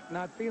 He's sick,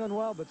 not feeling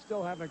well, but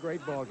still having a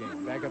great ball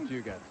game. Back up to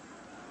you guys.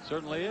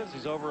 Certainly is.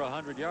 He's over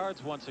 100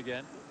 yards once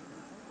again.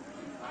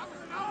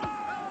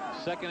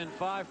 2nd and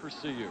 5 for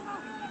CU.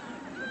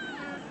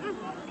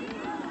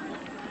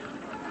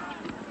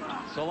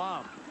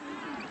 Salaam.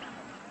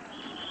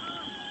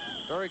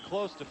 Very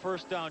close to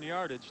first down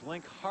yardage.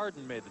 Link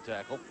Harden made the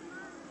tackle.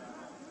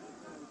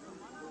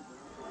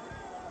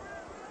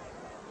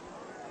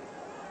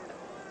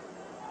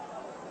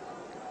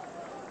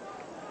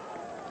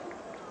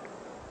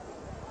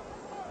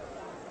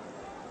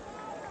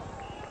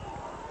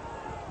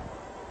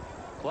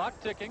 Clock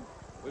ticking.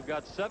 We've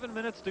got 7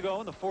 minutes to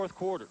go in the 4th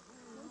quarter.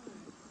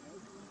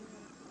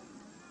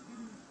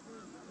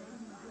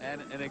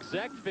 And an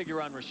exact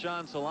figure on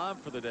Rashaan Salaam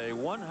for the day,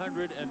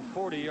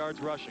 140 yards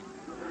rushing.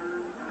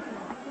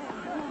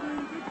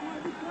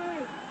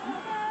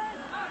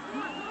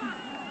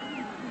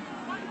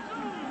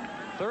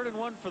 Third and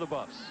 1 for the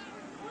Buffs.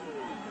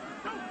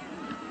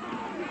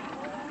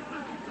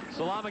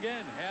 Salaam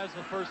again has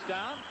the first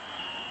down.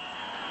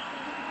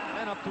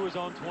 And up to his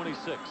own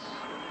 26.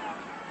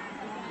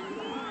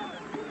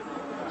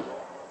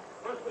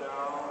 First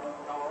down,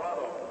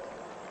 Colorado.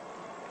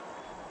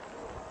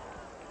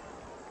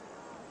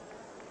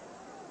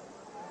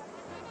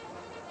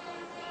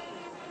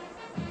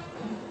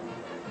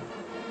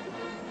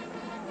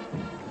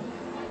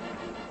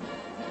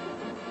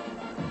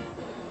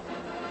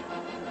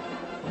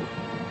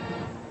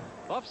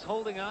 Buffs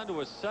holding on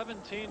to a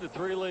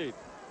 17-3 lead.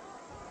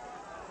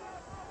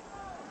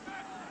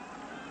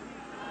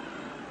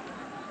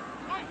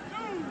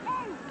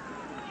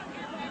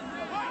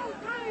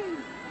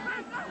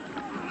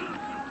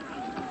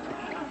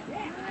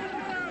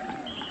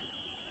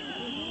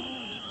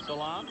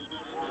 Salaam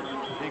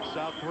peeks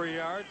out 3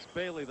 yards.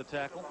 Bailey the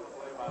tackle.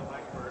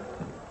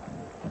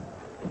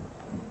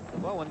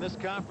 Well, when this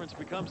conference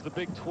becomes the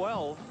Big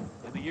 12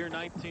 in In the year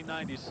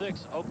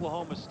 1996,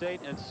 Oklahoma State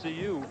and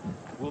CU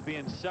will be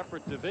in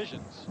separate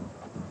divisions.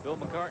 Bill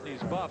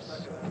McCartney's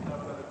Buffs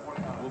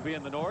will be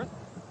in the north.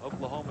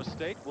 Oklahoma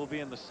State will be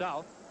in the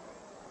south.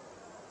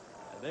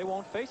 And they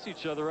won't face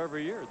each other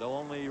every year. They'll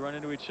only run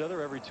into each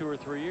other every 2 or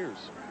 3 years.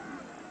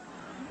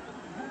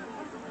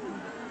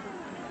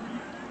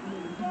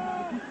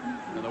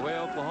 And the way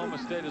Oklahoma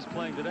State is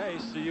playing today,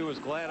 CU is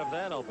glad of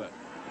that, I'll bet.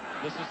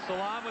 This is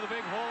Salaam with a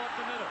big hole up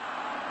the middle.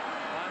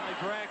 Finally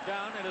dragged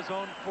down at his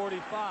own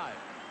 45.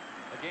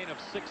 A gain of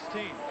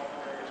 16.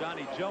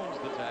 Johnny Jones,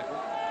 the tackle.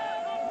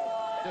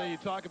 You know, you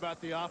talk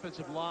about the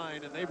offensive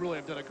line, and they really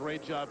have done a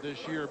great job this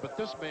year, but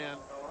this man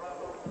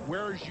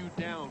wears you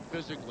down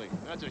physically.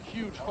 That's a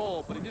huge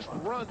hole, but he just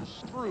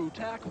runs through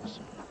tackles.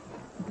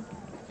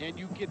 And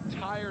you get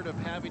tired of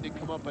having to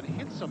come up and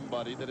hit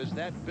somebody that is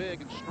that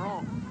big and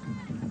strong.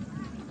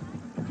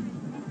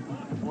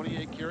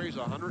 28 carries,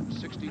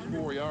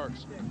 164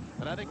 yards.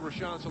 And I think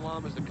Rashaan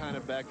Salaam is the kind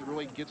of back that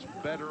really gets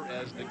better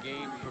as the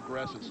game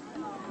progresses.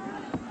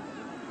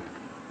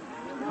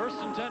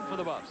 1st and 10 for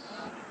the Buffs.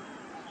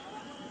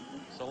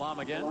 Salaam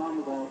again.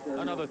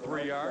 Another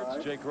 3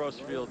 yards. Jake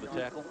Grossfield, the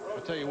tackle.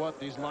 I'll tell you what,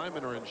 these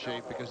linemen are in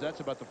shape because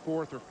that's about the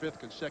 4th or 5th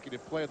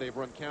consecutive play they've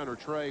run counter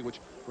tray, which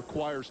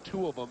requires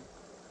 2 of them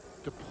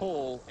to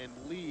pull and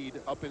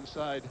lead up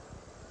inside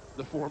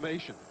the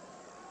formation.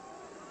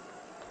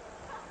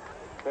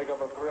 Pick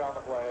up a 3 on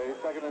the play.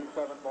 2nd and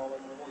 7 ball.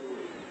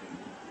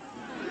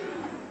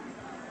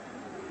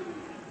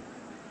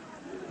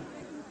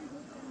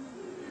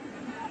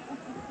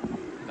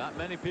 Not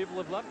many people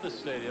have left this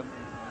stadium.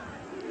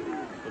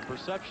 The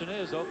perception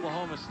is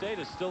Oklahoma State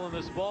is still in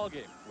this ball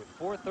game with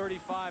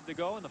 4:35 to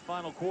go in the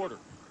final quarter.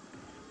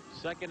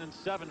 2nd and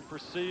 7 for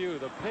CU.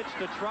 The pitch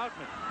to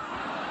Troutman.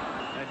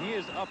 And he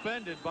is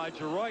upended by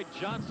Jeroy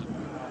Johnson.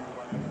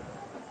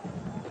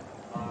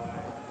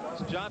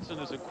 Johnson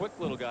is a quick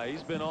little guy.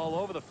 He's been all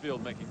over the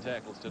field making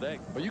tackles today.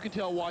 But you can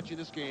tell watching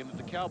this game that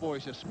the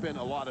Cowboys have spent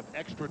a lot of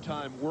extra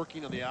time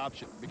working on the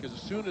option, because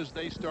as soon as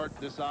they start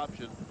this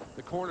option,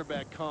 the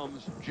cornerback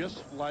comes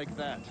just like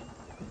that.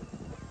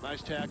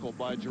 Nice tackle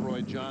by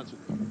Jeroy Johnson.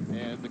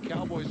 And the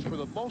Cowboys, for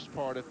the most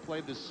part, have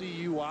played the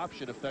CU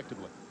option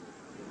effectively.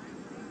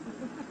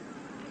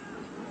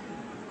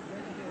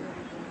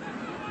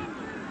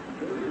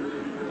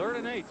 Third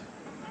and 8.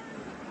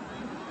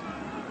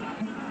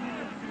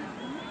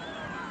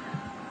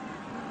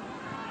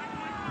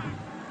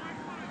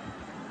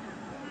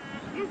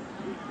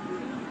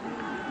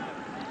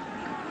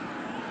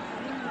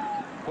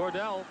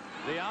 Kordell,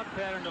 the out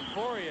pattern to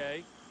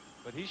Fourier,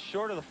 but he's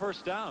short of the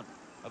first down,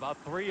 about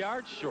 3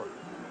 yards short.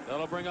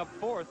 That'll bring up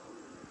 4th,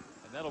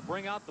 and that'll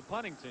bring out the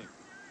punting team.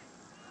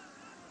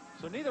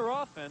 So neither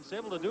offense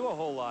able to do a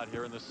whole lot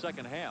here in the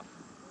second half.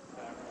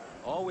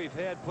 All we've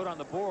had put on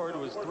the board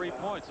was 3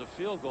 points, a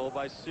field goal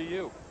by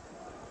CU.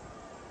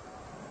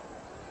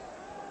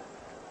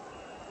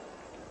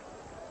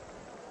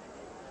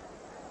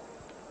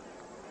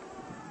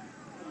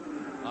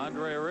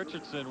 Andre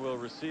Richardson will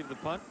receive the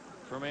punt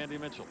from Andy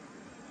Mitchell.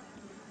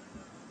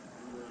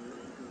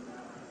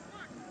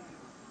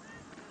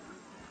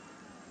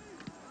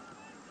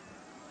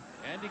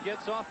 Andy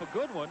gets off a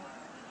good one,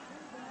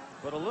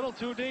 but a little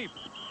too deep.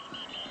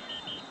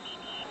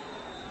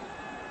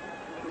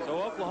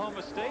 So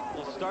Oklahoma State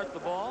will start the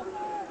ball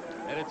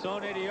at its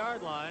own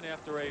 80-yard line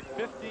after a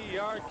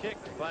 50-yard kick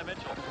by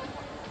Mitchell.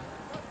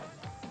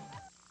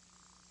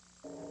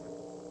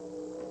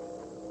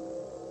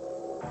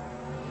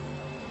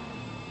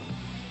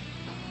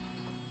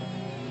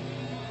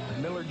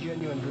 Miller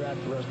Genuine Draft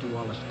Rusty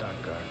Wallace stock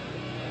car.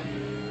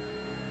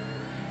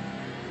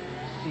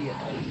 See it.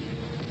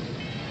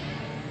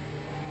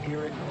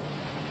 Hear it.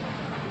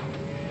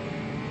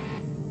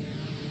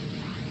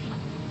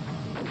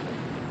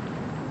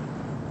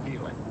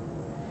 Feel it.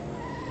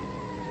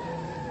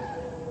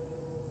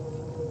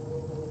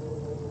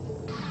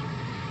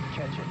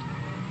 Catch it,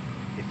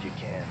 if you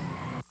can.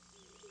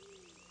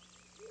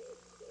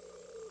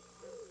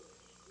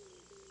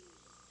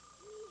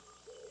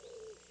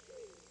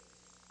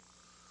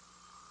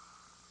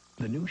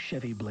 The new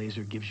Chevy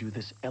Blazer gives you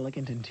this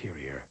elegant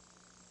interior,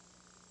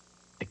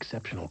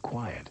 exceptional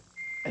quiet,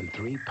 and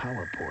 3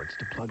 power ports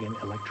to plug in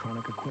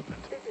electronic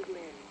equipment. This is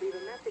Lynn. Leave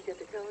a message at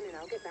the tone and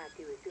I'll get back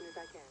to you as soon as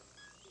I can.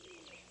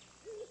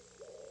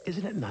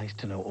 Isn't it nice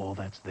to know all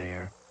that's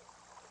there,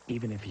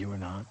 even if you're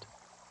not?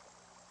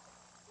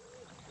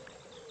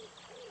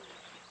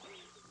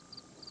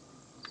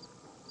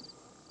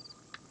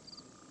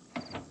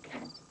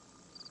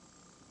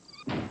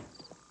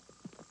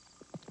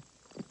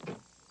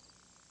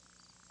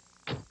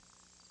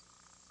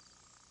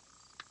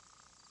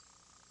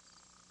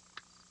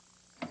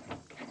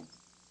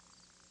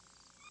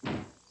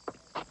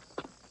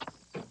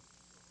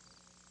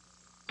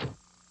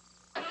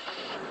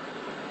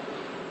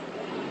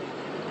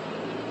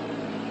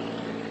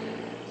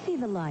 See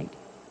the light.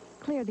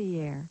 Clear the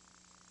air.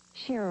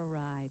 Share a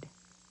ride.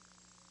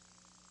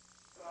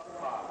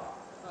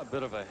 A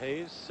bit of a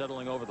haze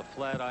settling over the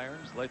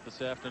Flatirons late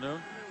this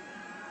afternoon.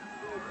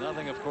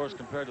 Nothing, of course,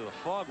 compared to the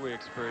fog we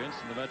experienced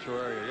in the metro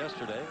area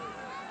yesterday.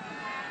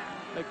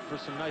 Make for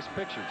some nice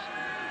pictures.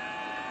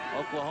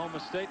 Oklahoma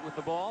State with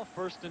the ball,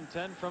 1st and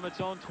 10 from its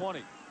own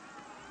 20.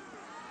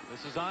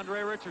 This is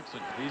Andre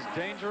Richardson. He's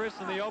dangerous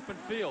in the open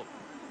field.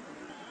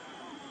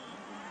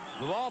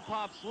 The ball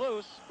pops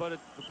loose, but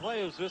the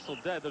play was whistled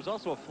dead. There's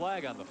also a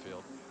flag on the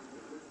field.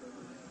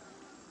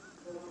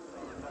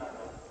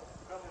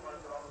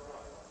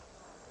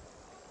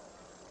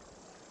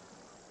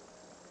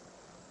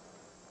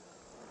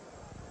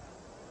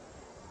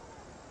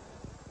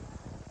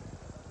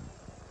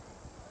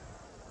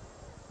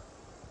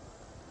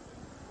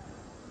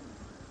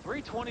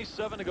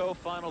 .327 to go,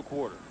 final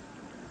quarter.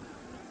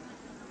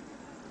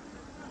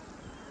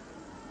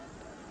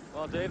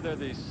 Well, Dave, they're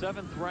the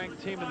 7th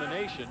ranked team in the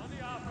nation. On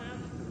the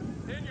offense,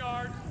 10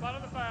 yards, spot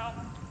on the foul.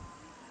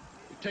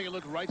 You take a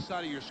look right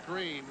side of your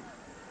screen,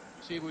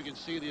 see if we can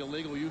see the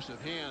illegal use of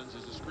hands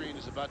as the screen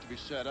is about to be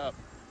set up.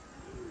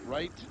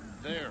 Right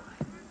there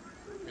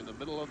in the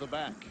middle of the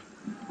back.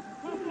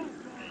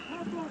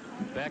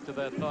 Back to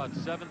that thought,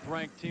 7th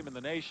ranked team in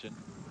the nation.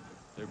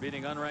 They're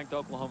beating unranked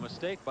Oklahoma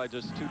State by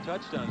just 2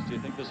 touchdowns. Do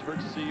you think this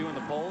hurts CU in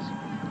the polls?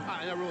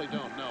 I really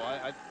don't know.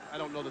 I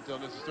don't know that they'll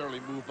necessarily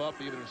move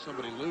up even if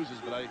somebody loses,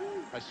 but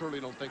I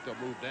certainly don't think they'll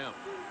move down.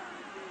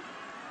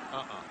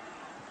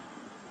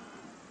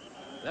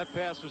 That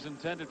pass was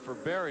intended for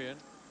Berrien.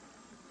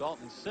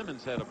 Dalton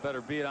Simmons had a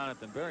better beat on it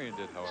than Berrien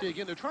did, however. See,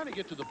 again, they're trying to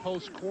get to the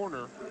post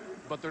corner,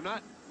 but they're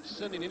not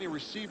sending any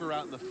receiver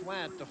out in the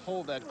flat to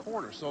hold that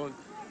corner. So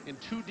in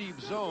 2 deep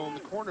zone,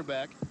 the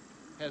cornerback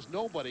has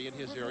nobody in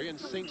his area and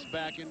sinks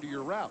back into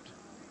your route.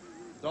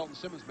 Dalton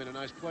Simmons made a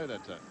nice play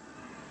that time.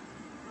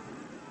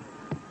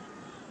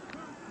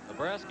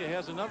 Nebraska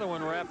has another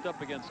one wrapped up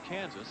against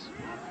Kansas.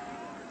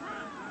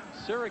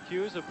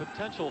 Syracuse, a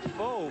potential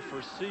foe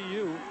for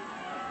CU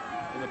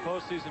in the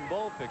postseason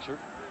bowl picture,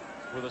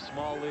 with a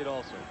small lead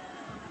also.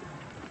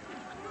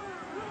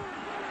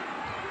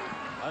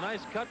 A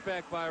nice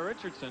cutback by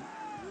Richardson.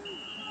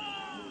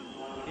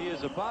 He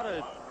is about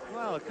a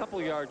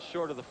couple yards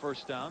short of the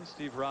first down.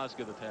 Steve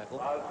Rosga, the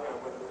tackle.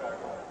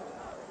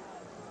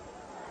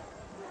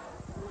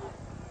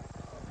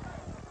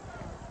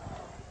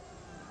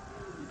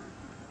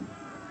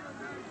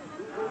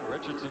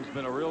 Richardson's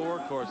been a real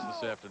workhorse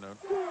this afternoon.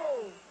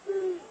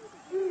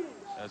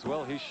 As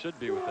well he should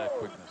be with that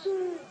quickness.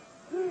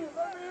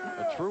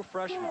 A true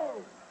freshman.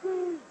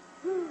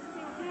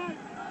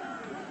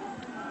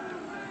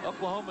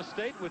 Oklahoma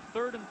State with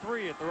 3rd and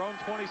 3 at their own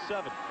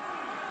 27.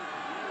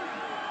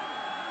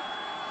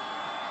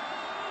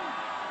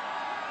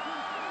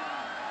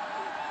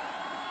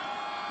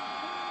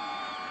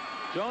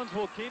 Jones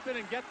will keep it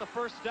and get the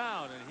first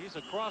down, and he's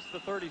across the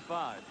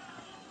 35.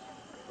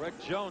 Greg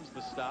Jones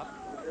the stop.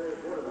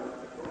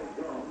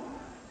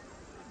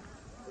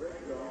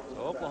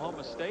 So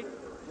Oklahoma State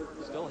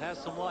still has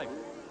some life.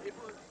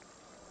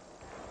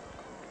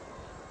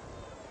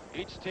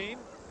 Each team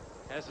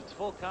has its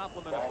full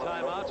complement of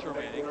timeouts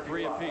remaining,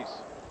 3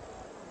 apiece.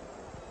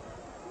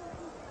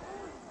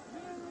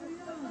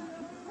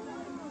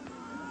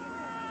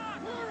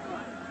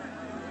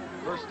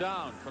 First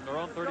down from their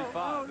own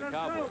 35, the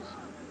Cowboys.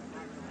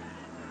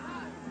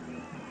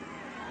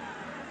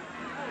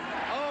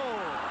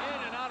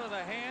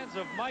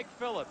 Of Mike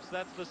Phillips.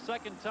 That's the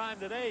 2nd time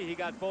today he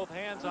got both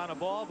hands on a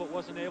ball but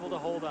wasn't able to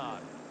hold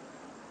on.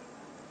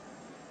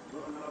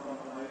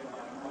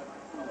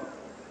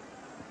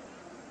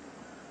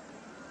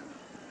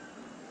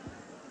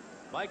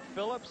 Mike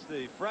Phillips,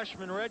 the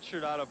freshman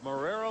redshirt out of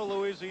Marrero,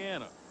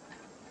 Louisiana.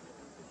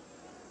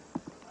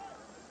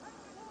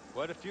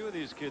 Quite a few of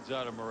these kids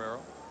out of Marrero.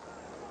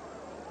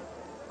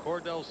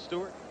 Kordell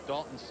Stewart,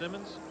 Dalton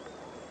Simmons.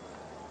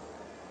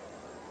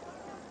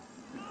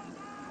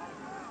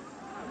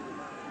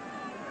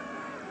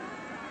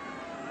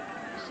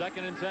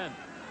 Second and 10.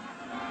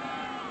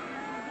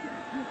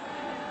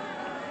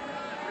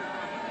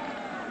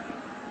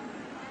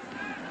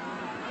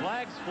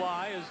 Flags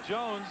fly as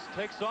Jones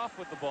takes off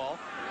with the ball.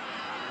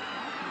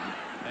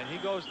 And he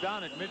goes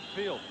down at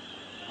midfield.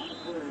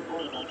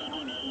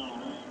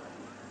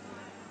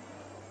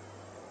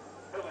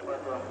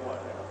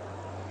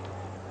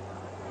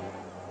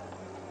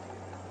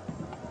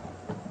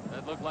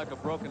 That looked like a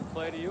broken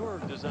play to you, or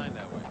designed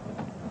that way?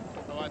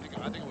 No, I think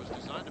it was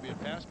designed to be a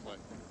pass play.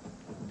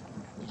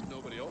 Just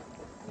nobody open.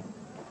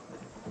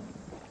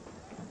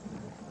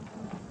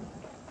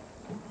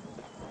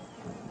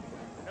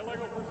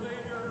 Illegal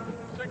procedure.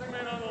 6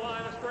 men on the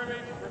line of scrimmage.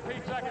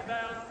 Repeat, 2nd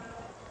down.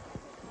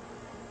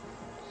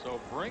 So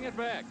bring it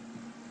back.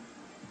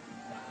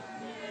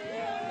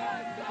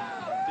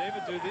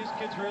 David, do these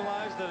kids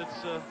realize that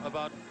it's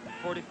about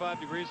 45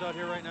 degrees out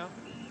here right now?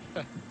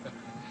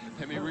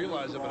 They may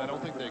realize it, but I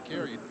don't think they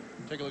care. You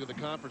take a look at the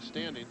conference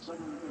standings.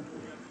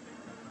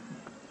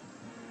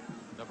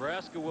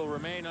 Nebraska will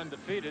remain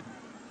undefeated.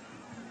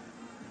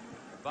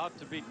 About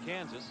to beat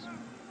Kansas.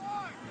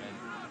 And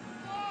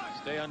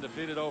stay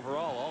undefeated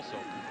overall also.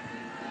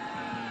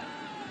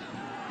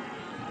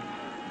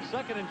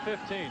 2nd and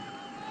 15.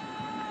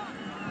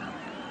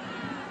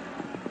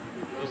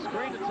 The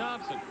screen to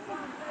Thompson.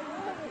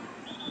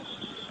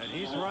 And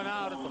he's run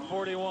out at the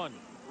 41.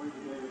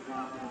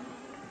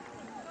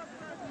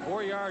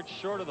 4 yards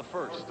short of the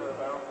first.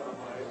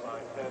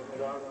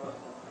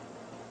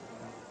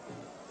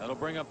 That'll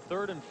bring up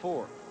 3rd and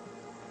 4.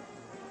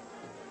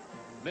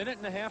 Minute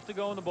and a half to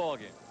go in the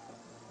ballgame.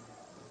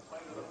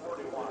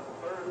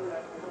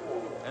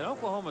 And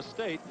Oklahoma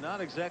State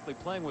not exactly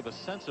playing with a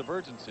sense of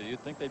urgency.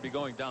 You'd think they'd be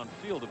going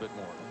downfield a bit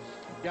more.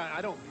 Yeah,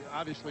 I don't.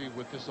 Obviously,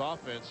 with this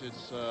offense,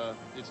 it's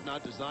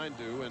not designed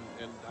to, and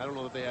I don't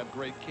know that they have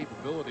great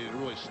capability to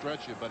really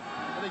stretch it. But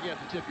I think you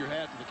have to tip your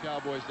hat to the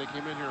Cowboys. They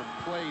came in here and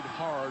played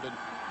hard, and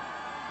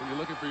when you're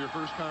looking for your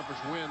first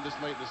conference win this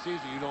late in the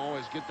season, you don't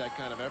always get that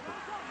kind of effort.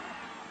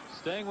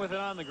 Staying with it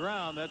on the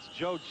ground, that's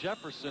Joe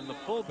Jefferson, the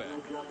fullback.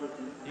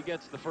 He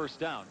gets the first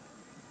down.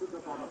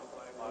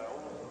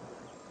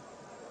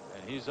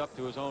 And he's up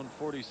to his own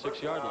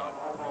 46-yard line.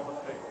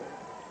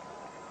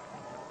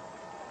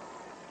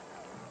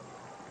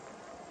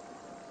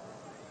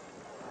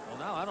 Well,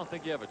 now I don't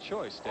think you have a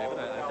choice, David.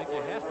 I think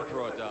you have to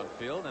throw it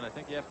downfield, and I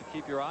think you have to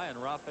keep your eye on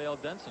Raphael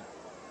Denson.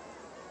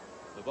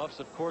 The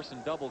Buffs, of course,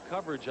 in double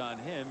coverage on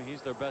him.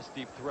 He's their best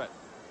deep threat.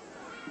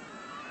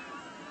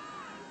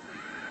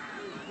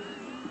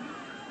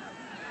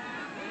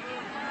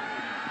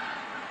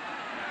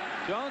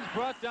 Jones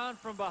brought down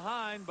from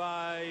behind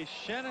by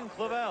Shannon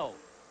Clavell,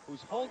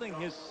 who's holding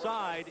his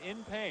side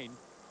in pain.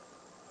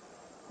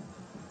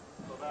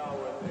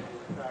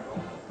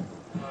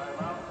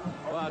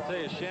 Well, I'll tell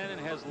you, Shannon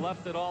has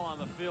left it all on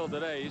the field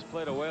today. He's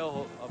played a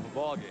whale of a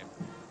ball game.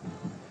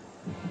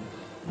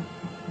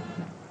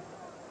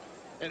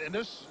 And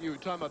this, you were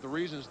talking about the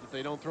reasons that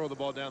they don't throw the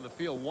ball down the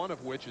field, one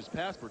of which is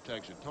pass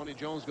protection. Tony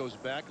Jones goes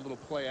back, a little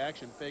play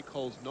action, fake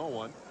holds no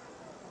one.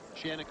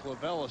 Shannon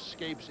Clavell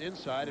escapes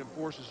inside and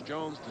forces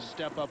Jones to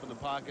step up in the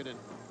pocket and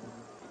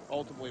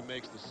ultimately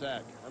makes the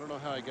sack. I don't know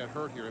how he got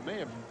hurt here.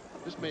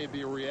 This may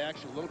be a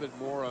reaction a little bit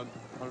more on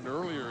an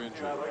earlier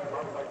injury.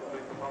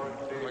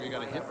 Looked like he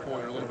got a hit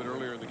pointer a little bit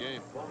earlier in the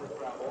game.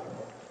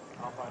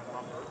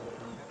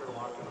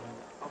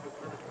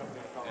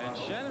 And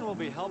Shannon will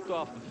be helped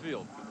off the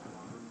field.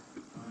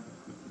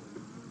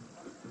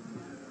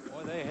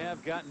 Boy, they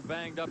have gotten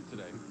banged up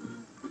today.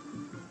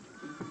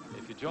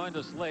 If you joined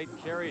us late,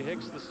 Kerry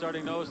Hicks, the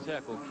starting nose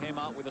tackle, came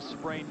out with a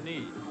sprained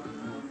knee.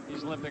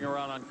 He's limping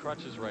around on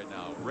crutches right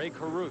now. Ray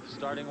Caruth,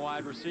 starting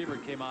wide receiver,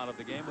 came out of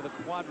the game with a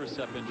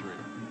quadricep injury.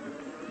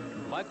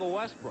 Michael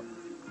Westbrook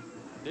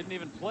didn't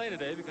even play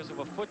today because of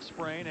a foot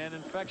sprain and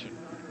infection.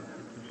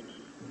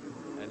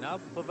 And now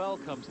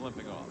Clavell comes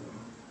limping off.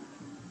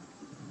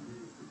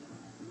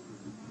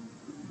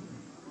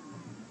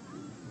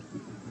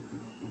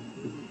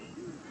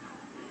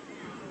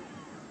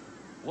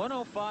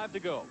 .105 to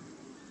go.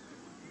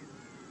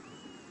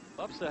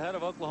 Buffs ahead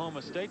of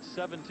Oklahoma State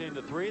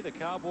 17-3. The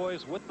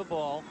Cowboys with the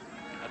ball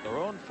at their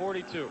own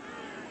 42.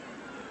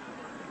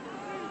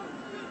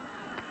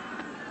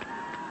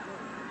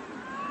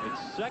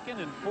 It's 2nd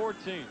and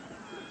 14.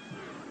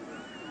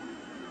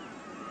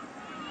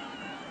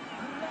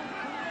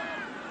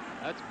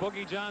 That's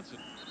Boogie Johnson.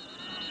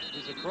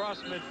 He's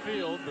across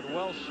midfield, but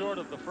well short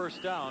of the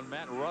first down.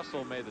 Matt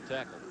Russell made the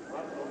tackle.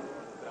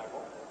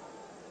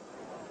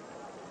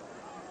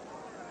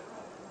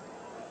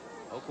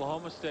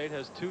 Oklahoma State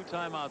has 2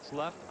 timeouts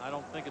left. I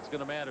don't think it's going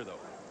to matter, though.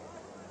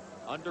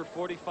 Under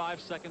 45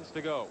 seconds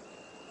to go.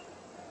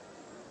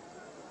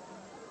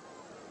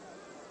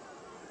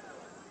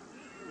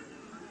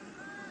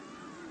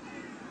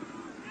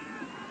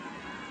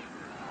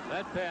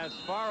 That pass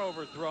far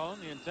overthrown.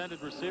 The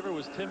intended receiver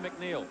was Tim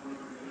McNeil.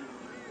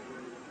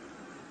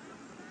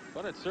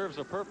 But it serves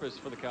a purpose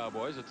for the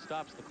Cowboys. It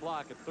stops the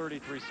clock at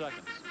 33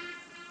 seconds.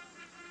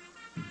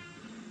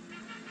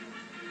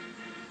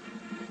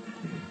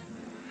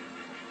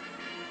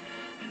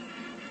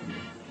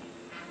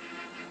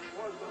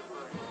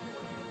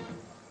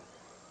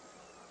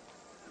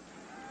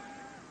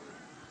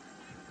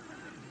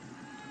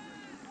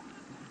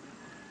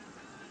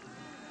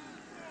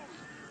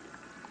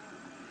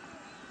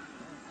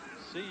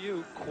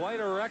 CU quite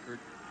a record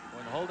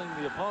when holding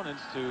the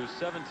opponents to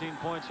 17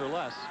 points or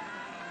less.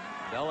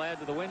 They'll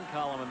add to the win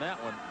column in that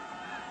one.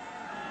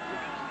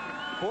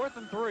 4th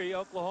and 3.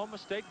 Oklahoma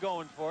State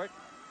going for it.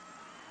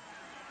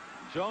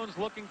 Jones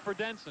looking for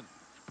Denson.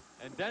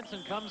 And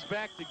Denson comes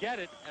back to get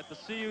it at the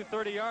CU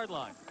 30-yard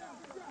line.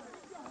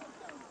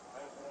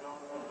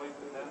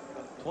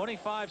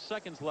 25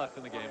 seconds left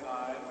in the game.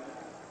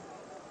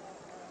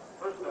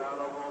 First down,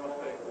 Oklahoma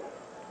State.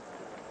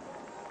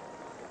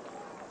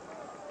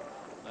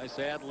 Nice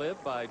ad lib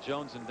by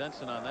Jones and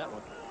Denson on that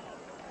one.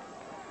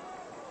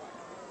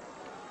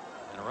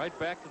 And right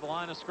back to the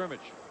line of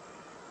scrimmage.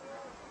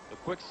 The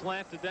quick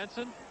slant to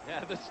Denson.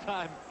 Yeah, this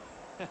time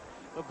the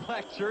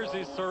black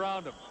jerseys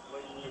surround him.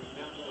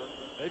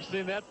 They've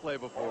seen that play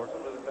before.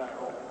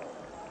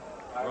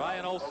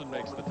 Ryan Olsen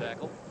makes the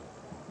tackle.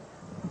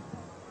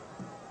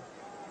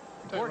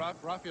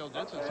 Raphael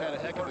Denson's had a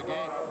heck of a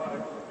game.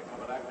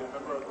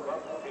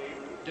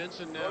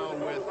 Denson now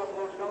with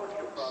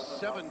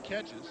 7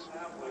 catches,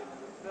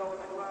 still in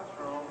the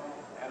classroom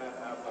and in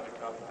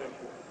athletic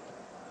competition.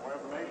 More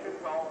information,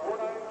 call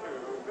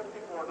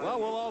 492-5492. Well,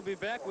 we'll all be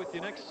back with you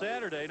next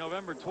Saturday,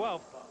 November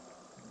 12th,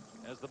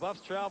 as the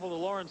Buffs travel to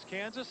Lawrence,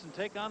 Kansas, and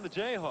take on the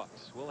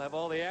Jayhawks. We'll have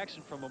all the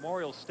action from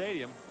Memorial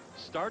Stadium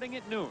starting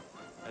at noon.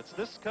 That's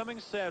this coming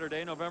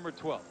Saturday, November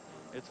 12th.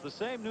 It's the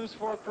same News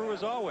 4 crew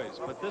as always,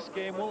 but this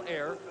game will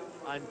air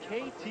on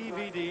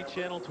KTVD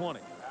Channel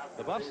 20.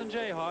 The Buffs and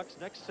Jayhawks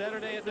next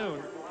Saturday at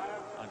noon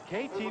on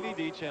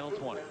KTVD Channel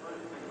 20.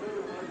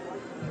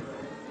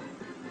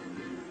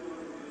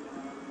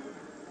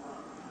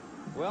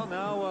 Well,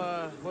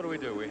 now, what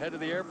do? We head to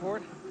the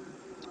airport,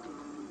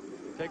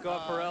 take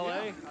off for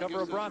L.A., yeah,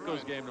 cover a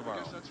Broncos game tomorrow.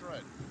 I guess that's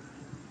right.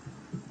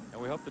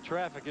 And we hope the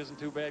traffic isn't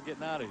too bad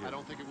getting out of here. I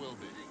don't think it will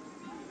be.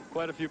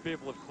 Quite a few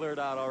people have cleared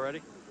out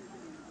already.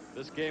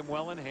 This game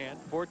well in hand.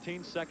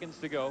 14 seconds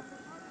to go.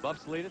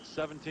 Buffs lead it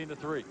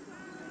 17-3.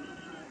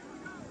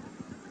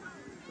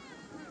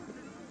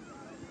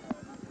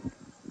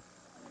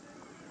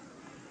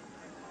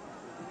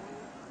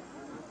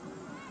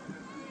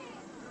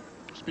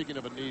 Speaking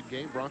of a need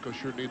game, Broncos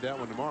sure need that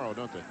one tomorrow,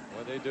 don't they?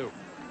 Well, they do.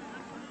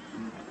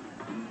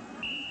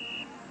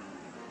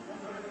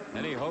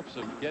 Any hopes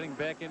of getting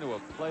back into a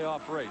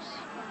playoff race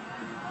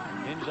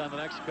hinge on the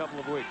next couple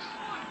of weeks.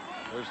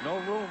 There's no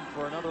room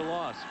for another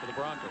loss for the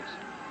Broncos.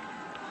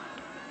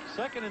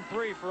 2nd and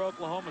 3 for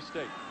Oklahoma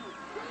State.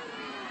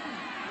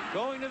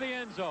 Going to the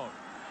end zone.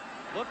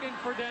 Looking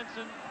for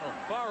Denson. Oh,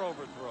 far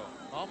overthrow.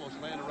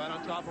 Almost landed right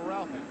on top of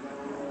Ralphie.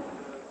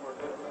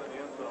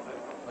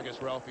 I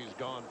guess Ralphie's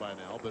gone by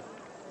now, but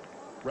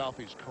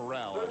Ralphie's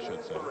corral, I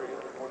should say.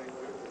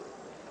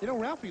 You know,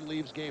 Ralphie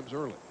leaves games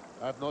early.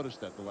 I've noticed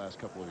that the last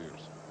couple of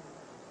years.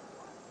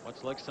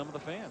 Much like some of the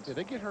fans. Yeah,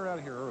 they get her out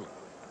of here early.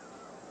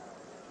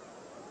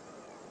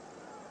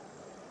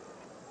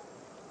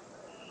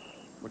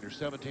 When you're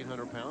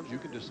 1,700 pounds, you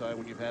can decide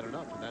when you've had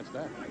enough, and that's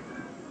that.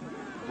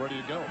 I'm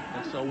ready to go,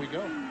 and so we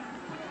go.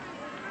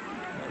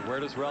 And where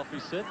does Ralphie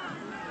sit?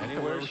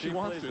 Anywhere she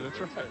wants to. That's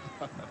right.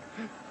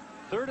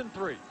 3rd and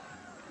 3.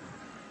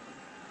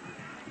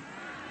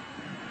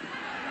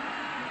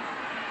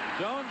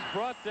 Jones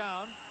brought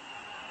down.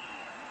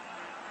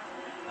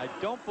 I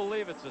don't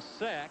believe it's a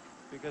sack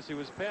because he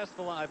was past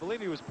the line. I believe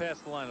he was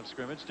past the line of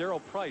scrimmage.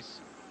 Darryl Price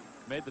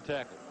made the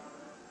tackle.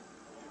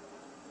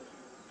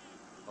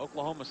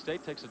 Oklahoma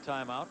State takes a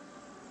timeout.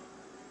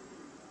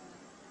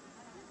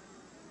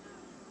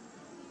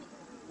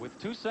 With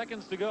 2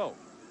 seconds to go.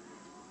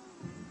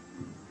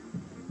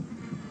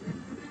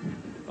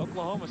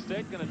 Oklahoma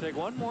State going to take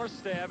one more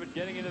stab at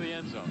getting into the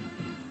end zone.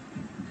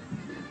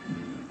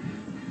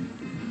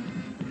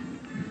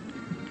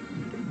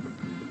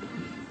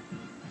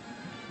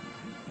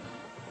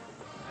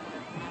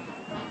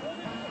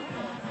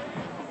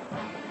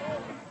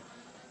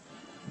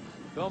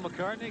 Bill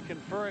McCartney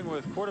conferring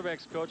with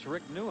quarterbacks coach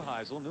Rick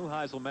Neuheisel.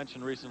 Neuheisel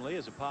mentioned recently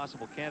as a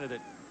possible candidate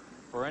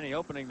for any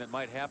opening that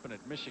might happen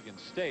at Michigan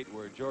State,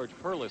 where George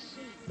Perlis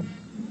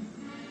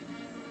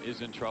is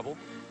in trouble.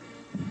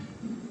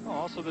 Oh,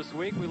 also this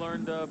week we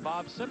learned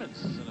Bob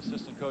Simmons, an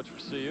assistant coach for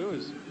CU,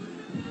 is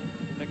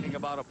thinking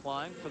about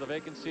applying for the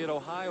vacancy at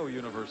Ohio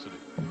University.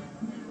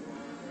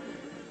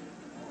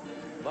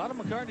 A lot of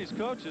McCartney's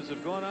coaches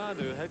have gone on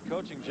to head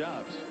coaching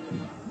jobs.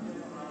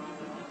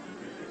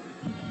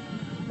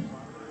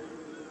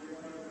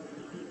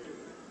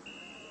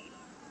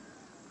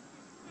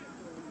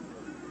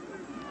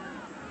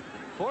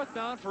 Fourth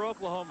down for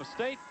Oklahoma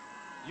State.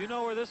 You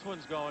know where this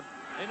one's going.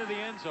 Into the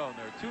end zone.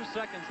 There are 2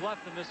 seconds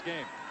left in this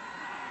game.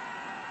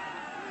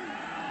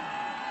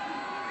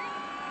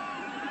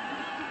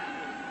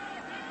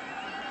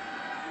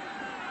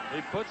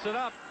 He puts it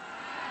up.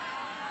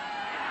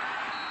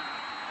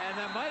 And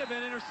that might have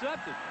been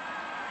intercepted.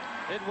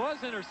 It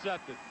was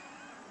intercepted.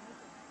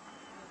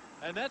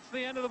 And that's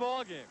the end of the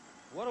ball game.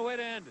 What a way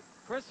to end it.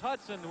 Chris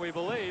Hudson, we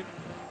believe,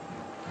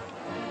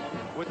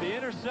 with the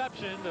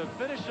interception to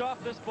finish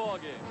off this ball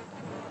game.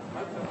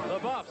 The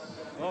Buffs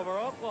over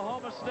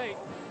Oklahoma State,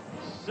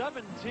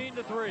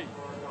 17-3.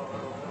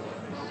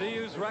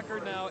 CU's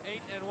record now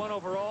 8-1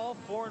 overall,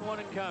 4-1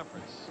 in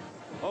conference.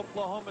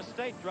 Oklahoma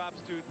State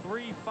drops to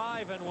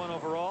 3-5-1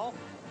 overall,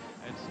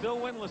 and still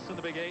winless in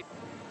the Big 8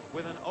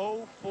 with an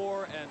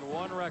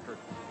 0-4-1 record.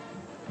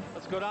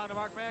 Let's go down to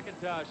Mark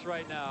McIntosh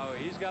right now.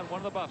 He's got one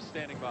of the Buffs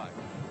standing by.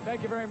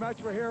 Thank you very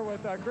much. We're here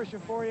with Christian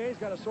Fourier. He's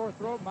got a sore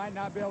throat. Might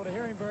not be able to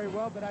hear him very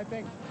well, but I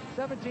think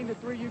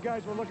 17-3, you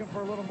guys were looking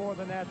for a little more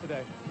than that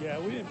today. Yeah,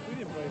 we didn't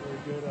play very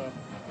good.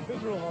 It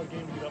was a real hard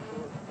game to get up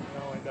for,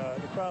 and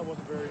the crowd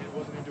wasn't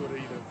into it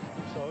either.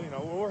 So,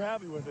 we're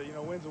happy with it.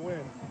 Win's a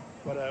win,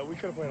 but we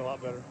could have played a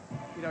lot better.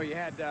 You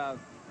had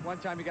one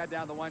time you got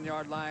down the 1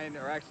 yard line,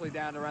 or actually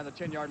down around the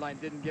 10 yard line,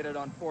 didn't get it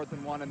on 4th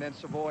and 1, and then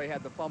Savoy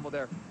had the fumble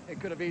there. It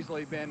could have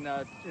easily been,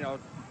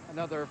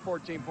 another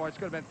 14 points.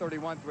 Could have been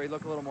 31-3.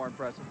 Look a little more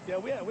impressive. Yeah,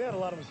 we had a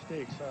lot of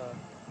mistakes.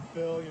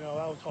 Phil, that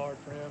was hard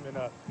for him, and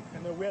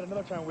then we had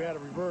another time we had a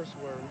reverse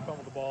where we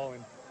fumbled the ball,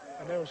 and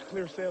there was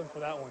clear sailing for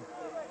that one.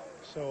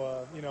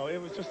 So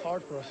it was just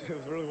hard for us.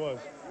 It really was.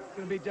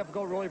 going to be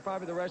difficult, really,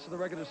 probably the rest of the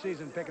regular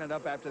season, picking it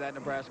up after that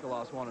Nebraska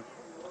loss, won't it?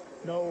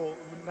 No,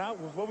 not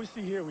with what we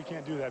see here. We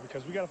can't do that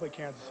because we got to play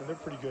Kansas, and they're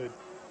pretty good.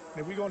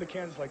 And if we go into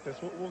Kansas like this,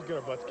 we'll get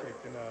our butts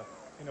kicked. And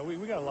you know, we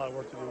got a lot of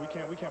work to do.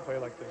 We can't play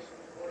like this.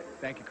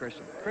 Thank you,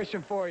 Christian.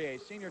 Christian Fourier,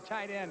 senior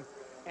tight end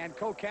and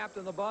co-captain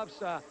of the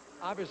Buffs,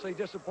 obviously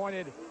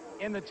disappointed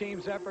in the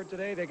team's effort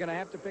today. They're going to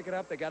have to pick it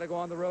up. They got to go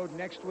on the road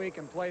next week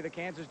and play the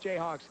Kansas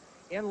Jayhawks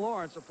in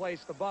Lawrence, a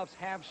place the Buffs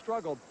have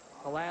struggled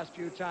the last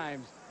few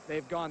times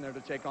they've gone there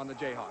to take on the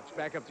Jayhawks.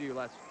 Back up to you,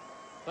 Les.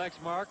 Thanks,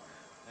 Mark.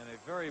 And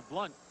a very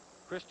blunt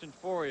Christian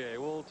Fourier.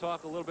 We'll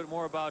talk a little bit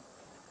more about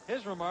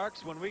his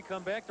remarks when we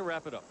come back to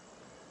wrap it up.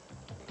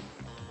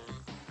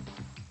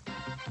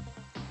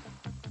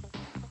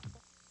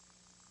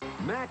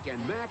 Mac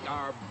and Mac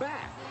are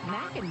back.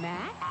 Mac and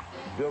Mac?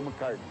 Bill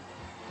McCartney.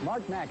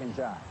 Mark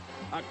McIntyre.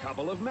 A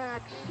couple of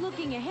Macs.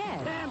 Looking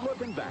ahead. And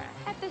looking back.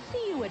 At the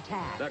CU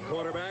attack. The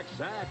quarterback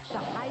sacks. The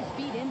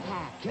high-speed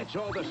impact. Catch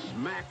all the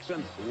smacks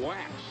and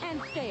thwacks.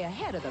 And stay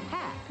ahead of the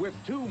pack. With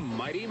two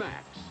mighty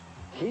Macs.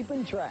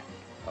 Keeping track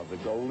of the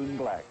gold and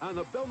black. On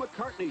the Bill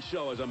McCartney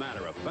Show, as a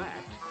matter of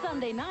fact.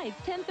 Sunday nights,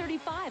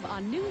 10:35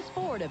 on News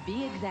 4 to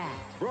be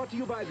exact. Brought to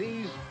you by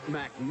these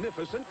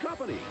magnificent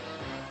companies.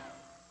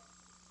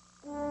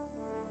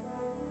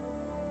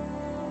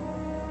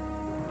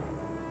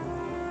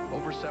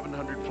 Over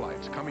 700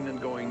 flights coming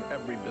and going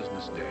every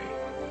business day.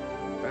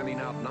 Fanning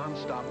out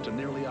nonstop to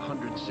nearly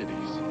 100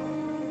 cities.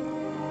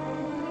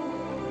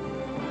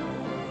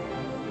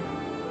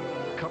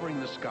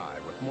 Covering the sky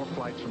with more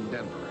flights from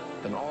Denver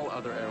than all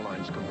other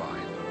airlines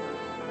combined.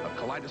 A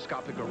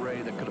kaleidoscopic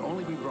array that could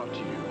only be brought to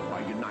you by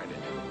United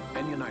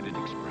and United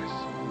Express.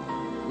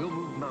 We'll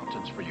move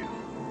mountains for you.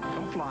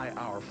 Come fly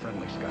our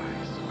friendly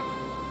skies.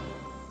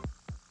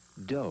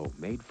 Dough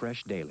made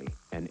fresh daily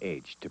and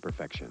aged to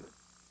perfection.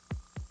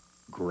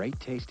 Great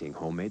tasting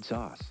homemade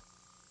sauce.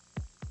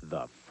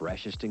 The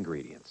freshest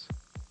ingredients.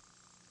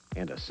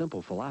 And a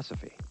simple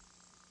philosophy.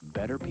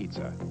 Better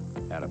pizza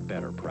at a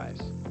better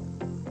price.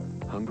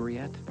 Hungry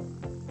yet?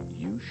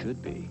 You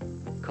should be.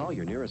 Call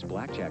your nearest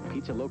Blackjack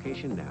Pizza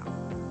location now,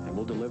 and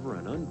we'll deliver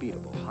an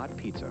unbeatable hot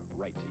pizza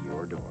right to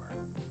your door.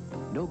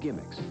 No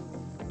gimmicks,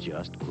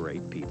 just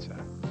great pizza.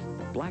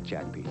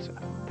 Blackjack Pizza.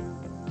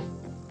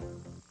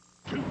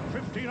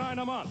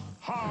 $259 a month.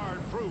 Hard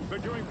proof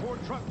that during Ford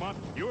Truck Month,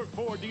 your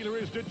Ford dealer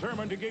is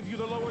determined to give you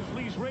the lowest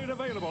lease rate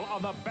available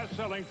on the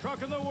best-selling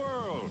truck in the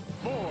world.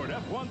 Ford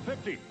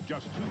F-150,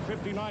 just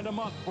 $259 a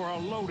month for a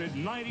loaded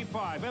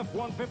 95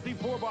 F-150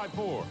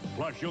 4x4.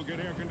 Plus, you'll get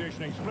air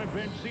conditioning, split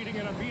bench seating,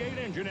 and a V8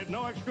 engine at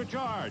no extra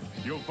charge.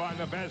 You'll find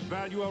the best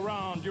value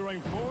around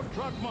during Ford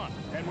Truck Month.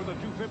 And with a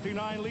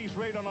 $259 lease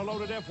rate on a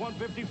loaded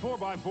F-150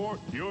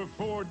 4x4, your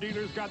Ford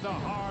dealer's got the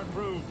hard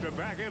proof to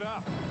back it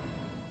up.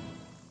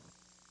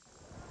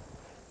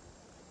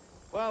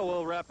 Well,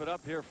 we'll wrap it up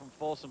here from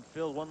Folsom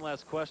Field. One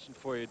last question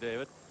for you,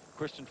 David.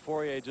 Christian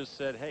Fourier just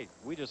said, hey,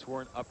 we just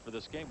weren't up for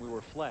this game. We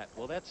were flat.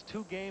 Well, that's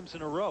 2 games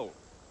in a row.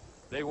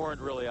 They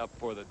weren't really up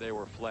for that. They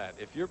were flat.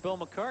 If you're Bill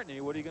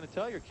McCartney, what are you going to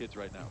tell your kids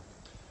right now?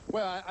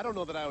 Well, I don't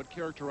know that I would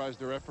characterize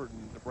their effort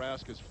in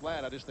Nebraska as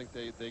flat. I just think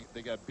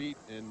they got beat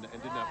and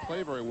did not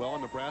play very well,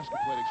 and Nebraska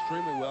played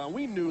extremely well. And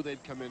we knew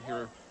they'd come in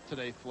here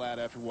today flat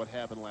after what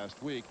happened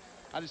last week.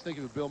 I just think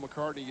if Bill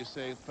McCartney, you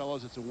say,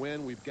 fellas, it's a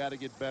win. We've got to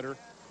get better.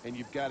 And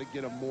you've got to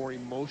get them more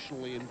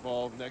emotionally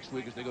involved next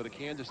week as they go to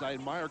Kansas. I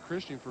admire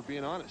Christian for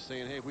being honest,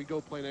 saying, hey, if we go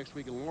play next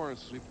week in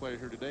Lawrence as we play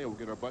here today, we'll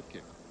get our butt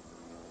kicked.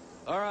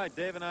 All right,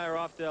 Dave and I are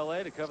off to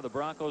L.A. to cover the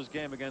Broncos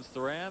game against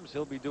the Rams.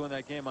 He'll be doing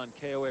that game on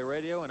KOA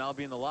Radio, and I'll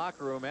be in the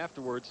locker room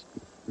afterwards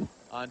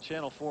on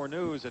Channel 4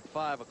 News at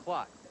 5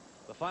 o'clock.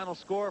 The final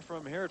score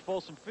from here at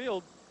Folsom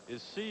Field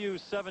is CU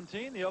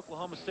 17, the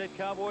Oklahoma State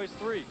Cowboys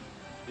 3.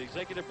 The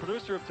executive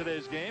producer of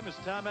today's game is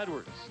Tom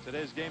Edwards.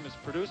 Today's game is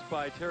produced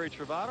by Terry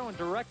Travato and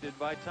directed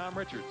by Tom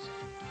Richards.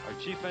 Our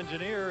chief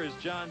engineer is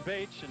John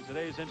Bache, and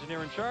today's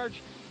engineer in charge,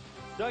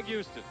 Doug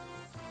Houston.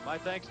 My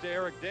thanks to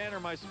Eric Danner,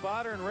 my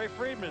spotter, and Ray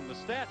Friedman, the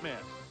stat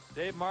man.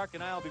 Dave, Mark,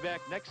 and I will be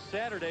back next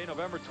Saturday,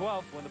 November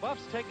 12th, when the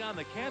Buffs take on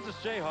the Kansas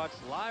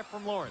Jayhawks live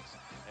from Lawrence.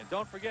 And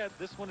don't forget,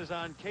 this one is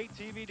on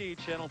KTVD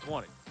Channel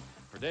 20.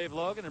 For Dave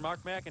Logan and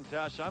Mark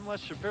McIntosh, I'm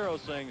Les Shapiro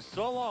saying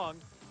so long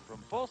from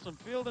Folsom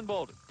Field in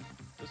Boulder.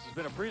 This has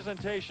been a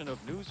presentation of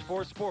News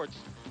 4 Sports,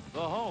 the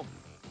home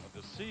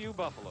of the CU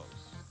Buffaloes.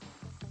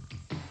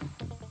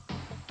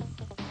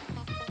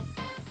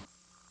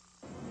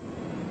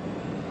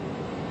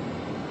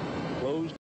 Closed.